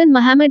Julian's Poston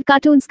Muhammad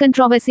cartoons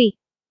controversy.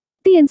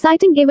 The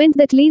inciting event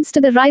that leads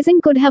to the rising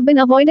could have been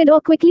avoided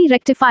or quickly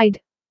rectified.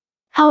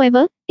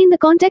 However, in the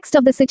context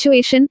of the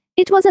situation,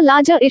 it was a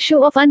larger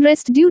issue of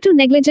unrest due to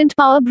negligent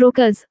power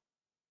brokers.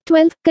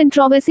 12.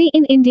 Controversy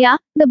in India.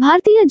 The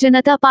Bharatiya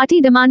Janata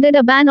Party demanded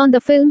a ban on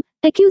the film,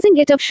 accusing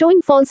it of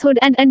showing falsehood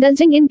and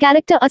indulging in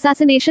character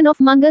assassination of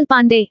Mangal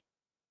Pandey.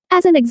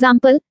 As an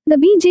example, the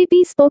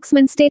BJP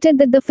spokesman stated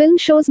that the film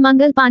shows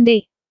Mangal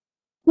Pandey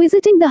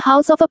visiting the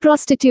house of a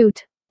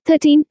prostitute.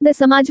 13. The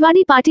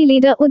Samajwadi Party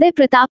leader Uday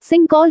Pratap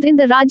Singh called in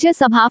the Rajya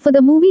Sabha for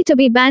the movie to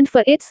be banned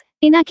for its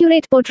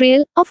inaccurate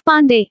portrayal of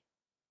Pandey.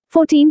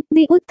 14.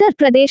 The Uttar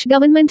Pradesh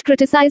government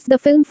criticized the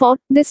film for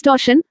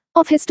distortion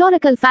of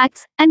historical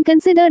facts and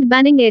considered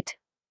banning it.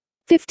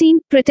 15.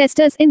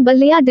 Protesters in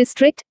Ballia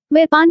district,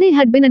 where Pandey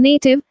had been a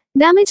native,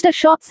 damaged a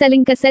shop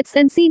selling cassettes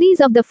and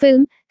CDs of the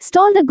film,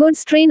 stalled a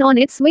goods train on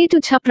its way to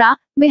Chhapra,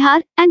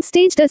 Bihar, and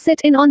staged a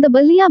sit-in on the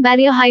Ballia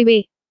barrier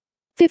highway.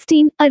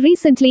 15. A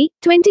recently,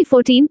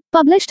 2014,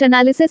 published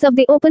analysis of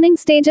the opening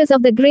stages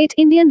of the Great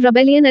Indian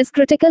Rebellion is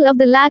critical of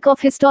the lack of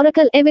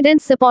historical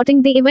evidence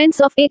supporting the events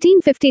of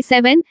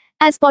 1857,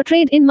 as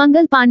portrayed in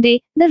Mangal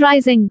Pandey, The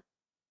Rising.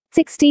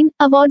 16.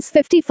 Awards.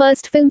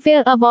 51st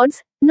Filmfare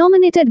Awards,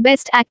 nominated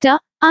Best Actor,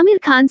 Amir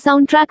Khan.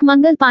 Soundtrack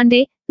Mangal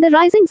Pandey, The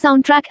Rising.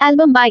 Soundtrack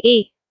album by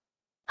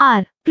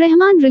A.R.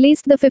 Rahman,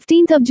 released the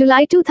 15th of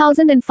July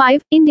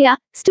 2005, India,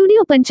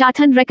 Studio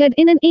Panchatan record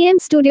in an AM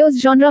Studios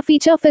genre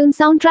feature film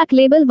soundtrack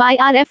label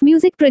YRF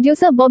Music.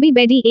 Producer Bobby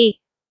Bedi.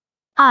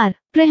 A.R.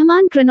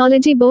 Rahman.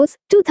 Chronology. Bose,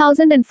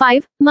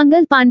 2005,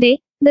 Mangal Pandey,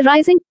 The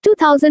Rising,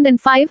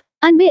 2005,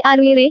 Anbe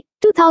Arwere,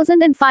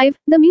 2005.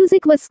 The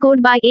music was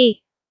scored by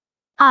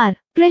A.R.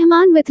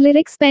 Rahman with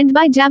lyrics penned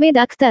by Javed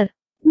Akhtar.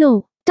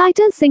 No.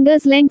 Title.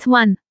 Singers. Length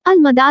 1.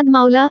 Al-Madad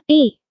Maula,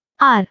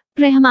 A.R.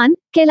 Rahman,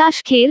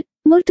 Kailash Kher,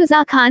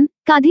 Murtuza Khan,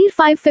 Kadir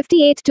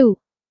 558-2.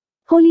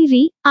 Holy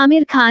Re,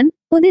 Amir Khan,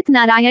 Udit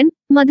Narayan,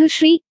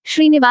 Madhushri,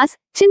 Srinivas,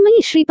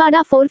 Chinmayi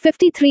Shripada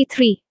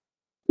 453-3.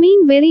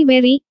 Mean Very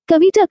Very,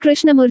 Kavita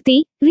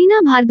Krishnamurthy,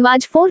 Reena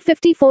Bhardwaj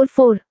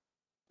 454-4.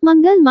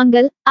 Mangal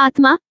Mangal,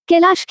 Atma,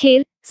 Kailash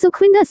Kher,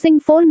 Sukhwinder Singh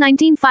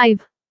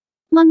 419.5.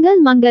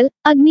 Mangal Mangal,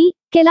 Agni,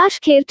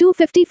 Kailash Kher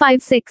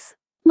 255.6.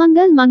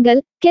 Mangal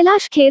Mangal,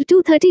 Kailash Kher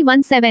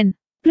 231.7.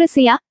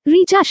 Rasiya,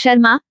 Richa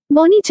Sharma,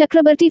 Bonnie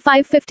Chakrabarti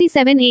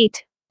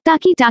 557.8.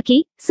 Taki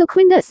Taki,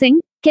 Sukhwinder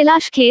Singh,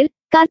 Kailash Kher,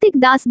 Kartik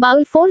Das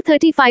Baul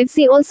 435.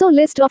 See also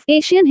list of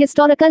Asian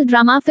historical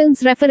drama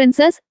films.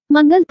 References.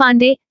 Mangal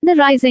Pandey, The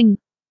Rising.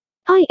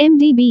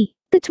 IMDb.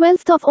 The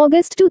 12th of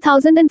August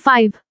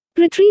 2005.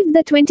 Retrieved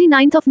the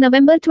 29th of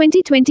November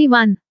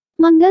 2021.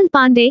 Mangal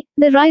Pandey,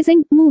 The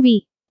Rising,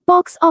 movie.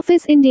 Box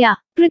Office India.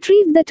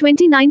 Retrieved the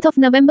 29th of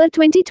November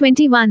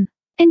 2021.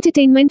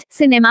 Entertainment,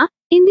 Cinema,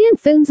 Indian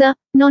Films A,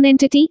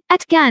 non-entity,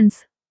 at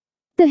Cannes.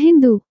 The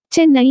Hindu.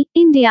 Chennai,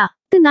 India.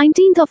 The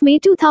 19th of May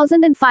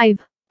 2005.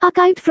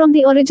 Archived from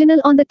the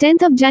original on the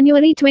 10th of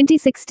January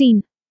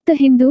 2016. The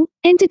Hindu,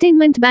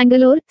 Entertainment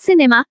Bangalore,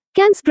 Cinema,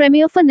 Cannes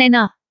premiere for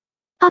Nena.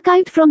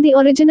 Archived from the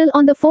original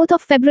on the 4th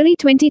of February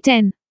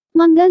 2010.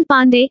 Mangal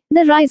Pandey,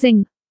 The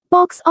Rising.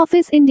 Box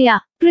Office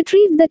India.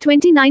 Retrieved the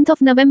 29th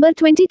of November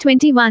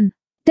 2021.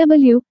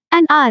 W.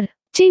 and R.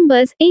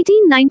 Chambers,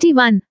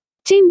 1891.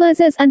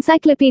 Chambers'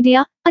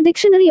 Encyclopedia, a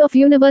dictionary of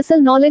universal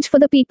knowledge for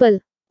the people.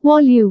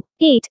 Volume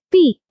 8,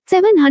 p.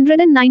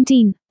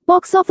 719.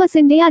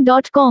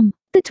 BoxOfficeIndia.com.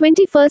 The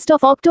 21st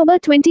of October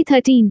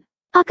 2013.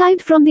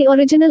 Archived from the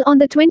original on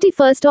the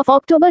 21st of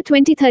October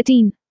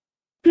 2013.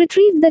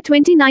 Retrieved the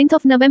 29th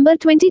of November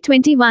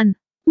 2021.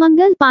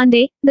 Mangal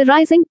Pandey, The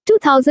Rising,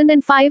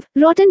 2005,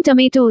 Rotten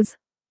Tomatoes.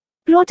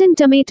 Rotten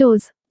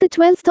Tomatoes. The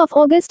 12th of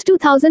August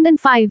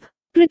 2005.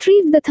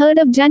 Retrieved the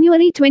 3rd of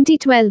January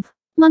 2012.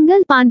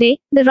 Mangal Pandey,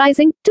 The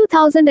Rising,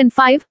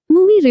 2005,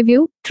 movie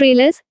review,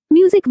 trailers,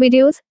 music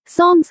videos,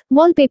 songs,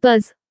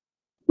 wallpapers.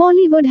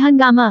 Bollywood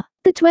Hungama.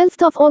 The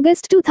 12th of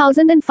August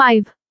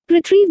 2005.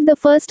 Retrieved the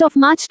 1st of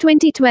March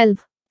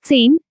 2012.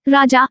 Sen,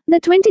 Raja,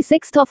 the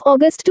 26th of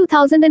August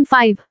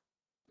 2005.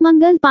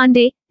 Mangal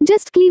Pandey,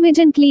 Just Cleavage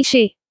and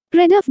Cliché.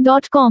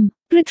 Reduff.com.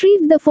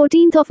 Retrieved the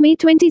 14th of May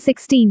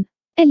 2016.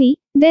 Ellie,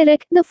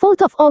 Derek, the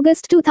 4th of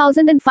August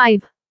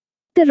 2005.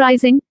 The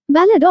Rising,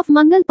 Ballad of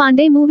Mangal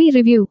Pandey movie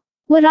review.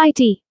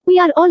 Variety. We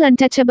Are All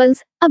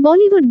Untouchables, a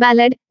Bollywood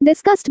ballad,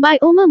 discussed by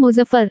Omar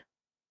Muzaffar.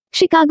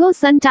 Chicago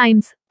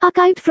Sun-Times.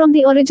 Archived from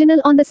the original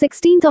on the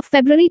 16th of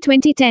February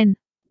 2010.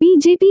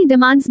 BJP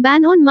demands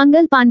ban on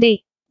Mangal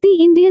Pandey. The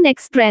Indian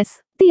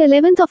Express. The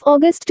 11th of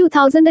August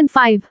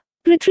 2005.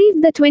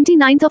 Retrieved the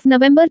 29th of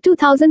November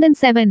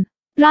 2007.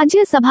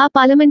 Rajya Sabha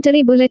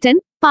Parliamentary Bulletin,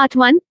 Part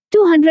 1,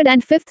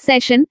 205th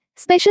Session,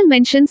 Special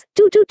Mentions,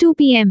 2 to 2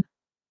 p.m.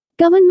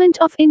 Government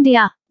of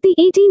India. The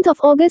 18th of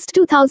August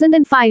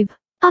 2005.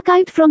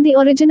 Archived from the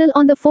original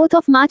on the 4th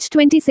of March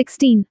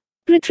 2016.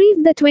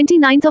 Retrieved the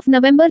 29th of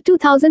November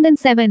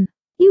 2007.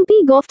 UP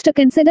Govt to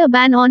consider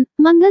ban on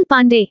Mangal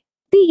Pandey.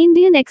 The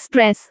Indian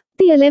Express.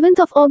 The 11th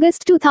of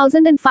August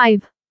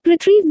 2005.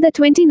 Retrieved the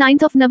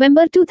 29th of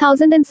November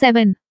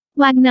 2007.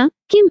 Wagner,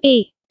 Kim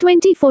A.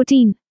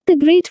 2014. The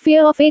Great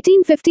Fear of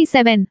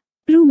 1857.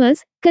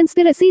 Rumors,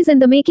 Conspiracies in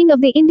the Making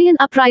of the Indian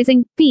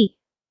Uprising, p.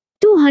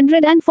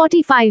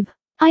 245.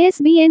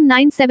 ISBN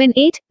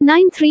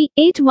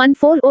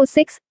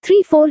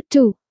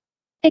 978-93-81406-342.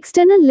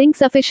 External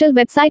links. Official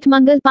website.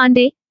 Mangal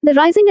Pandey, The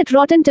Rising at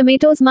Rotten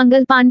Tomatoes.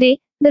 Mangal Pandey,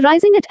 The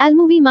Rising at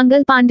Allmovie.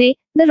 Mangal Pandey,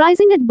 The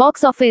Rising at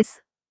Box Office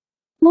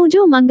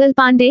Mojo. Mangal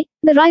Pandey,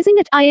 The Rising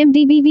at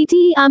IMDb.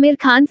 VTE Amir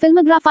Khan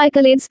Filmograph.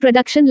 Accolades.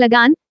 Production.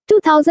 Lagan,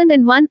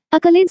 2001,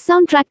 Accolades.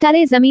 Soundtrack.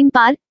 Tare Zameen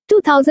Par,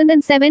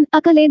 2007,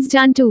 Accolades.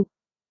 Jaan 2.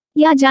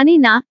 Ya Jaane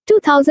Na,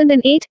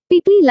 2008,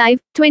 People Live,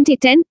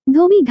 2010,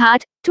 Dhobi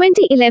Ghat,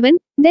 2011,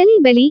 Delhi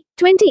Belly,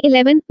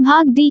 2011,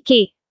 Bhag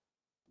DK.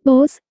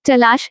 Bose,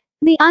 Talash,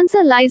 The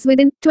Answer Lies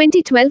Within,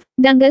 2012,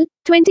 Dangal,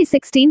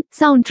 2016,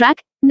 Soundtrack,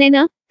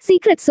 Nena,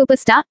 Secret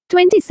Superstar,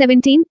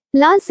 2017,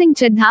 Lal Singh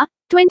Chaddha,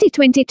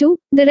 2022,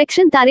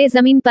 Direction. Tare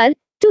Zameen Par,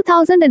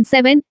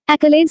 2007,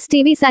 Accolades.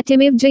 TV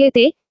Satyamev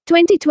Jayate,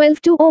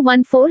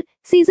 2012-2014,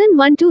 Season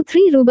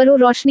 1-3. Rubaro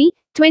Roshni,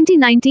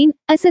 2019,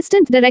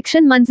 Assistant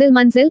Direction. Manzil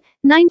Manzil,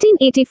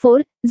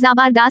 1984,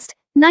 Zabardast,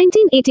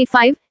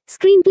 1985,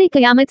 Screenplay.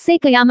 Kayamat Se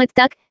Kayamat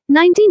Tak,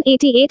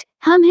 1988,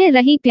 Hum Hai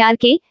Rahi Pyar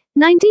Ke,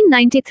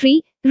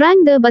 1993,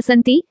 Rang De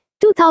Basanti,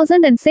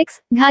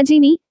 2006,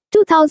 Ghajini,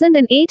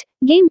 2008,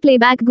 Game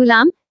Playback.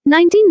 Gulam,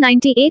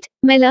 1998,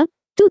 Mela,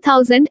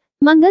 2000,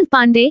 Mangal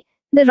Pandey,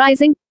 The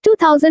Rising,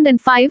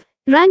 2005,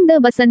 Rang De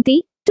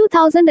Basanti,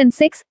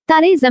 2006,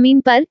 Tare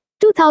Zameen Par,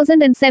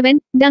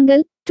 2007,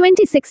 Dangal,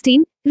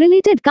 2016,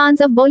 Related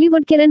Khans of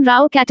Bollywood. Kiran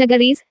Rao.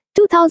 Categories,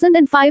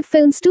 2005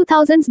 films,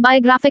 2000s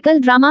biographical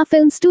drama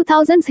films,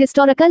 2000s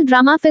historical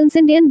drama films,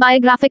 Indian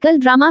biographical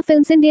drama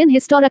films, Indian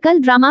historical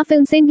drama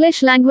films,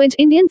 English language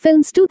Indian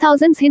films,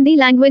 2000s Hindi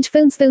language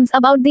films, films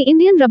about the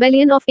Indian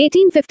Rebellion of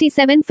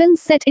 1857,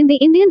 films set in the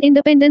Indian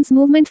independence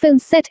movement,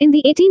 films set in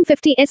the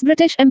 1850s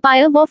British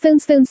Empire war,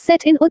 films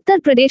set in Uttar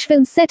Pradesh,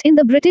 films set in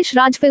the British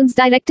Raj, films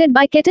directed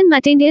by Ketan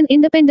Matt, Indian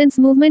independence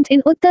movement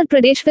in Uttar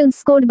Pradesh, films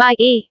scored by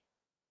A.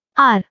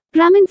 R.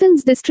 Raman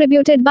Films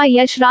distributed by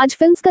Yash Raj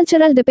Films.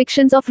 Cultural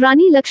depictions of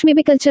Rani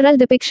Lakshmibai. Cultural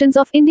depictions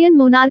of Indian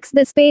monarchs.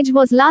 This page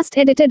was last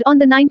edited on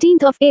the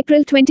 19th of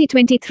April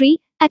 2023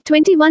 at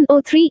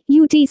 21:03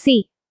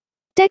 UTC.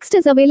 Text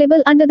is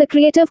available under the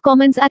Creative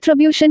Commons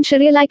Attribution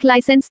Share-alike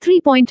License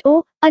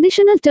 3.0.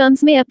 Additional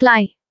terms may apply.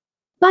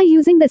 By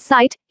using this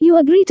site, you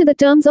agree to the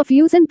terms of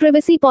use and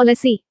privacy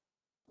policy.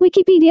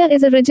 Wikipedia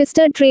is a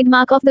registered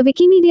trademark of the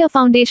Wikimedia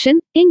Foundation,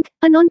 Inc.,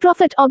 a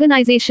non-profit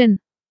organization.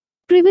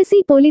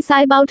 Privacy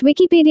policy about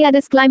Wikipedia.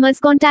 Disclaimers.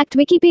 Contact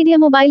Wikipedia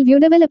Mobile View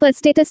Developer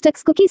Status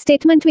Text Cookie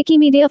Statement.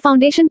 Wikimedia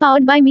Foundation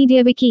powered by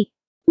MediaWiki.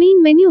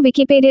 Main menu.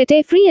 Wikipedia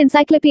Te Free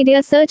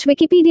Encyclopedia. Search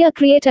Wikipedia.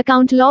 Create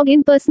account. Log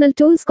in. Personal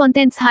tools.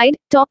 Contents. Hide.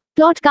 Top.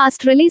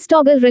 Plotcast. Release.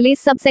 Toggle.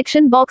 Release.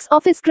 Subsection. Box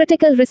office.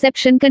 Critical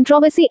reception.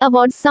 Controversy.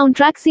 Awards.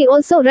 Soundtrack. See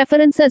also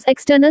references.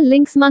 External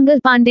links.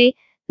 Mangal Pandey.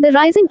 The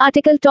Rising.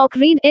 Article. Talk.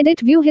 Read. Edit.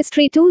 View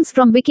history. Tools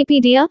from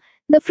Wikipedia.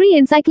 The Free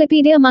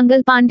Encyclopedia.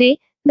 Mangal Pandey.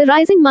 The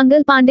Rising.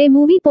 Mangal Pandey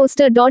movie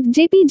poster.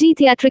 JPG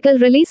theatrical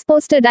release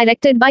poster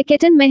directed by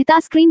Ketan Mehta.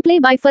 Screenplay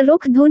by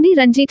Farrokh Dhondi.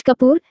 Ranjit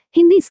Kapoor.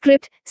 Hindi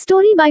script.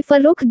 Story by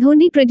Farrokh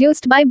Dhondi.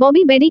 Produced by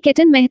Bobby Bedi.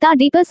 Ketan Mehta.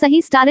 Deeper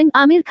Sahi starring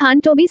Amir Khan.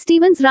 Toby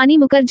Stevens. Rani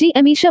Mukherjee.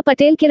 Amisha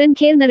Patel. Kiran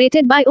Kher.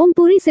 Narrated by Om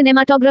Puri.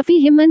 Cinematography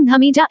Himman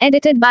Dhamija.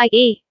 Edited by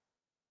A.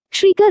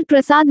 Shrikar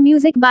Prasad.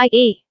 Music by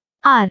A.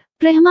 R.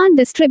 Rahman.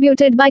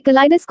 Distributed by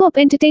Kaleidoscope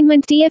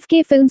Entertainment.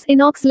 TFK Films.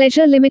 Inox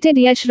Leisure Limited.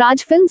 Yash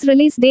Raj Films.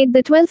 Release date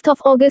the 12th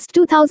of August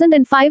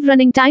 2005.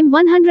 Running time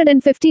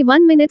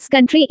 151 minutes.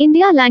 Country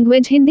India.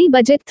 Language Hindi.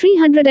 Budget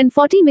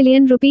 340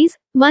 million rupees.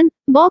 1.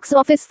 Box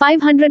office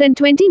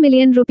 520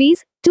 million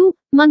rupees. 2.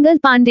 Mangal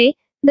Pandey.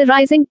 The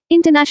Rising,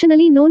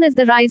 internationally known as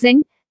The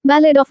Rising,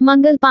 Ballad of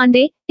Mangal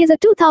Pandey, is a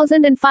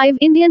 2005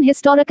 Indian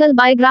historical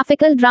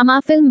biographical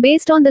drama film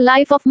based on the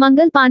life of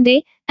Mangal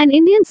Pandey, an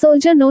Indian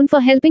soldier known for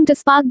helping to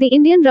spark the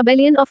Indian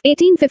Rebellion of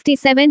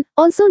 1857,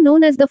 also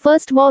known as the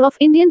First War of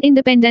Indian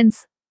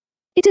Independence.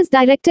 It is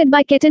directed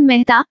by Ketan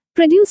Mehta,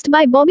 produced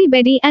by Bobby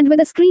Bedi and with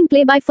a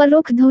screenplay by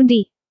Farrokh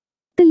Dhondi.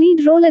 The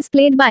lead role is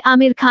played by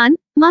Amir Khan,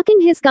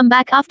 marking his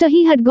comeback after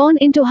he had gone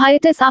into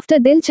hiatus after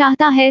Dil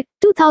Chahta Hai,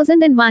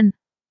 2001.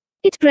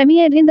 It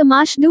premiered in the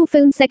Marsh Do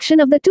film section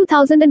of the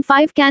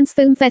 2005 Cannes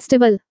Film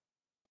Festival.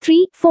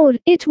 3.4.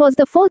 It was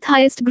the fourth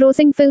highest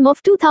grossing film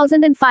of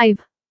 2005.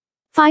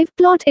 5.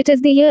 Plot. It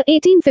is the year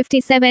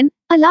 1857.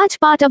 A large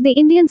part of the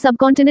Indian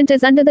subcontinent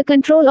is under the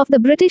control of the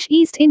British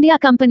East India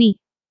Company.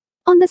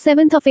 On the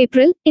 7th of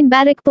April, in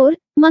Barrackpur,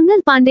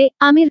 Mangal Pandey,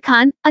 Amir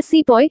Khan, a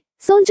sepoy,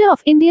 soldier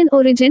of Indian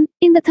origin,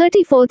 in the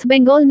 34th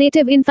Bengal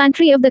Native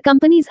Infantry of the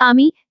company's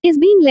army, is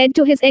being led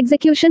to his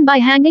execution by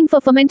hanging for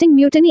fomenting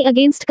mutiny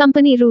against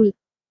company rule.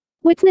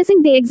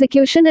 Witnessing the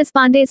execution is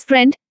Pandey's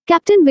friend,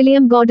 Captain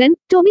William Gordon,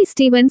 Toby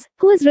Stevens,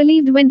 who is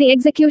relieved when the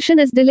execution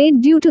is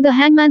delayed due to the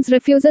hangman's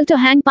refusal to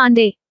hang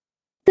Pandey.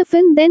 The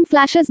film then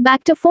flashes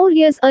back to 4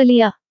 years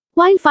earlier.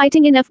 While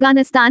fighting in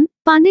Afghanistan,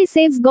 Pandey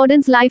saves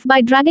Gordon's life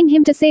by dragging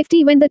him to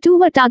safety when the two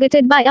were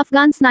targeted by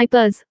Afghan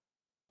snipers.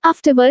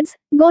 Afterwards,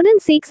 Gordon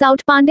seeks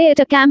out Pandey at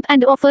a camp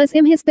and offers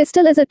him his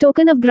pistol as a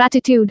token of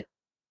gratitude.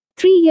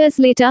 3 years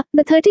later,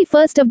 the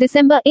 31st of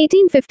December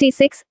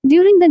 1856,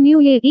 during the New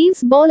Year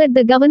Eve's ball at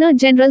the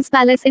Governor-General's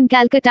Palace in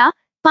Calcutta,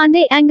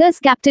 Pandey angers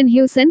Captain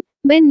Hewson,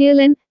 Ben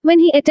Nealon, when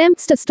he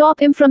attempts to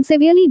stop him from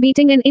severely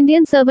beating an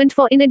Indian servant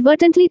for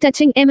inadvertently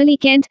touching Emily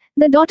Kent,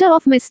 the daughter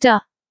of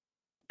Mr.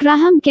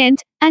 Graham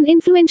Kent, an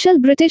influential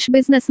British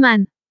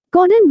businessman.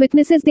 Gordon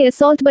witnesses the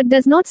assault but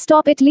does not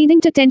stop it, leading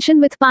to tension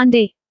with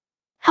Pandey.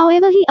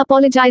 However, he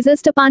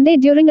apologizes to Pandey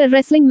during a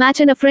wrestling match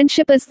and a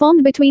friendship is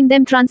formed between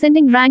them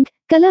transcending rank,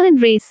 color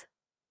and race.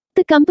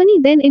 The company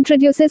then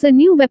introduces a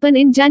new weapon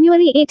in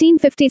January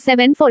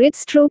 1857 for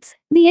its troops,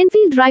 the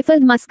Enfield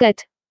rifled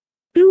musket.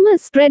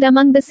 Rumors spread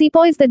among the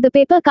sepoys that the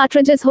paper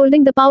cartridges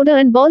holding the powder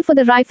and ball for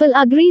the rifle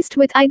are greased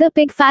with either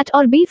pig fat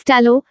or beef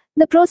tallow.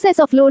 The process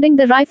of loading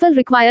the rifle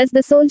requires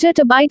the soldier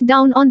to bite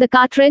down on the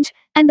cartridge,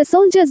 and the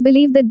soldiers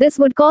believe that this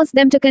would cause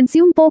them to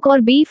consume pork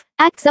or beef,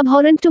 acts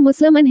abhorrent to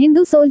Muslim and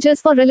Hindu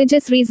soldiers for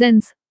religious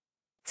reasons.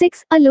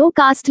 6. A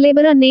low-caste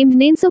laborer named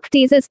Nansukh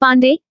teases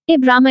Pandey, a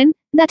Brahmin,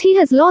 that he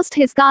has lost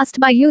his caste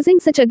by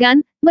using such a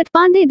gun, but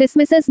Pandey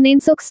dismisses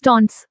Nansukh's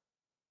taunts.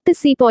 The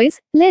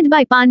sepoys, led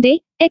by Pandey,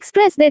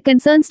 express their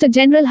concerns to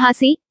General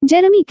Hussey,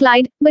 Jeremy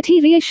Clyde, but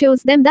he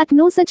reassures them that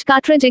no such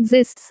cartridge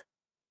exists.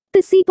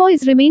 The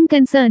sepoys remain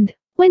concerned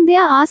when they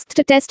are asked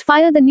to test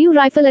fire the new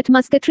rifle at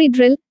musketry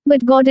drill,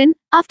 but Gordon,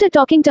 after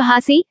talking to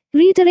Hussey,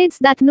 reiterates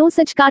that no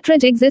such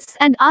cartridge exists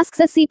and asks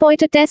a sepoy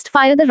to test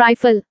fire the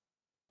rifle.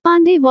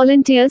 Pandey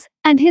volunteers,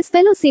 and his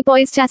fellow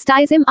sepoys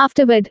chastise him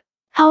afterward.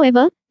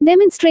 However,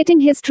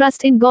 demonstrating his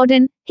trust in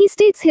Gordon, he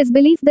states his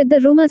belief that the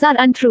rumors are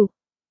untrue.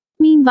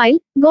 Meanwhile,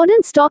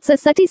 Gordon stops a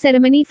sati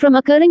ceremony from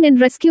occurring and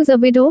rescues a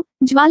widow,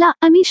 Jwala,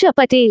 Amisha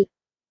Patel.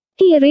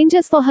 He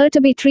arranges for her to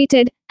be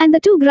treated, and the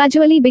two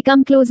gradually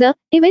become closer,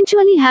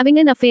 eventually having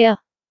an affair.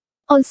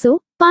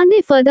 Also,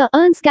 Pandey further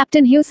earns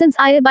Captain Hewson's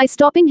ire by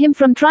stopping him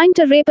from trying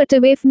to rape a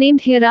waif named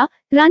Hira,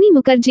 Rani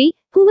Mukherjee,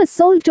 who was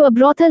sold to a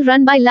brothel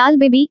run by Lal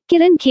Bibi,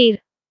 Kiran Kher.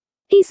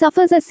 He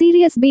suffers a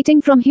serious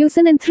beating from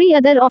Hewson and 3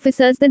 other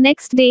officers the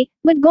next day,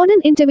 but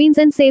Gordon intervenes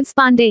and saves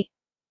Pandey.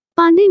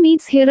 Pandey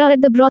meets Hira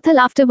at the brothel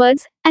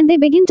afterwards, and they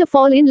begin to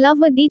fall in love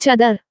with each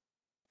other.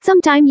 Some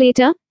time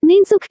later,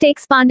 Nansuk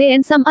takes Pandey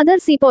and some other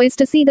sepoys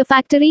to see the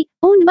factory,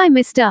 owned by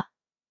Mr.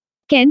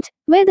 Kent,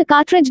 where the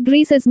cartridge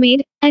grease is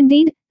made.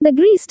 Indeed, the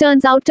grease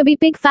turns out to be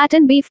pig fat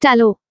and beef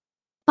tallow.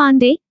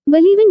 Pandey,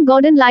 believing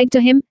Gordon lied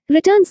to him,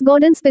 returns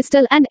Gordon's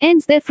pistol and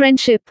ends their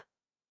friendship.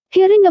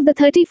 Hearing of the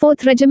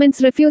 34th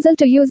Regiment's refusal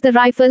to use the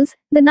rifles,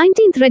 the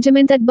 19th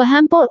Regiment at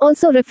Berhampore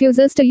also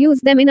refuses to use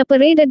them in a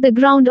parade at the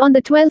ground on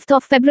the 12th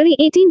of February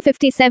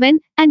 1857,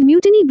 and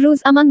mutiny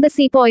brews among the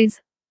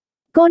sepoys.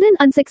 Gordon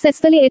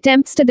unsuccessfully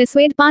attempts to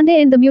dissuade Pandey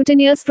and the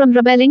mutineers from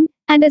rebelling,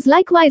 and is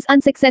likewise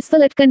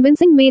unsuccessful at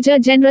convincing Major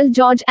General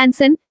George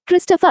Anson,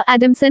 Christopher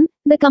Adamson,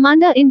 the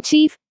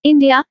Commander-in-Chief,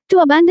 India, to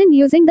abandon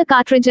using the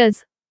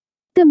cartridges.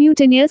 The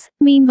mutineers,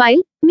 meanwhile,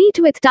 meet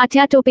with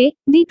Tatya Tope,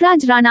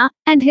 Deepraj Rana,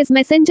 and his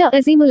messenger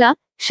Azimullah,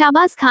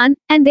 Shahbaz Khan,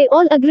 and they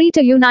all agree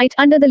to unite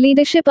under the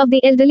leadership of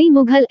the elderly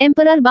Mughal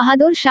Emperor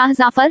Bahadur Shah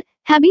Zafar,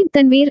 Habib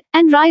Tanveer,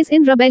 and rise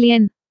in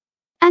rebellion.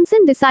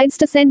 Anson decides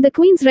to send the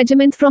Queen's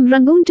Regiment from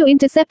Rangoon to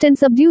intercept and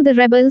subdue the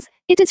rebels.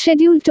 It is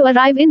scheduled to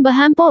arrive in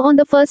Berhampore on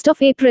the 1st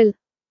of April.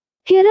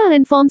 Hira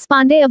informs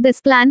Pandey of this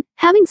plan,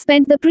 having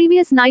spent the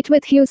previous night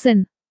with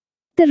Hewson.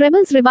 The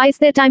rebels revise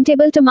their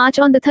timetable to march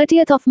on the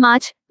 30th of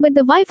March, but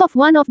the wife of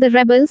one of the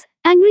rebels,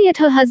 angry at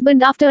her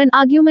husband after an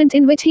argument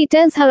in which he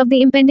tells her of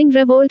the impending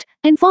revolt,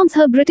 informs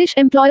her British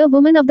employer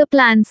woman of the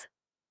plans.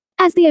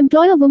 As the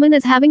employer woman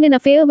is having an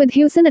affair with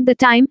Hewson at the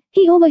time,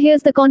 he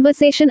overhears the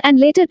conversation and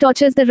later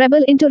tortures the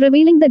rebel into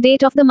revealing the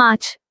date of the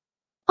march.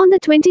 On the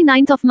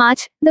 29th of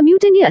March, the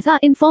mutineers are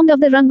informed of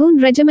the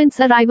Rangoon Regiment's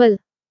arrival.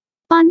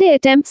 Pandey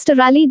attempts to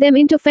rally them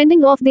into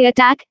fending off the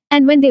attack,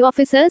 and when the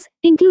officers,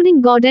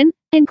 including Gordon,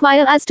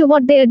 inquire as to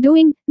what they are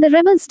doing, the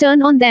rebels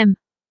turn on them.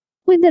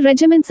 With the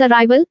regiment's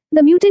arrival,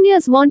 the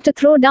mutineers want to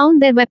throw down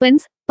their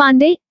weapons.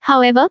 Pandey,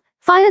 however,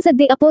 fires at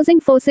the opposing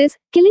forces,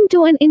 killing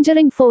 2 and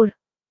injuring 4.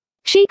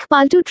 Sheikh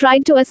Paltu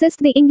tried to assist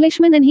the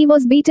Englishman and he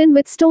was beaten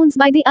with stones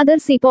by the other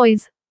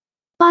sepoys.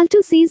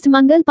 Paltu seized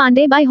Mangal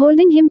Pandey by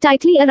holding him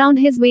tightly around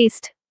his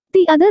waist.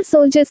 The other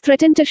soldiers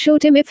threatened to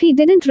shoot him if he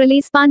didn't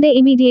release Pandey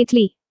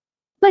immediately.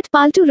 But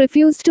Paltu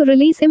refused to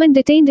release him and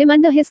detained him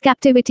under his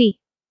captivity.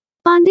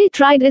 Pandey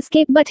tried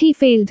escape but he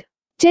failed.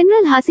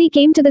 General Hasi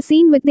came to the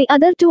scene with the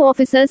other 2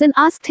 officers and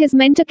asked his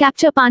men to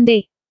capture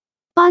Pandey.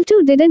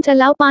 Paltu didn't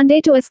allow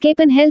Pandey to escape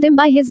and held him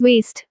by his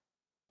waist.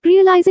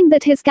 Realizing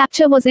that his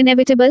capture was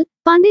inevitable,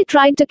 Pandey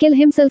tried to kill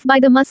himself by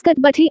the musket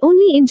but he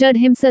only injured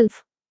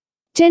himself.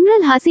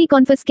 General Hasi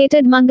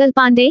confiscated Mangal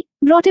Pandey,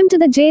 brought him to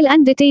the jail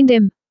and detained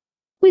him.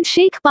 With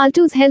Sheikh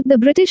Paltu's help the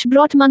British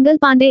brought Mangal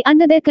Pandey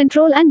under their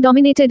control and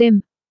dominated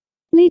him.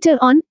 Later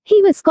on,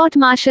 he was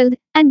court-martialed,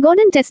 and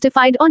Gordon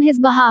testified on his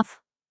behalf,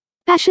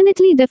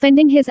 passionately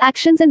defending his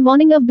actions and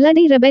warning of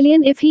bloody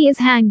rebellion if he is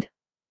hanged.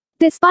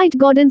 Despite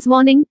Gordon's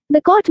warning,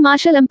 the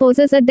court-martial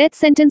imposes a death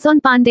sentence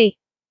on Pandey.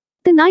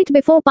 The night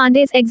before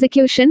Pandey's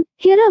execution,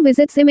 Hira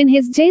visits him in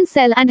his jail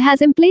cell and has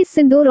him place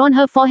sindoor on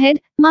her forehead,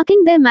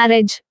 marking their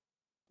marriage.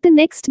 The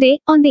next day,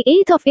 on the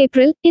 8th of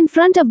April, in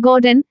front of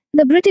Gordon,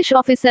 the British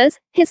officers,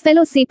 his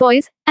fellow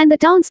sepoys, and the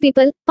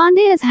townspeople,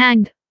 Pandey is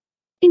hanged.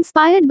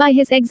 Inspired by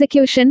his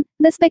execution,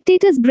 the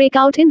spectators break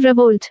out in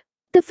revolt.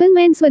 The film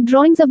ends with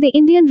drawings of the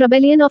Indian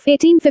Rebellion of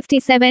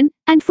 1857,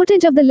 and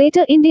footage of the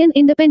later Indian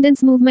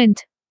independence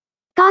movement.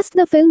 Cast.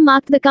 The film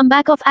marked the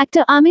comeback of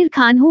actor Amir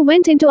Khan, who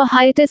went into a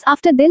hiatus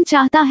after Dil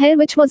Chahta Hai,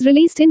 which was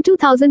released in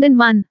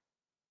 2001.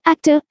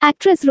 Actor,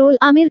 actress role: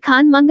 Amir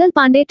Khan, Mangal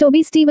Pandey,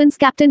 Toby Stevens,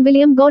 Captain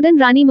William Gordon,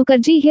 Rani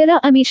Mukherjee, Hira,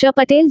 Amisha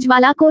Patel,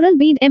 Jwala, Coral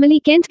Bead, Emily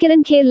Kent,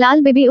 Kiran Kher,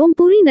 Lal Bibi, Om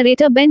Puri,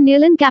 narrator Ben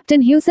Nealon, Captain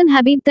Hewson,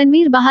 Habib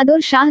Tanveer,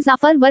 Bahadur Shah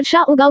Zafar,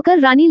 Varsha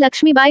Ugaukar, Rani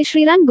Lakshmibai,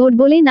 Srirang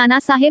Godbole,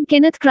 Nana Sahib,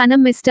 Kenneth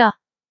Cranham, Mr.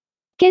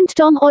 Kent,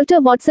 Tom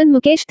Alter, Watson,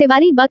 Mukesh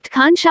Tiwari, Bakht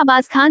Khan,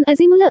 Shahbaz Khan,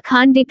 Azimullah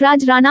Khan,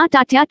 Deepraj Rana,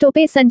 Tatya Tope,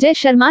 Sanjay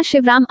Sharma,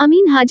 Shivram,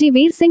 Amin Haji,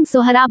 Veer Singh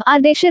Sohrab,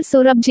 Ardeshir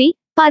Sorabji,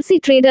 Parsi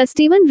trader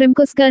Stephen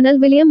Rimkus, Colonel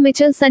William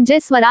Mitchell,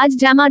 Sanjay Swaraj,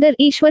 Jamadar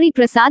Ishwari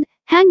Prasad,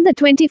 hanged the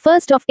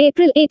 21st of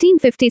April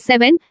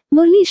 1857,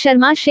 Murli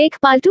Sharma, Sheikh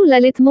Paltu,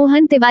 Lalit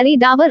Mohan Tiwari,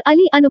 Dawar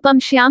Ali, Anupam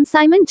Shyam,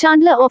 Simon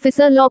Chandler,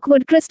 Officer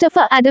Lockwood,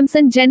 Christopher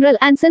Adamson, General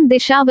Anson,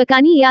 Disha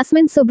Vakani,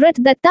 Yasmin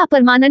Subrat, Datta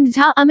Parmanand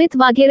Jha, Amit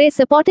Waghere,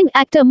 supporting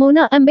actor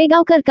Mona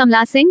Ambegaukar,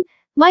 Kamla Singh,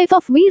 wife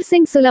of Veer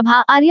Singh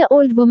Sulabha, Arya,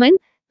 old woman,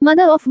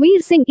 mother of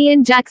Veer Singh,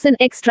 Ian Jackson,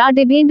 extra,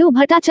 Dibyendu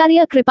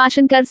Bhattacharya,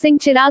 Kripashankar Singh,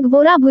 Chirag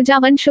Vora,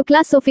 Bhujavan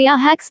Shukla, Sophia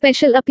Hack,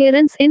 special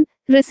appearance in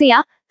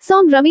Rasiya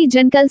song, Ravi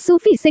Jankal,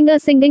 Sufi singer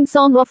singing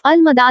song of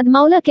Al-Madad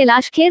Maula,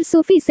 Kailash Kher,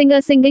 Sufi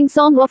singer singing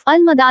song of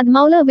Al-Madad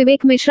Maula,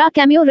 Vivek Mishra,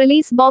 cameo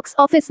release. Box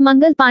office.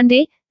 Mangal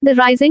Pandey, The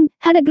Rising,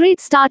 had a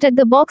great start at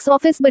the box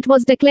office but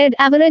was declared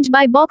average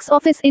by Box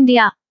Office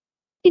India.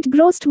 It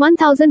grossed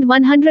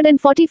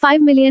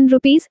 1,145 million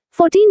rupees,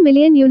 14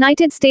 million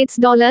United States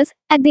dollars,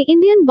 at the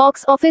Indian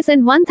box office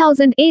and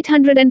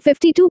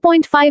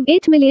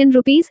 1,852.58 million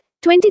rupees,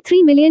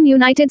 23 million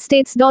United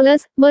States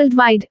dollars,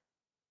 worldwide.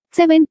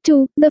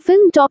 7.2. The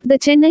film topped the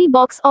Chennai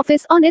box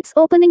office on its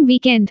opening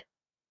weekend.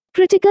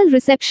 Critical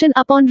reception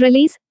upon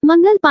release,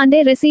 Mangal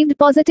Pandey received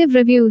positive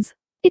reviews.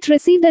 It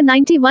received a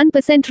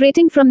 91%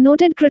 rating from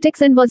noted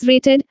critics and was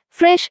rated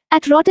fresh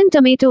at Rotten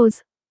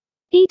Tomatoes.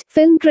 8.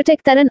 Film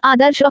critic Taran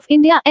Adarsh of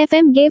India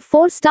FM gave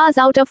 4 stars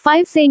out of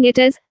 5, saying it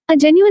is a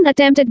genuine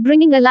attempt at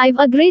bringing alive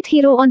a great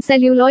hero on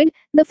celluloid.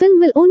 The film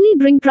will only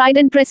bring pride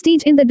and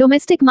prestige in the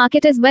domestic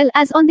market as well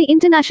as on the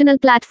international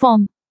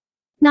platform.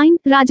 9.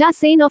 Raja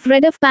Sen of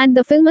Red F panned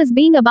the film as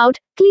being about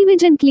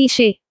cleavage and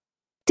cliché.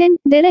 10.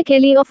 Derek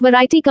Ellie of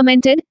Variety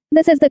commented,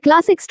 "This is the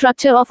classic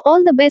structure of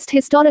all the best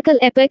historical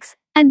epics,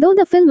 and though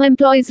the film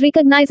employs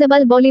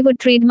recognizable Bollywood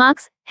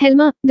trademarks,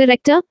 Helmer,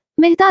 director,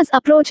 Mehta's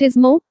approach is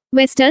more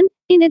Western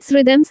in its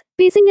rhythms,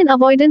 pacing and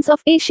avoidance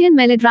of Asian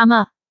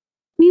melodrama.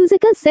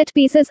 Musical set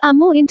pieces are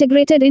more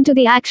integrated into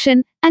the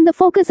action, and the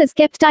focus is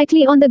kept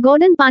tightly on the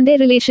Gordon Pandey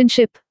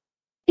relationship."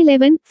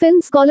 11.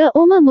 Film scholar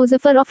Omar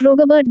Muzaffar of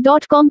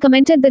Rogabird.com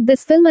commented that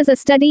this film is a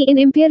study in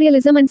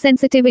imperialism and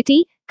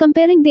sensitivity,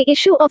 comparing the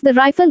issue of the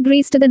rifle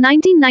grease to the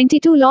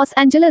 1992 Los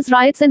Angeles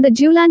riots and the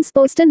Julian's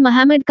Poston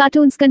Muhammad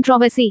cartoons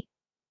controversy.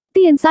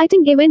 The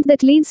inciting event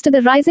that leads to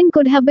the rising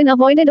could have been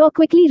avoided or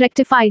quickly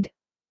rectified.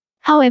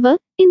 However,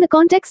 in the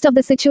context of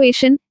the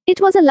situation,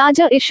 it was a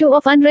larger issue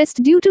of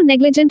unrest due to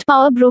negligent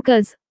power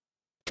brokers.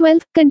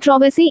 12.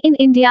 Controversy in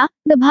India.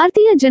 The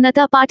Bharatiya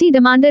Janata Party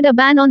demanded a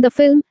ban on the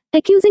film,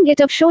 accusing it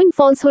of showing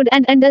falsehood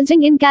and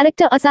indulging in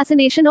character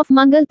assassination of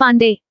Mangal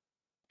Pandey.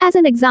 As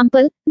an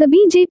example, the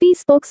BJP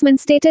spokesman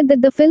stated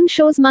that the film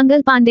shows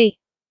Mangal Pandey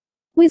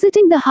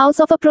visiting the house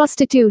of a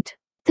prostitute.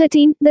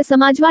 13. The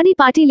Samajwadi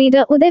Party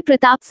leader Uday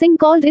Pratap Singh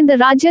called in the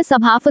Rajya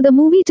Sabha for the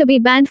movie to be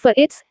banned for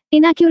its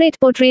inaccurate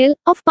portrayal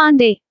of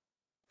Pandey.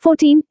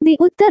 14. The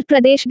Uttar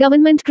Pradesh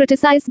government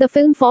criticized the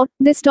film for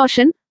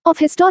distortion of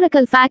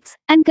historical facts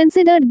and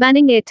considered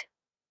banning it.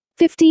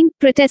 15.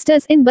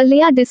 Protesters in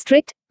Ballia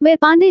district, where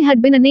Pandey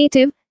had been a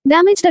native,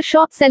 damaged a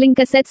shop selling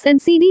cassettes and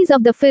CDs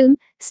of the film,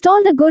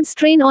 stalled a goods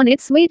train on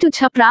its way to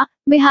Chhapra,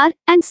 Bihar,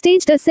 and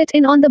staged a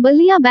sit-in on the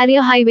Ballia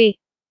barrier highway.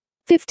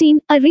 15.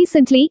 A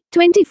recently,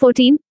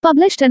 2014,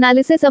 published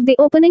analysis of the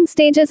opening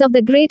stages of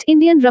the Great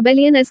Indian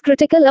Rebellion is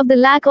critical of the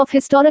lack of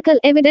historical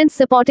evidence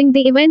supporting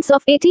the events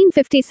of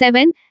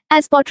 1857,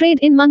 as portrayed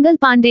in Mangal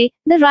Pandey,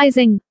 The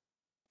Rising.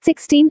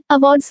 16.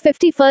 Awards.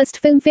 51st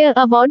Filmfare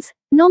Awards,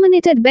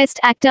 nominated Best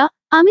Actor,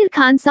 Amir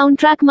Khan.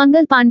 Soundtrack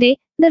Mangal Pandey,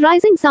 The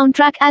Rising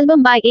soundtrack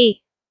album by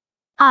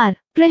A.R.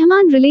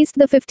 Rahman released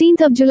the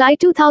 15th of July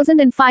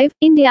 2005,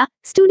 India,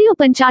 Studio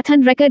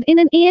Panchatan record in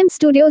an AM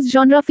Studios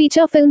genre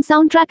feature film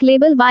soundtrack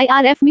label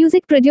YRF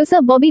Music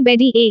producer Bobby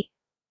Bedi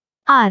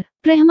A.R.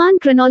 Rahman.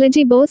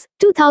 Chronology. Bose,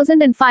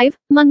 2005,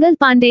 Mangal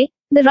Pandey,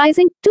 The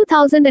Rising,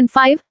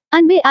 2005,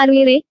 Anbe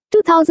Arwere,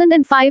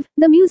 2005,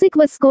 the music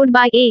was scored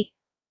by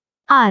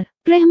A.R.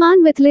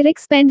 Rahman with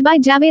lyrics penned by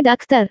Javed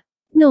Akhtar.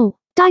 No.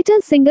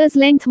 Title. Singers.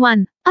 Length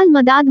 1.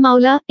 Al-Madad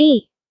Maula,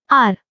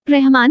 A.R.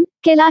 Rahman,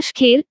 Kailash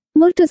Kher,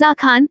 Murtuza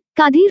Khan,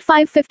 Kadir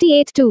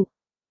 558-2.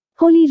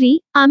 Holy Re,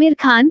 Amir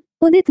Khan,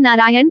 Udit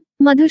Narayan,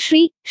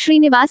 Madhushri,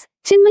 Srinivas,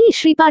 Chinmayi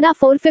Shripada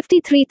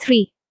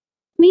 453-3.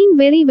 Mean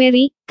Very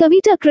Very,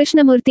 Kavita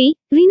Krishnamurti,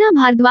 Reena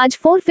Bhardwaj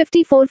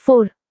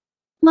 454-4.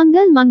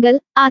 Mangal,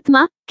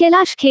 Atma,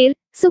 Kailash Kher,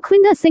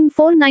 Sukhwinder Singh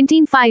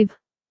 419-5.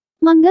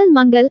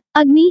 Mangal,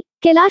 Agni,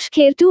 Kailash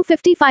Kher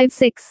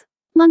 255-6.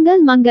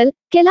 Mangal,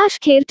 Kailash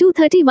Kher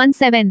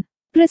 231-7.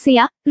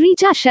 Rasiya,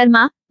 Richa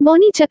Sharma,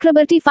 Bonnie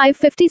Chakrabarti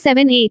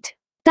 557-8.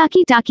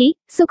 Taki,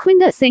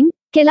 Sukhwinder Singh,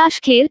 Kailash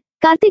Kher,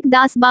 Kartik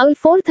Das Baul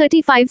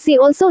 435. See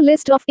also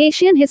list of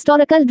Asian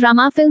historical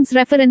drama films.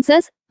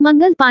 References.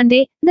 Mangal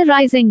Pandey, The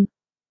Rising.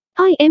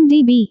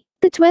 IMDb.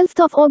 The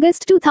 12th of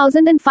August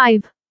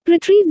 2005.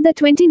 Retrieved the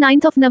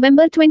 29th of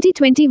November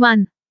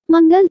 2021.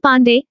 Mangal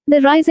Pandey,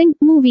 The Rising,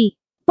 movie.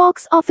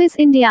 Box Office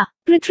India.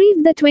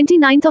 Retrieved the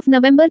 29th of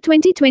November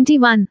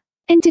 2021.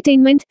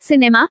 Entertainment,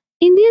 Cinema,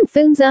 Indian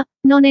Films a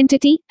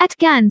non-entity, at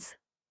Cannes.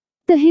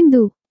 The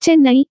Hindu,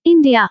 Chennai,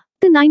 India.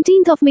 The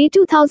 19th of May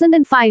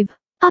 2005.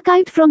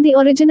 Archived from the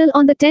original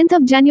on the 10th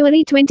of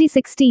January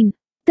 2016.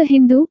 The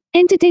Hindu,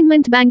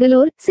 Entertainment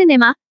Bangalore,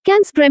 Cinema,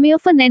 Cannes premiere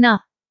for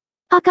Nena.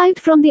 Archived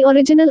from the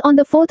original on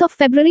the 4th of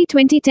February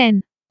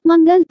 2010.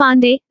 Mangal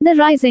Pandey, The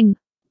Rising.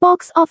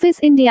 Box Office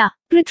India.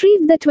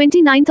 Retrieved the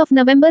 29th of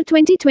November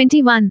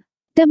 2021.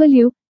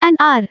 W. and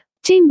R.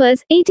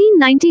 Chambers,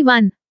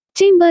 1891.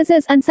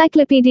 Chambers'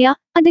 Encyclopedia,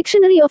 a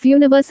dictionary of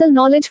universal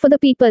knowledge for the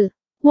people.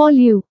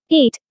 Volume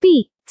 8,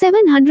 p.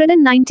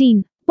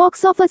 719.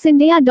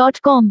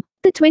 BoxOfficeIndia.com.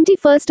 The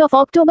 21st of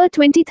October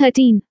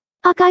 2013.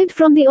 Archived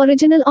from the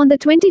original on the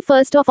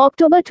 21st of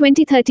October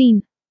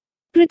 2013.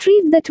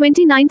 Retrieved the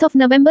 29th of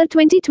November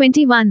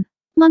 2021.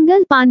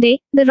 Mangal Pandey,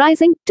 The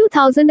Rising,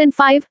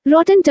 2005,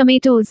 Rotten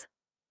Tomatoes.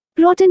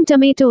 Rotten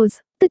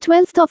Tomatoes. The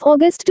 12th of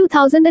August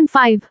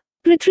 2005.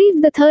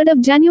 Retrieved the 3rd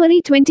of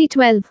January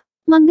 2012.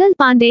 Mangal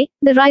Pandey,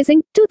 The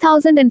Rising,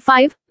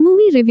 2005,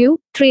 movie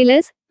review,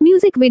 trailers,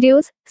 music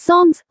videos,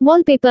 songs,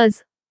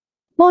 wallpapers.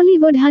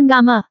 Bollywood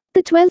Hungama.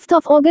 The 12th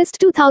of August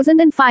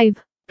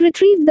 2005.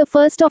 Retrieved the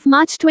 1st of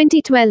March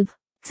 2012.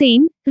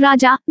 Sen,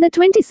 Raja, the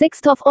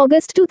 26th of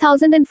August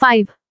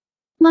 2005.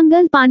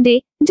 Mangal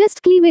Pandey,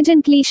 Just Cleavage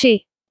and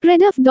Cliché.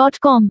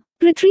 Reduff.com.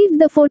 Retrieved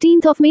the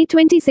 14th of May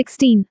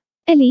 2016.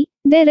 Ellie,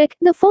 Derek,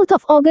 the 4th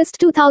of August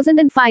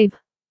 2005.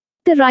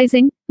 The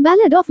Rising,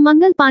 Ballad of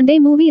Mangal Pandey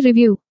Movie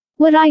Review.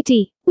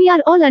 Variety. We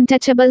Are All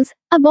Untouchables,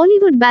 a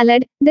Bollywood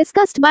ballad,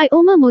 discussed by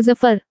Omar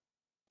Muzaffar.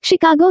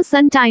 Chicago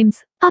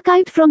Sun-Times.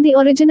 Archived from the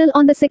original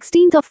on the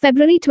 16th of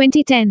February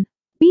 2010.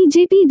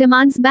 BJP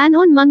demands ban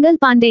on Mangal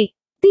Pandey.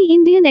 The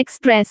Indian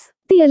Express.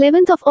 The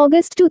 11th of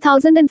August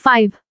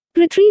 2005.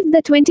 Retrieved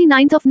the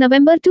 29th of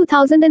November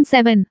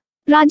 2007.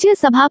 Rajya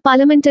Sabha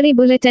Parliamentary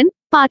Bulletin,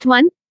 Part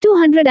 1,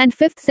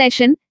 205th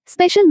Session,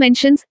 Special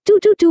Mentions, 2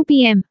 to 2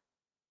 p.m.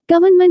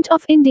 Government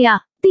of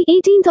India. The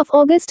 18th of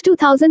August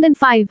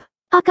 2005.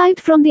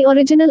 Archived from the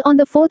original on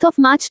the 4th of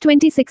March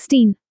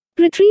 2016.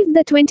 Retrieved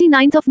the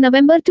 29th of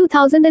November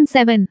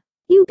 2007.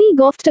 UP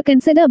Govt to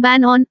consider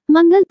ban on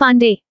Mangal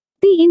Pandey.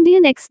 The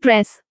Indian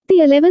Express. The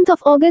 11th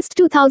of August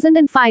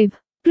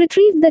 2005.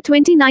 Retrieved the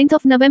 29th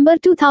of November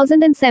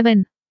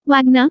 2007.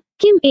 Wagner,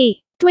 Kim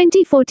A.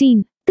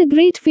 2014. The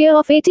Great Fear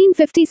of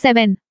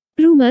 1857.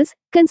 Rumors,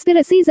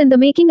 Conspiracies in the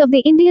Making of the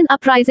Indian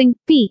Uprising,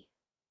 p.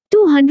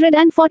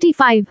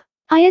 245.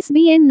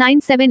 ISBN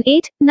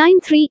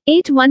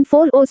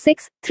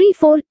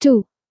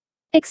 978-93-81406-342.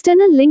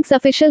 External links.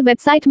 Official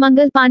website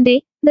Mangal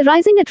Pandey, The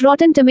Rising at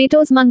Rotten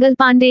Tomatoes Mangal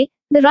Pandey,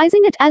 The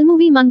Rising at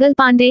Allmovie Mangal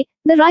Pandey,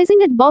 The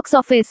Rising at Box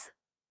Office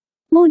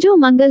Mojo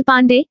Mangal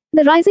Pandey,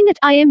 The Rising at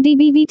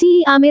IMDb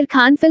VTE Amir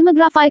Khan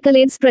Filmograph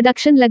Accolades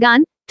Production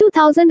Lagan,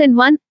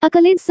 2001,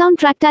 Accolades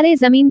Soundtrack Tare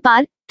Zameen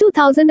Par,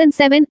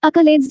 2007,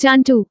 Accolades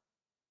Jaan 2.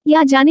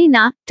 Ya Jaane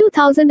Na,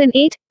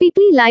 2008,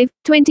 Pipli Live,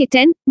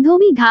 2010,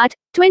 Dhobi Ghat,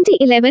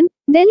 2011,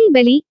 Delhi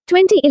Belly,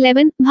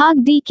 2011,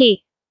 Bhag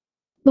DK.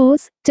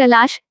 Bose,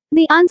 Talash,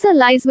 The Answer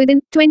Lies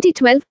Within,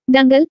 2012,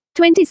 Dangal,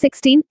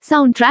 2016,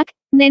 Soundtrack,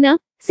 Nena,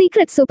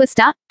 Secret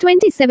Superstar,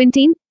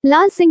 2017,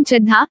 Lal Singh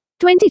Chaddha,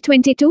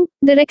 2022,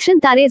 Direction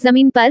Tare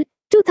Zameen Par,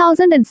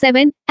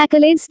 2007,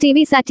 Accolades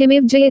TV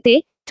Satyamev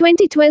Jayate,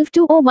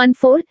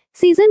 2012-2014,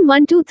 Season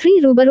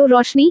 1-3 Rubaro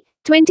Roshni,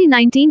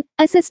 2019,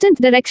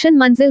 Assistant Direction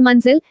Manzil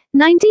Manzil,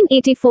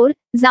 1984,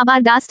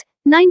 Zabardast,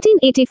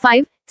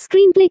 1985,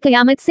 Screenplay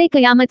Kayamat Se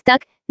Kayamat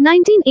Tak,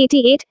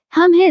 1988,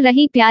 Hum Hai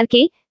Rahi Pyar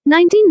Ke,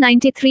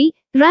 1993,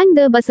 Rang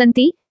De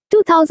Basanti,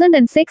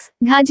 2006,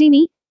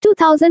 Ghajini,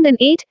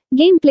 2008,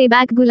 Game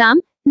Playback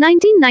Gulam,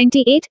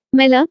 1998,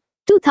 Mela,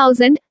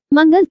 2000,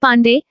 Mangal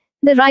Pandey,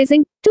 The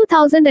Rising,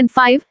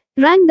 2005,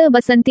 Rang De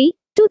Basanti,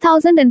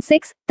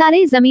 2006,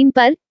 Tare Zameen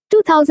Par,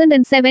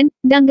 2007,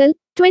 Dangal,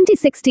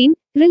 2016,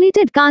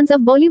 Related Khans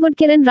of Bollywood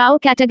Kiran Rao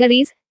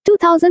Categories,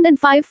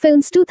 2005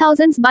 Films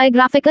 2000s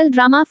Biographical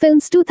Drama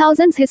Films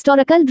 2000s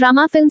Historical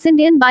Drama Films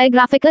Indian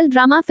Biographical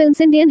Drama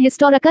Films Indian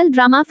Historical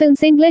Drama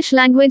Films English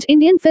Language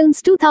Indian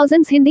Films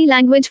 2000s Hindi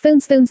Language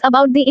Films Films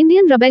about the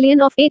Indian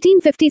Rebellion of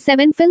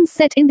 1857 Films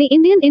set in the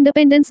Indian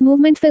Independence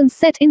Movement Films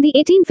set in the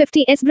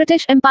 1850s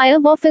British Empire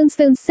War Films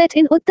Films set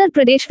in Uttar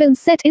Pradesh Films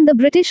set in the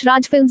British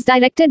Raj Films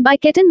directed by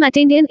Ketan Matt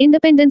Indian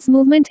Independence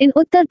Movement in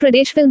Uttar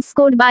Pradesh Films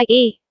scored by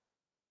A.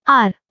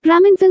 R.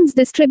 Raman Films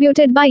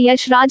distributed by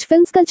Yash Raj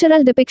Films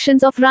Cultural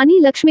depictions of Rani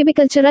Lakshmibai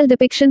Cultural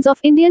depictions of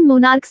Indian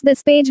monarchs.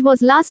 This page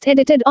was last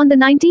edited on the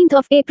 19th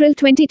of April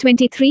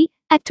 2023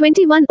 at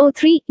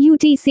 21:03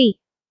 UTC.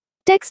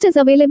 Text is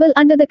available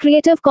under the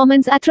Creative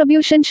Commons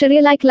Attribution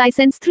Share-alike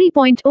License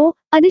 3.0.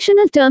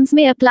 Additional terms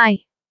may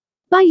apply.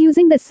 By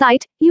using this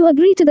site, you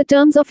agree to the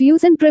terms of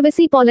use and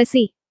privacy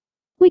policy.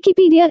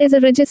 Wikipedia is a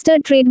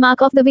registered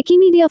trademark of the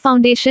Wikimedia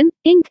Foundation,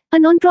 Inc., a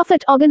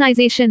non-profit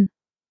organization.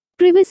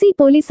 Privacy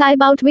policy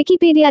about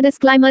Wikipedia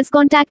disclaimers.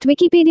 Contact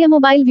Wikipedia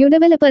Mobile View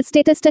Developer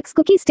Status Text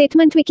Cookie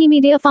Statement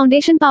Wikimedia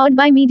Foundation powered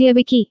by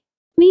MediaWiki.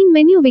 Main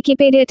menu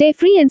Wikipedia Te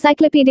Free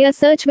Encyclopedia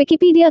Search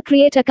Wikipedia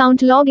Create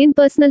Account Log in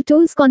Personal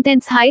Tools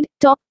Contents Hide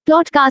Top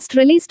Plotcast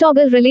Release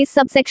Toggle Release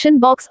Subsection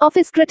Box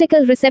Office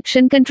Critical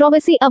Reception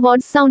Controversy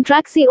Awards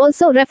Soundtrack. See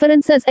also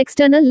References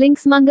External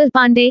Links Mangal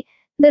Pandey,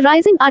 The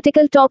Rising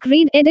Article Talk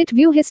Read Edit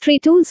View History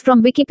Tools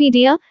from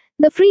Wikipedia,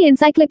 The Free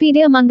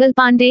Encyclopedia Mangal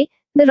Pandey,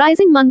 The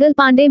Rising Mangal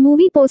Pandey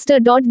Movie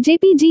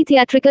Poster.jpg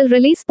Theatrical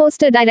Release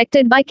Poster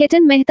Directed by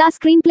Ketan Mehta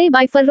Screenplay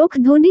by Farrokh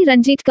Dhondi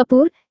Ranjit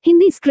Kapoor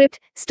Hindi Script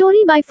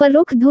Story by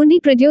Farrokh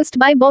Dhondi Produced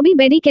by Bobby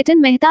Bedi Ketan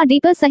Mehta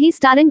Deepa Sahi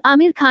Starring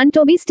Amir Khan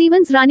Toby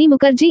Stevens Rani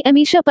Mukherjee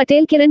Amisha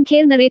Patel Kiran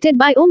Kher Narrated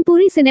by Om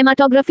Puri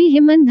Cinematography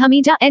Himman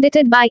Dhamija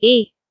Edited by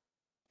A.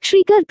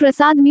 Shrikar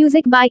Prasad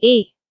Music by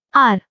A.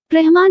 R.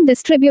 Rahman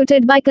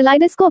Distributed by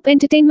Kaleidoscope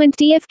Entertainment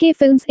TFK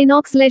Films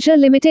Inox Leisure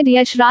Limited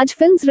Yash Raj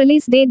Films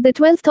Release date the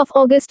 12th of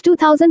August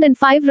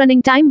 2005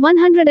 Running time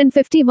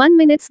 151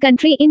 minutes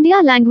Country India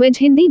Language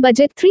Hindi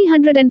Budget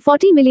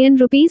 340 million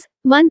rupees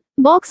 1.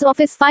 Box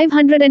Office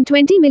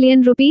 520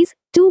 million rupees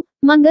 2.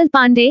 Mangal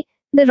Pandey,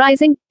 The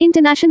Rising,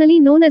 internationally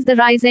known as The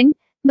Rising,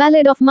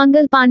 Ballad of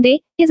Mangal Pandey,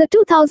 is a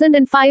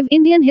 2005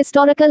 Indian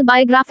historical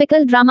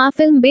biographical drama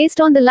film based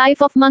on the life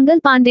of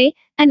Mangal Pandey,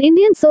 an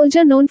Indian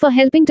soldier known for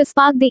helping to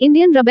spark the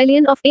Indian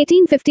Rebellion of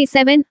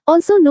 1857,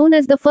 also known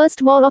as the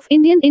First War of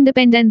Indian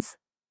Independence.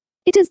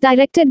 It is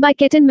directed by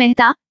Ketan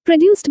Mehta,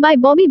 produced by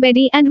Bobby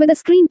Bedi and with a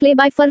screenplay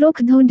by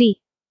Farrokh Dhondi.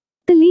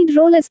 The lead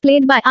role is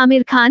played by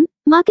Amir Khan,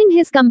 marking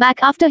his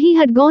comeback after he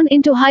had gone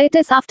into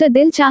hiatus after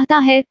Dil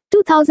Chahta Hai,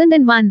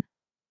 2001.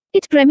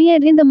 It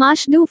premiered in the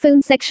Marsh Do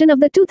Film section of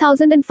the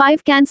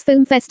 2005 Cannes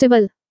Film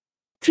Festival.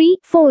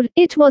 3.4.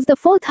 It was the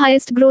fourth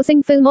highest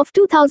grossing film of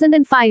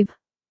 2005.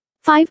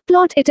 5.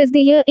 Plot. It is the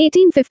year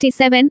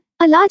 1857.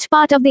 A large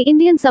part of the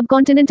Indian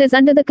subcontinent is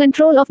under the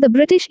control of the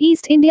British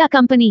East India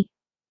Company.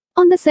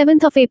 On the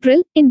 7th of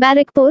April, in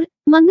Barrackpur,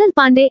 Mangal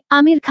Pandey,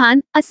 Amir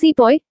Khan, a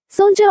sepoy,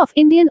 soldier of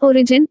Indian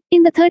origin,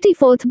 in the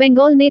 34th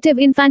Bengal Native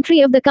Infantry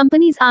of the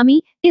company's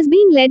army, is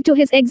being led to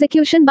his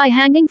execution by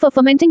hanging for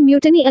fomenting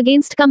mutiny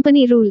against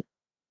company rule.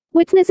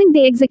 Witnessing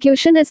the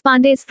execution is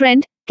Pandey's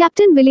friend,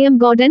 Captain William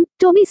Gordon,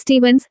 Toby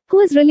Stevens, who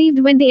is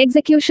relieved when the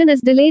execution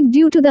is delayed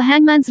due to the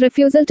hangman's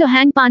refusal to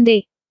hang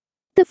Pandey.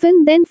 The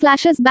film then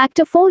flashes back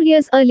to 4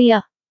 years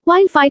earlier.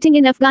 While fighting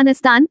in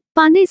Afghanistan,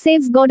 Pandey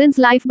saves Gordon's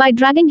life by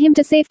dragging him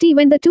to safety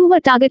when the two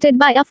were targeted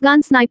by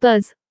Afghan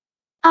snipers.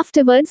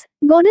 Afterwards,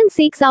 Gordon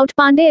seeks out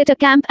Pandey at a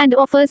camp and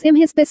offers him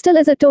his pistol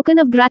as a token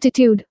of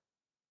gratitude.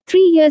 3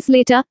 years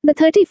later, the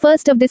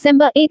 31st of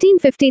December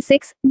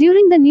 1856,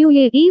 during the New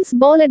Year Eve's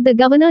ball at the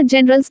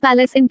Governor-General's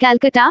Palace in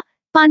Calcutta,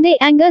 Pandey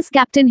angers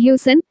Captain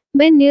Hewson,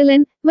 Ben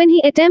Nealon, when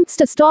he attempts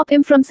to stop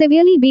him from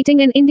severely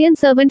beating an Indian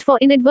servant for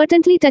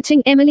inadvertently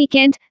touching Emily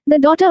Kent, the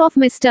daughter of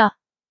Mr.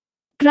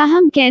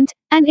 Graham Kent,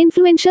 an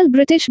influential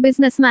British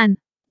businessman.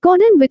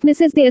 Gordon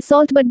witnesses the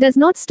assault but does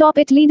not stop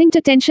it, leading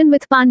to tension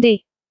with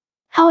Pandey.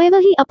 However,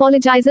 he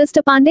apologizes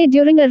to Pandey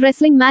during a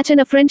wrestling match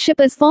and a friendship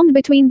is formed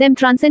between them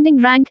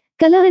transcending rank,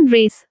 color and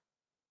race.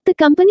 The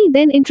company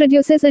then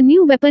introduces a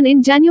new weapon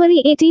in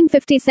January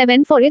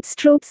 1857 for its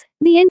troops,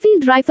 the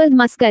Enfield rifled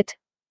musket.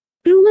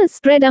 Rumors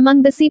spread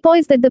among the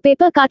sepoys that the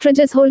paper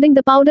cartridges holding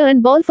the powder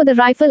and ball for the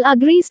rifle are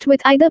greased with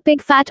either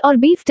pig fat or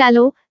beef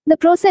tallow. The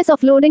process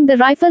of loading the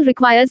rifle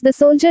requires the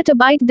soldier to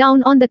bite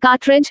down on the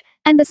cartridge,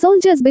 and the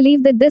soldiers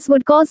believe that this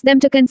would cause them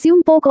to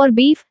consume pork or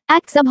beef,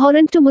 acts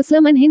abhorrent to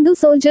Muslim and Hindu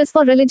soldiers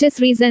for religious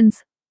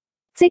reasons.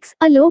 6.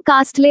 A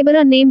low-caste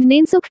laborer named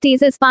Nansukh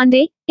teases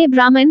Pandey, a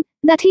Brahmin,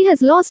 that he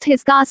has lost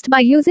his caste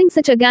by using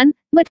such a gun,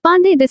 but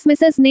Pandey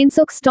dismisses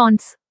Nansukh's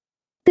taunts.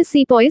 The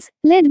sepoys,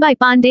 led by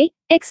Pandey,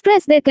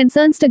 express their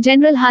concerns to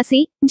General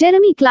Hussey,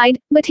 Jeremy Clyde,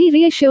 but he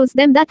reassures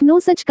them that no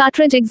such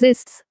cartridge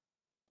exists.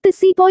 The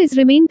sepoys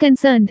remain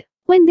concerned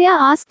when they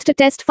are asked to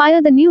test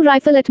fire the new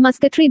rifle at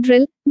musketry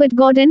drill, but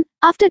Gordon,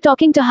 after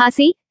talking to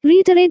Hussey,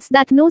 reiterates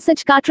that no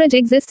such cartridge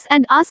exists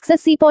and asks a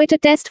sepoy to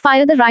test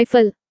fire the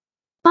rifle.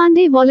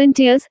 Pandey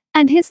volunteers,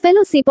 and his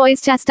fellow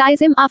sepoys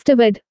chastise him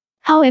afterward.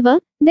 However,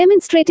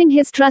 demonstrating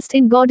his trust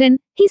in Gordon,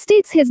 he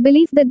states his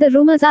belief that the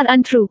rumors are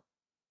untrue.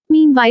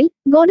 Meanwhile,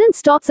 Gordon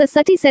stops a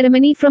sati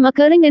ceremony from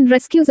occurring and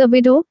rescues a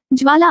widow,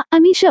 Jwala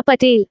Amisha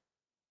Patel.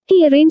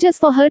 He arranges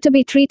for her to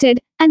be treated,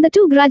 and the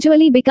two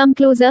gradually become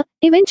closer,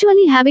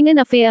 eventually having an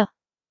affair.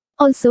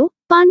 Also,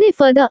 Pandey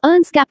further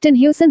earns Captain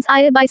Hewson's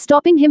ire by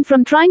stopping him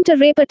from trying to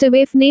rape a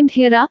waif named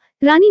Hira,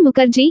 Rani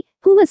Mukherjee,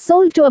 who was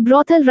sold to a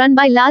brothel run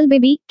by Lal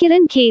Bibi,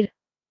 Kiran Kher.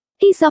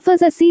 He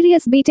suffers a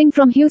serious beating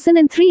from Hewson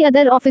and 3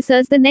 other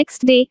officers the next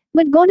day,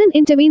 but Gordon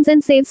intervenes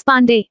and saves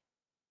Pandey.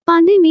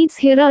 Pandey meets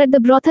Hira at the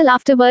brothel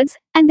afterwards,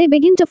 and they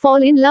begin to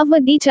fall in love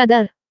with each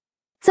other.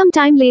 Some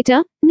time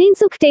later,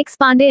 Nansukh takes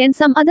Pandey and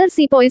some other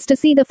sepoys to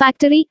see the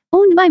factory,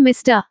 owned by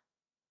Mr.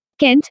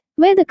 Kent,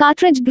 where the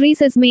cartridge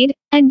grease is made.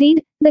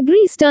 Indeed, the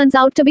grease turns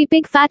out to be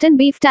pig fat and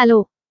beef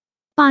tallow.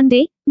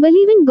 Pandey,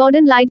 believing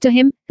Gordon lied to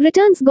him,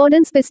 returns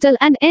Gordon's pistol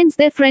and ends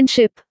their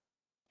friendship.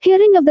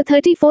 Hearing of the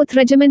 34th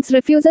Regiment's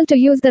refusal to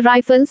use the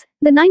rifles,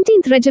 the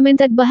 19th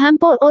Regiment at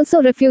Berhampore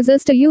also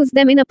refuses to use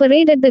them in a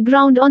parade at the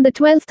ground on the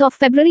 12th of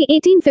February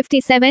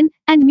 1857,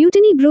 and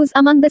mutiny brews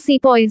among the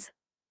sepoys.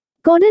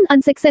 Gordon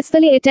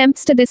unsuccessfully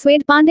attempts to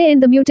dissuade Pandey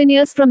and the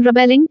mutineers from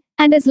rebelling,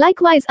 and is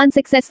likewise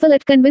unsuccessful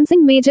at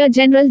convincing Major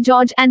General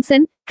George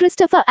Anson,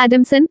 Christopher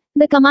Adamson,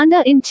 the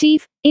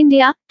Commander-in-Chief,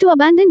 India, to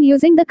abandon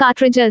using the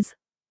cartridges.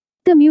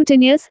 The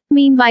mutineers,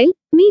 meanwhile,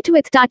 meet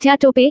with Tatya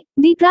Tope,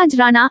 Deepraj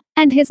Rana,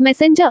 and his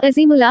messenger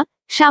Azimullah,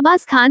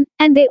 Shahbaz Khan,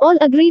 and they all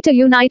agree to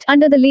unite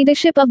under the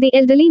leadership of the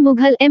elderly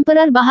Mughal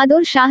Emperor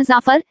Bahadur Shah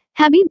Zafar,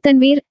 Habib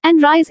Tanveer,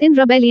 and rise in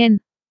rebellion.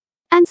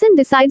 Anson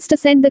decides to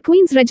send the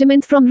Queen's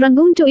Regiment from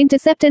Rangoon to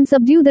intercept and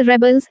subdue the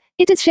rebels.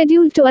 It is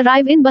scheduled to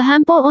arrive in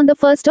Berhampore on the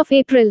 1st of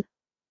April.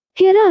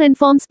 Hira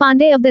informs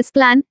Pandey of this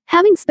plan,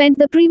 having spent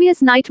the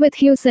previous night with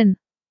Hewson.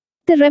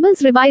 The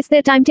rebels revise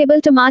their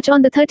timetable to march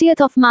on the 30th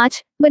of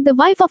March, but the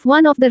wife of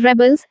one of the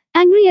rebels,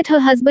 angry at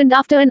her husband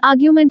after an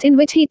argument in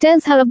which he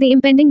tells her of the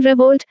impending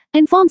revolt,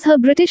 informs her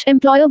British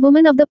employer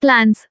woman of the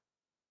plans.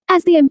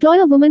 As the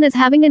employer woman is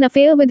having an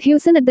affair with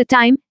Hewson at the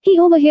time, he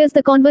overhears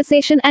the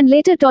conversation and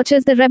later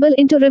tortures the rebel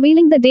into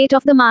revealing the date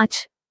of the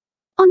march.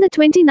 On the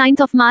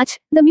 29th of March,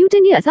 the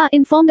mutineers are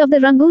informed of the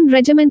Rangoon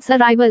regiment's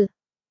arrival.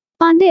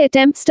 Pandey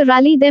attempts to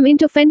rally them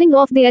into fending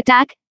off the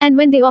attack, and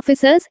when the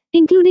officers,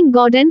 including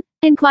Gordon,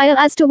 inquire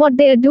as to what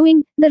they are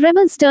doing, the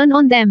rebels turn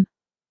on them.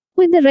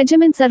 With the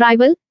regiment's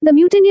arrival, the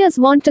mutineers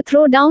want to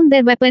throw down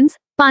their weapons.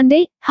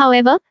 Pandey,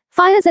 however,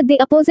 fires at the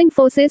opposing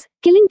forces,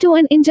 killing 2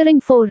 and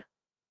injuring 4.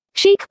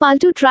 Sheikh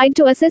Paltu tried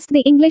to assist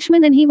the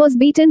Englishman and he was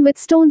beaten with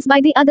stones by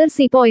the other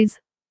sepoys.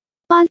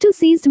 Paltu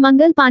seized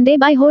Mangal Pandey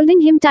by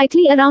holding him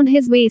tightly around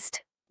his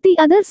waist. The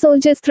other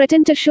soldiers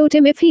threatened to shoot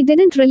him if he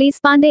didn't release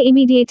Pandey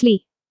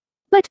immediately.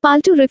 But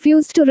Paltu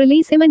refused to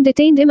release him and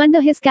detained him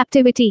under his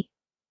captivity.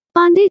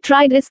 Pandey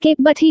tried escape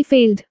but he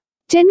failed.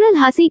 General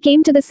Hasi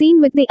came to the scene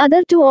with the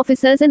other 2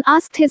 officers and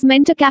asked his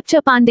men to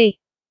capture Pandey.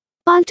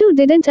 Paltu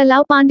didn't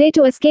allow Pandey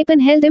to escape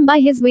and held him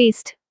by his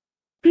waist.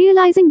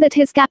 Realizing that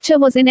his capture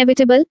was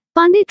inevitable,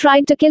 Pandey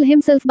tried to kill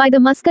himself by the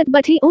musket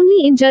but he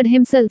only injured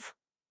himself.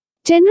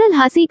 General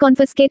Hasi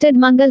confiscated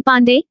Mangal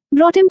Pandey,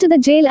 brought him to the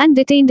jail and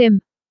detained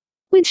him.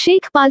 With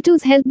Sheikh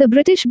Paltu's help, the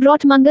British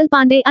brought Mangal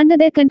Pandey under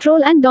their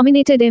control and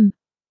dominated him.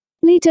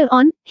 Later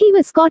on, he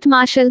was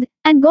court-martialed,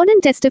 and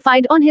Gordon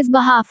testified on his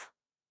behalf,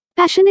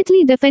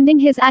 passionately defending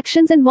his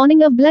actions and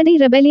warning of bloody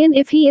rebellion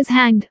if he is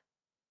hanged.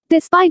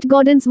 Despite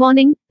Gordon's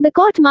warning, the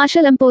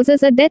court-martial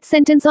imposes a death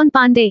sentence on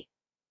Pandey.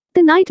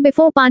 The night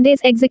before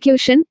Pandey's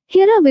execution,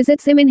 Hira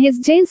visits him in his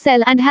jail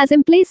cell and has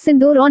him place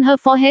sindoor on her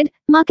forehead,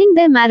 marking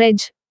their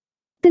marriage.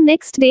 The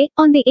next day,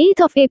 on the 8th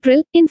of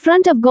April, in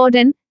front of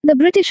Gordon, the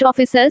British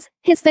officers,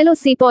 his fellow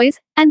sepoys,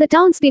 and the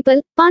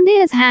townspeople,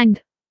 Pandey is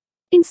hanged.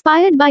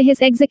 Inspired by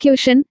his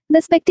execution, the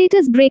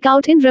spectators break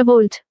out in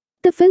revolt.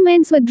 The film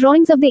ends with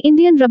drawings of the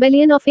Indian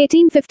Rebellion of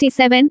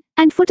 1857,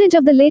 and footage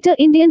of the later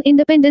Indian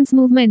independence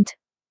movement.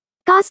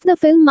 The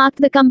film marked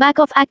the comeback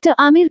of actor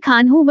Amir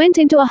Khan, who went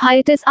into a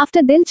hiatus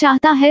after Dil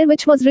Chahta Hai,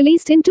 which was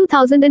released in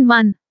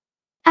 2001.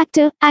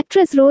 Actor,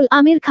 actress role: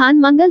 Amir Khan,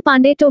 Mangal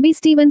Pandey, Toby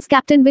Stevens,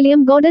 Captain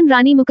William Gordon,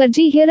 Rani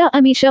Mukherjee, Hira,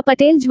 Amisha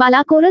Patel,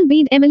 Jwala, Coral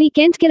Bead, Emily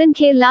Kent, Kiran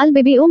Kher, Lal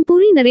Bibi,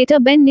 Puri, narrator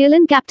Ben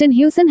Neelan, Captain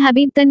Hussein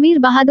Habib, Tanveer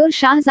Bahadur,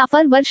 Shah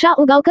Zafar, Varsha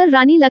Ugaukar,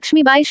 Rani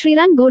Lakshmibai,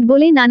 Srirang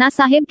Godbole, Nana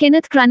Sahib,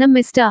 Kenneth Cranham,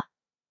 Mr.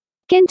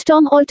 Kent,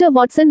 Tom Alter,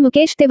 Watson,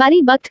 Mukesh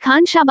Tiwari, Bakht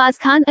Khan, Shahbaz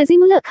Khan,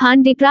 Azimullah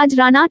Khan, Deepraj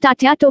Rana,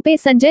 Tatya Tope,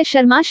 Sanjay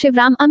Sharma,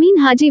 Shivram, Amin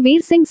Haji,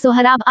 Veer Singh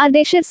Sohrab,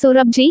 Ardeshir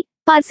Sorabji,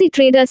 Parsi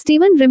trader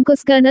Stephen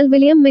Rimkus, Colonel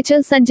William Mitchell,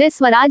 Sanjay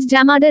Swaraj,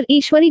 Jamadar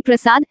Ishwari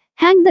Prasad,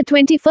 hanged the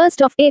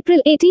 21st of April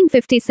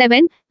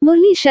 1857,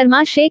 Murli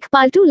Sharma, Sheikh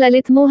Paltu,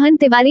 Lalit Mohan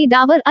Tiwari,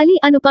 Dawar Ali,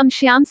 Anupam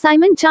Shyam,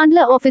 Simon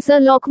Chandler, Officer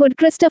Lockwood,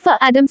 Christopher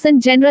Adamson,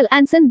 General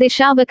Anson,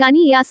 Disha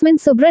Vakani, Yasmin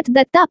Subrat,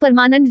 Datta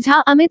Parmanand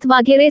Jha, Amit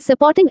Waghere,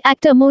 supporting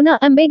actor Mona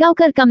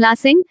Ambegaukar, Kamla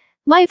Singh,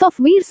 wife of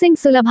Veer Singh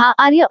Sulabha,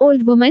 Arya,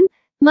 old woman,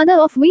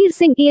 mother of Veer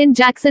Singh, Ian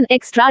Jackson,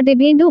 extra,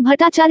 Dibyendu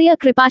Bhattacharya,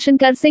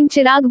 Kripashankar Singh,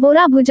 Chirag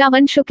Vora,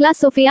 Bhujavan Shukla,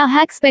 Sophia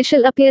Hack,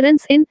 special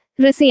appearance in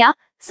Rasiya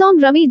song,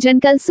 Ravi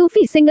Jankal,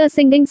 Sufi singer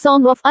singing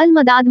song of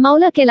Al-Madad,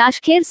 Maula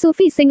Kailash Kher,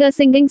 Sufi singer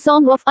singing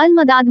song of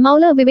Al-Madad,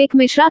 Maula Vivek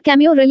Mishra,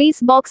 cameo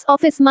release. Box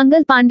office: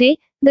 Mangal Pandey,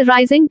 The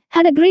Rising,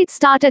 had a great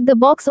start at the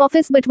box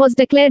office but was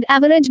declared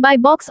average by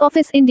Box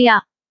Office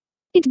India.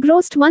 It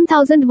grossed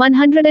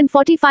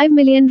 1,145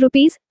 million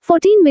rupees,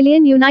 14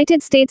 million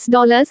United States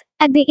dollars,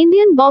 at the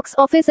Indian box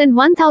office and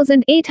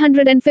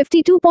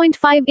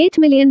 1,852.58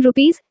 million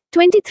rupees,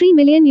 23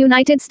 million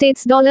United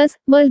States dollars,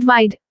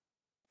 worldwide.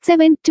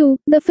 7.2.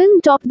 The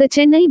film topped the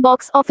Chennai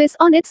box office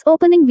on its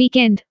opening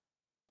weekend.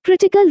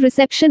 Critical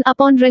reception: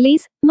 upon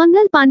release,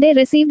 Mangal Pandey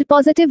received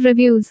positive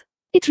reviews.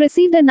 It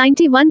received a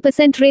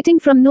 91% rating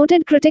from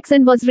noted critics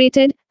and was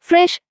rated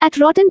fresh at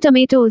Rotten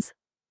Tomatoes.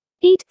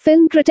 8.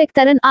 Film critic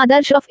Taran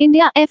Adarsh of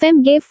India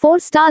FM gave 4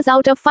 stars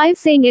out of 5,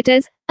 saying it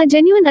is a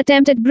genuine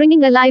attempt at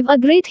bringing alive a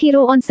great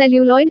hero on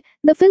celluloid.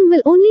 The film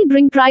will only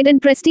bring pride and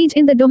prestige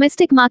in the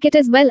domestic market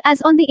as well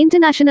as on the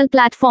international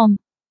platform.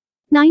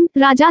 9.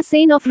 Raja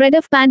Sen of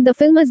Rediff panned the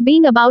film as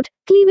being about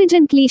cleavage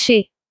and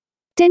cliché.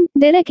 10.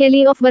 Derek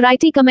Ellie of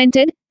Variety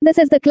commented, "This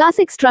is the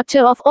classic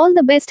structure of all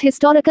the best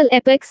historical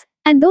epics,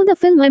 and though the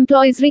film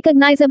employs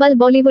recognizable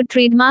Bollywood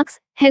trademarks,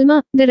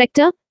 Helmer,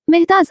 director,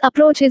 Mehta's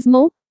approach is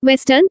more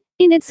Western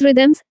in its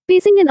rhythms,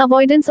 pacing and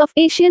avoidance of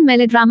Asian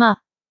melodrama.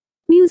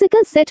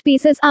 Musical set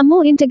pieces are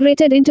more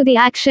integrated into the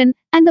action,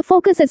 and the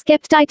focus is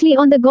kept tightly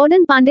on the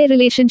Gordon Pandey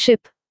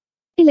relationship."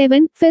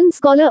 11. Film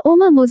scholar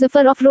Omar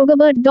Muzaffar of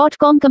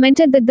Rogabird.com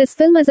commented that this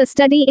film is a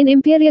study in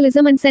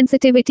imperialism and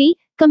sensitivity,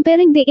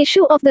 comparing the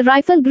issue of the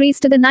rifle grease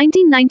to the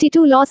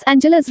 1992 Los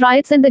Angeles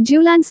riots and the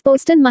Julian's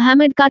Poston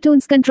Muhammad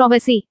cartoons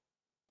controversy.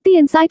 The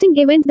inciting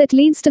event that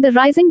leads to the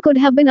rising could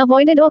have been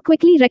avoided or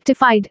quickly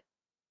rectified.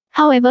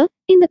 However,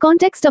 in the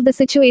context of the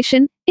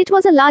situation, it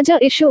was a larger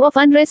issue of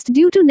unrest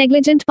due to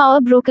negligent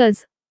power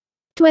brokers.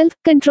 12.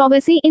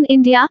 Controversy in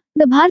India.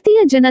 The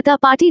Bharatiya Janata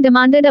Party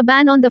demanded a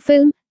ban on the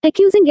film,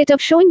 accusing it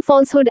of showing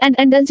falsehood and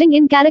indulging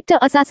in character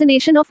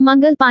assassination of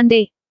Mangal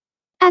Pandey.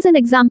 As an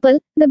example,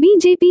 the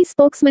BJP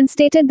spokesman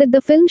stated that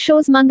the film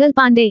shows Mangal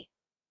Pandey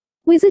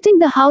visiting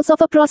the house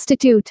of a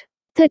prostitute.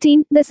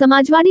 13. The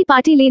Samajwadi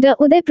Party leader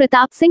Uday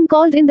Pratap Singh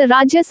called in the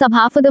Rajya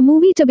Sabha for the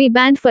movie to be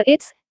banned for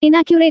its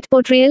inaccurate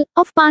portrayal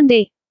of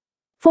Pandey.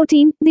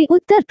 14. The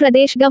Uttar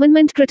Pradesh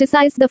government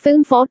criticized the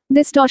film for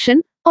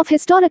distortion of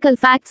historical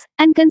facts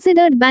and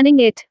considered banning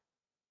it.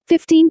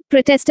 15.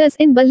 Protesters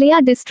in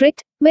Ballia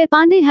district, where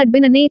Pandey had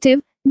been a native,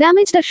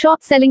 damaged a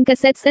shop selling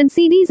cassettes and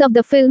CDs of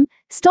the film,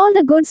 stalled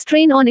a goods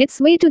train on its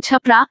way to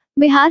Chhapra,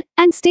 Bihar,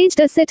 and staged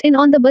a sit-in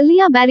on the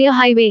Ballia barrier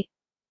highway.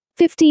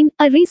 15.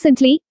 A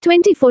recently,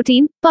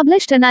 2014,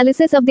 published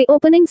analysis of the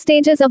opening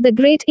stages of the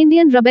Great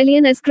Indian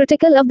Rebellion is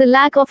critical of the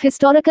lack of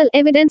historical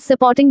evidence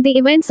supporting the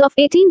events of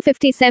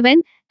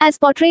 1857, as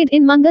portrayed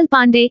in Mangal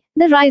Pandey,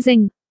 The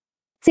Rising.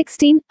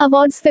 16.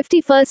 Awards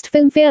 51st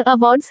Filmfare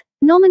Awards,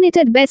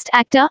 nominated Best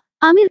Actor,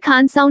 Amir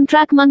Khan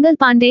soundtrack Mangal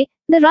Pandey,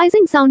 The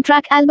Rising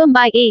soundtrack album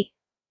by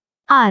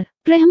A.R.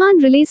 Rahman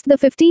released the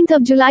 15th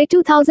of July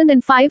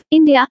 2005,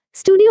 India,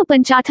 Studio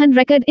Panchatan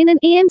record in an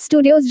AM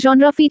Studios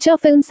genre feature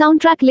film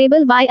soundtrack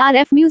label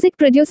YRF music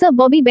producer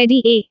Bobby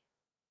Bedi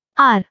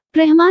A.R.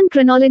 Rahman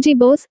Chronology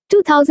Bose,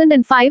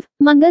 2005,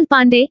 Mangal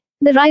Pandey,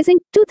 The Rising,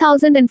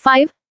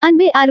 2005,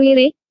 Anbe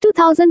Arwere,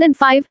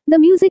 2005, the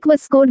music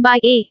was scored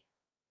by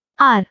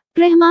A.R.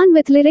 Rahman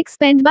with lyrics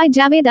penned by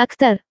Javed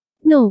Akhtar.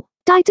 No.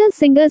 Title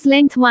Singers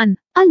Length 1,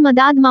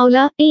 Al-Madad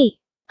Maula,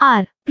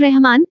 A.R.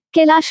 Rahman,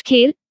 Kailash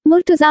Kher,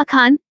 Murtuza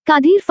Khan,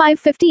 Kadir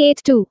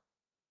 558-2.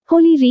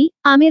 Holy Re,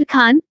 Amir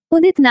Khan,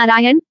 Udit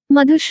Narayan,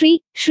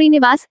 Madhushri,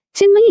 Srinivas,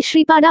 Chinmayi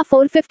Shripada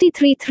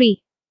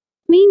 453-3.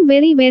 Mean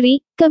Very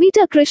Very,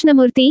 Kavita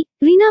Krishnamurti,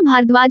 Reena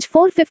Bhardwaj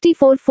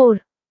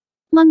 454-4.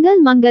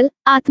 Mangal,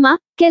 Atma,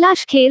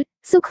 Kailash Kher,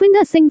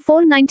 Sukhwinder Singh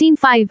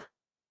 419-5.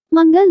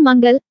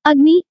 Mangal,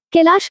 Agni,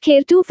 Kailash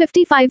Kher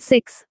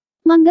 255-6.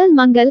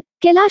 Mangal,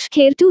 Kailash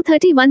Kher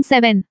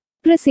 231-7.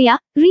 Rasiya,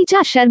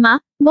 Richa Sharma,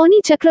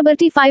 Bonnie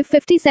Chakrabarti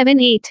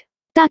 557-8.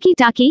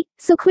 Taki,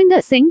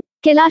 Sukhwinder Singh,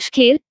 Kailash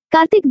Kher,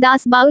 Kartik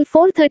Das Baul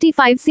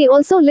 435. See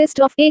also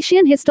list of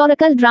Asian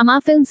historical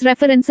drama films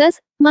references,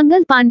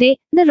 Mangal Pandey,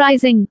 The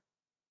Rising.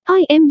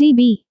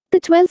 IMDb,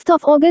 the 12th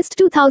of August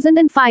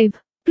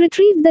 2005.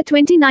 Retrieved the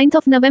 29th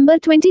of November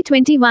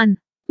 2021.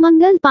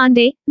 Mangal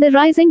Pandey, The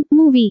Rising,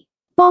 movie.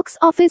 Box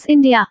Office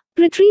India.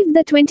 Retrieved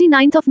the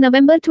 29th of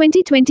November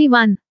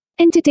 2021.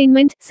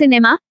 Entertainment,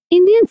 Cinema,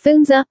 Indian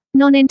Films A,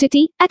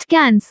 non-entity, at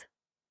Cannes.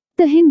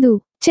 The Hindu,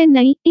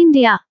 Chennai,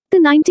 India. The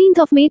 19th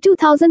of May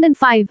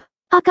 2005.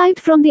 Archived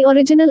from the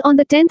original on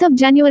the 10th of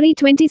January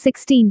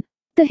 2016.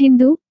 The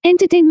Hindu,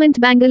 Entertainment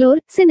Bangalore,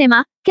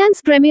 Cinema,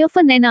 Cannes premiere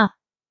for Nena.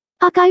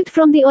 Archived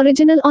from the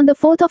original on the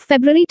 4th of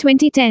February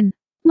 2010.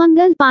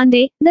 Mangal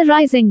Pandey, The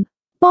Rising.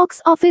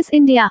 Box Office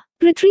India.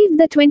 Retrieved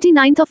the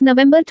 29th of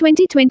November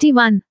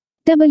 2021.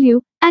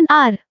 W. and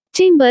R.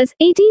 Chambers,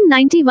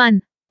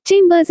 1891.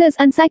 Chambers'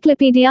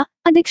 Encyclopedia,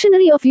 a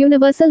Dictionary of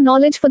Universal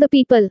Knowledge for the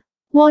People.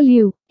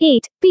 Volume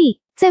 8, p.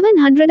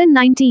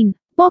 719.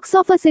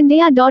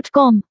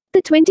 BoxOfficeIndia.com.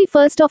 The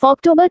 21st of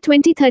October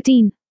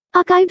 2013.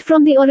 Archived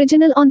from the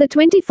original on the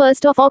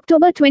 21st of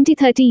October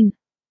 2013.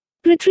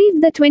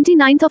 Retrieved the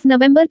 29th of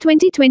November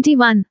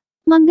 2021.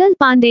 Mangal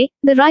Pandey,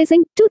 The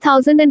Rising,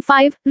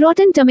 2005,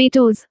 Rotten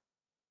Tomatoes.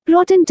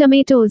 Rotten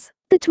Tomatoes.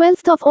 The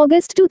 12th of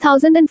August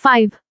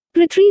 2005.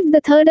 Retrieved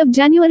the 3rd of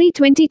January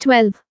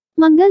 2012.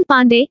 Mangal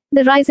Pandey,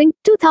 The Rising,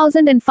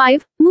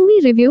 2005,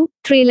 movie review,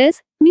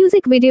 trailers,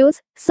 music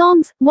videos,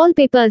 songs,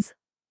 wallpapers.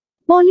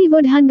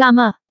 Bollywood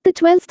Hungama. The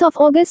 12th of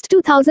August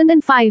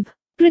 2005.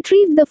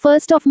 Retrieved the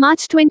 1st of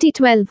March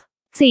 2012.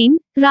 Sen,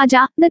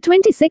 Raja, the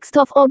 26th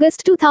of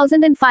August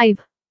 2005.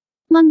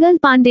 Mangal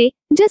Pandey,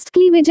 Just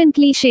Cleavage and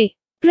Cliché.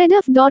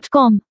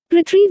 Reduff.com.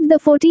 Retrieved the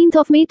 14th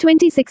of May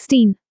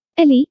 2016.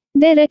 Ellie,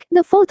 Derek,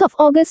 the 4th of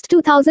August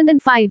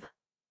 2005.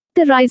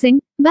 The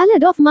Rising,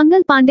 Ballad of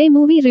Mangal Pandey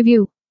movie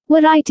review.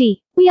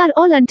 Variety. We Are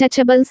All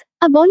Untouchables,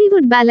 a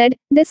Bollywood ballad,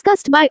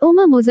 discussed by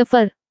Omar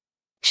Muzaffar.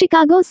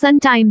 Chicago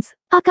Sun-Times.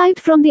 Archived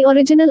from the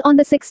original on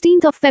the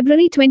 16th of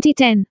February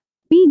 2010.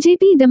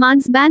 BJP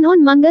demands ban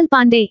on Mangal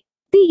Pandey.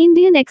 The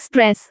Indian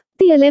Express.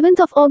 The 11th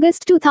of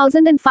August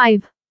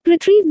 2005.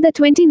 Retrieved the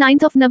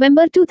 29th of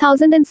November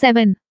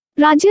 2007.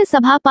 Rajya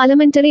Sabha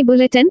Parliamentary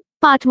Bulletin,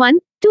 Part 1,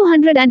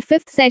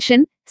 205th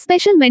Session,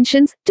 Special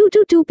Mentions, 2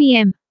 to 2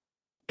 p.m.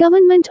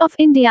 Government of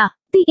India.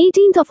 The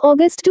 18th of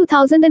August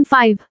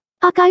 2005.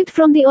 Archived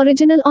from the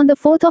original on the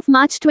 4th of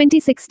March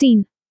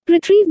 2016.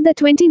 Retrieved the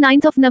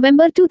 29th of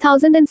November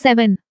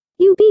 2007.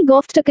 UP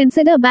Govt to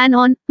consider ban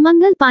on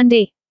Mangal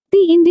Pandey.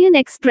 The Indian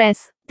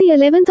Express. The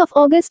 11th of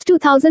August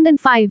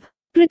 2005.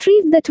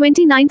 Retrieved the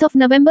 29th of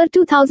November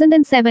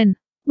 2007.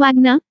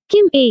 Wagner,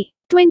 Kim A.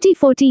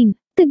 2014.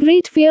 The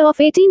Great Fear of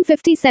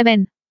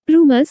 1857.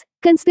 Rumors,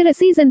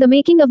 Conspiracies and the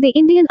Making of the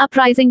Indian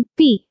Uprising,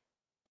 p.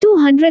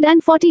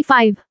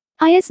 245.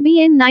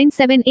 ISBN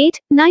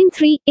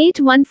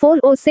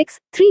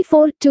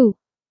 978-93-81406-34-2.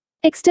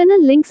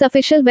 External links.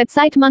 Official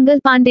website Mangal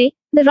Pandey,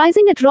 The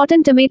Rising at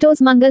Rotten Tomatoes.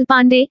 Mangal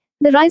Pandey,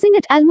 The Rising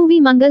at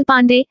Allmovie. Mangal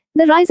Pandey,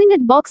 The Rising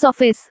at Box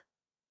Office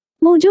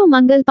Mojo.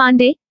 Mangal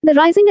Pandey, The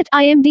Rising at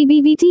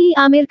IMDb. VTE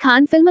Amir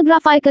Khan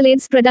Filmography.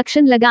 Accolades.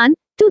 Production Lagan,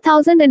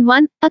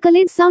 2001,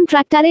 Accolades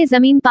soundtrack Tare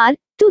Zameen Par,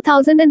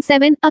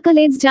 2007,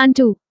 Accolades Jaan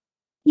 2.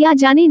 Ya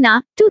Jaane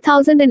Na,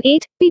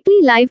 2008,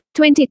 Pipli Live,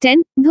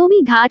 2010,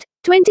 Dhobi Ghat,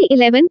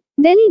 2011,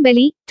 Delhi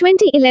Belly,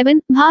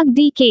 2011, Bhag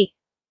DK.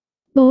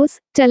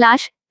 Bose,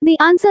 Talash, The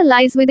Answer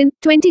Lies Within,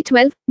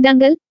 2012,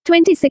 Dangal,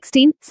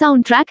 2016,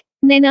 Soundtrack,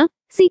 Naina,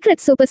 Secret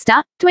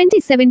Superstar,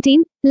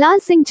 2017,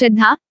 Lal Singh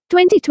Chaddha,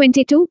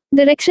 2022,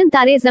 Direction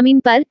Tare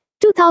Zameen Par,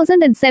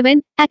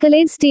 2007,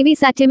 Accolades TV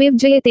Satyamev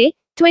Jayate,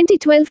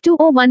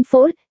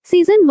 2012-2014,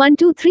 Season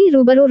 1-3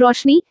 Rubaro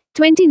Roshni,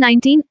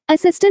 2019,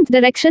 Assistant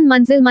Direction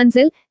Manzil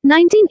Manzil,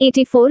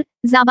 1984,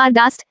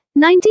 Zabardast,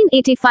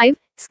 1985,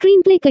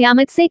 Screenplay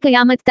Kayamat Se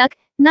Kayamat Tak,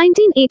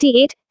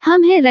 1988,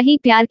 Hum Hai Rahi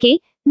Pyar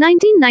Ke,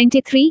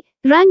 1993,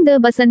 Rang De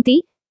Basanti,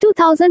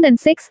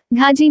 2006,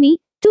 Ghajini,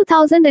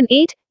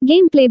 2008,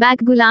 Game Playback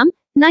Gulam,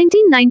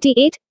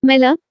 1998,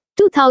 Mela,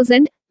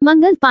 2000,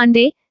 Mangal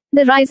Pandey,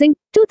 The Rising,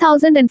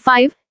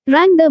 2005,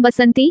 Rang De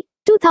Basanti,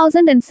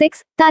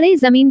 2006, Tare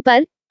Zameen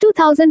Par,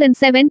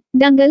 2007,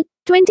 Dangal,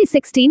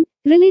 2016,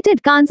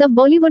 Related Khans of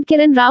Bollywood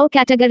Kiran Rao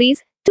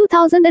categories,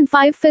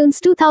 2005 films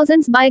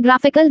 2000s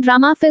biographical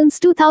drama films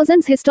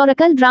 2000s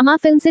historical drama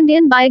films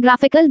Indian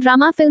biographical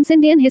drama films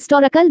Indian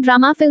historical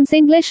drama films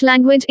English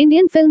language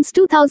Indian films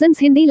 2000s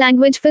Hindi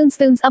language films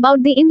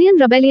about the Indian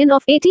Rebellion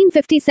of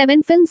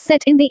 1857 films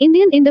set in the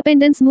Indian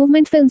independence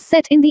movement films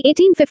set in the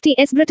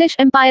 1850s British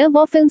Empire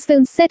war films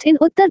set in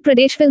Uttar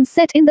Pradesh films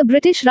set in the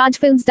British Raj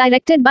films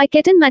directed by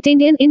Ketan Matt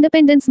Indian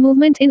independence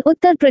movement in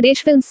Uttar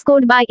Pradesh films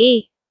scored by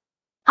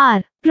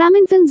A.R.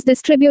 Raman films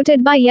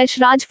distributed by Yash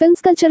Raj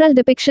films cultural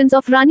depictions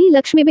of Rani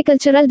Lakshmibai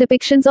cultural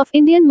depictions of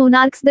Indian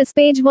monarchs. This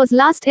page was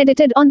last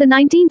edited on the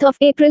 19th of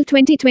April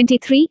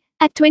 2023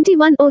 at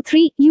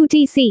 21:03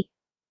 UTC.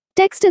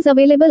 Text is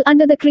available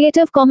under the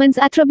Creative Commons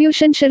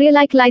Attribution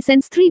Share-alike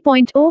License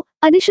 3.0.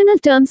 Additional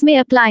terms may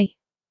apply.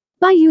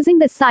 By using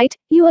this site,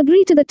 you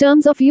agree to the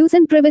terms of use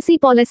and privacy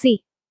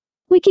policy.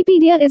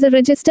 Wikipedia is a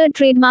registered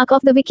trademark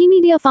of the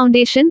Wikimedia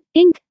Foundation,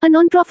 Inc., a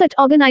non-profit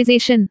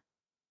organization.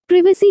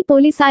 Privacy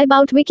policy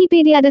about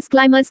Wikipedia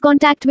disclaimers.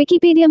 Contact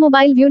Wikipedia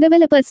Mobile View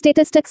Developer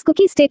Status Text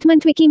Cookie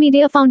Statement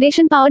Wikimedia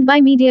Foundation powered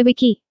by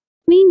MediaWiki.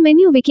 Main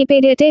menu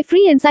Wikipedia Te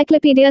Free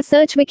Encyclopedia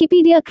Search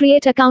Wikipedia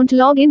Create Account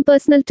Log in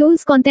Personal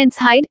Tools Contents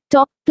Hide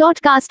Top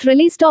Plotcast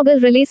Release Toggle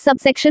Release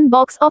Subsection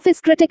Box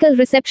Office Critical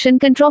Reception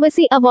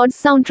Controversy Awards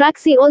Soundtrack.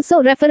 See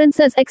also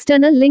References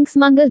External Links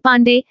Mangal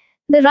Pandey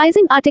The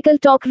Rising Article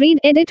Talk Read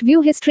Edit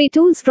View History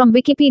Tools from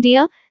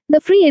Wikipedia The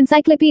Free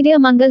Encyclopedia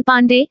Mangal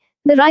Pandey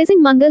The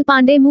Rising Mangal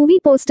Pandey Movie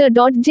Poster.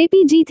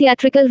 JPG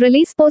Theatrical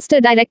Release Poster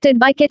Directed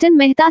by Ketan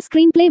Mehta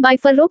Screenplay by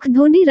Farrokh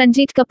Dhondi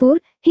Ranjit Kapoor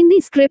Hindi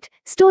Script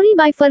Story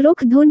by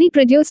Farrokh Dhondi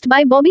Produced by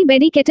Bobby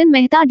Bedi Ketan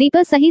Mehta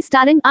Deepa Sahi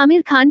Starring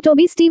Amir Khan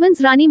Toby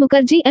Stevens Rani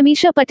Mukherjee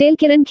Amisha Patel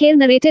Kiran Kher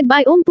Narrated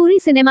by Om Puri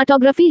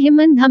Cinematography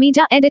Himman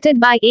Dhamija Edited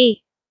by A.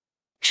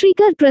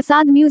 Shrikar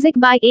Prasad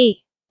Music by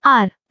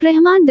A.R.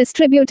 Rahman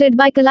Distributed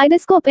by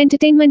Kaleidoscope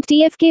Entertainment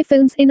TFK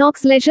Films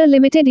Inox Leisure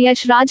Limited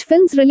Yash Raj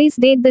Films Release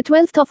date the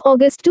 12th of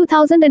August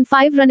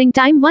 2005 Running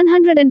time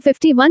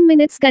 151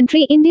 minutes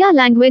Country India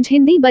Language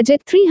Hindi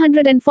Budget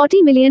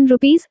 340 million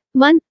rupees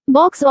 1.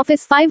 Box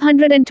Office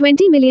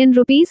 520 million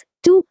rupees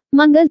 2.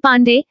 Mangal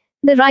Pandey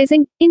The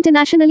Rising,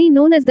 internationally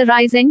known as The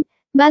Rising,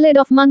 Ballad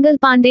of Mangal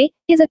Pandey,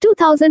 is a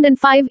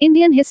 2005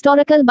 Indian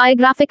historical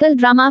biographical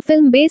drama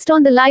film based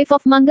on the life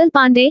of Mangal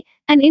Pandey,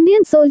 an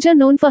Indian soldier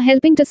known for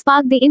helping to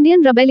spark the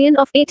Indian Rebellion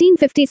of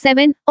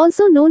 1857,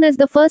 also known as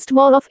the First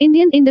War of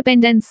Indian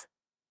Independence.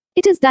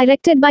 It is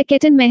directed by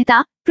Ketan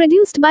Mehta,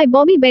 produced by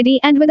Bobby Bedi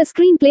and with a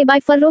screenplay by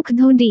Farrokh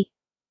Dhondi.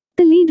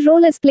 The lead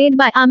role is played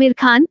by Amir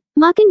Khan,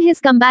 marking his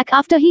comeback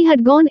after he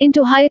had gone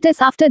into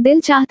hiatus after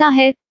Dil Chahta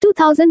Hai,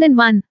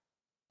 2001.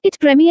 It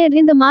premiered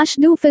in the Marsh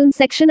Do Film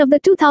section of the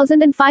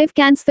 2005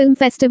 Cannes Film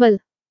Festival.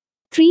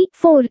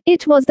 3.4.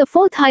 It was the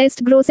fourth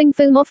highest grossing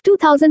film of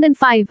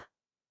 2005.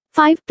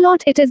 5.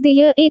 Plot. It is the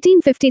year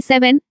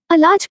 1857. A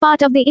large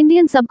part of the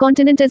Indian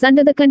subcontinent is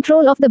under the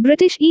control of the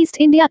British East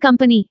India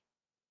Company.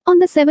 On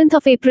the 7th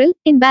of April,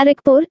 in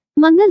Barrackpur,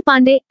 Mangal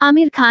Pandey,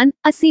 Amir Khan,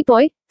 a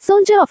sepoy,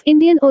 soldier of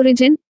Indian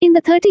origin, in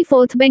the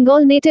 34th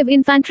Bengal Native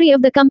Infantry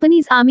of the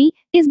company's army,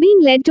 is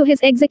being led to his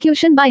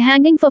execution by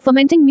hanging for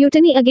fomenting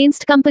mutiny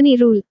against company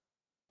rule.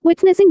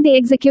 Witnessing the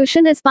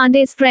execution is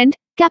Pandey's friend,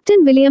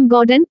 Captain William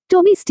Gordon,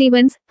 Toby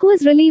Stevens, who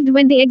is relieved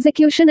when the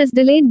execution is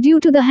delayed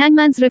due to the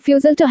hangman's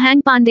refusal to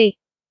hang Pandey.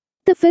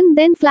 The film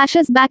then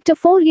flashes back to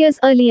 4 years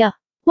earlier.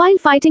 While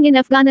fighting in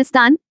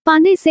Afghanistan,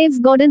 Pandey saves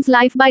Gordon's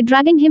life by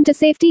dragging him to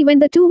safety when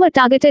the two were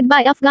targeted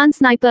by Afghan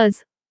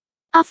snipers.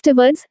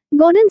 Afterwards,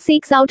 Gordon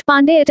seeks out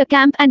Pandey at a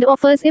camp and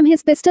offers him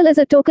his pistol as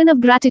a token of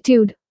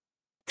gratitude.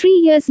 3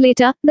 years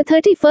later, the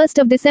 31st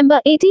of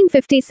December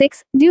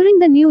 1856, during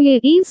the New Year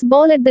Eve's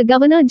ball at the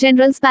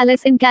Governor-General's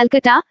Palace in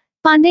Calcutta,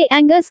 Pandey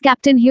angers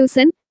Captain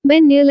Hewson,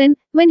 Ben Nealon,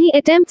 when he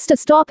attempts to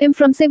stop him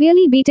from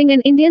severely beating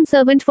an Indian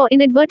servant for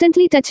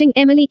inadvertently touching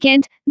Emily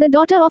Kent, the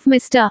daughter of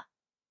Mr.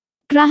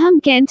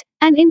 Graham Kent,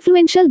 an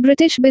influential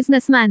British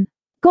businessman.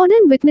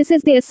 Gordon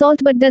witnesses the assault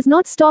but does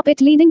not stop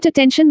it, leading to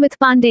tension with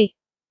Pandey.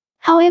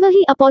 However,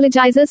 he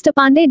apologizes to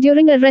Pandey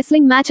during a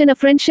wrestling match and a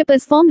friendship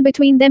is formed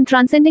between them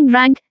transcending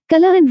rank,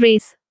 color and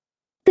race.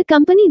 The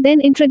company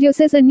then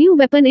introduces a new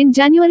weapon in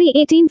January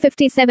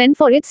 1857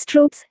 for its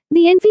troops,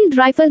 the Enfield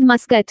rifled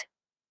musket.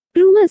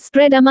 Rumors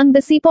spread among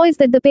the sepoys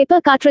that the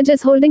paper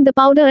cartridges holding the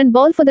powder and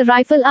ball for the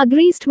rifle are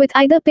greased with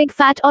either pig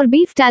fat or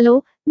beef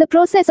tallow. The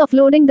process of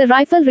loading the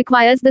rifle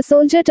requires the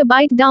soldier to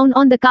bite down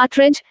on the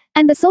cartridge,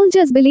 and the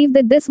soldiers believe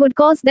that this would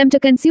cause them to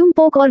consume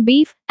pork or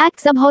beef,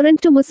 acts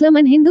abhorrent to Muslim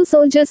and Hindu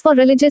soldiers for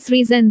religious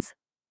reasons.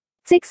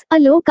 6. A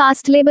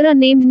low-caste laborer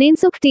named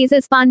Nansukh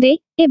teases Pandey,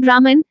 a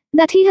Brahmin,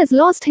 that he has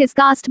lost his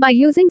caste by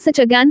using such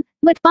a gun,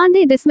 but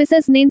Pandey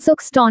dismisses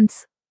Nansukh's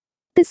taunts.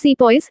 The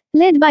sepoys,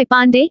 led by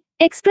Pandey,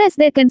 express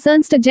their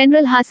concerns to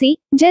General Hasi,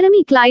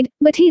 Jeremy Clyde,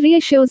 but he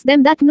reassures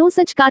them that no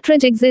such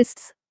cartridge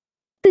exists.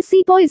 The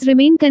sepoys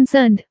remain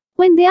concerned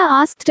when they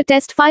are asked to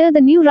test fire the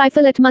new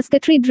rifle at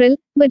musketry drill,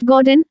 but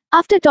Gordon,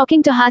 after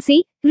talking to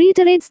Hasi,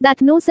 reiterates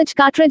that no such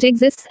cartridge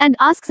exists and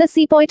asks a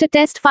sepoy to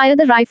test fire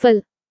the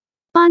rifle.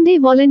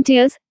 Pandey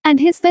volunteers, and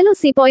his fellow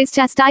sepoys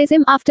chastise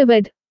him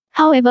afterward.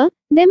 However,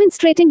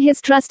 demonstrating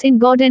his trust in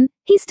Gordon,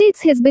 he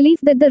states his belief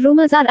that the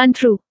rumors are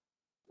untrue.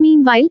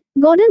 Meanwhile,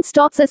 Gordon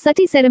stops a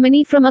sati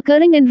ceremony from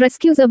occurring and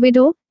rescues a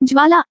widow,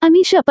 Jwala,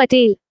 Amisha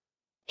Patel.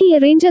 He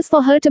arranges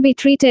for her to be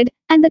treated,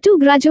 and the two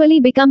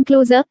gradually become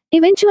closer,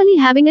 eventually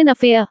having an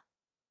affair.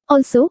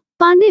 Also,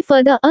 Pandey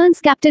further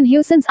earns Captain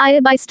Hussain's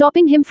ire by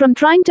stopping him from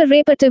trying to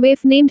rape a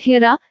waif named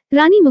Hira,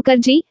 Rani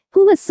Mukherjee,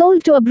 who was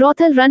sold to a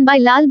brothel run by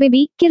Lal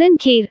Bibi, Kiran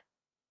Kher.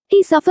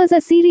 He suffers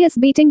a serious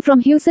beating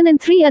from Hussain and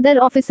 3 other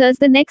officers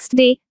the next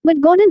day, but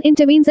Gordon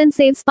intervenes and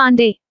saves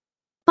Pandey.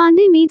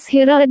 Pandey meets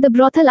Hira at the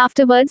brothel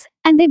afterwards,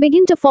 and they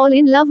begin to fall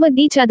in love with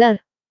each other.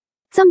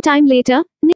 Some time later,